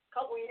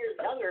couple years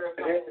younger or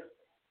something.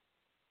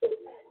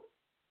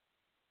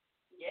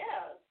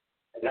 Yeah.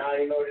 Now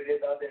you know what it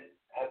is. I've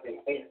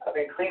been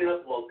cleaning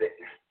up a little bit.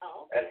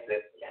 Oh, okay. That's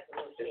it.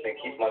 Just been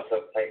keeping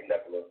myself tightened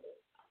up a little bit.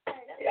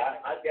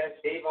 Yeah, I guess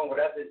even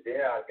whatever's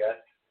there, I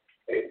guess.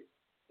 Yeah,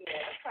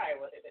 that's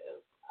probably what it is.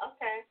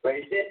 Okay. But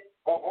you did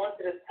on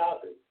to this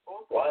topic.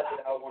 Why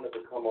did I want to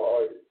become an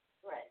artist?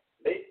 Right.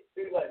 They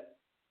feel like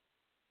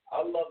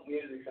I love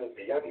music since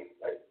a young,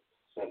 like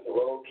since a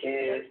little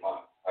kid.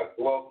 I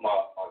grew up.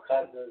 My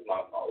cousins,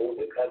 my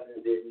older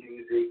cousins did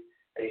music.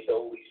 They used to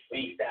always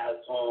freestyle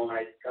songs.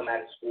 I used to come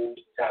out of school,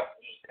 top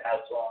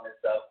freestyle songs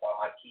and stuff by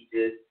my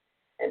teachers.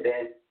 And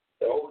then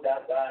the older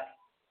I got,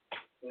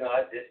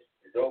 I just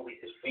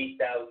always just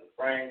freestyle with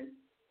friends.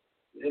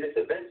 And then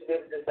eventually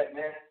it was just like,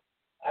 man,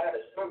 I got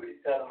a story to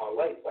tell in my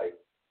life, like,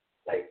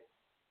 and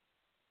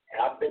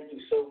I've been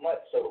through so much.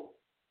 So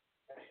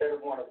instead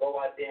of wanting to go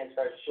out there and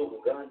start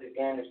shooting guns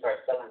again and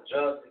start selling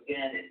drugs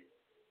again and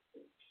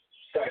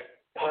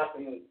start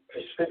popping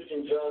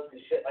prescription drugs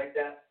and shit like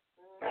that,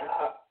 man,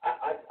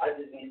 I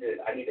just need to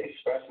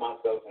express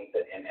myself in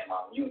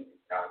my music. You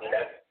know what I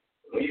mean?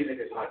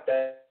 Music is my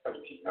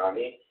therapy. You know what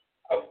I mean?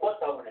 Of course,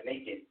 I want to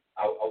make it.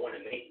 I want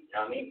to make it. You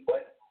know what I mean?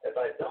 But if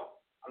I don't,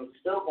 I'm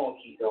still gonna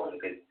keep going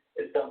because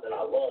it's something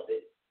I love.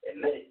 It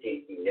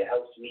meditates me. It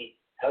helps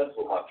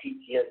with my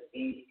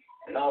PTSD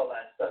and all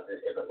that stuff.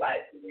 It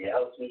relaxes me. It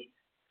helps me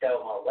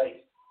tell my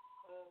life,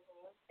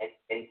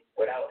 and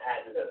without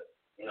having to,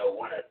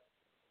 want to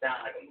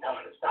sound like I'm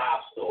telling a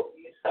sob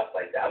story and stuff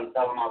like that. I'm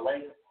telling my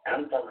life, and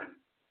I'm telling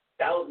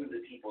thousands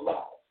of people's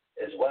lives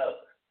as well.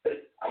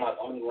 But I'm not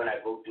the only one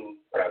that go through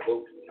what I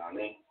go through. You know what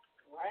I mean?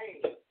 Right.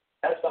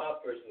 That's why I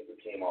personally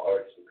became an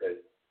artist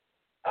because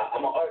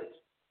I'm an artist.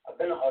 I've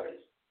been an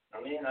artist.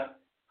 I mean,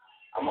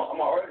 I'm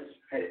an artist.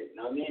 You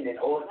know what I mean?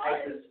 And all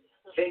types of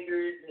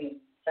figures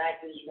and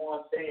factors you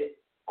want to say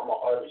it. I'm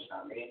an artist. You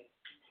know what I mean?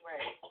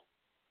 Right.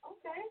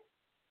 Okay.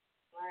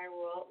 All right.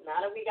 Well, now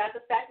that we got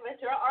the fact that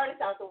you're an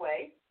artist out the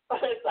way,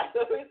 it's like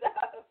I'm an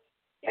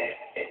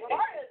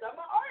artist. I'm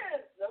an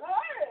artist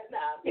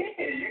now. Yeah,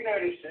 you know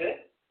this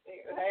shit.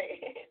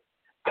 Right.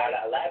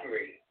 Gotta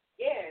elaborate.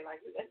 Yeah, like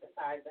you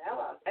emphasize the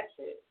hell out of that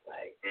shit.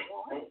 Like,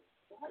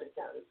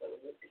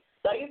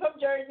 so you from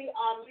Jersey.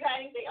 You got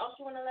anything else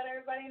you want to let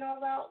everybody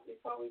know about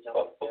before we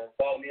jump into?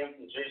 Follow me. I'm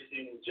from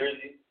Jersey, New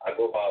Jersey. I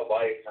go by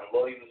YS and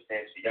Loyal,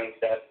 stands for Young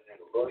Savage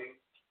and Loyal.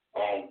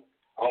 I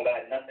don't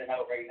got nothing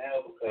out right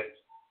now because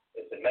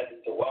it's a message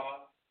to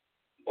WA.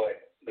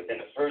 But within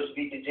the first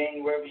week of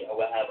January, I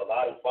will have a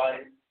lot of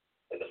fire.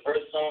 But the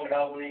first song that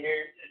I want to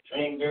hear is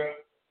Dream Girl,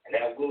 and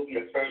that will be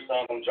the first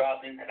song I'm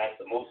dropping, and that's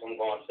the most I'm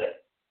going to say.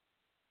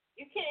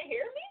 You can't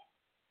hear me?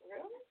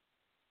 Really?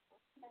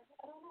 I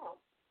don't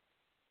know.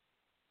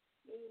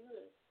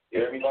 Mm-hmm. You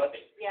heard me, Bucky?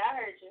 Yeah, I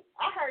heard you.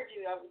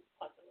 I was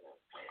fucking up.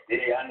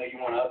 Yeah, I know you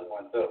want another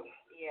one, too.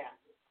 Yeah.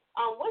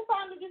 What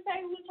song did you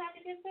say we were trying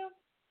to get to?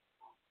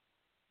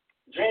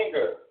 Dream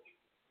Girl.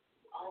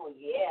 Oh,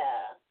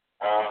 yeah.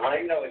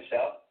 You know it,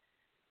 Shell.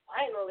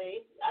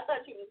 Finally. I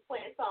thought you was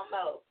playing something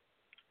else.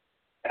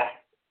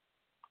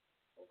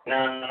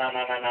 No.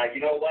 You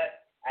know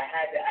what? I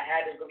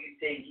had to really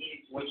take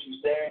heed to what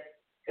you said,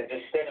 because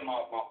it's sitting in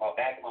my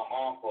back of my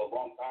mom for a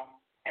long time,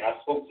 and I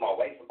spoke to my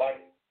wife about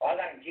it. Well, I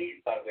got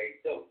engaged, by the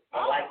way, too.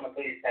 My wife and my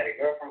place had a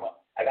girlfriend.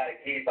 I got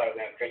engaged, by the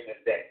way, on Christmas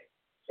Day.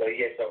 So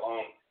yeah, so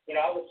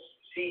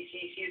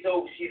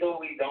she's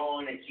always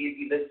on and she'd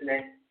be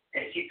listening,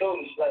 and she told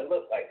me, she's like,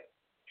 look, like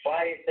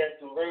Fire said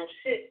some real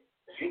shit.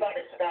 You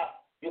gotta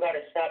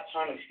stop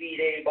trying to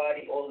feed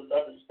everybody all this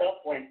other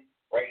stuff when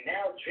right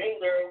now Dream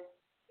Girl,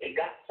 it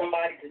got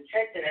somebody's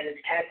attention and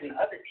it's catching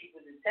other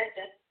people's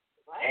attention.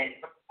 Right. And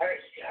her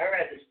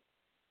as a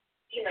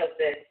female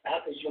said,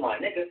 how could you my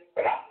nigga?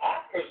 But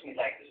I personally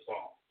like the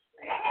song.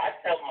 And I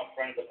tell my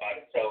friends about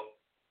it. So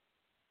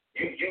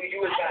you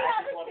was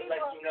I just want to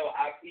let you know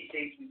I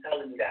appreciate you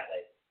telling me that.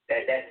 Like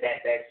that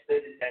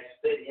stood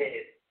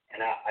here. And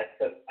I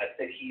took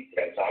heed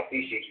to that, so I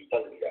appreciate you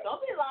telling me that.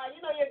 Don't be lying.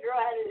 You know your girl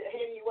had to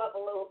hit you up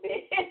a little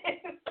bit.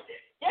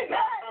 Your girl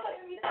had to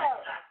hit me up.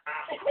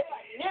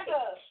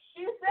 Nigga,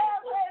 you said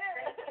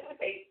later.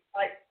 Hey,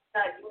 like,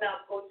 you're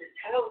not supposed to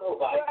tell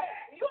nobody.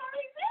 Right. You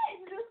already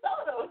said. You just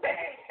told them.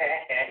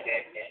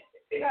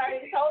 You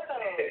already told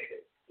them.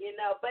 You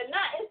know, but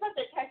it's such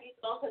a catchy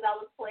song because I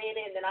was playing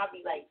it and then I'll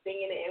be like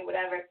singing it and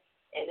whatever.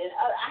 And then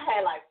I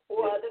had like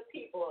 4 other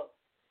people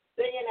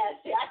singing that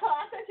shit. I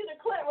sent you the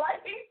clip,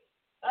 right?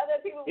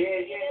 Other people.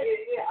 Yeah.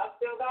 I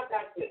still got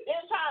that shit. They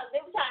were trying to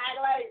act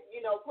like,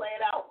 play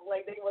it out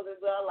like they wasn't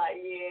done. Like,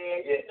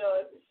 you know,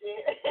 it's the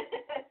shit.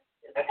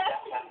 It's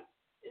catchy.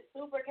 It's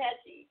super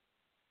catchy.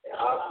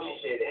 I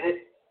appreciate it.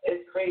 And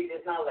it's crazy.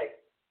 It's not like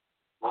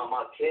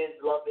my kids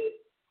love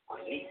it.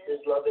 My nieces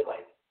love it.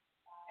 Like,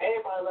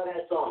 everybody love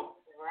that song.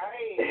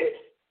 Right.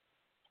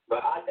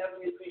 But I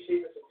definitely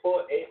appreciate the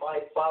support.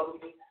 Everybody follow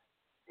me.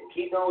 And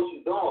keep doing what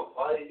you're doing,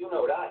 buddy. You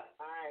know that.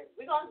 All right.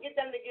 We're going to get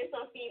them to get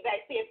some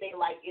feedback, see if they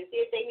like it,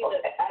 see if they need to.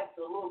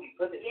 Absolutely.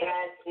 Put the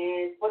trash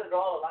in, put it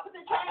all. Put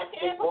the trash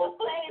in, put the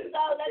flames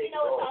out. Let me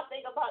know what y'all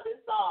think about this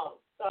song.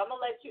 So I'm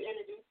going to let you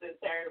introduce this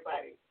to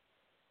everybody.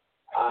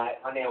 All right.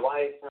 My name is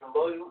YSN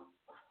Loyal.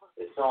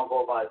 This song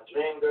goes by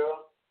Dream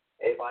Girl.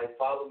 Everybody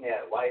follow me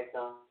at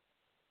YSN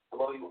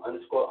Loyal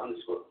 __.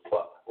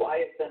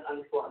 YSN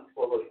 __.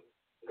 Loyal.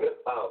 Good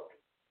power.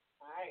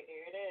 All right.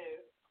 Here it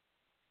is.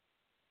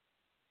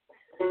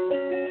 Hey,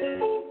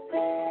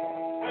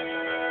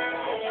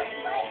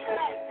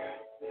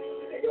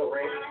 yo,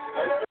 Randy.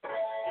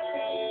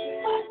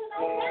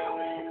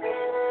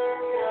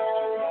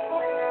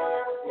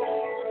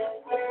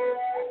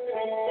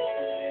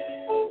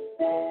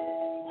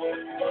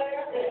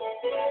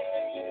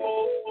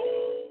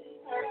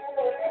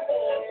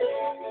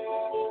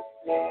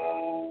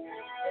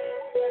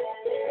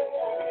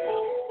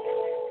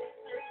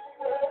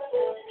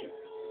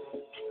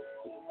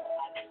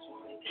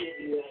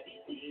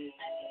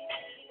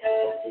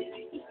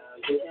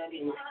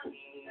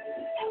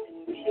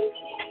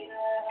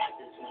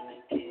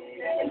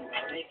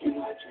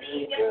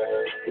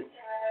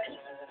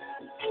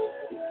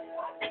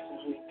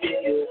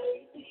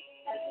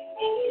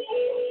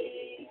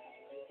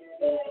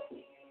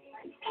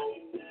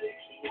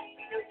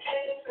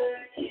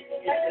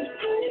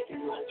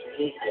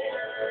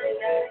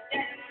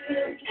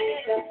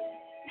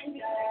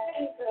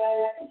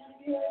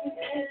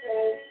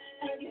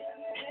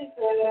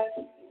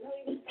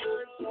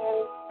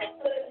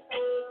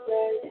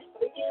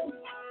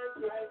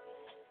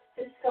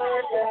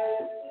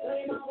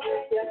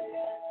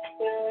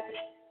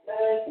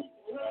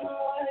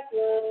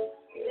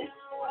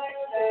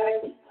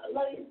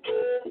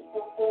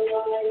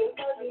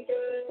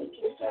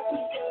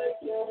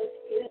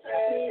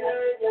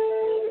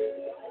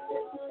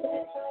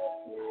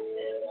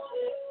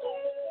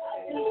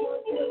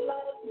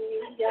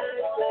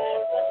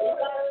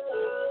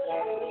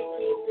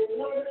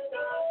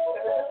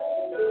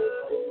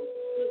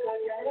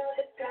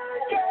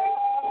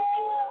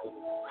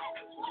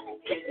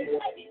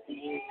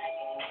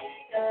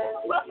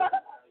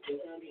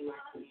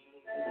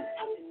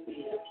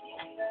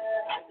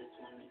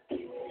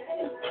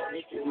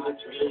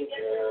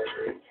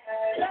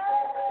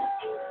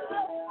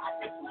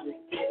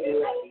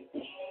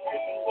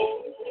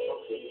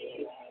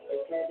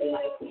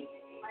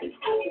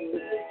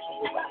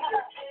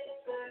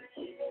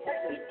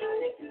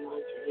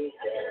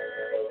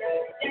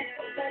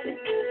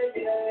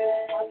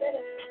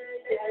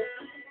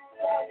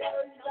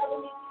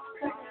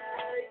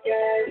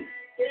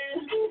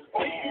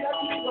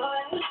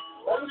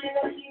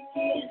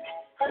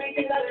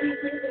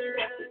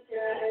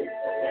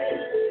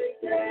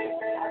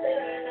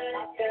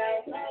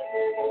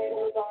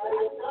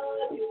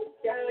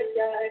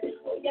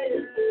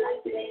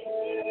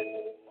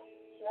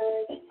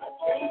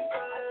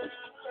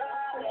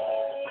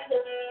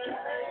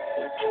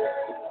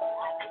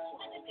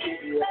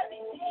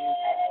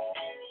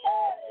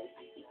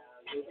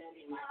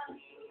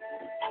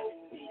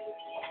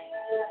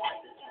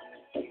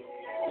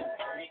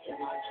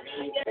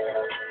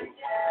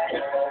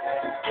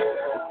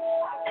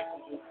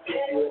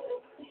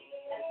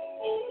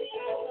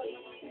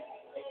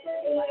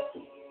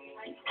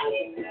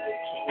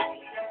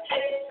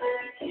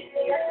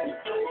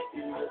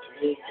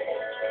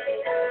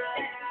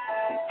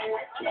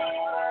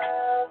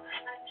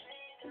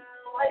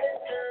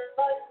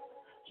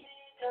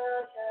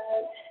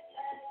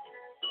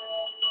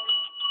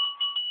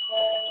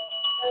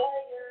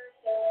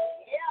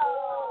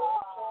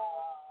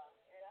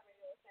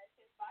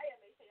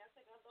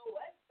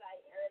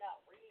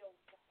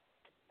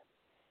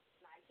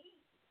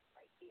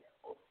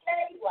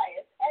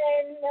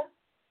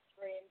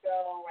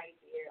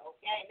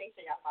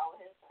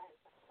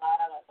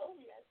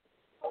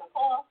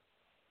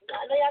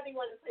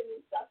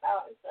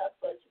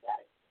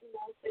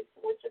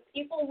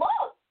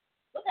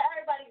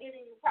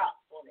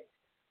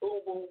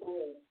 boom,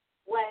 boom.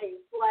 Flame.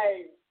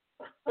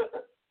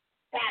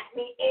 Tap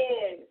me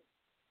in.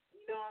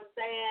 You know what I'm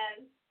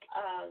saying?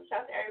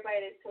 Shout out to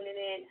everybody that's tuning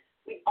in.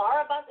 We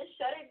are about to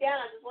shut it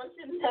down. I just want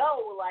you to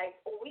know, like,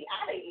 we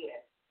out of here.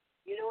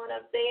 You know what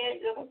I'm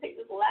saying? We're going to take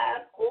this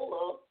last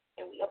caller,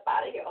 and we up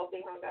out of here. Oh,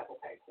 they hung up.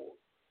 Okay, cool.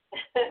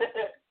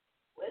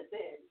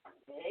 Listen,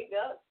 there you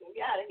go. We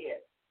out of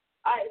here.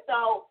 All right,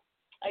 so,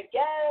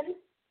 again,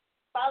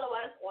 follow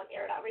us on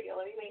Airitoutradio.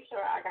 Let me make sure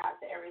I got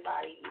to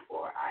everybody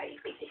before I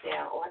take it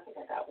down. Oh, I think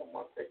I got one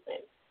more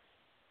person.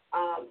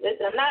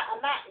 Listen, y'all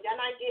not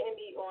getting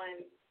me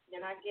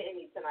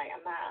tonight.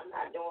 I'm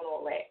not doing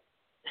all that.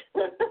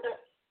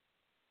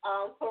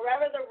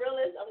 Forever the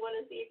Realist, I'm going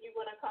to see if you're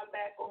going to come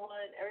back on.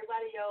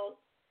 Everybody else,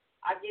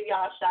 I'll give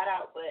y'all a shout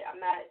out, but I'm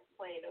not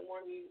playing no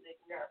more music.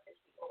 We are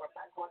officially over. I'm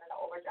not going into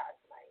overdrive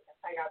tonight. That's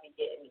how y'all be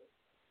getting me.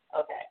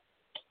 Okay.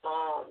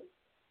 All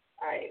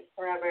right.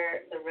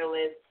 Forever the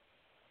Realist.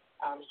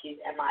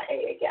 She's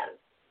MIA again.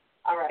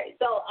 All right.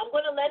 So I'm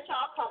going to let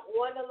y'all come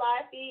on the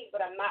live feed,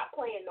 but I'm not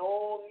playing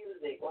no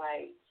music.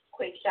 Like,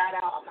 quick shout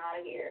out. I'm out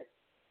of here.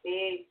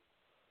 Big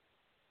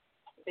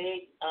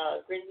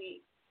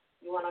Grizzly,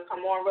 you want to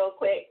come on real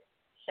quick?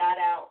 Shout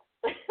out.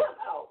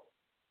 Oh.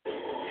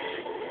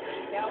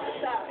 Yeah,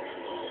 what's up?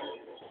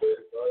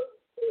 What's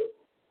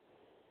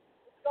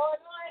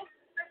going on?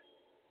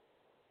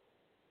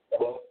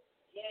 Hello?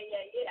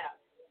 Yeah.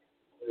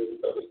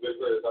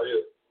 How you?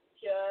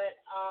 Good.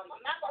 I'm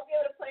not going to be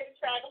able to play the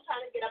track. I'm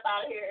trying to get up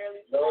out of here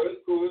early. No, it's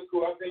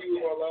cool. I think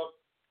you was love.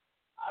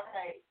 All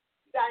right.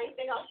 You got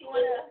anything else you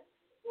want to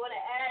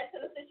add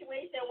to the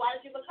situation? Why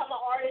did you become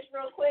an artist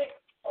real quick?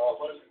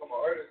 Why did you become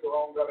an artist? So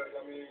I don't got to,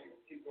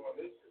 keep doing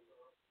this shit.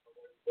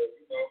 But,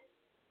 you know.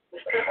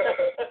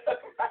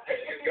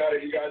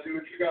 You gotta do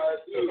what you gotta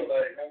do.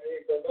 Like,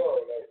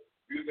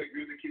 music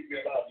keeps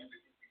me alive.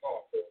 Music keeps me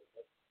going. So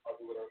I'll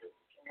do what I do.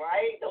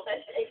 Right? So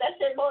that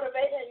shit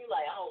motivating. You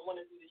like, I don't want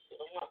to do this shit.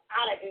 I'm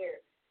out of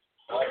here.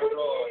 Not at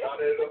all.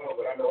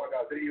 But I know I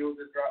got videos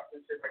that drop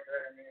and shit like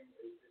that.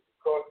 It's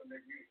costing me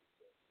music.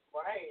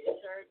 Right, you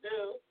sure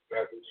do.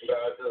 That's what you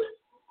gotta do.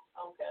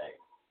 Okay.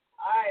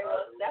 All right.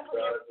 Well,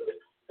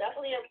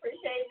 definitely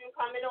appreciate you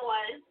coming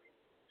on.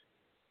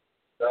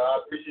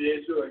 I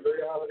appreciate you. Enjoy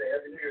your holiday.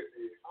 Happy New Year to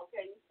you.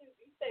 Okay, you too.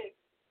 Be safe.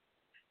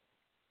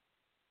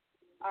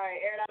 All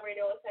right,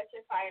 Airitoutradio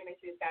Section 5. Make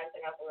sure you guys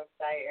check out the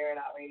website,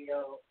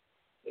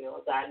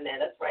 airitoutradio.net.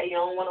 That's right. You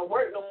don't want to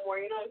work no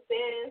more. You know what I'm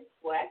saying?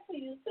 Well,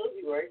 actually, you still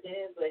be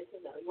working, but you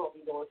won't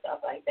be doing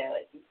stuff like that,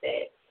 like you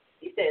said.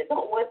 He said,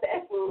 don't want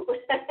that food.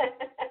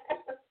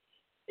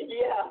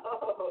 Yeah,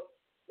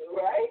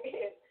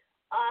 right?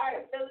 All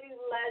right, Philly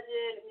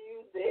Legend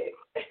Music.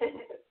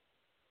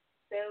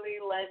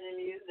 Philly Legend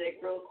Music,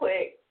 real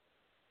quick.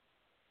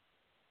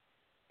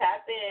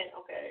 Tap in.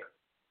 Okay.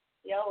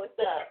 Yo, what's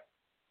up?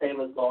 Hey,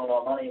 what's going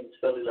on? My name is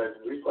Philly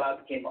Legend. The reason why I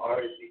became an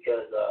artist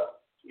because,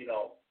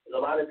 there's a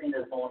lot of things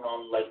that's going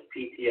on, like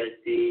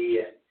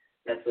PTSD and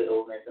mental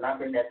illness, and I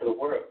bring that to the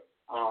world.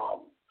 I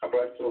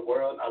brought it to the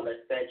world. I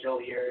let Fat Joe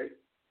hear it.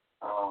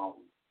 I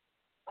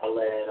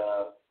let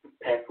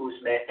Pat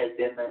Foosmack has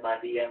been in my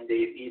DM,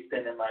 Dave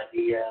Easton in my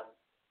DM,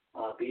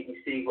 B.D.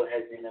 Siegel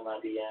has been in my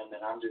DM,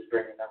 and I'm just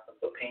bringing nothing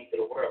but pain to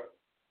the world.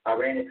 I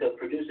ran into a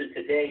producer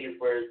today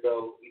where as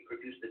though he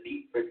produced the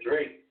beat for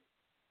Drake,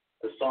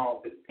 the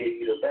song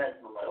Gave You the Best,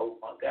 and I'm like, oh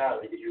my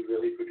God, did you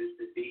really produce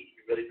the beat?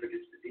 You really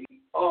produced the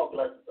beat? All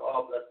blessings, and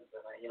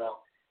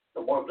the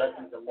more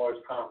blessings, the more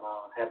it's come.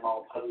 I have my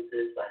own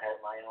publicist, I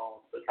have my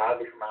own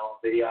photographer, my own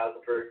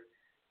videographer,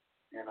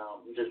 and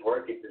I'm just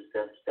working.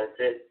 That's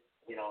it.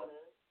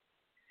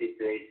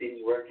 They see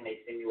me working.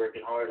 They see me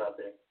working hard out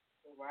there.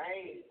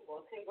 Right.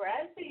 Well,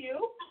 congrats to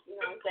you. You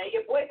know what I'm saying?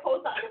 Your boy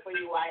co-signed for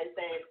you. Why is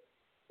that?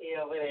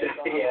 Yeah,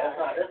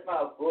 that's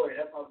my boy.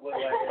 That's my boy.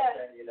 Like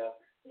that, He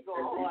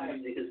going hard.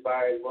 Music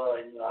inspired as well,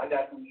 and I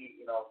got some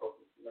heat. I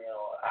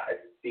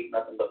just speak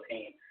nothing but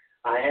pain.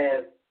 I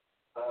have.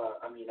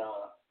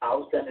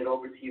 I'll send it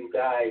over to you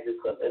guys. It's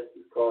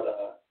called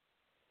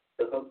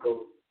the hook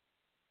goes.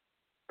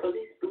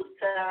 Police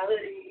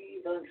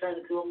brutality don't turn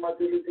into a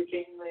Martin Luther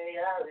King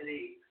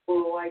reality.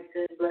 Poor whites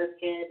and blacks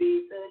can't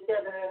be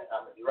together.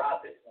 I'm gonna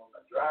drop it.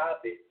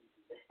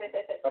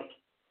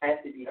 Has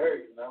to be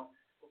heard,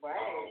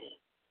 Right.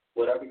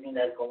 With everything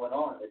that's going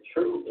on, it's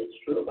true. It's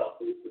true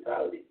about police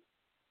brutality.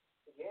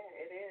 Yeah,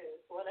 it is.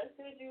 Well, that's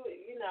good. You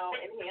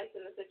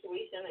enhancing the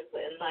situation and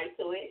putting light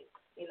to it.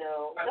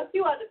 A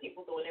few other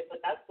people doing it,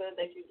 but that's good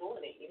that you're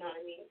doing it. You know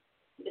what I mean?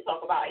 You can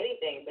talk about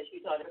anything, but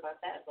you're talking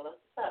about that, so that's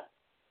what's up.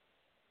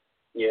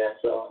 Yeah,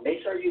 so make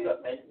sure you guys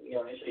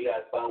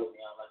follow me.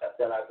 Like I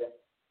said, I've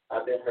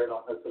been heard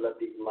on Her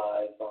Celebrity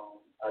Live.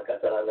 Like I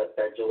said, I let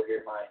Fat Joe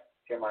hear my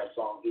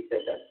song. He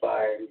said that's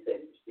fire. He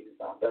said you can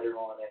sound better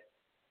on it.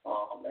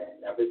 And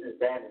ever since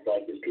then, it's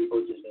like there's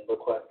people just been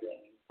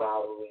requesting,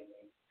 following me,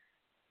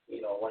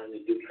 wanting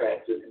to do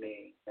tracks with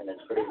me, and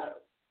it's crazy.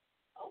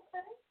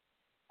 Okay.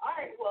 All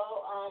right.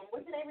 Well,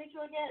 where can they reach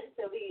you again?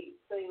 Philly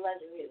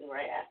Legend Music,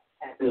 right?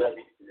 Philly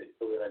Legend Music.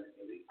 Philly Legend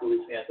Music. Philly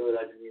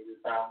Legend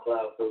Music,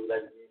 SoundCloud, Philly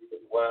Legend Music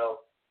as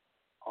well.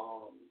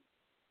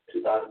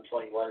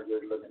 2021 is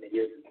really looking to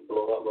year to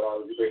blow up with all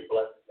these great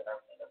blessings and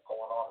everything that's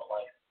going on in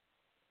life.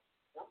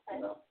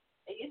 Okay. You know?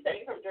 And you said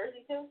you're from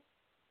Jersey too?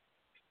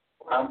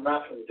 I'm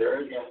not from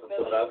Jersey. I'm from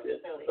Philadelphia.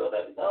 Philly.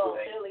 Philadelphia. Oh,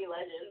 Philly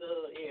legend.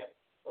 Yeah.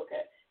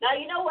 Okay. Now,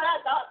 you know what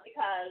I thought,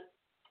 because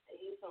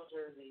he's from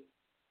Jersey.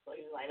 So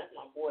he was like, that's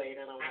my boy.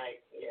 And then I'm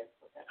like, yeah,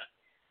 okay.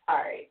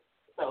 All right.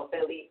 So,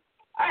 Philly.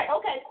 All right,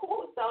 okay,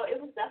 cool. So it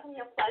was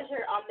definitely a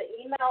pleasure. The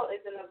email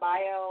is in the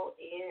bio,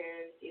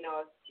 and, you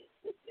know,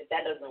 if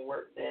that doesn't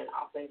work, then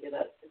I'll send you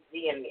the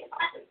DM me, and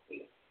I'll send it to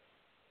you.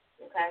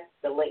 Okay?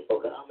 The link.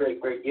 Okay,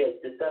 great. Yes,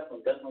 it's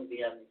definitely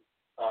DM me.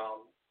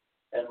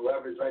 And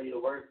whoever's ready to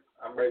work,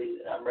 I'm ready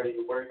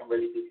to work. I'm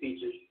ready to do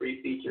features, free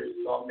features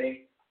on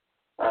me.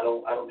 I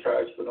don't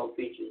charge for no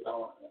features. I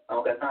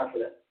don't got time for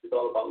that. It's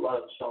all about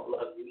love, showing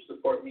love. You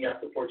support me, I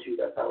support you.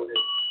 That's how it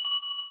is.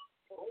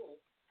 Cool.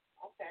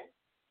 Okay.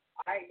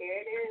 All right, there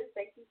it is.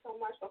 Thank you so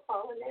much for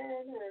calling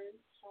in and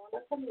showing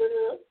us some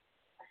love.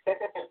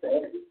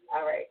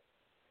 All right.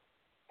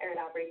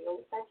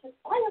 Airitoutradio session.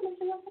 Oh, yeah,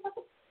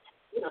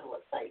 you know the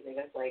website,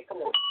 nigga. It's like,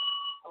 come on.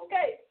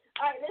 Okay.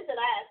 All right, listen,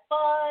 I had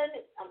fun.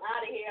 I'm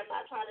out of here. I'm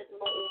not trying to do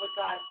no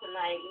overdrive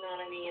tonight. You know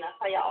what I mean? That's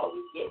how y'all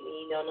always get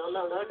me. No.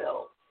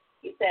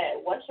 He said,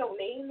 what's your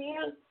name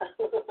is?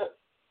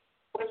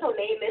 What your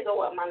name is or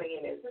what my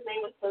name is? His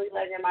name was Philly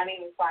Legend. My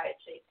name is Fire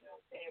Chick. You know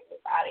what I'm saying?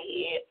 We're out of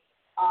here.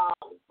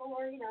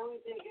 Or, you know,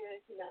 we did good.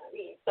 You know what I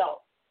mean?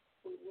 So,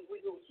 we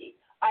Gucci.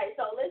 All right,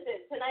 so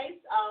listen, tonight's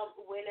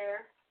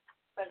winner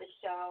for the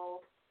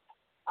show,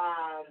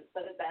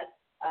 for the best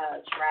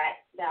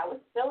track that I was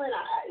feeling,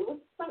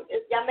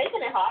 y'all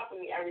making it hard for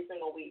me every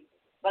single week,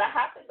 but I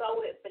have to go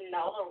with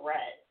Vanilla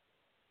Red.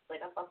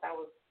 Like, I thought that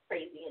was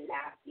crazy and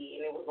nasty,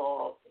 and it was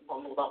all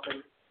bundled up in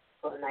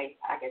a nice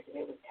package, and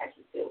it was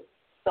catchy too.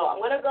 So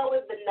I'm gonna go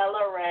with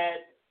Vanilla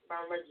Red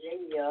from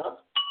Virginia. You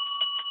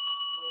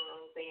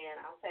know what I'm saying?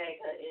 I'll tag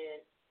her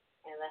in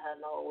and let her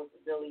know what the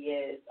Billy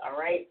is. All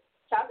right.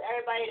 Shout out to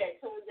everybody that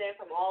tunes in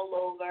from all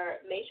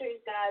over. Make sure you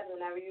guys,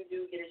 whenever you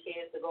do get a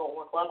chance to go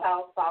on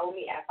Clubhouse, follow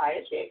me at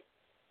Fire Chick.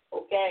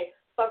 Okay.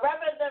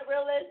 Forever the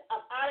realest.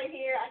 I'm out of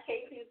here. I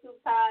came to you 2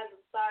 times.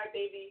 I'm sorry,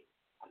 baby.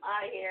 I'm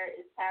out of here.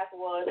 It's past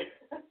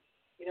 1.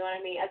 You know what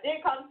I mean? I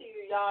did come to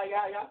you, y'all.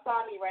 Y'all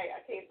saw me, right?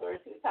 I came through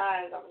 2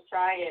 times. I was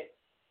trying.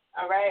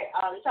 All right.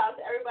 Shout out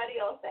to everybody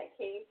else that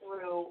came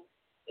through.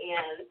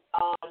 And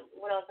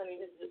what else I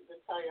need to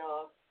tell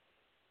y'all?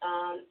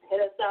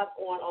 Hit us up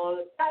on all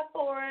the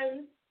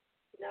platforms.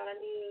 You know what I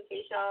mean? In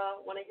case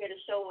y'all want to hear the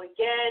show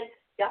again,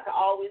 y'all can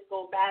always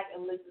go back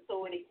and listen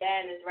to it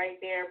again. It's right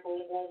there.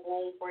 Boom, boom,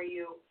 boom for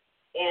you.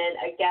 And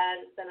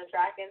again, send a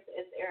track in.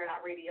 It's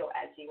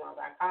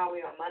airitoutradio@gmail.com.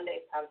 We're on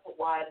Mondays, 10 to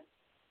 1.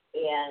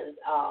 And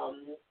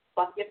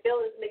Fuck Your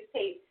Feelings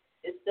mixtape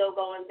is still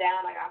going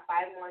down. I got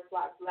 5 more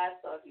slots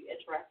left, so if you're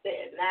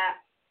interested in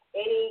that.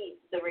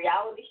 The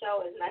reality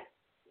show is next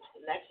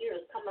year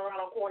is coming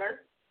around the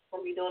corner.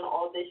 We'll be doing the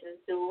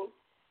auditions soon.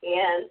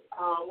 And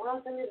what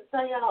else I need to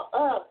tell y'all?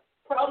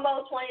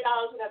 Promo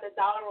 $20. We got the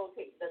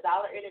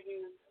dollar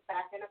interviews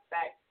back in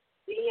effect.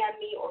 DM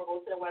me or go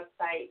to the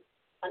website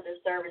under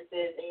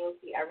services, and you'll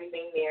see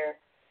everything there,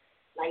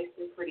 nice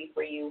and pretty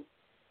for you.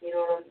 You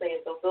know what I'm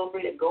saying? So feel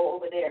free to go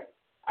over there.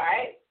 All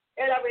right?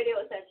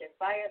 Airitoutradio is at your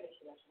fire. Make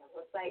sure that's on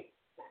my website.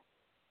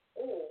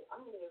 Oh, I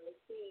don't even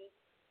see.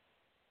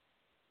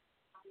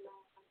 I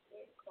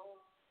can't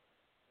go.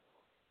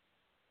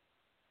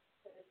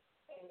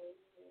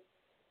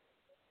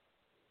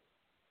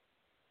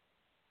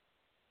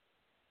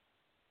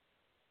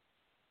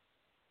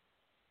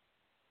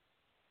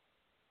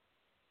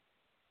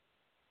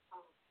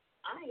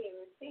 I didn't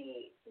even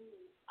see.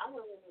 I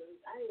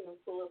didn't even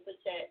pull up the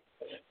chat.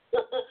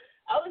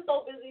 I was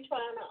so busy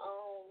trying to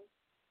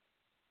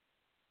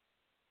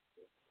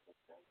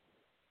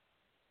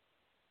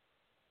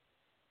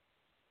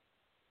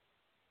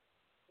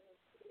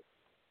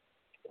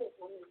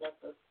let me get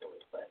this.